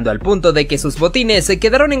 llegando al punto de que sus botines se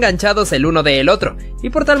quedaron enganchados el uno del otro,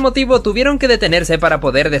 y por tal motivo tuvieron que detenerse para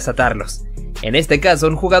poder desatarlos. En este caso,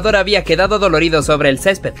 un jugador había quedado dolorido sobre el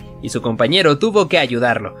césped, y su compañero tuvo que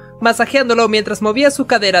ayudarlo, masajeándolo mientras movía su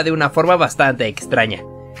cadera de una forma bastante extraña.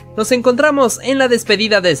 Nos encontramos en la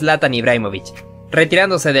despedida de Zlatan Ibrahimovic,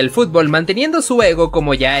 retirándose del fútbol manteniendo su ego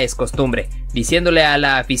como ya es costumbre, diciéndole a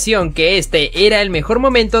la afición que este era el mejor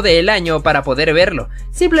momento del año para poder verlo,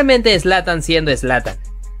 simplemente Zlatan siendo Zlatan.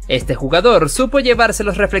 Este jugador supo llevarse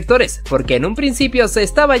los reflectores, porque en un principio se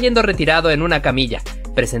estaba yendo retirado en una camilla,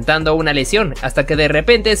 presentando una lesión, hasta que de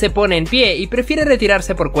repente se pone en pie y prefiere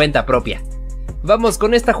retirarse por cuenta propia. Vamos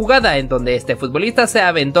con esta jugada en donde este futbolista se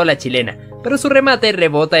aventó la chilena, pero su remate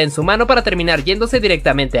rebota en su mano para terminar yéndose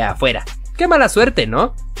directamente afuera. ¡Qué mala suerte!,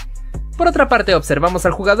 ¿no? Por otra parte observamos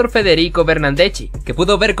al jugador Federico Bernardeschi, que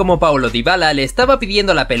pudo ver cómo Paulo Dybala le estaba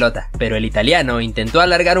pidiendo la pelota, pero el italiano intentó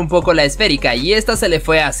alargar un poco la esférica y esta se le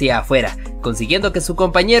fue hacia afuera, consiguiendo que su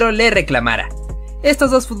compañero le reclamara.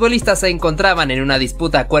 Estos dos futbolistas se encontraban en una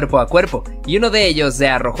disputa cuerpo a cuerpo, y uno de ellos se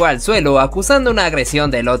arrojó al suelo acusando una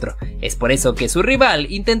agresión del otro. Es por eso que su rival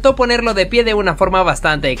intentó ponerlo de pie de una forma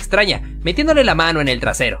bastante extraña, metiéndole la mano en el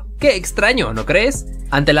trasero. ¡Qué extraño!, ¿no crees?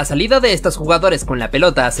 Ante la salida de estos jugadores con la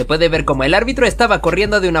pelota, se puede ver como el árbitro estaba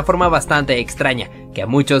corriendo de una forma bastante extraña, que a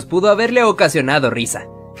muchos pudo haberle ocasionado risa.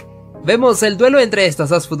 Vemos el duelo entre estos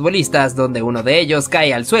dos futbolistas, donde uno de ellos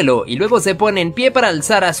cae al suelo y luego se pone en pie para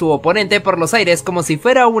alzar a su oponente por los aires como si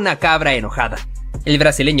fuera una cabra enojada. El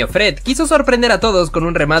brasileño Fred quiso sorprender a todos con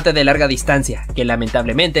un remate de larga distancia, que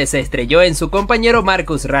lamentablemente se estrelló en su compañero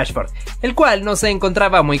Marcus Rashford, el cual no se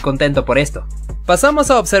encontraba muy contento por esto. Pasamos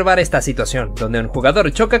a observar esta situación, donde un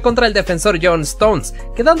jugador choca contra el defensor John Stones,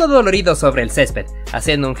 quedando dolorido sobre el césped,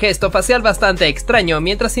 haciendo un gesto facial bastante extraño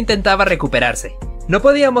mientras intentaba recuperarse. No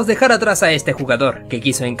podíamos dejar atrás a este jugador, que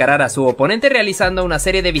quiso encarar a su oponente realizando una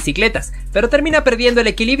serie de bicicletas, pero termina perdiendo el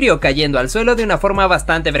equilibrio cayendo al suelo de una forma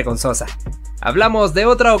bastante vergonzosa. Hablamos de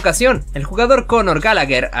otra ocasión, el jugador Conor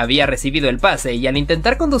Gallagher había recibido el pase y al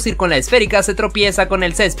intentar conducir con la esférica se tropieza con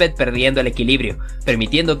el césped perdiendo el equilibrio,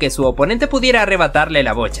 permitiendo que su oponente pudiera arrebatarle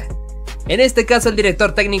la bocha. En este caso el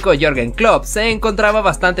director técnico Jürgen Klopp se encontraba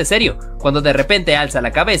bastante serio, cuando de repente alza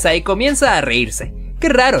la cabeza y comienza a reírse. ¡Qué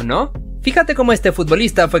raro!, ¿no? Fíjate cómo este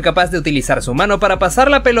futbolista fue capaz de utilizar su mano para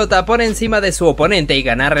pasar la pelota por encima de su oponente y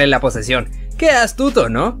ganarle la posesión. ¡Qué astuto!,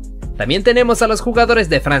 ¿no? También tenemos a los jugadores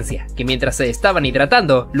de Francia, que mientras se estaban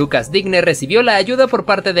hidratando, Lucas Digne recibió la ayuda por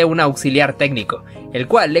parte de un auxiliar técnico, el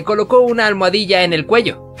cual le colocó una almohadilla en el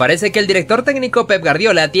cuello. Parece que el director técnico Pep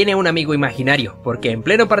Guardiola tiene un amigo imaginario, porque en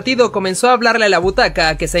pleno partido comenzó a hablarle a la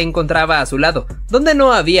butaca que se encontraba a su lado, donde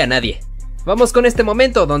no había nadie. Vamos con este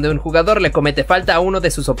momento donde un jugador le comete falta a uno de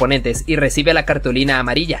sus oponentes y recibe la cartulina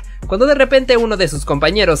amarilla, cuando de repente uno de sus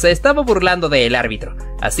compañeros se estaba burlando del árbitro,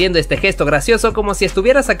 haciendo este gesto gracioso como si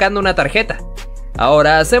estuviera sacando una tarjeta.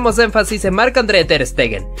 Ahora hacemos énfasis en Marc-André ter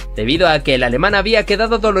Stegen, debido a que el alemán había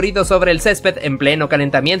quedado dolorido sobre el césped en pleno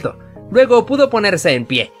calentamiento. Luego pudo ponerse en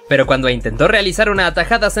pie, pero cuando intentó realizar una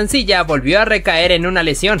atajada sencilla volvió a recaer en una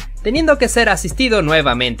lesión, teniendo que ser asistido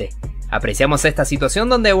nuevamente. Apreciamos esta situación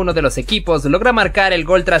donde uno de los equipos logra marcar el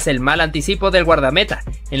gol tras el mal anticipo del guardameta.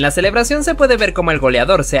 En la celebración se puede ver como el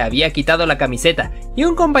goleador se había quitado la camiseta y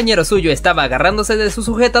un compañero suyo estaba agarrándose de su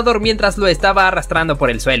sujetador mientras lo estaba arrastrando por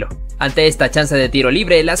el suelo. Ante esta chance de tiro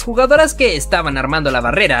libre, las jugadoras que estaban armando la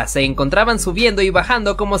barrera se encontraban subiendo y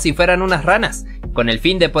bajando como si fueran unas ranas, con el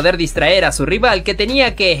fin de poder distraer a su rival que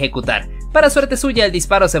tenía que ejecutar. Para suerte suya, el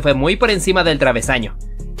disparo se fue muy por encima del travesaño.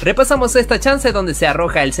 Repasamos esta chance donde se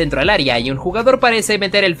arroja el centro al área y un jugador parece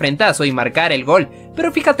meter el frentazo y marcar el gol,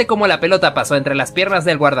 pero fíjate cómo la pelota pasó entre las piernas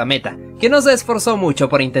del guardameta, que no se esforzó mucho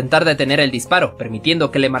por intentar detener el disparo, permitiendo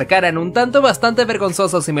que le marcaran un tanto bastante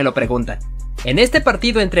vergonzoso si me lo preguntan. En este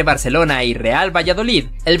partido entre Barcelona y Real Valladolid,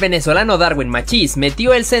 el venezolano Darwin Machís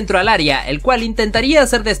metió el centro al área, el cual intentaría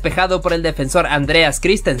ser despejado por el defensor Andreas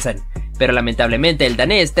Christensen, pero lamentablemente el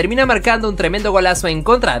danés termina marcando un tremendo golazo en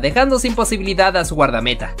contra, dejando sin posibilidad a su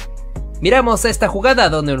guardameta. Miramos esta jugada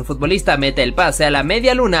donde un futbolista mete el pase a la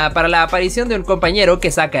media luna para la aparición de un compañero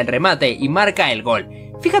que saca el remate y marca el gol.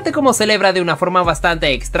 Fíjate cómo celebra de una forma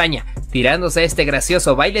bastante extraña, tirándose este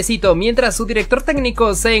gracioso bailecito mientras su director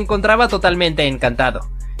técnico se encontraba totalmente encantado.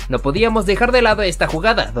 No podíamos dejar de lado esta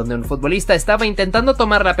jugada, donde un futbolista estaba intentando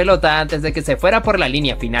tomar la pelota antes de que se fuera por la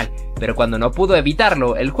línea final, pero cuando no pudo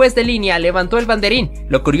evitarlo, el juez de línea levantó el banderín.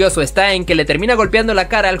 Lo curioso está en que le termina golpeando la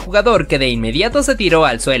cara al jugador, que de inmediato se tiró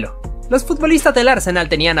al suelo. Los futbolistas del Arsenal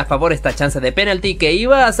tenían a favor esta chance de penalti que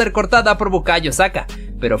iba a ser cortada por Bukayo Saka,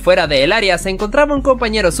 pero fuera del área se encontraba un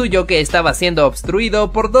compañero suyo que estaba siendo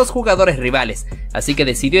obstruido por dos jugadores rivales, así que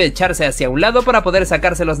decidió echarse hacia un lado para poder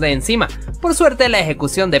sacárselos de encima. Por suerte, la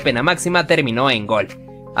ejecución de pena máxima terminó en gol.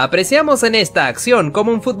 Apreciamos en esta acción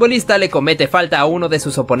cómo un futbolista le comete falta a uno de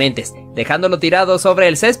sus oponentes, dejándolo tirado sobre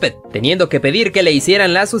el césped, teniendo que pedir que le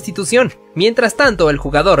hicieran la sustitución. Mientras tanto, el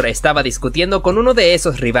jugador estaba discutiendo con uno de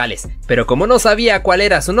esos rivales, pero como no sabía cuál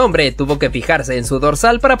era su nombre, tuvo que fijarse en su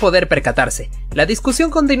dorsal para poder percatarse. La discusión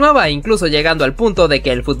continuaba, incluso llegando al punto de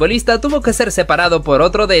que el futbolista tuvo que ser separado por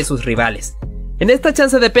otro de sus rivales. En esta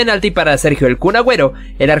chance de penalti para Sergio el Kun Agüero,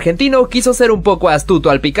 el argentino quiso ser un poco astuto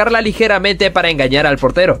al picarla ligeramente para engañar al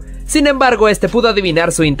portero. Sin embargo, este pudo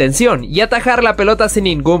adivinar su intención y atajar la pelota sin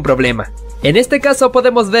ningún problema. En este caso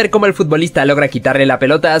podemos ver cómo el futbolista logra quitarle la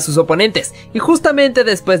pelota a sus oponentes, y justamente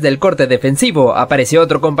después del corte defensivo apareció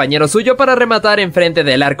otro compañero suyo para rematar enfrente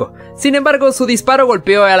del arco. Sin embargo, su disparo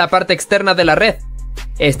golpeó a la parte externa de la red.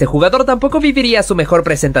 Este jugador tampoco viviría su mejor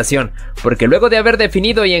presentación, porque luego de haber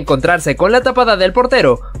definido y encontrarse con la tapada del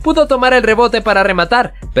portero, pudo tomar el rebote para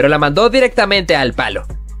rematar, pero la mandó directamente al palo.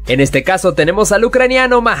 En este caso tenemos al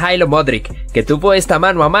ucraniano Mihailo Modric, que tuvo esta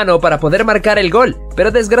mano a mano para poder marcar el gol,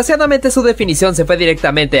 pero desgraciadamente su definición se fue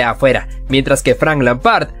directamente afuera, mientras que Frank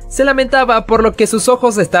Lampard se lamentaba por lo que sus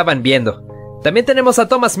ojos estaban viendo. También tenemos a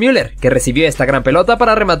Thomas Müller, que recibió esta gran pelota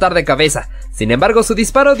para rematar de cabeza. Sin embargo, su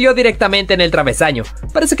disparo dio directamente en el travesaño.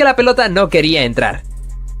 Parece que la pelota no quería entrar.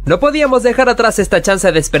 No podíamos dejar atrás esta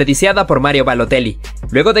chance desperdiciada por Mario Balotelli.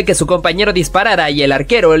 Luego de que su compañero disparara y el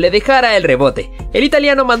arquero le dejara el rebote, el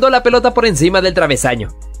italiano mandó la pelota por encima del travesaño.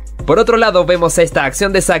 Por otro lado, vemos esta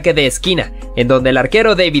acción de saque de esquina, en donde el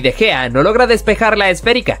arquero David De Gea no logra despejar la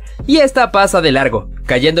esférica, y esta pasa de largo,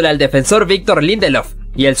 cayéndole al defensor Victor Lindelof,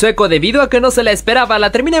 y el sueco, debido a que no se la esperaba,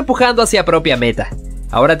 la termina empujando hacia propia meta.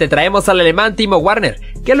 Ahora te traemos al alemán Timo Werner,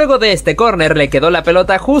 que luego de este córner le quedó la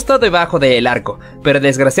pelota justo debajo del arco, pero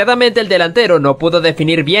desgraciadamente el delantero no pudo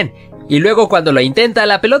definir bien, y luego cuando lo intenta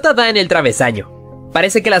la pelota da en el travesaño.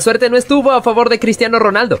 Parece que la suerte no estuvo a favor de Cristiano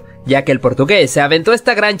Ronaldo, ya que el portugués se aventó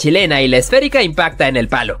esta gran chilena y la esférica impacta en el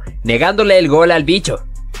palo, negándole el gol al bicho.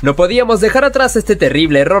 No podíamos dejar atrás este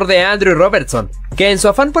terrible error de Andrew Robertson, que en su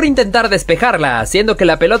afán por intentar despejarla, haciendo que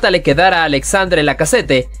la pelota le quedara a Alexandre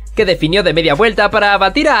Lacazette, que definió de media vuelta para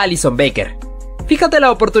abatir a Alisson Becker. Fíjate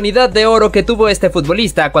la oportunidad de oro que tuvo este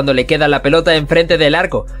futbolista cuando le queda la pelota enfrente del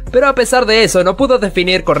arco, pero a pesar de eso no pudo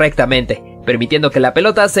definir correctamente, permitiendo que la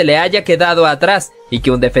pelota se le haya quedado atrás y que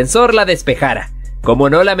un defensor la despejara. ¿Cómo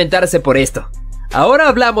no lamentarse por esto? Ahora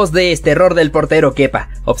hablamos de este error del portero Kepa,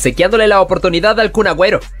 obsequiándole la oportunidad al Kun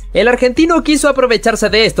Agüero. El argentino quiso aprovecharse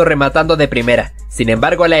de esto rematando de primera. Sin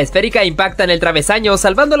embargo, la esférica impacta en el travesaño,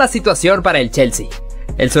 salvando la situación para el Chelsea.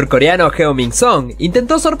 El surcoreano Heung-min Son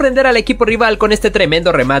intentó sorprender al equipo rival con este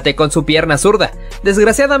tremendo remate con su pierna zurda.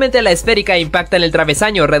 Desgraciadamente la esférica impacta en el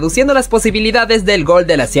travesaño, reduciendo las posibilidades del gol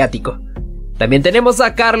del asiático. También tenemos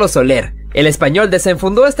a Carlos Soler. El español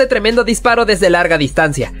desenfundó este tremendo disparo desde larga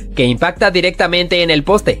distancia, que impacta directamente en el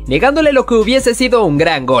poste, negándole lo que hubiese sido un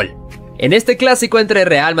gran gol. En este clásico entre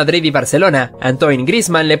Real Madrid y Barcelona, Antoine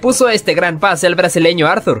Griezmann le puso este gran pase al brasileño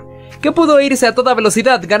Arthur, que pudo irse a toda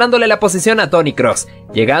velocidad ganándole la posición a Toni Kroos,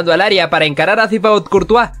 llegando al área para encarar a Thibaut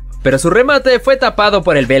Courtois, pero su remate fue tapado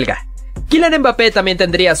por el belga. Kylian Mbappé también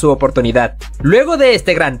tendría su oportunidad, luego de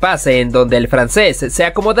este gran pase en donde el francés se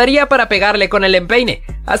acomodaría para pegarle con el empeine,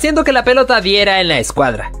 haciendo que la pelota diera en la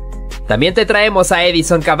escuadra. También te traemos a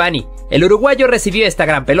Edinson Cavani. El uruguayo recibió esta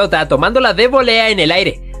gran pelota tomándola de volea en el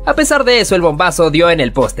aire. A pesar de eso, el bombazo dio en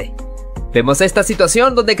el poste. Vemos esta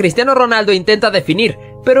situación donde Cristiano Ronaldo intenta definir,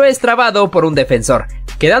 pero es trabado por un defensor,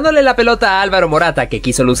 quedándole la pelota a Álvaro Morata, que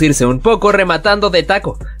quiso lucirse un poco rematando de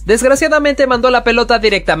taco. Desgraciadamente mandó la pelota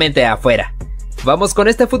directamente afuera. Vamos con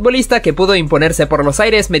este futbolista que pudo imponerse por los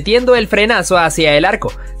aires metiendo el frenazo hacia el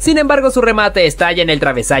arco. Sin embargo, su remate estalla en el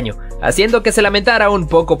travesaño, haciendo que se lamentara un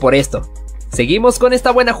poco por esto. Seguimos con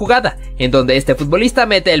esta buena jugada, en donde este futbolista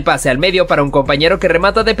mete el pase al medio para un compañero que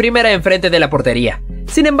remata de primera enfrente de la portería.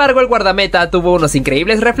 Sin embargo, el guardameta tuvo unos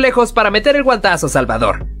increíbles reflejos para meter el guantazo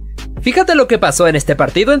salvador. Fíjate lo que pasó en este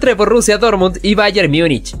partido entre Borussia Dortmund y Bayern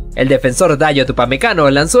Múnich. El defensor Dayot Upamecano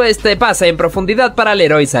lanzó este pase en profundidad para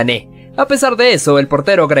Leroy Sané. A pesar de eso, el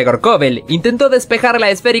portero Gregor Kobel intentó despejar la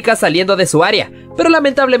esférica saliendo de su área, pero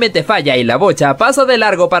lamentablemente falla y la bocha pasa de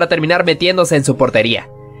largo para terminar metiéndose en su portería.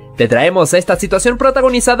 Te traemos esta situación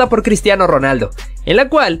protagonizada por Cristiano Ronaldo, en la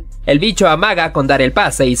cual el bicho amaga con dar el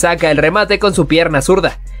pase y saca el remate con su pierna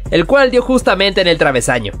zurda, el cual dio justamente en el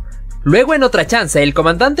travesaño. Luego, en otra chance, el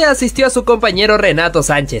comandante asistió a su compañero Renato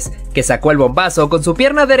Sánchez, que sacó el bombazo con su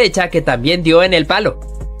pierna derecha que también dio en el palo.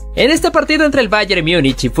 En este partido entre el Bayern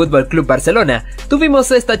Múnich y Fútbol Club Barcelona,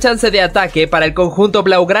 tuvimos esta chance de ataque para el conjunto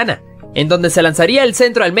blaugrana, en donde se lanzaría el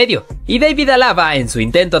centro al medio, y David Alaba, en su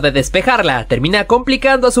intento de despejarla, termina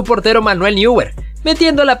complicando a su portero Manuel Neuer,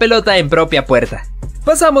 metiendo la pelota en propia puerta.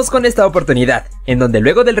 Pasamos con esta oportunidad, en donde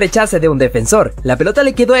luego del rechace de un defensor, la pelota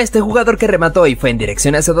le quedó a este jugador que remató y fue en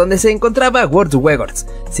dirección hacia donde se encontraba Wout Weghorst.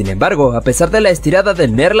 Sin embargo, a pesar de la estirada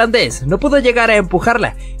del neerlandés, no pudo llegar a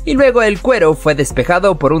empujarla, y luego el cuero fue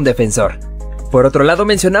despejado por un defensor. Por otro lado,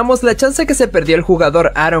 mencionamos la chance que se perdió el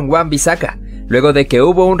jugador Aaron Wan-Bissaka, luego de que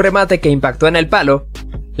hubo un remate que impactó en el palo.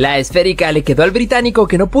 La esférica le quedó al británico,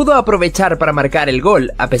 que no pudo aprovechar para marcar el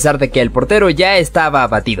gol, a pesar de que el portero ya estaba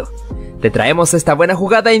abatido. Te traemos esta buena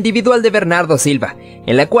jugada individual de Bernardo Silva,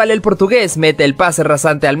 en la cual el portugués mete el pase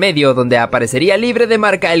rasante al medio, donde aparecería libre de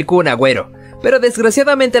marca el Kun Agüero, pero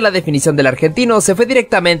desgraciadamente la definición del argentino se fue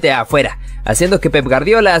directamente afuera, haciendo que Pep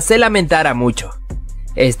Guardiola se lamentara mucho.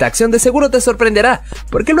 Esta acción de seguro te sorprenderá,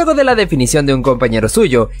 porque luego de la definición de un compañero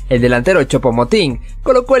suyo, el delantero Choupo-Moting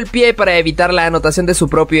colocó el pie para evitar la anotación de su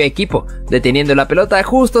propio equipo, deteniendo la pelota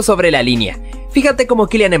justo sobre la línea. Fíjate cómo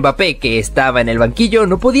Kylian Mbappé, que estaba en el banquillo,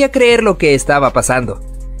 no podía creer lo que estaba pasando.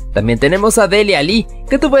 También tenemos a Dele Alli,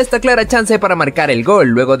 que tuvo esta clara chance para marcar el gol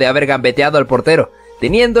luego de haber gambeteado al portero,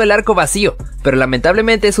 teniendo el arco vacío, pero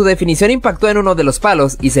lamentablemente su definición impactó en uno de los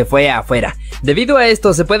palos y se fue afuera. Debido a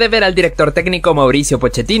esto, se puede ver al director técnico Mauricio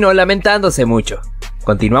Pochettino lamentándose mucho.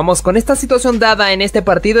 Continuamos con esta situación dada en este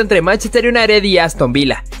partido entre Manchester United y Aston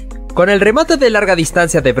Villa. Con el remate de larga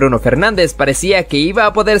distancia de Bruno Fernández parecía que iba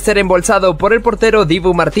a poder ser embolsado por el portero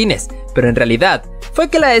Dibu Martínez, pero en realidad fue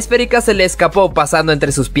que la esférica se le escapó pasando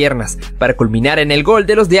entre sus piernas, para culminar en el gol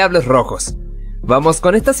de los Diablos Rojos. Vamos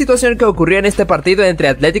con esta situación que ocurrió en este partido entre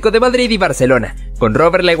Atlético de Madrid y Barcelona, con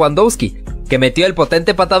Robert Lewandowski, que metió el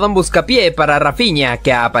potente patadón buscapié para Rafinha,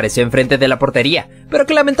 que apareció enfrente de la portería, pero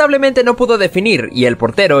que lamentablemente no pudo definir, y el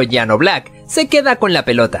portero Jan Oblak se queda con la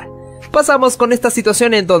pelota. Pasamos con esta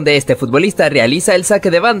situación en donde este futbolista realiza el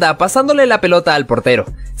saque de banda pasándole la pelota al portero.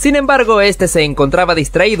 Sin embargo, este se encontraba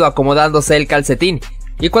distraído acomodándose el calcetín,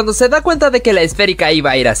 y cuando se da cuenta de que la esférica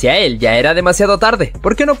iba a ir hacia él, ya era demasiado tarde,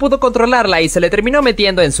 porque no pudo controlarla y se le terminó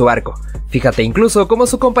metiendo en su arco. Fíjate incluso cómo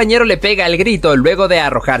su compañero le pega el grito luego de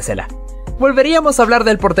arrojársela. Volveríamos a hablar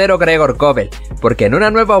del portero Gregor Kobel, porque en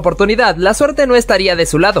una nueva oportunidad la suerte no estaría de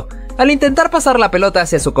su lado. Al intentar pasar la pelota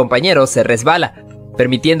hacia su compañero se resbala,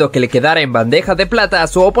 permitiendo que le quedara en bandeja de plata a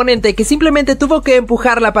su oponente, que simplemente tuvo que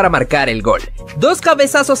empujarla para marcar el gol. Dos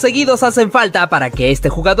cabezazos seguidos hacen falta para que este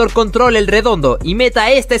jugador controle el redondo y meta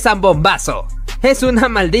este zambombazo. Es una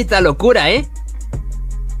maldita locura, ¿eh?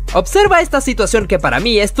 Observa esta situación que para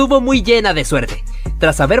mí estuvo muy llena de suerte.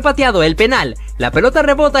 Tras haber pateado el penal, la pelota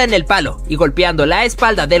rebota en el palo y golpeando la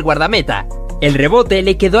espalda del guardameta, el rebote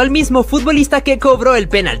le quedó al mismo futbolista que cobró el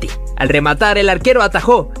penalti. Al rematar, el arquero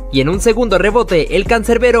atajó y en un segundo rebote el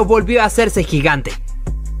cancerbero volvió a hacerse gigante.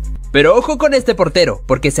 Pero ojo con este portero,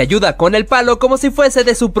 porque se ayuda con el palo como si fuese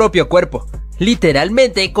de su propio cuerpo.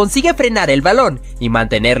 Literalmente consigue frenar el balón y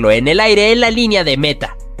mantenerlo en el aire en la línea de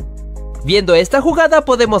meta. Viendo esta jugada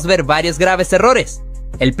podemos ver varios graves errores.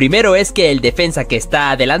 El primero es que el defensa que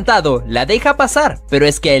está adelantado la deja pasar, pero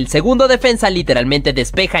es que el segundo defensa literalmente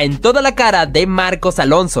despeja en toda la cara de Marcos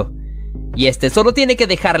Alonso. Y este solo tiene que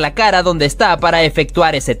dejar la cara donde está para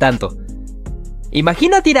efectuar ese tanto.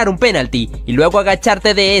 Imagina tirar un penalti y luego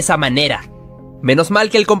agacharte de esa manera. Menos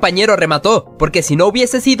mal que el compañero remató, porque si no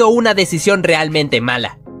hubiese sido una decisión realmente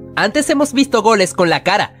mala. Antes hemos visto goles con la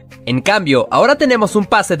cara. En cambio, ahora tenemos un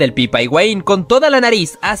pase del Pipa Higuaín con toda la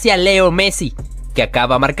nariz hacia Leo Messi. que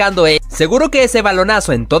acaba marcando él. Seguro que ese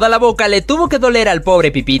balonazo en toda la boca le tuvo que doler al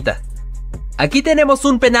pobre Pipita. Aquí tenemos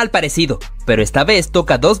un penal parecido, pero esta vez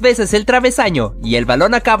toca 2 veces el travesaño y el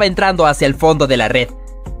balón acaba entrando hacia el fondo de la red.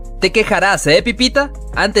 Te quejarás, Pipita?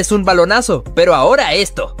 Antes un balonazo, pero ahora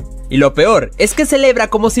esto. Y lo peor es que celebra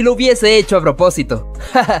como si lo hubiese hecho a propósito.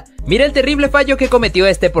 Mira el terrible fallo que cometió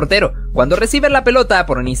este portero. Cuando recibe la pelota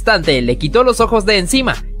por un instante le quitó los ojos de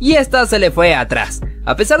encima y esta se le fue atrás.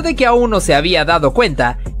 A pesar de que aún no se había dado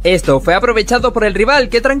cuenta, esto fue aprovechado por el rival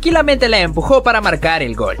que tranquilamente la empujó para marcar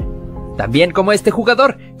el gol. También como este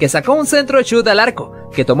jugador que sacó un centro shoot al arco,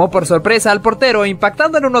 que tomó por sorpresa al portero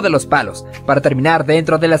impactando en uno de los palos, para terminar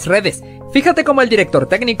dentro de las redes. Fíjate cómo el director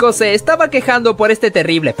técnico se estaba quejando por este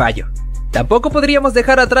terrible fallo. Tampoco podríamos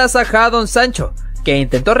dejar atrás a Jadon Sancho, que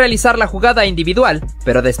intentó realizar la jugada individual,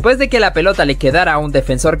 pero después de que la pelota le quedara a un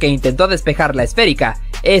defensor que intentó despejar la esférica,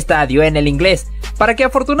 esta dio en el inglés, para que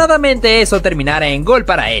afortunadamente eso terminara en gol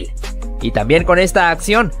para él. Y también con esta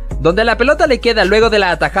acción, donde la pelota le queda luego de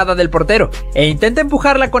la atajada del portero, e intenta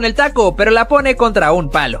empujarla con el taco, pero la pone contra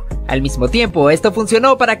un palo. Al mismo tiempo, esto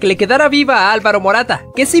funcionó para que le quedara viva a Álvaro Morata,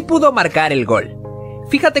 que sí pudo marcar el gol.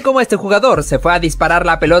 Fíjate cómo este jugador se fue a disparar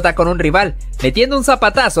la pelota con un rival, metiendo un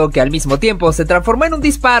zapatazo que al mismo tiempo se transformó en un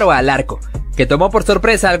disparo al arco, que tomó por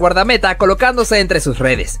sorpresa al guardameta colocándose entre sus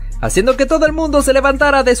redes, haciendo que todo el mundo se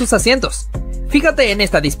levantara de sus asientos. Fíjate en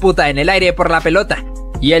esta disputa en el aire por la pelota,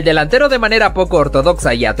 y el delantero de manera poco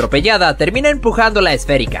ortodoxa y atropellada termina empujando la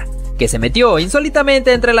esférica, que se metió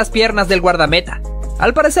insólitamente entre las piernas del guardameta.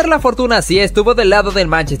 Al parecer la fortuna sí estuvo del lado del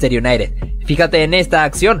Manchester United. Fíjate en esta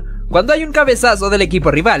acción, cuando hay un cabezazo del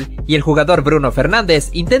equipo rival y el jugador Bruno Fernández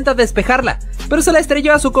intenta despejarla, pero se la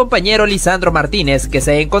estrelló a su compañero Lisandro Martínez, que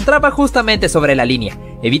se encontraba justamente sobre la línea,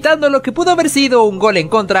 evitando lo que pudo haber sido un gol en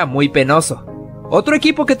contra muy penoso. Otro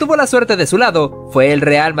equipo que tuvo la suerte de su lado fue el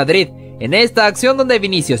Real Madrid, en esta acción donde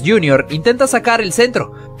Vinicius Jr. intenta sacar el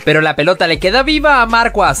centro, pero la pelota le queda viva a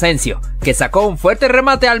Marco Asensio, que sacó un fuerte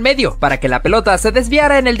remate al medio para que la pelota se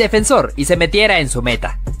desviara en el defensor y se metiera en su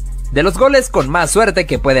meta. De los goles con más suerte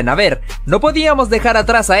que pueden haber, no podíamos dejar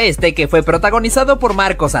atrás a este que fue protagonizado por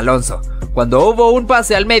Marcos Alonso, cuando hubo un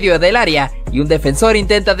pase al medio del área y un defensor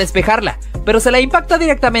intenta despejarla, pero se la impacta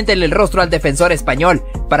directamente en el rostro al defensor español,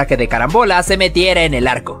 para que de carambola se metiera en el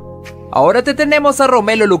arco. Ahora te tenemos a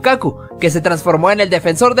Romelu Lukaku, que se transformó en el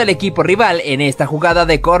defensor del equipo rival en esta jugada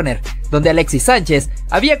de córner, donde Alexis Sánchez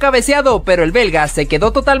había cabeceado, pero el belga se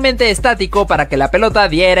quedó totalmente estático para que la pelota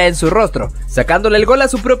diera en su rostro, sacándole el gol a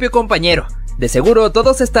su propio compañero. De seguro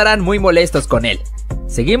todos estarán muy molestos con él.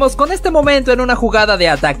 Seguimos con este momento en una jugada de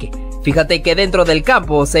ataque. Fíjate que dentro del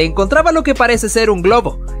campo se encontraba lo que parece ser un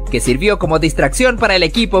globo, que sirvió como distracción para el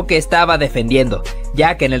equipo que estaba defendiendo,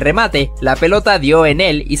 ya que en el remate la pelota dio en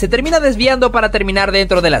él y se termina desviando para terminar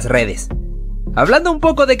dentro de las redes. Hablando un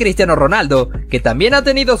poco de Cristiano Ronaldo, que también ha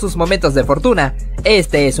tenido sus momentos de fortuna,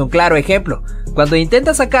 este es un claro ejemplo. Cuando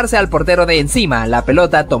intenta sacarse al portero de encima, la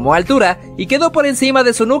pelota tomó altura y quedó por encima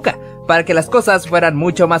de su nuca, para que las cosas fueran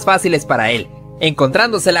mucho más fáciles para él,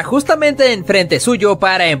 encontrándosela justamente enfrente suyo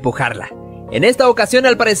para empujarla. En esta ocasión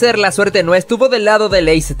al parecer la suerte no estuvo del lado de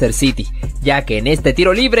Leicester City, ya que en este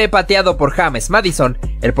tiro libre pateado por James Maddison,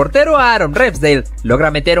 el portero Aaron Ramsdale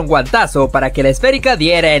logra meter un guantazo para que la esférica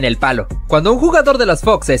diera en el palo. Cuando un jugador de los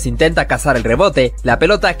Foxes intenta cazar el rebote, la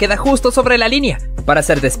pelota queda justo sobre la línea, para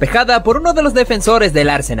ser despejada por uno de los defensores del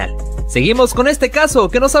Arsenal. Seguimos con este caso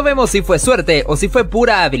que no sabemos si fue suerte o si fue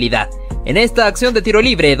pura habilidad. En esta acción de tiro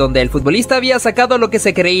libre, donde el futbolista había sacado lo que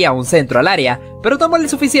se creía un centro al área, pero tomó el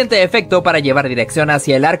suficiente efecto para llevar dirección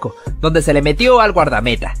hacia el arco, donde se le metió al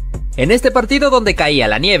guardameta. En este partido donde caía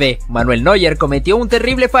la nieve, Manuel Neuer cometió un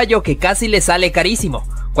terrible fallo que casi le sale carísimo.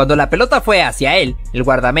 Cuando la pelota fue hacia él, el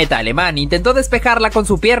guardameta alemán intentó despejarla con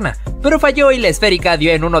su pierna, pero falló y la esférica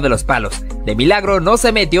dio en uno de los palos. De milagro no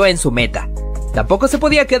se metió en su meta. Tampoco se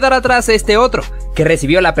podía quedar atrás este otro, que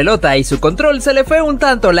recibió la pelota y su control se le fue un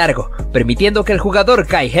tanto largo, permitiendo que el jugador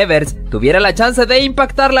Kai Havertz tuviera la chance de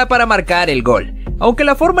impactarla para marcar el gol. Aunque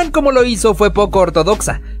la forma en cómo lo hizo fue poco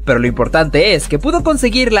ortodoxa, pero lo importante es que pudo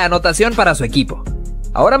conseguir la anotación para su equipo.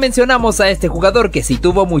 Ahora mencionamos a este jugador que sí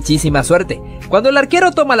tuvo muchísima suerte, cuando el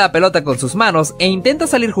arquero toma la pelota con sus manos e intenta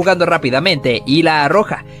salir jugando rápidamente y la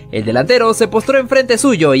arroja. El delantero se postró enfrente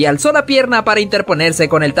suyo y alzó la pierna para interponerse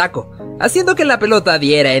con el taco, haciendo que la pelota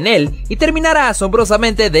diera en él y terminara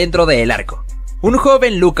asombrosamente dentro del arco. Un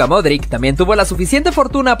joven Luka Modric también tuvo la suficiente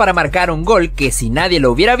fortuna para marcar un gol que si nadie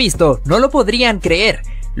lo hubiera visto no lo podrían creer.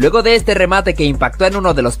 Luego de este remate que impactó en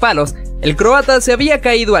uno de los palos, el croata se había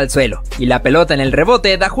caído al suelo y la pelota en el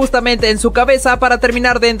rebote da justamente en su cabeza para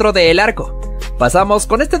terminar dentro del arco. Pasamos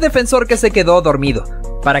con este defensor que se quedó dormido,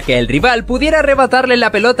 para que el rival pudiera arrebatarle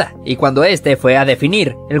la pelota, y cuando este fue a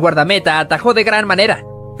definir, el guardameta atajó de gran manera.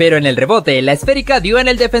 Pero en el rebote, la esférica dio en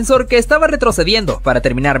el defensor que estaba retrocediendo para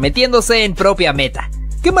terminar metiéndose en propia meta.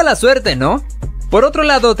 ¡Qué mala suerte!, ¿no? Por otro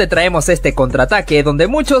lado, te traemos este contraataque donde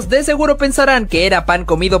muchos de seguro pensarán que era pan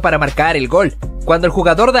comido para marcar el gol. Cuando el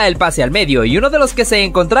jugador da el pase al medio y uno de los que se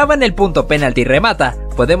encontraba en el punto penalti remata,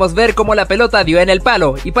 podemos ver cómo la pelota dio en el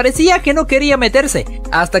palo y parecía que no quería meterse,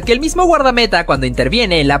 hasta que el mismo guardameta cuando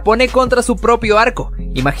interviene la pone contra su propio arco.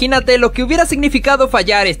 Imagínate lo que hubiera significado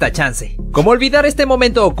fallar esta chance. ¿Cómo olvidar este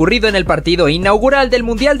momento ocurrido en el partido inaugural del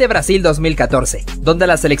Mundial de Brasil 2014, donde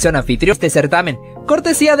la selección anfitriona este certamen,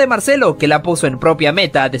 cortesía de Marcelo, que la puso en propia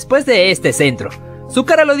meta después de este centro? Su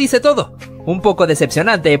cara lo dice todo, un poco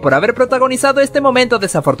decepcionante por haber protagonizado este momento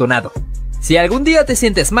desafortunado. Si algún día te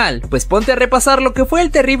sientes mal, pues ponte a repasar lo que fue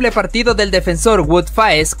el terrible partido del defensor Wout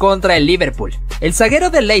Faes contra el Liverpool. El zaguero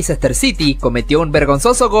del Leicester City cometió un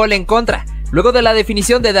vergonzoso gol en contra, luego de la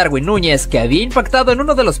definición de Darwin Núñez, que había impactado en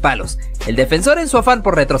uno de los palos. El defensor, en su afán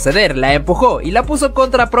por retroceder, la empujó y la puso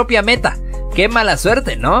contra propia meta. ¡Qué mala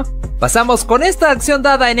suerte!, ¿no? Pasamos con esta acción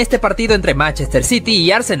dada en este partido entre Manchester City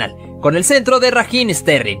y Arsenal, con el centro de Raheem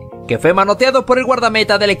Sterling, que fue manoteado por el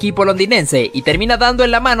guardameta del equipo londinense y termina dando en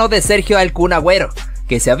la mano de Sergio El Kun Agüero,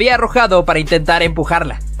 que se había arrojado para intentar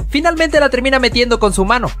empujarla. Finalmente la termina metiendo con su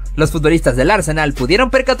mano. Los futbolistas del Arsenal pudieron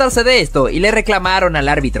percatarse de esto y le reclamaron al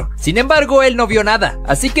árbitro. Sin embargo, él no vio nada,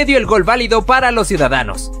 así que dio el gol válido para los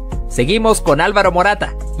ciudadanos. Seguimos con Álvaro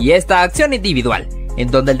Morata y esta acción individual, en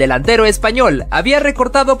donde el delantero español había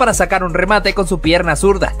recortado para sacar un remate con su pierna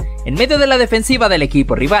zurda. En medio de la defensiva del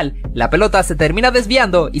equipo rival, la pelota se termina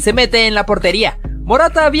desviando y se mete en la portería.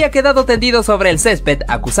 Morata había quedado tendido sobre el césped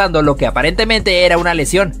acusando lo que aparentemente era una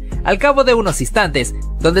lesión. Al cabo de unos instantes,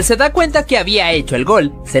 donde se da cuenta que había hecho el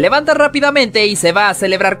gol, se levanta rápidamente y se va a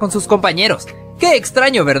celebrar con sus compañeros. ¡Qué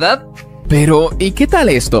extraño!, ¿verdad? Pero, ¿y qué tal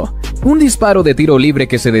esto? Un disparo de tiro libre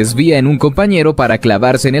que se desvía en un compañero para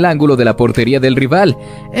clavarse en el ángulo de la portería del rival.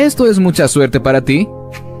 ¿Esto es mucha suerte para ti?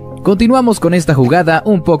 Continuamos con esta jugada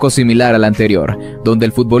un poco similar a la anterior, donde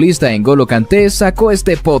el futbolista N'Golo Kanté sacó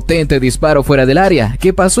este potente disparo fuera del área,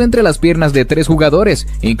 que pasó entre las piernas de 3 jugadores,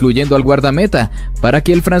 incluyendo al guardameta, para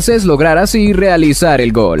que el francés lograra así realizar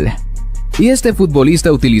el gol. Y este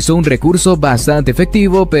futbolista utilizó un recurso bastante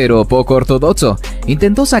efectivo pero poco ortodoxo.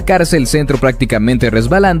 Intentó sacarse el centro prácticamente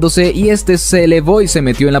resbalándose y este se elevó y se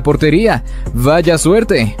metió en la portería. ¡Vaya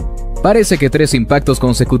suerte! Parece que 3 impactos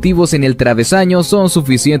consecutivos en el travesaño son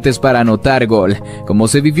suficientes para anotar gol, como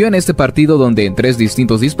se vivió en este partido donde en 3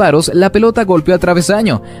 distintos disparos la pelota golpeó al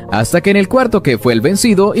travesaño, hasta que en el cuarto, que fue el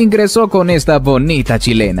vencido, ingresó con esta bonita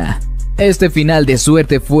chilena. Este final de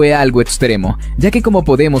suerte fue algo extremo, ya que como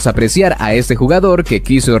podemos apreciar a este jugador que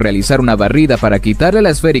quiso realizar una barrida para quitarle la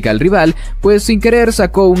esférica al rival, pues sin querer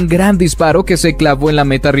sacó un gran disparo que se clavó en la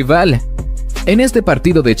meta rival. En este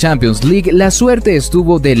partido de Champions League, la suerte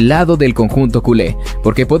estuvo del lado del conjunto culé,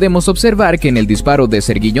 porque podemos observar que en el disparo de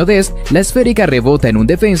Sergiño Dest, la esférica rebota en un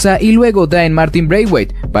defensa y luego da en Martin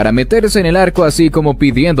Braithwaite para meterse en el arco así como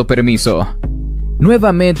pidiendo permiso.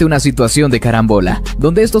 Nuevamente una situación de carambola,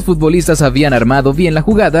 donde estos futbolistas habían armado bien la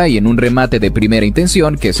jugada y en un remate de primera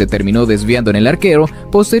intención que se terminó desviando en el arquero,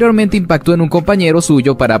 posteriormente impactó en un compañero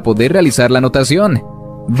suyo para poder realizar la anotación.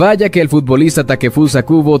 Vaya que el futbolista Takefusa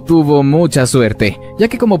Kubo tuvo mucha suerte, ya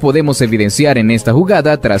que como podemos evidenciar en esta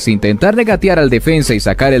jugada, tras intentar regatear al defensa y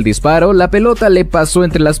sacar el disparo, la pelota le pasó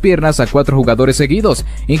entre las piernas a 4 jugadores seguidos,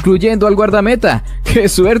 incluyendo al guardameta. ¡Qué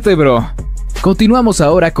suerte, bro! Continuamos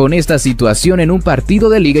ahora con esta situación en un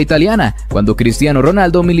partido de Liga Italiana, cuando Cristiano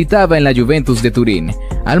Ronaldo militaba en la Juventus de Turín.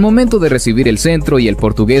 Al momento de recibir el centro y el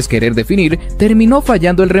portugués querer definir, terminó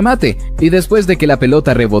fallando el remate, y después de que la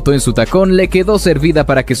pelota rebotó en su tacón, le quedó servida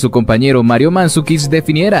para que su compañero Mario Mandzukic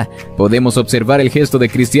definiera. Podemos observar el gesto de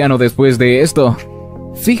Cristiano después de esto.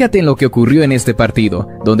 Fíjate en lo que ocurrió en este partido,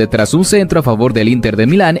 donde tras un centro a favor del Inter de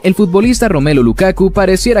Milán, el futbolista Romelu Lukaku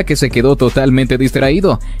pareciera que se quedó totalmente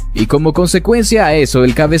distraído, y como consecuencia a eso,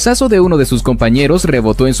 el cabezazo de uno de sus compañeros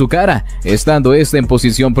rebotó en su cara, estando este en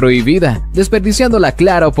posición prohibida, desperdiciando la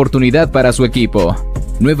clara oportunidad para su equipo.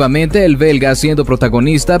 Nuevamente el belga siendo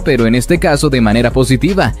protagonista, pero en este caso de manera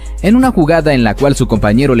positiva. En una jugada en la cual su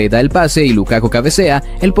compañero le da el pase y Lukaku cabecea,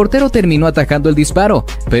 el portero terminó atajando el disparo,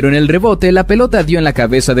 pero en el rebote la pelota dio en la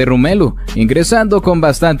cabeza de Romelu, ingresando con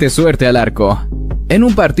bastante suerte al arco. En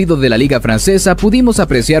un partido de la Liga Francesa pudimos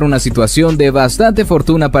apreciar una situación de bastante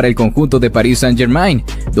fortuna para el conjunto de Paris Saint-Germain,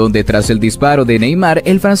 donde tras el disparo de Neymar,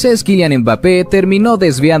 el francés Kylian Mbappé terminó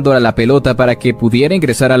desviando a la pelota para que pudiera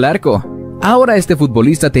ingresar al arco. Ahora este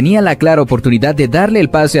futbolista tenía la clara oportunidad de darle el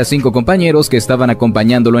pase a 5 compañeros que estaban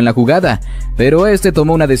acompañándolo en la jugada, pero este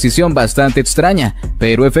tomó una decisión bastante extraña,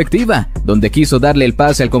 pero efectiva, donde quiso darle el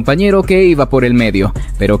pase al compañero que iba por el medio,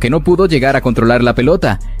 pero que no pudo llegar a controlar la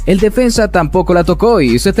pelota. El defensa tampoco la tocó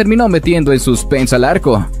y se terminó metiendo en suspense al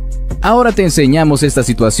arco. Ahora te enseñamos esta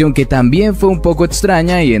situación que también fue un poco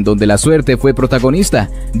extraña y en donde la suerte fue protagonista,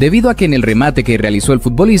 debido a que en el remate que realizó el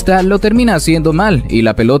futbolista lo termina haciendo mal y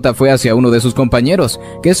la pelota fue hacia uno de sus compañeros,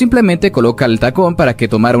 que simplemente coloca el tacón para que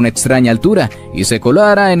tomara una extraña altura y se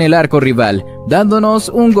colara en el arco rival, dándonos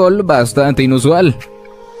un gol bastante inusual.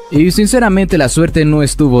 Y sinceramente la suerte no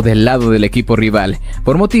estuvo del lado del equipo rival,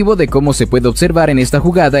 por motivo de cómo se puede observar en esta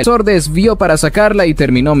jugada, el defensor desvió para sacarla y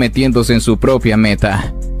terminó metiéndose en su propia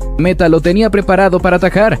meta. Meta lo tenía preparado para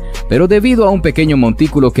atajar, pero debido a un pequeño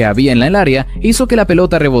montículo que había en el área, hizo que la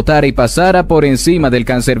pelota rebotara y pasara por encima del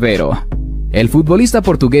cancerbero. El futbolista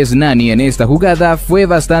portugués Nani en esta jugada fue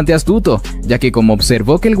bastante astuto, ya que como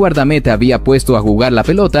observó que el guardameta había puesto a jugar la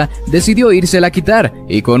pelota, decidió írsela a quitar,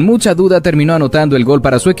 y con mucha duda terminó anotando el gol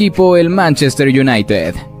para su equipo, el Manchester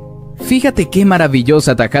United. Fíjate qué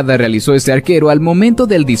maravillosa atajada realizó este arquero al momento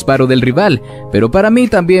del disparo del rival, pero para mí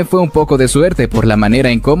también fue un poco de suerte por la manera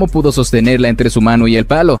en cómo pudo sostenerla entre su mano y el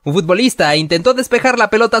palo. Un futbolista intentó despejar la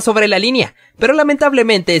pelota sobre la línea, pero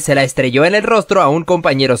lamentablemente se la estrelló en el rostro a un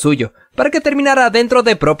compañero suyo, para que terminara dentro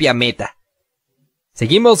de propia meta.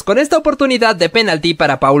 Seguimos con esta oportunidad de penalti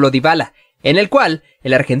para Paulo Dybala, en el cual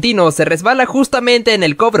el argentino se resbala justamente en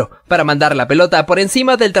el cobro para mandar la pelota por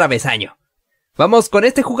encima del travesaño. Vamos con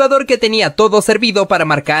este jugador que tenía todo servido para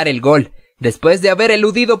marcar el gol, después de haber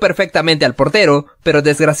eludido perfectamente al portero, pero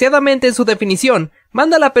desgraciadamente en su definición,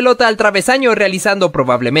 manda la pelota al travesaño realizando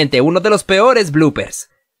probablemente uno de los peores bloopers.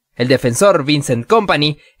 El defensor Vincent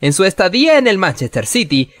Kompany, en su estadía en el Manchester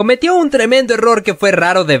City, cometió un tremendo error que fue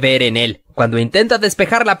raro de ver en él, cuando intenta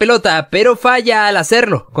despejar la pelota, pero falla al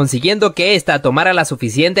hacerlo, consiguiendo que ésta tomara la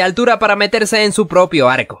suficiente altura para meterse en su propio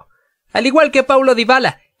arco. Al igual que Paulo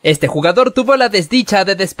Dybala, este jugador tuvo la desdicha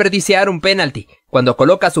de desperdiciar un penalti, cuando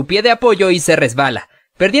coloca su pie de apoyo y se resbala,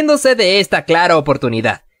 perdiéndose de esta clara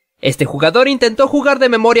oportunidad. Este jugador intentó jugar de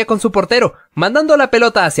memoria con su portero, mandando la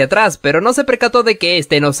pelota hacia atrás, pero no se percató de que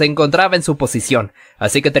este no se encontraba en su posición,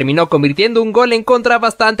 así que terminó convirtiendo un gol en contra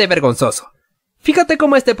bastante vergonzoso. Fíjate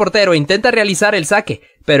cómo este portero intenta realizar el saque,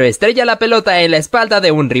 pero estrella la pelota en la espalda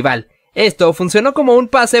de un rival. Esto funcionó como un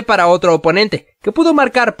pase para otro oponente, que pudo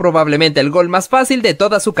marcar probablemente el gol más fácil de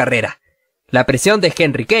toda su carrera. La presión de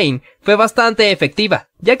Henry Kane fue bastante efectiva,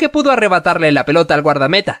 ya que pudo arrebatarle la pelota al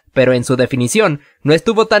guardameta, pero en su definición no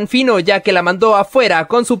estuvo tan fino ya que la mandó afuera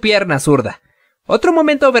con su pierna zurda. Otro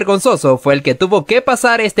momento vergonzoso fue el que tuvo que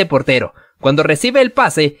pasar este portero. Cuando recibe el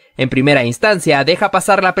pase, en primera instancia deja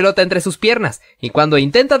pasar la pelota entre sus piernas, y cuando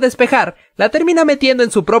intenta despejar, la termina metiendo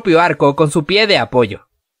en su propio arco con su pie de apoyo.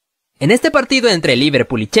 En este partido entre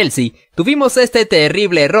Liverpool y Chelsea, tuvimos este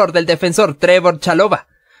terrible error del defensor Trevoh Chalobah,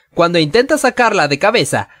 cuando intenta sacarla de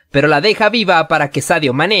cabeza, pero la deja viva para que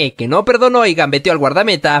Sadio Mané, que no perdonó y gambeteó al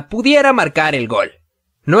guardameta, pudiera marcar el gol.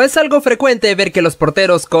 No es algo frecuente ver que los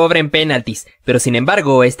porteros cobren penaltis, pero sin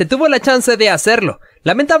embargo, este tuvo la chance de hacerlo.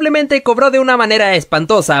 Lamentablemente cobró de una manera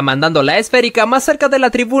espantosa, mandando la esférica más cerca de la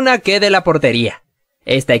tribuna que de la portería.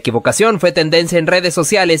 Esta equivocación fue tendencia en redes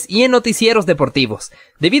sociales y en noticieros deportivos,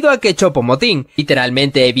 debido a que Choupo-Moting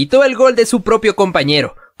literalmente evitó el gol de su propio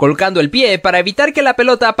compañero, colocando el pie para evitar que la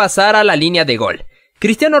pelota pasara a la línea de gol.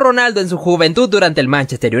 Cristiano Ronaldo en su juventud durante el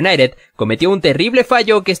Manchester United cometió un terrible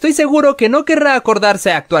fallo que estoy seguro que no querrá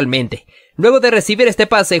acordarse actualmente. Luego de recibir este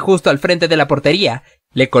pase justo al frente de la portería,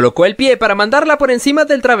 le colocó el pie para mandarla por encima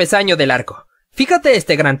del travesaño del arco. Fíjate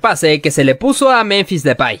este gran pase que se le puso a Memphis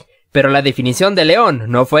Depay. Pero la definición de León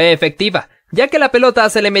no fue efectiva, ya que la pelota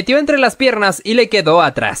se le metió entre las piernas y le quedó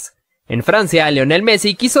atrás. En Francia, Lionel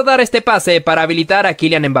Messi quiso dar este pase para habilitar a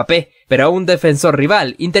Kylian Mbappé, pero un defensor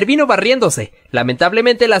rival intervino barriéndose.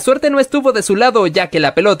 Lamentablemente la suerte no estuvo de su lado, ya que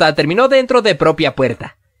la pelota terminó dentro de propia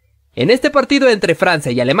puerta. En este partido entre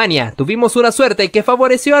Francia y Alemania, tuvimos una suerte que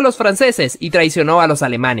favoreció a los franceses y traicionó a los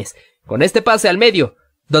alemanes, con este pase al medio,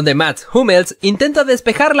 donde Mats Hummels intenta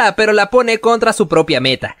despejarla pero la pone contra su propia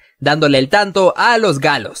meta, dándole el tanto a los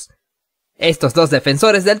galos. Estos dos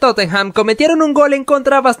defensores del Tottenham cometieron un gol en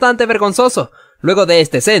contra bastante vergonzoso, luego de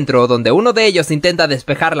este centro donde uno de ellos intenta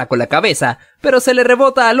despejarla con la cabeza, pero se le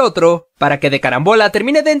rebota al otro para que de carambola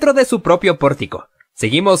termine dentro de su propio pórtico.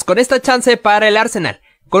 Seguimos con esta chance para el Arsenal,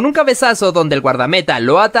 con un cabezazo donde el guardameta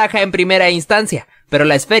lo ataja en primera instancia, pero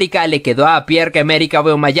la esférica le quedó a Pierre-Emerick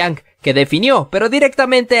Aubameyang, que definió, pero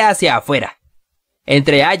directamente hacia afuera.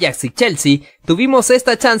 Entre Ajax y Chelsea, tuvimos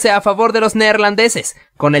esta chance a favor de los neerlandeses,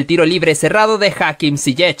 con el tiro libre cerrado de Hakim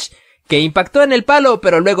Ziyech, que impactó en el palo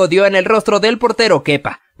pero luego dio en el rostro del portero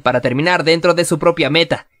Kepa, para terminar dentro de su propia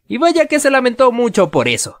meta, y vaya que se lamentó mucho por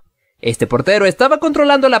eso. Este portero estaba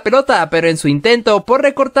controlando la pelota, pero en su intento por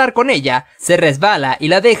recortar con ella, se resbala y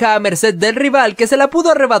la deja a merced del rival, que se la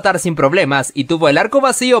pudo arrebatar sin problemas y tuvo el arco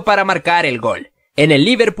vacío para marcar el gol. En el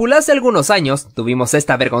Liverpool hace algunos años, tuvimos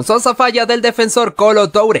esta vergonzosa falla del defensor Kolo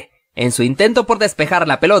Toure, en su intento por despejar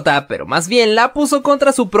la pelota, pero más bien la puso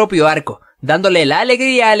contra su propio arco, dándole la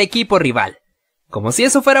alegría al equipo rival. Como si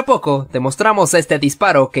eso fuera poco, demostramos este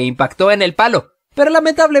disparo que impactó en el palo, pero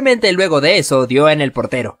lamentablemente luego de eso dio en el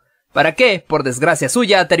portero, para que, por desgracia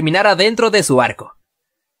suya, terminara dentro de su arco.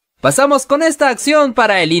 Pasamos con esta acción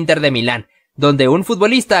para el Inter de Milán, donde un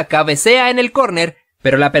futbolista cabecea en el córner,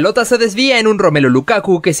 pero la pelota se desvía en un Romelu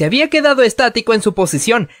Lukaku que se había quedado estático en su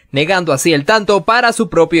posición, negando así el tanto para su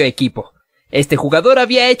propio equipo. Este jugador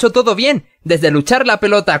había hecho todo bien, desde luchar la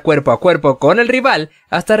pelota a cuerpo con el rival,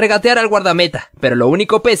 hasta regatear al guardameta, pero lo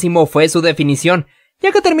único pésimo fue su definición,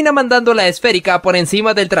 ya que termina mandando la esférica por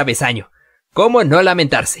encima del travesaño. ¿Cómo no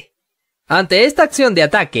lamentarse? Ante esta acción de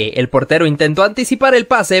ataque, el portero intentó anticipar el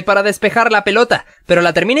pase para despejar la pelota, pero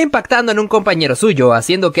la termina impactando en un compañero suyo,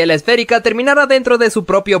 haciendo que la esférica terminara dentro de su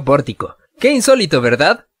propio pórtico. ¡Qué insólito!,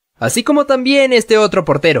 ¿verdad? Así como también este otro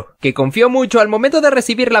portero, que confió mucho al momento de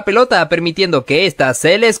recibir la pelota, permitiendo que ésta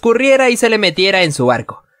se le escurriera y se le metiera en su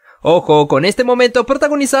arco. Ojo con este momento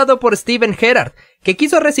protagonizado por Steven Gerrard, que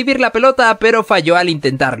quiso recibir la pelota pero falló al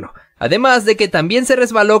intentarlo, además de que también se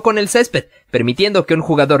resbaló con el césped, permitiendo que un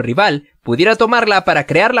jugador rival pudiera tomarla para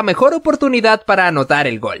crear la mejor oportunidad para anotar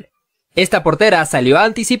el gol. Esta portera salió a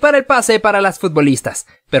anticipar el pase para las futbolistas,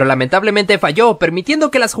 pero lamentablemente falló,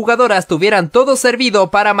 permitiendo que las jugadoras tuvieran todo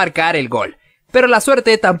servido para marcar el gol. Pero la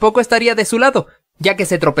suerte tampoco estaría de su lado, ya que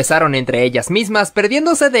se tropezaron entre ellas mismas,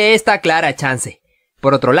 perdiéndose de esta clara chance.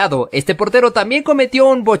 Por otro lado, este portero también cometió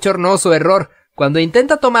un bochornoso error, cuando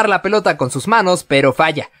intenta tomar la pelota con sus manos, pero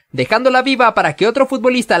falla, dejándola viva para que otro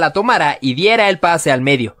futbolista la tomara y diera el pase al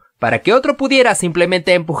medio, para que otro pudiera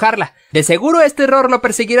simplemente empujarla. De seguro este error lo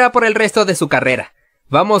perseguirá por el resto de su carrera.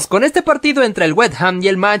 Vamos con este partido entre el West Ham y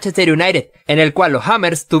el Manchester United, en el cual los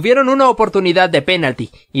Hammers tuvieron una oportunidad de penalti,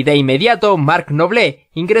 y de inmediato Marc Noble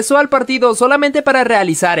ingresó al partido solamente para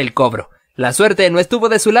realizar el cobro. La suerte no estuvo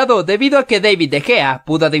de su lado debido a que David De Gea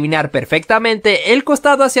pudo adivinar perfectamente el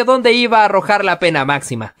costado hacia donde iba a arrojar la pena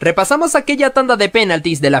máxima. Repasamos aquella tanda de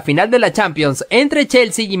penaltis de la final de la Champions entre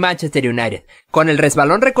Chelsea y Manchester United, con el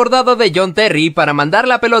resbalón recordado de John Terry para mandar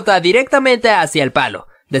la pelota directamente hacia el palo,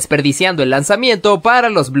 desperdiciando el lanzamiento para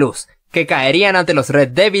los Blues, que caerían ante los Red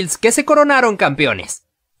Devils, que se coronaron campeones.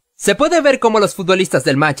 Se puede ver cómo los futbolistas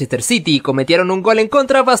del Manchester City cometieron un gol en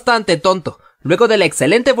contra bastante tonto. Luego de la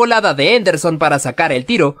excelente volada de Henderson para sacar el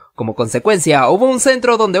tiro, como consecuencia hubo un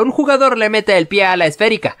centro donde un jugador le mete el pie a la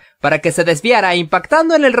esférica para que se desviara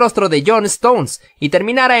impactando en el rostro de John Stones y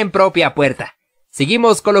terminara en propia puerta.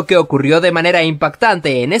 Seguimos con lo que ocurrió de manera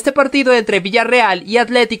impactante en este partido entre Villarreal y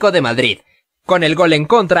Atlético de Madrid, con el gol en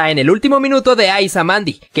contra en el último minuto de Aissa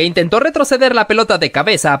Mandi, que intentó retroceder la pelota de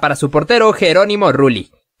cabeza para su portero Jerónimo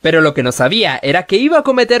Rulli. Pero lo que no sabía era que iba a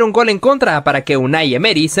cometer un gol en contra para que Unai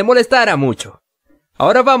Emery se molestara mucho.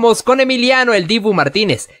 Ahora vamos con Emiliano el Dibu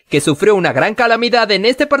Martínez, que sufrió una gran calamidad en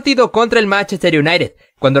este partido contra el Manchester United,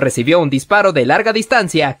 cuando recibió un disparo de larga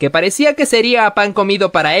distancia que parecía que sería a pan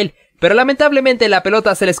comido para él, pero lamentablemente la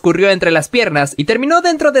pelota se le escurrió entre las piernas y terminó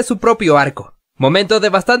dentro de su propio arco. Momento de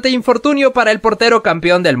bastante infortunio para el portero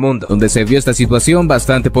campeón del mundo, donde se vio esta situación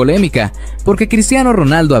bastante polémica, porque Cristiano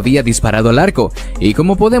Ronaldo había disparado al arco, y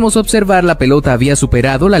como podemos observar la pelota había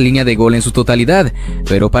superado la línea de gol en su totalidad,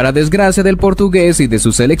 pero para desgracia del portugués y de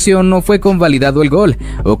su selección no fue convalidado el gol,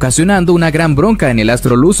 ocasionando una gran bronca en el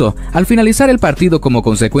astro luso. Al finalizar el partido como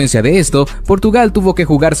consecuencia de esto, Portugal tuvo que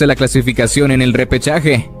jugarse la clasificación en el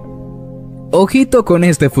repechaje. Ojito con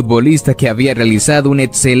este futbolista que había realizado un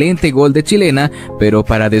excelente gol de chilena, pero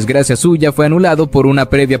para desgracia suya fue anulado por una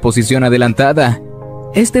previa posición adelantada.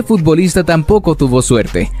 Este futbolista tampoco tuvo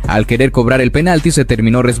suerte. Al querer cobrar el penalti se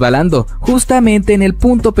terminó resbalando, justamente en el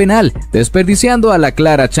punto penal, desperdiciando a la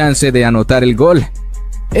clara chance de anotar el gol.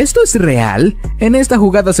 ¿Esto es real? En esta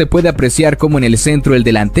jugada se puede apreciar cómo en el centro el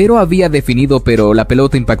delantero había definido, pero la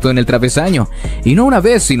pelota impactó en el travesaño, y no una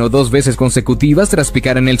vez sino 2 veces consecutivas tras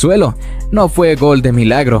picar en el suelo. No fue gol de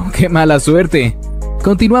milagro, ¡qué mala suerte!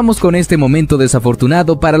 Continuamos con este momento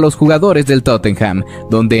desafortunado para los jugadores del Tottenham,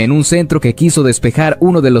 donde en un centro que quiso despejar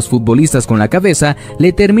uno de los futbolistas con la cabeza,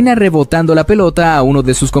 le termina rebotando la pelota a uno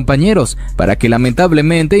de sus compañeros, para que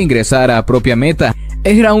lamentablemente ingresara a propia meta.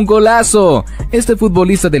 ¡Era un golazo! Este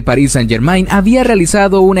futbolista del Paris Saint-Germain había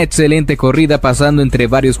realizado una excelente corrida pasando entre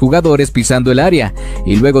varios jugadores pisando el área,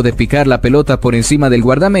 y luego de picar la pelota por encima del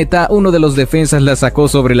guardameta, uno de los defensas la sacó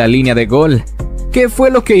sobre la línea de gol. ¿Qué fue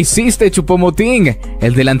lo que hiciste, Choupo-Moting?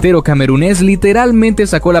 El delantero camerunés literalmente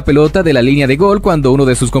sacó la pelota de la línea de gol cuando uno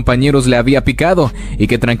de sus compañeros le había picado y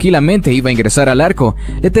que tranquilamente iba a ingresar al arco.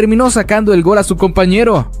 Le terminó sacando el gol a su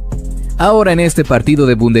compañero. Ahora en este partido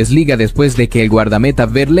de Bundesliga, después de que el guardameta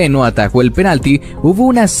Verleno atajó el penalti, hubo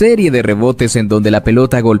una serie de rebotes en donde la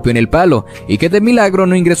pelota golpeó en el palo y que de milagro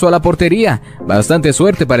no ingresó a la portería. Bastante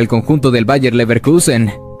suerte para el conjunto del Bayer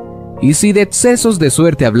Leverkusen. Y si de excesos de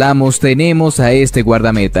suerte hablamos, tenemos a este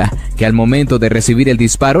guardameta, que al momento de recibir el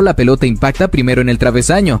disparo la pelota impacta primero en el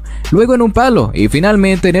travesaño, luego en un palo y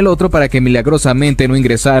finalmente en el otro para que milagrosamente no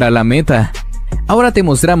ingresara a la meta. Ahora te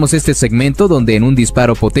mostramos este segmento donde en un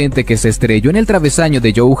disparo potente que se estrelló en el travesaño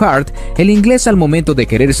de Joe Hart, el inglés al momento de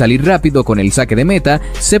querer salir rápido con el saque de meta,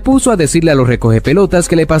 se puso a decirle a los recogepelotas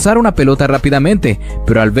que le pasara una pelota rápidamente,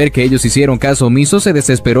 pero al ver que ellos hicieron caso omiso se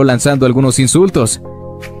desesperó lanzando algunos insultos.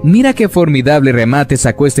 Mira qué formidable remate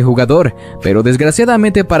sacó este jugador, pero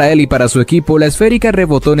desgraciadamente para él y para su equipo la esférica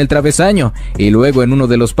rebotó en el travesaño y luego en uno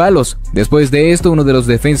de los palos. Después de esto uno de los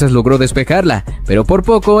defensas logró despejarla, pero por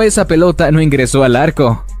poco esa pelota no ingresó al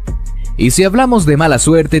arco. Y si hablamos de mala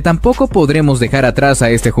suerte, tampoco podremos dejar atrás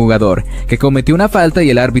a este jugador, que cometió una falta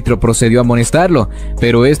y el árbitro procedió a amonestarlo,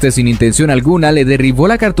 pero este sin intención alguna le derribó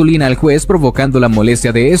la cartulina al juez provocando la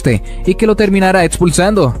molestia de este y que lo terminará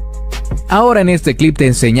expulsando. Ahora en este clip te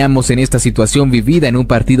enseñamos en esta situación vivida en un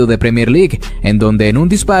partido de Premier League, en donde en un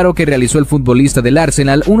disparo que realizó el futbolista del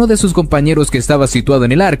Arsenal, uno de sus compañeros que estaba situado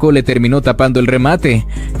en el arco le terminó tapando el remate.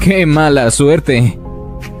 ¡Qué mala suerte!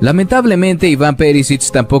 Lamentablemente Iván Perisic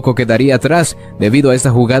tampoco quedaría atrás, debido a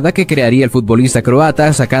esta jugada que crearía el futbolista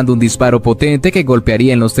croata sacando un disparo potente que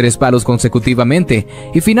golpearía en los 3 palos consecutivamente,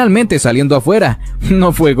 y finalmente saliendo afuera.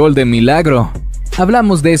 No fue gol de milagro.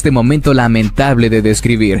 Hablamos de este momento lamentable de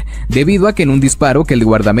describir, debido a que en un disparo que el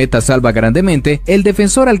guardameta salva grandemente, el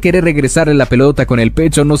defensor al querer regresarle la pelota con el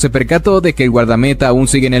pecho no se percató de que el guardameta aún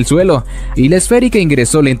sigue en el suelo, y la esférica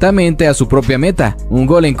ingresó lentamente a su propia meta, un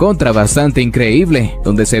gol en contra bastante increíble,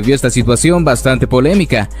 donde se vio esta situación bastante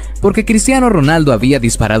polémica, porque Cristiano Ronaldo había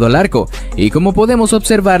disparado al arco, y como podemos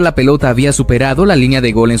observar la pelota había superado la línea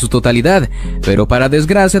de gol en su totalidad, pero para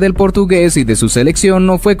desgracia del portugués y de su selección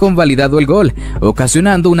no fue convalidado el gol,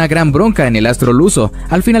 ocasionando una gran bronca en el astro luso.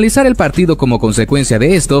 Al finalizar el partido como consecuencia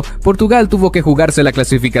de esto, Portugal tuvo que jugarse la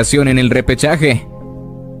clasificación en el repechaje.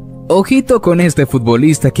 Ojito con este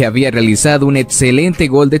futbolista que había realizado un excelente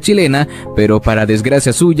gol de chilena, pero para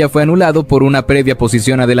desgracia suya fue anulado por una previa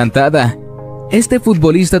posición adelantada. Este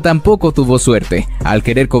futbolista tampoco tuvo suerte, al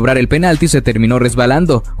querer cobrar el penalti se terminó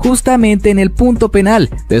resbalando, justamente en el punto penal,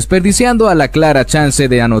 desperdiciando a la clara chance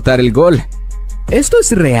de anotar el gol. ¿Esto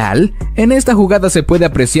es real? En esta jugada se puede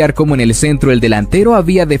apreciar cómo en el centro el delantero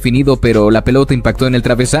había definido pero la pelota impactó en el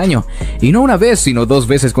travesaño, y no una vez sino 2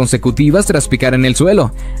 veces consecutivas tras picar en el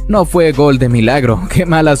suelo. No fue gol de milagro, ¡qué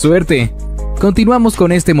mala suerte! Continuamos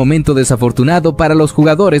con este momento desafortunado para los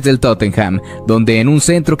jugadores del Tottenham, donde en un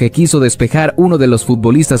centro que quiso despejar uno de los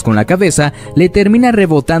futbolistas con la cabeza, le termina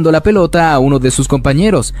rebotando la pelota a uno de sus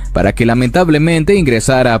compañeros, para que lamentablemente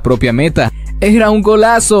ingresara a propia meta. ¡Era un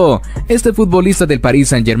golazo! Este futbolista del Paris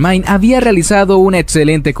Saint-Germain había realizado una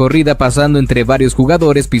excelente corrida pasando entre varios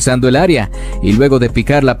jugadores pisando el área, y luego de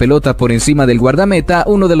picar la pelota por encima del guardameta,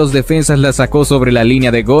 uno de los defensas la sacó sobre la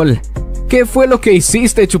línea de gol. ¿Qué fue lo que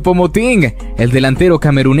hiciste, Choupo-Moting? El delantero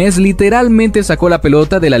camerunés literalmente sacó la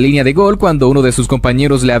pelota de la línea de gol cuando uno de sus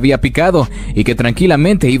compañeros le había picado y que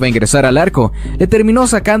tranquilamente iba a ingresar al arco. Le terminó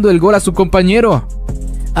sacando el gol a su compañero.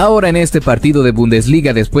 Ahora en este partido de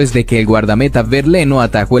Bundesliga, después de que el guardameta Verleno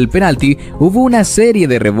atajó el penalti, hubo una serie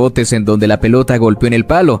de rebotes en donde la pelota golpeó en el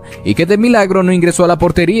palo y que de milagro no ingresó a la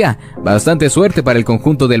portería. Bastante suerte para el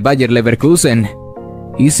conjunto del Bayer Leverkusen.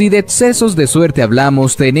 Y si de excesos de suerte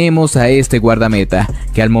hablamos, tenemos a este guardameta,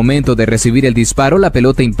 que al momento de recibir el disparo la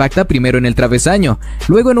pelota impacta primero en el travesaño,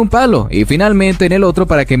 luego en un palo y finalmente en el otro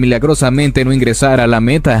para que milagrosamente no ingresara a la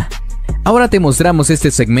meta. Ahora te mostramos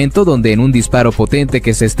este segmento donde en un disparo potente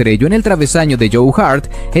que se estrelló en el travesaño de Joe Hart,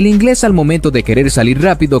 el inglés al momento de querer salir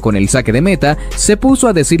rápido con el saque de meta, se puso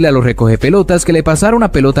a decirle a los recogepelotas que le pasara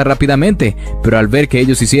una pelota rápidamente, pero al ver que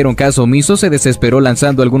ellos hicieron caso omiso se desesperó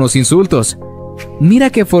lanzando algunos insultos. Mira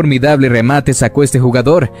qué formidable remate sacó este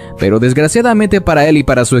jugador, pero desgraciadamente para él y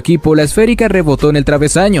para su equipo la esférica rebotó en el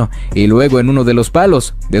travesaño y luego en uno de los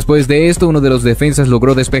palos. Después de esto uno de los defensas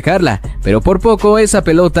logró despejarla, pero por poco esa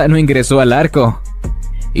pelota no ingresó al arco.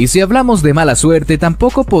 Y si hablamos de mala suerte,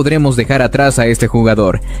 tampoco podremos dejar atrás a este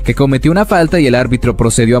jugador, que cometió una falta y el árbitro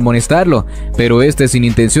procedió a amonestarlo, pero este sin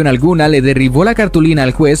intención alguna le derribó la cartulina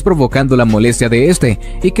al juez provocando la molestia de este,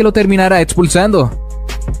 y que lo terminará expulsando.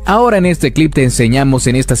 Ahora en este clip te enseñamos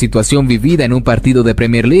en esta situación vivida en un partido de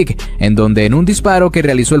Premier League, en donde en un disparo que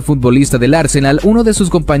realizó el futbolista del Arsenal, uno de sus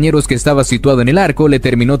compañeros que estaba situado en el arco le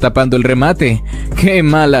terminó tapando el remate. ¡Qué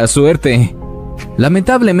mala suerte!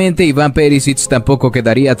 Lamentablemente Ivan Perisic tampoco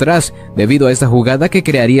quedaría atrás, debido a esta jugada que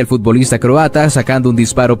crearía el futbolista croata sacando un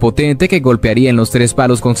disparo potente que golpearía en los 3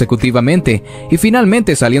 palos consecutivamente, y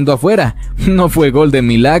finalmente saliendo afuera. No fue gol de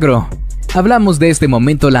milagro. Hablamos de este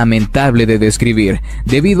momento lamentable de describir,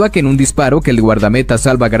 debido a que en un disparo que el guardameta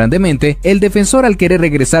salva grandemente, el defensor al querer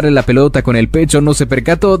regresarle la pelota con el pecho no se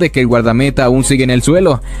percató de que el guardameta aún sigue en el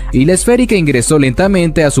suelo, y la esférica ingresó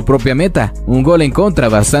lentamente a su propia meta, un gol en contra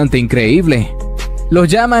bastante increíble. Lo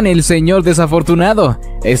llaman el señor desafortunado.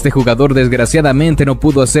 Este jugador desgraciadamente no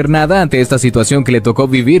pudo hacer nada ante esta situación que le tocó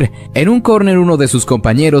vivir. En un córner uno de sus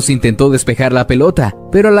compañeros intentó despejar la pelota,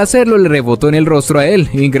 pero al hacerlo le rebotó en el rostro a él,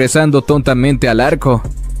 ingresando tontamente al arco.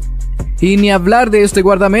 Y ni hablar de este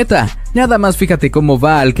guardameta, nada más fíjate cómo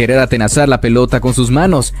va al querer atenazar la pelota con sus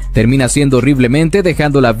manos, termina haciendo horriblemente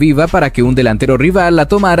dejándola viva para que un delantero rival la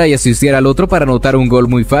tomara y asistiera al otro para anotar un gol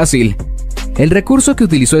muy fácil. El recurso que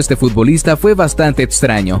utilizó este futbolista fue bastante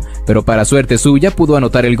extraño, pero para suerte suya pudo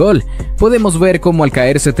anotar el gol. Podemos ver cómo al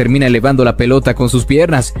caerse termina elevando la pelota con sus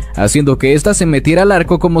piernas, haciendo que ésta se metiera al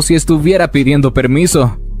arco como si estuviera pidiendo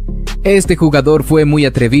permiso. Este jugador fue muy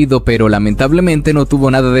atrevido, pero lamentablemente no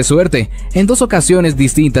tuvo nada de suerte. En 2 ocasiones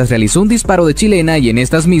distintas realizó un disparo de chilena y en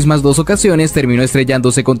estas mismas 2 ocasiones terminó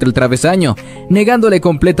estrellándose contra el travesaño, negándole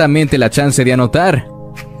completamente la chance de anotar.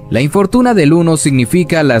 La infortuna del uno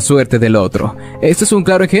significa la suerte del otro. Este es un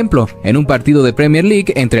claro ejemplo. En un partido de Premier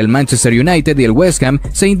League entre el Manchester United y el West Ham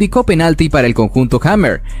se indicó penalti para el conjunto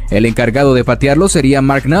Hammer. El encargado de patearlo sería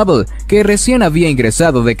Mark Noble, que recién había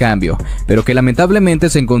ingresado de cambio, pero que lamentablemente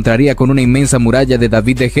se encontraría con una inmensa muralla de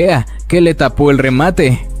David De Gea, que le tapó el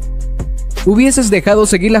remate. Hubieses dejado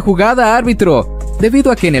seguir la jugada, árbitro.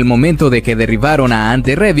 Debido a que en el momento de que derribaron a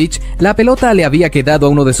Ante Rebic, la pelota le había quedado a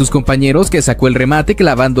uno de sus compañeros que sacó el remate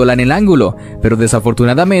clavándola en el ángulo, pero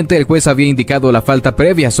desafortunadamente el juez había indicado la falta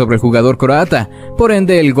previa sobre el jugador croata, por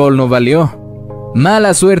ende el gol no valió.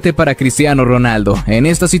 Mala suerte para Cristiano Ronaldo en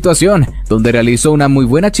esta situación, donde realizó una muy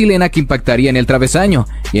buena chilena que impactaría en el travesaño,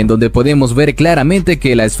 y en donde podemos ver claramente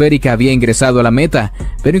que la esférica había ingresado a la meta,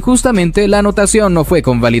 pero injustamente la anotación no fue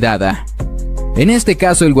convalidada. En este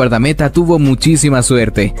caso el guardameta tuvo muchísima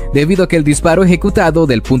suerte, debido a que el disparo ejecutado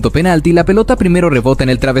del punto penalti la pelota primero rebota en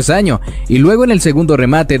el travesaño, y luego en el segundo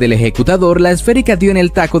remate del ejecutador la esférica dio en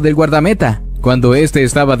el taco del guardameta, cuando este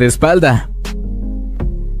estaba de espalda.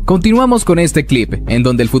 Continuamos con este clip, en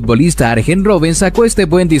donde el futbolista Arjen Robben sacó este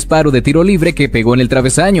buen disparo de tiro libre que pegó en el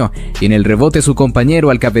travesaño, y en el rebote su compañero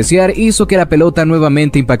al cabecear hizo que la pelota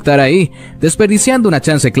nuevamente impactara ahí, desperdiciando una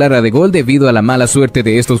chance clara de gol debido a la mala suerte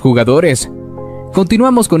de estos jugadores.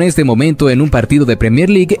 Continuamos con este momento en un partido de Premier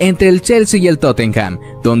League entre el Chelsea y el Tottenham,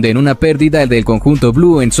 donde en una pérdida del conjunto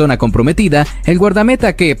blue en zona comprometida, el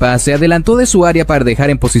guardameta Kepa se adelantó de su área para dejar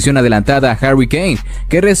en posición adelantada a Harry Kane,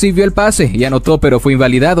 que recibió el pase y anotó pero fue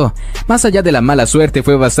invalidado. Más allá de la mala suerte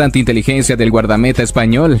fue bastante inteligencia del guardameta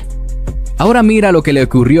español. Ahora mira lo que le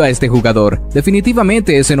ocurrió a este jugador.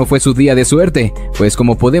 Definitivamente ese no fue su día de suerte, pues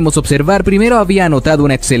como podemos observar, primero había anotado un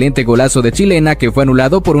excelente golazo de chilena que fue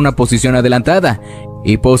anulado por una posición adelantada,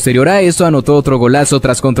 y posterior a eso anotó otro golazo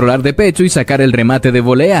tras controlar de pecho y sacar el remate de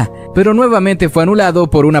volea, pero nuevamente fue anulado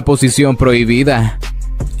por una posición prohibida.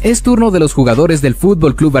 Es turno de los jugadores del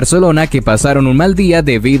FC Barcelona que pasaron un mal día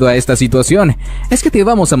debido a esta situación. Es que te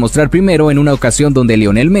vamos a mostrar primero en una ocasión donde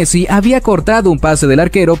Lionel Messi había cortado un pase del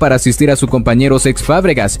arquero para asistir a su compañero Cesc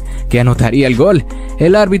Fábregas, que anotaría el gol.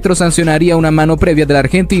 El árbitro sancionaría una mano previa del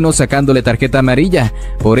argentino sacándole tarjeta amarilla,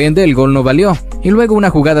 por ende el gol no valió. Y luego una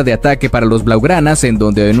jugada de ataque para los blaugranas en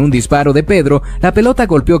donde en un disparo de Pedro, la pelota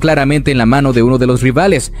golpeó claramente en la mano de uno de los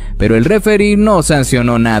rivales, pero el referee no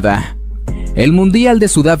sancionó nada. El Mundial de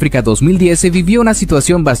Sudáfrica 2010 se vivió una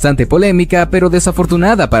situación bastante polémica pero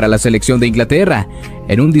desafortunada para la selección de Inglaterra.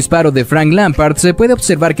 En un disparo de Frank Lampard se puede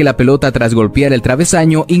observar que la pelota tras golpear el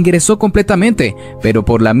travesaño ingresó completamente, pero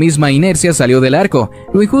por la misma inercia salió del arco.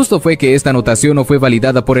 Lo injusto fue que esta anotación no fue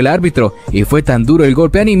validada por el árbitro y fue tan duro el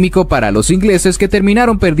golpe anímico para los ingleses que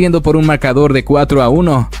terminaron perdiendo por un marcador de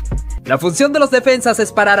 4-1. La función de los defensas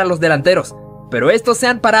es parar a los delanteros, pero estos se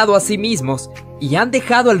han parado a sí mismos y han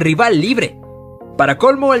dejado al rival libre. Para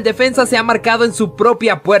colmo, el defensa se ha marcado en su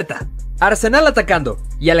propia puerta. Arsenal atacando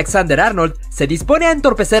y Alexander-Arnold se dispone a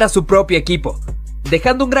entorpecer a su propio equipo.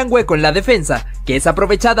 dejando un gran hueco en la defensa, que es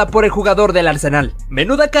aprovechada por el jugador del Arsenal.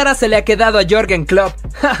 Menuda cara se le ha quedado a Jürgen Klopp.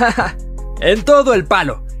 En todo el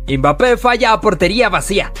palo. Mbappé falla a portería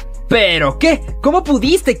vacía. ¿Pero qué? ¿Cómo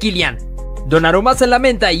pudiste, Kylian? Donnarumma se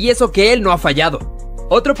lamenta y eso que él no ha fallado.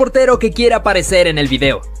 Otro portero que quiere aparecer en el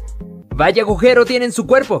video. Vaya agujero tiene en su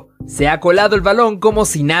cuerpo. Se ha colado el balón como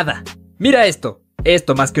si nada. Mira esto.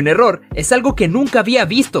 Esto más que un error, es algo que nunca había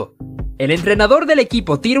visto. El entrenador del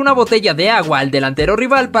equipo tira una botella de agua al delantero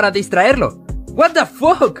rival para distraerlo. ¿What the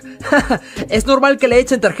fuck? Es normal que le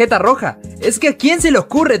echen tarjeta roja. Es que ¿a quién se le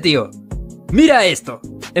ocurre, tío? Mira esto.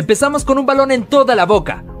 Empezamos con un balón en toda la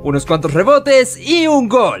boca, unos cuantos rebotes y un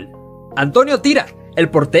gol. Antonio tira. El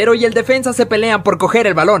portero y el defensa se pelean por coger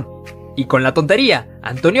el balón. Y con la tontería,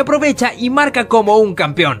 Antonio aprovecha y marca como un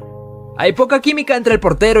campeón. Hay poca química entre el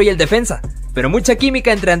portero y el defensa, pero mucha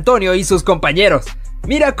química entre Antonio y sus compañeros.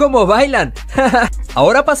 ¡Mira cómo bailan!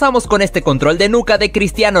 Ahora pasamos con este control de nuca de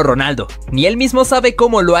Cristiano Ronaldo. Ni él mismo sabe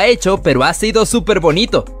cómo lo ha hecho, pero ha sido súper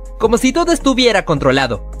bonito. Como si todo estuviera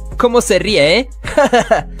controlado. ¿Cómo se ríe, eh?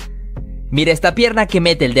 Mira esta pierna que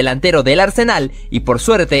mete el delantero del Arsenal y por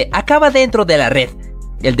suerte acaba dentro de la red.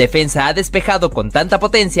 El defensa ha despejado con tanta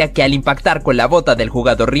potencia que al impactar con la bota del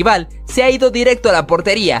jugador rival se ha ido directo a la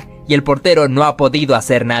portería y el portero no ha podido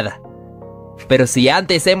hacer nada. Pero si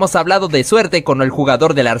antes hemos hablado de suerte con el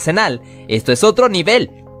jugador del Arsenal, esto es otro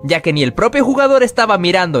nivel, ya que ni el propio jugador estaba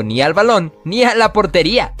mirando ni al balón ni a la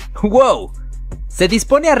portería. ¡Wow! Se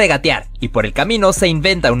dispone a regatear y por el camino se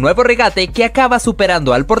inventa un nuevo regate que acaba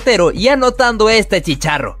superando al portero y anotando este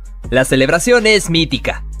chicharro. La celebración es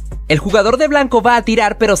mítica. El jugador de blanco va a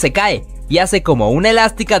tirar pero se cae y hace como una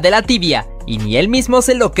elástica de la tibia y ni él mismo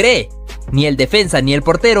se lo cree. Ni el defensa ni el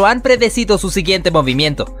portero han predecido su siguiente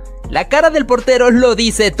movimiento. La cara del portero lo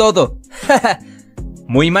dice todo.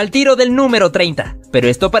 Muy mal tiro del número 30, pero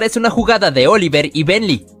esto parece una jugada de Oliver y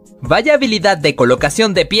Benley. Vaya habilidad de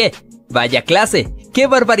colocación de pie. Vaya clase. Qué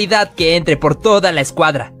barbaridad que entre por toda la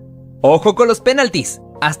escuadra. Ojo con los penaltis.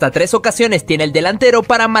 Hasta 3 ocasiones tiene el delantero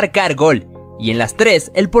para marcar gol. Y en las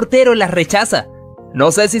 3 el portero las rechaza.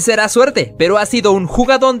 No sé si será suerte, pero ha sido un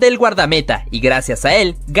jugadón del guardameta y gracias a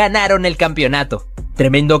él ganaron el campeonato.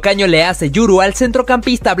 Tremendo caño le hace Yuru al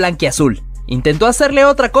centrocampista blanquiazul. Intentó hacerle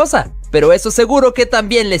otra cosa, pero eso seguro que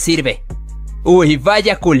también le sirve. Uy,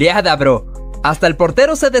 vaya culeada, bro. Hasta el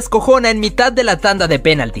portero se descojona en mitad de la tanda de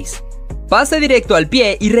penaltis. Pase directo al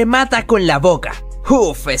pie y remata con la boca.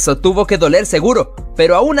 Uf, eso tuvo que doler seguro,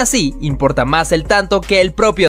 pero aún así importa más el tanto que el propio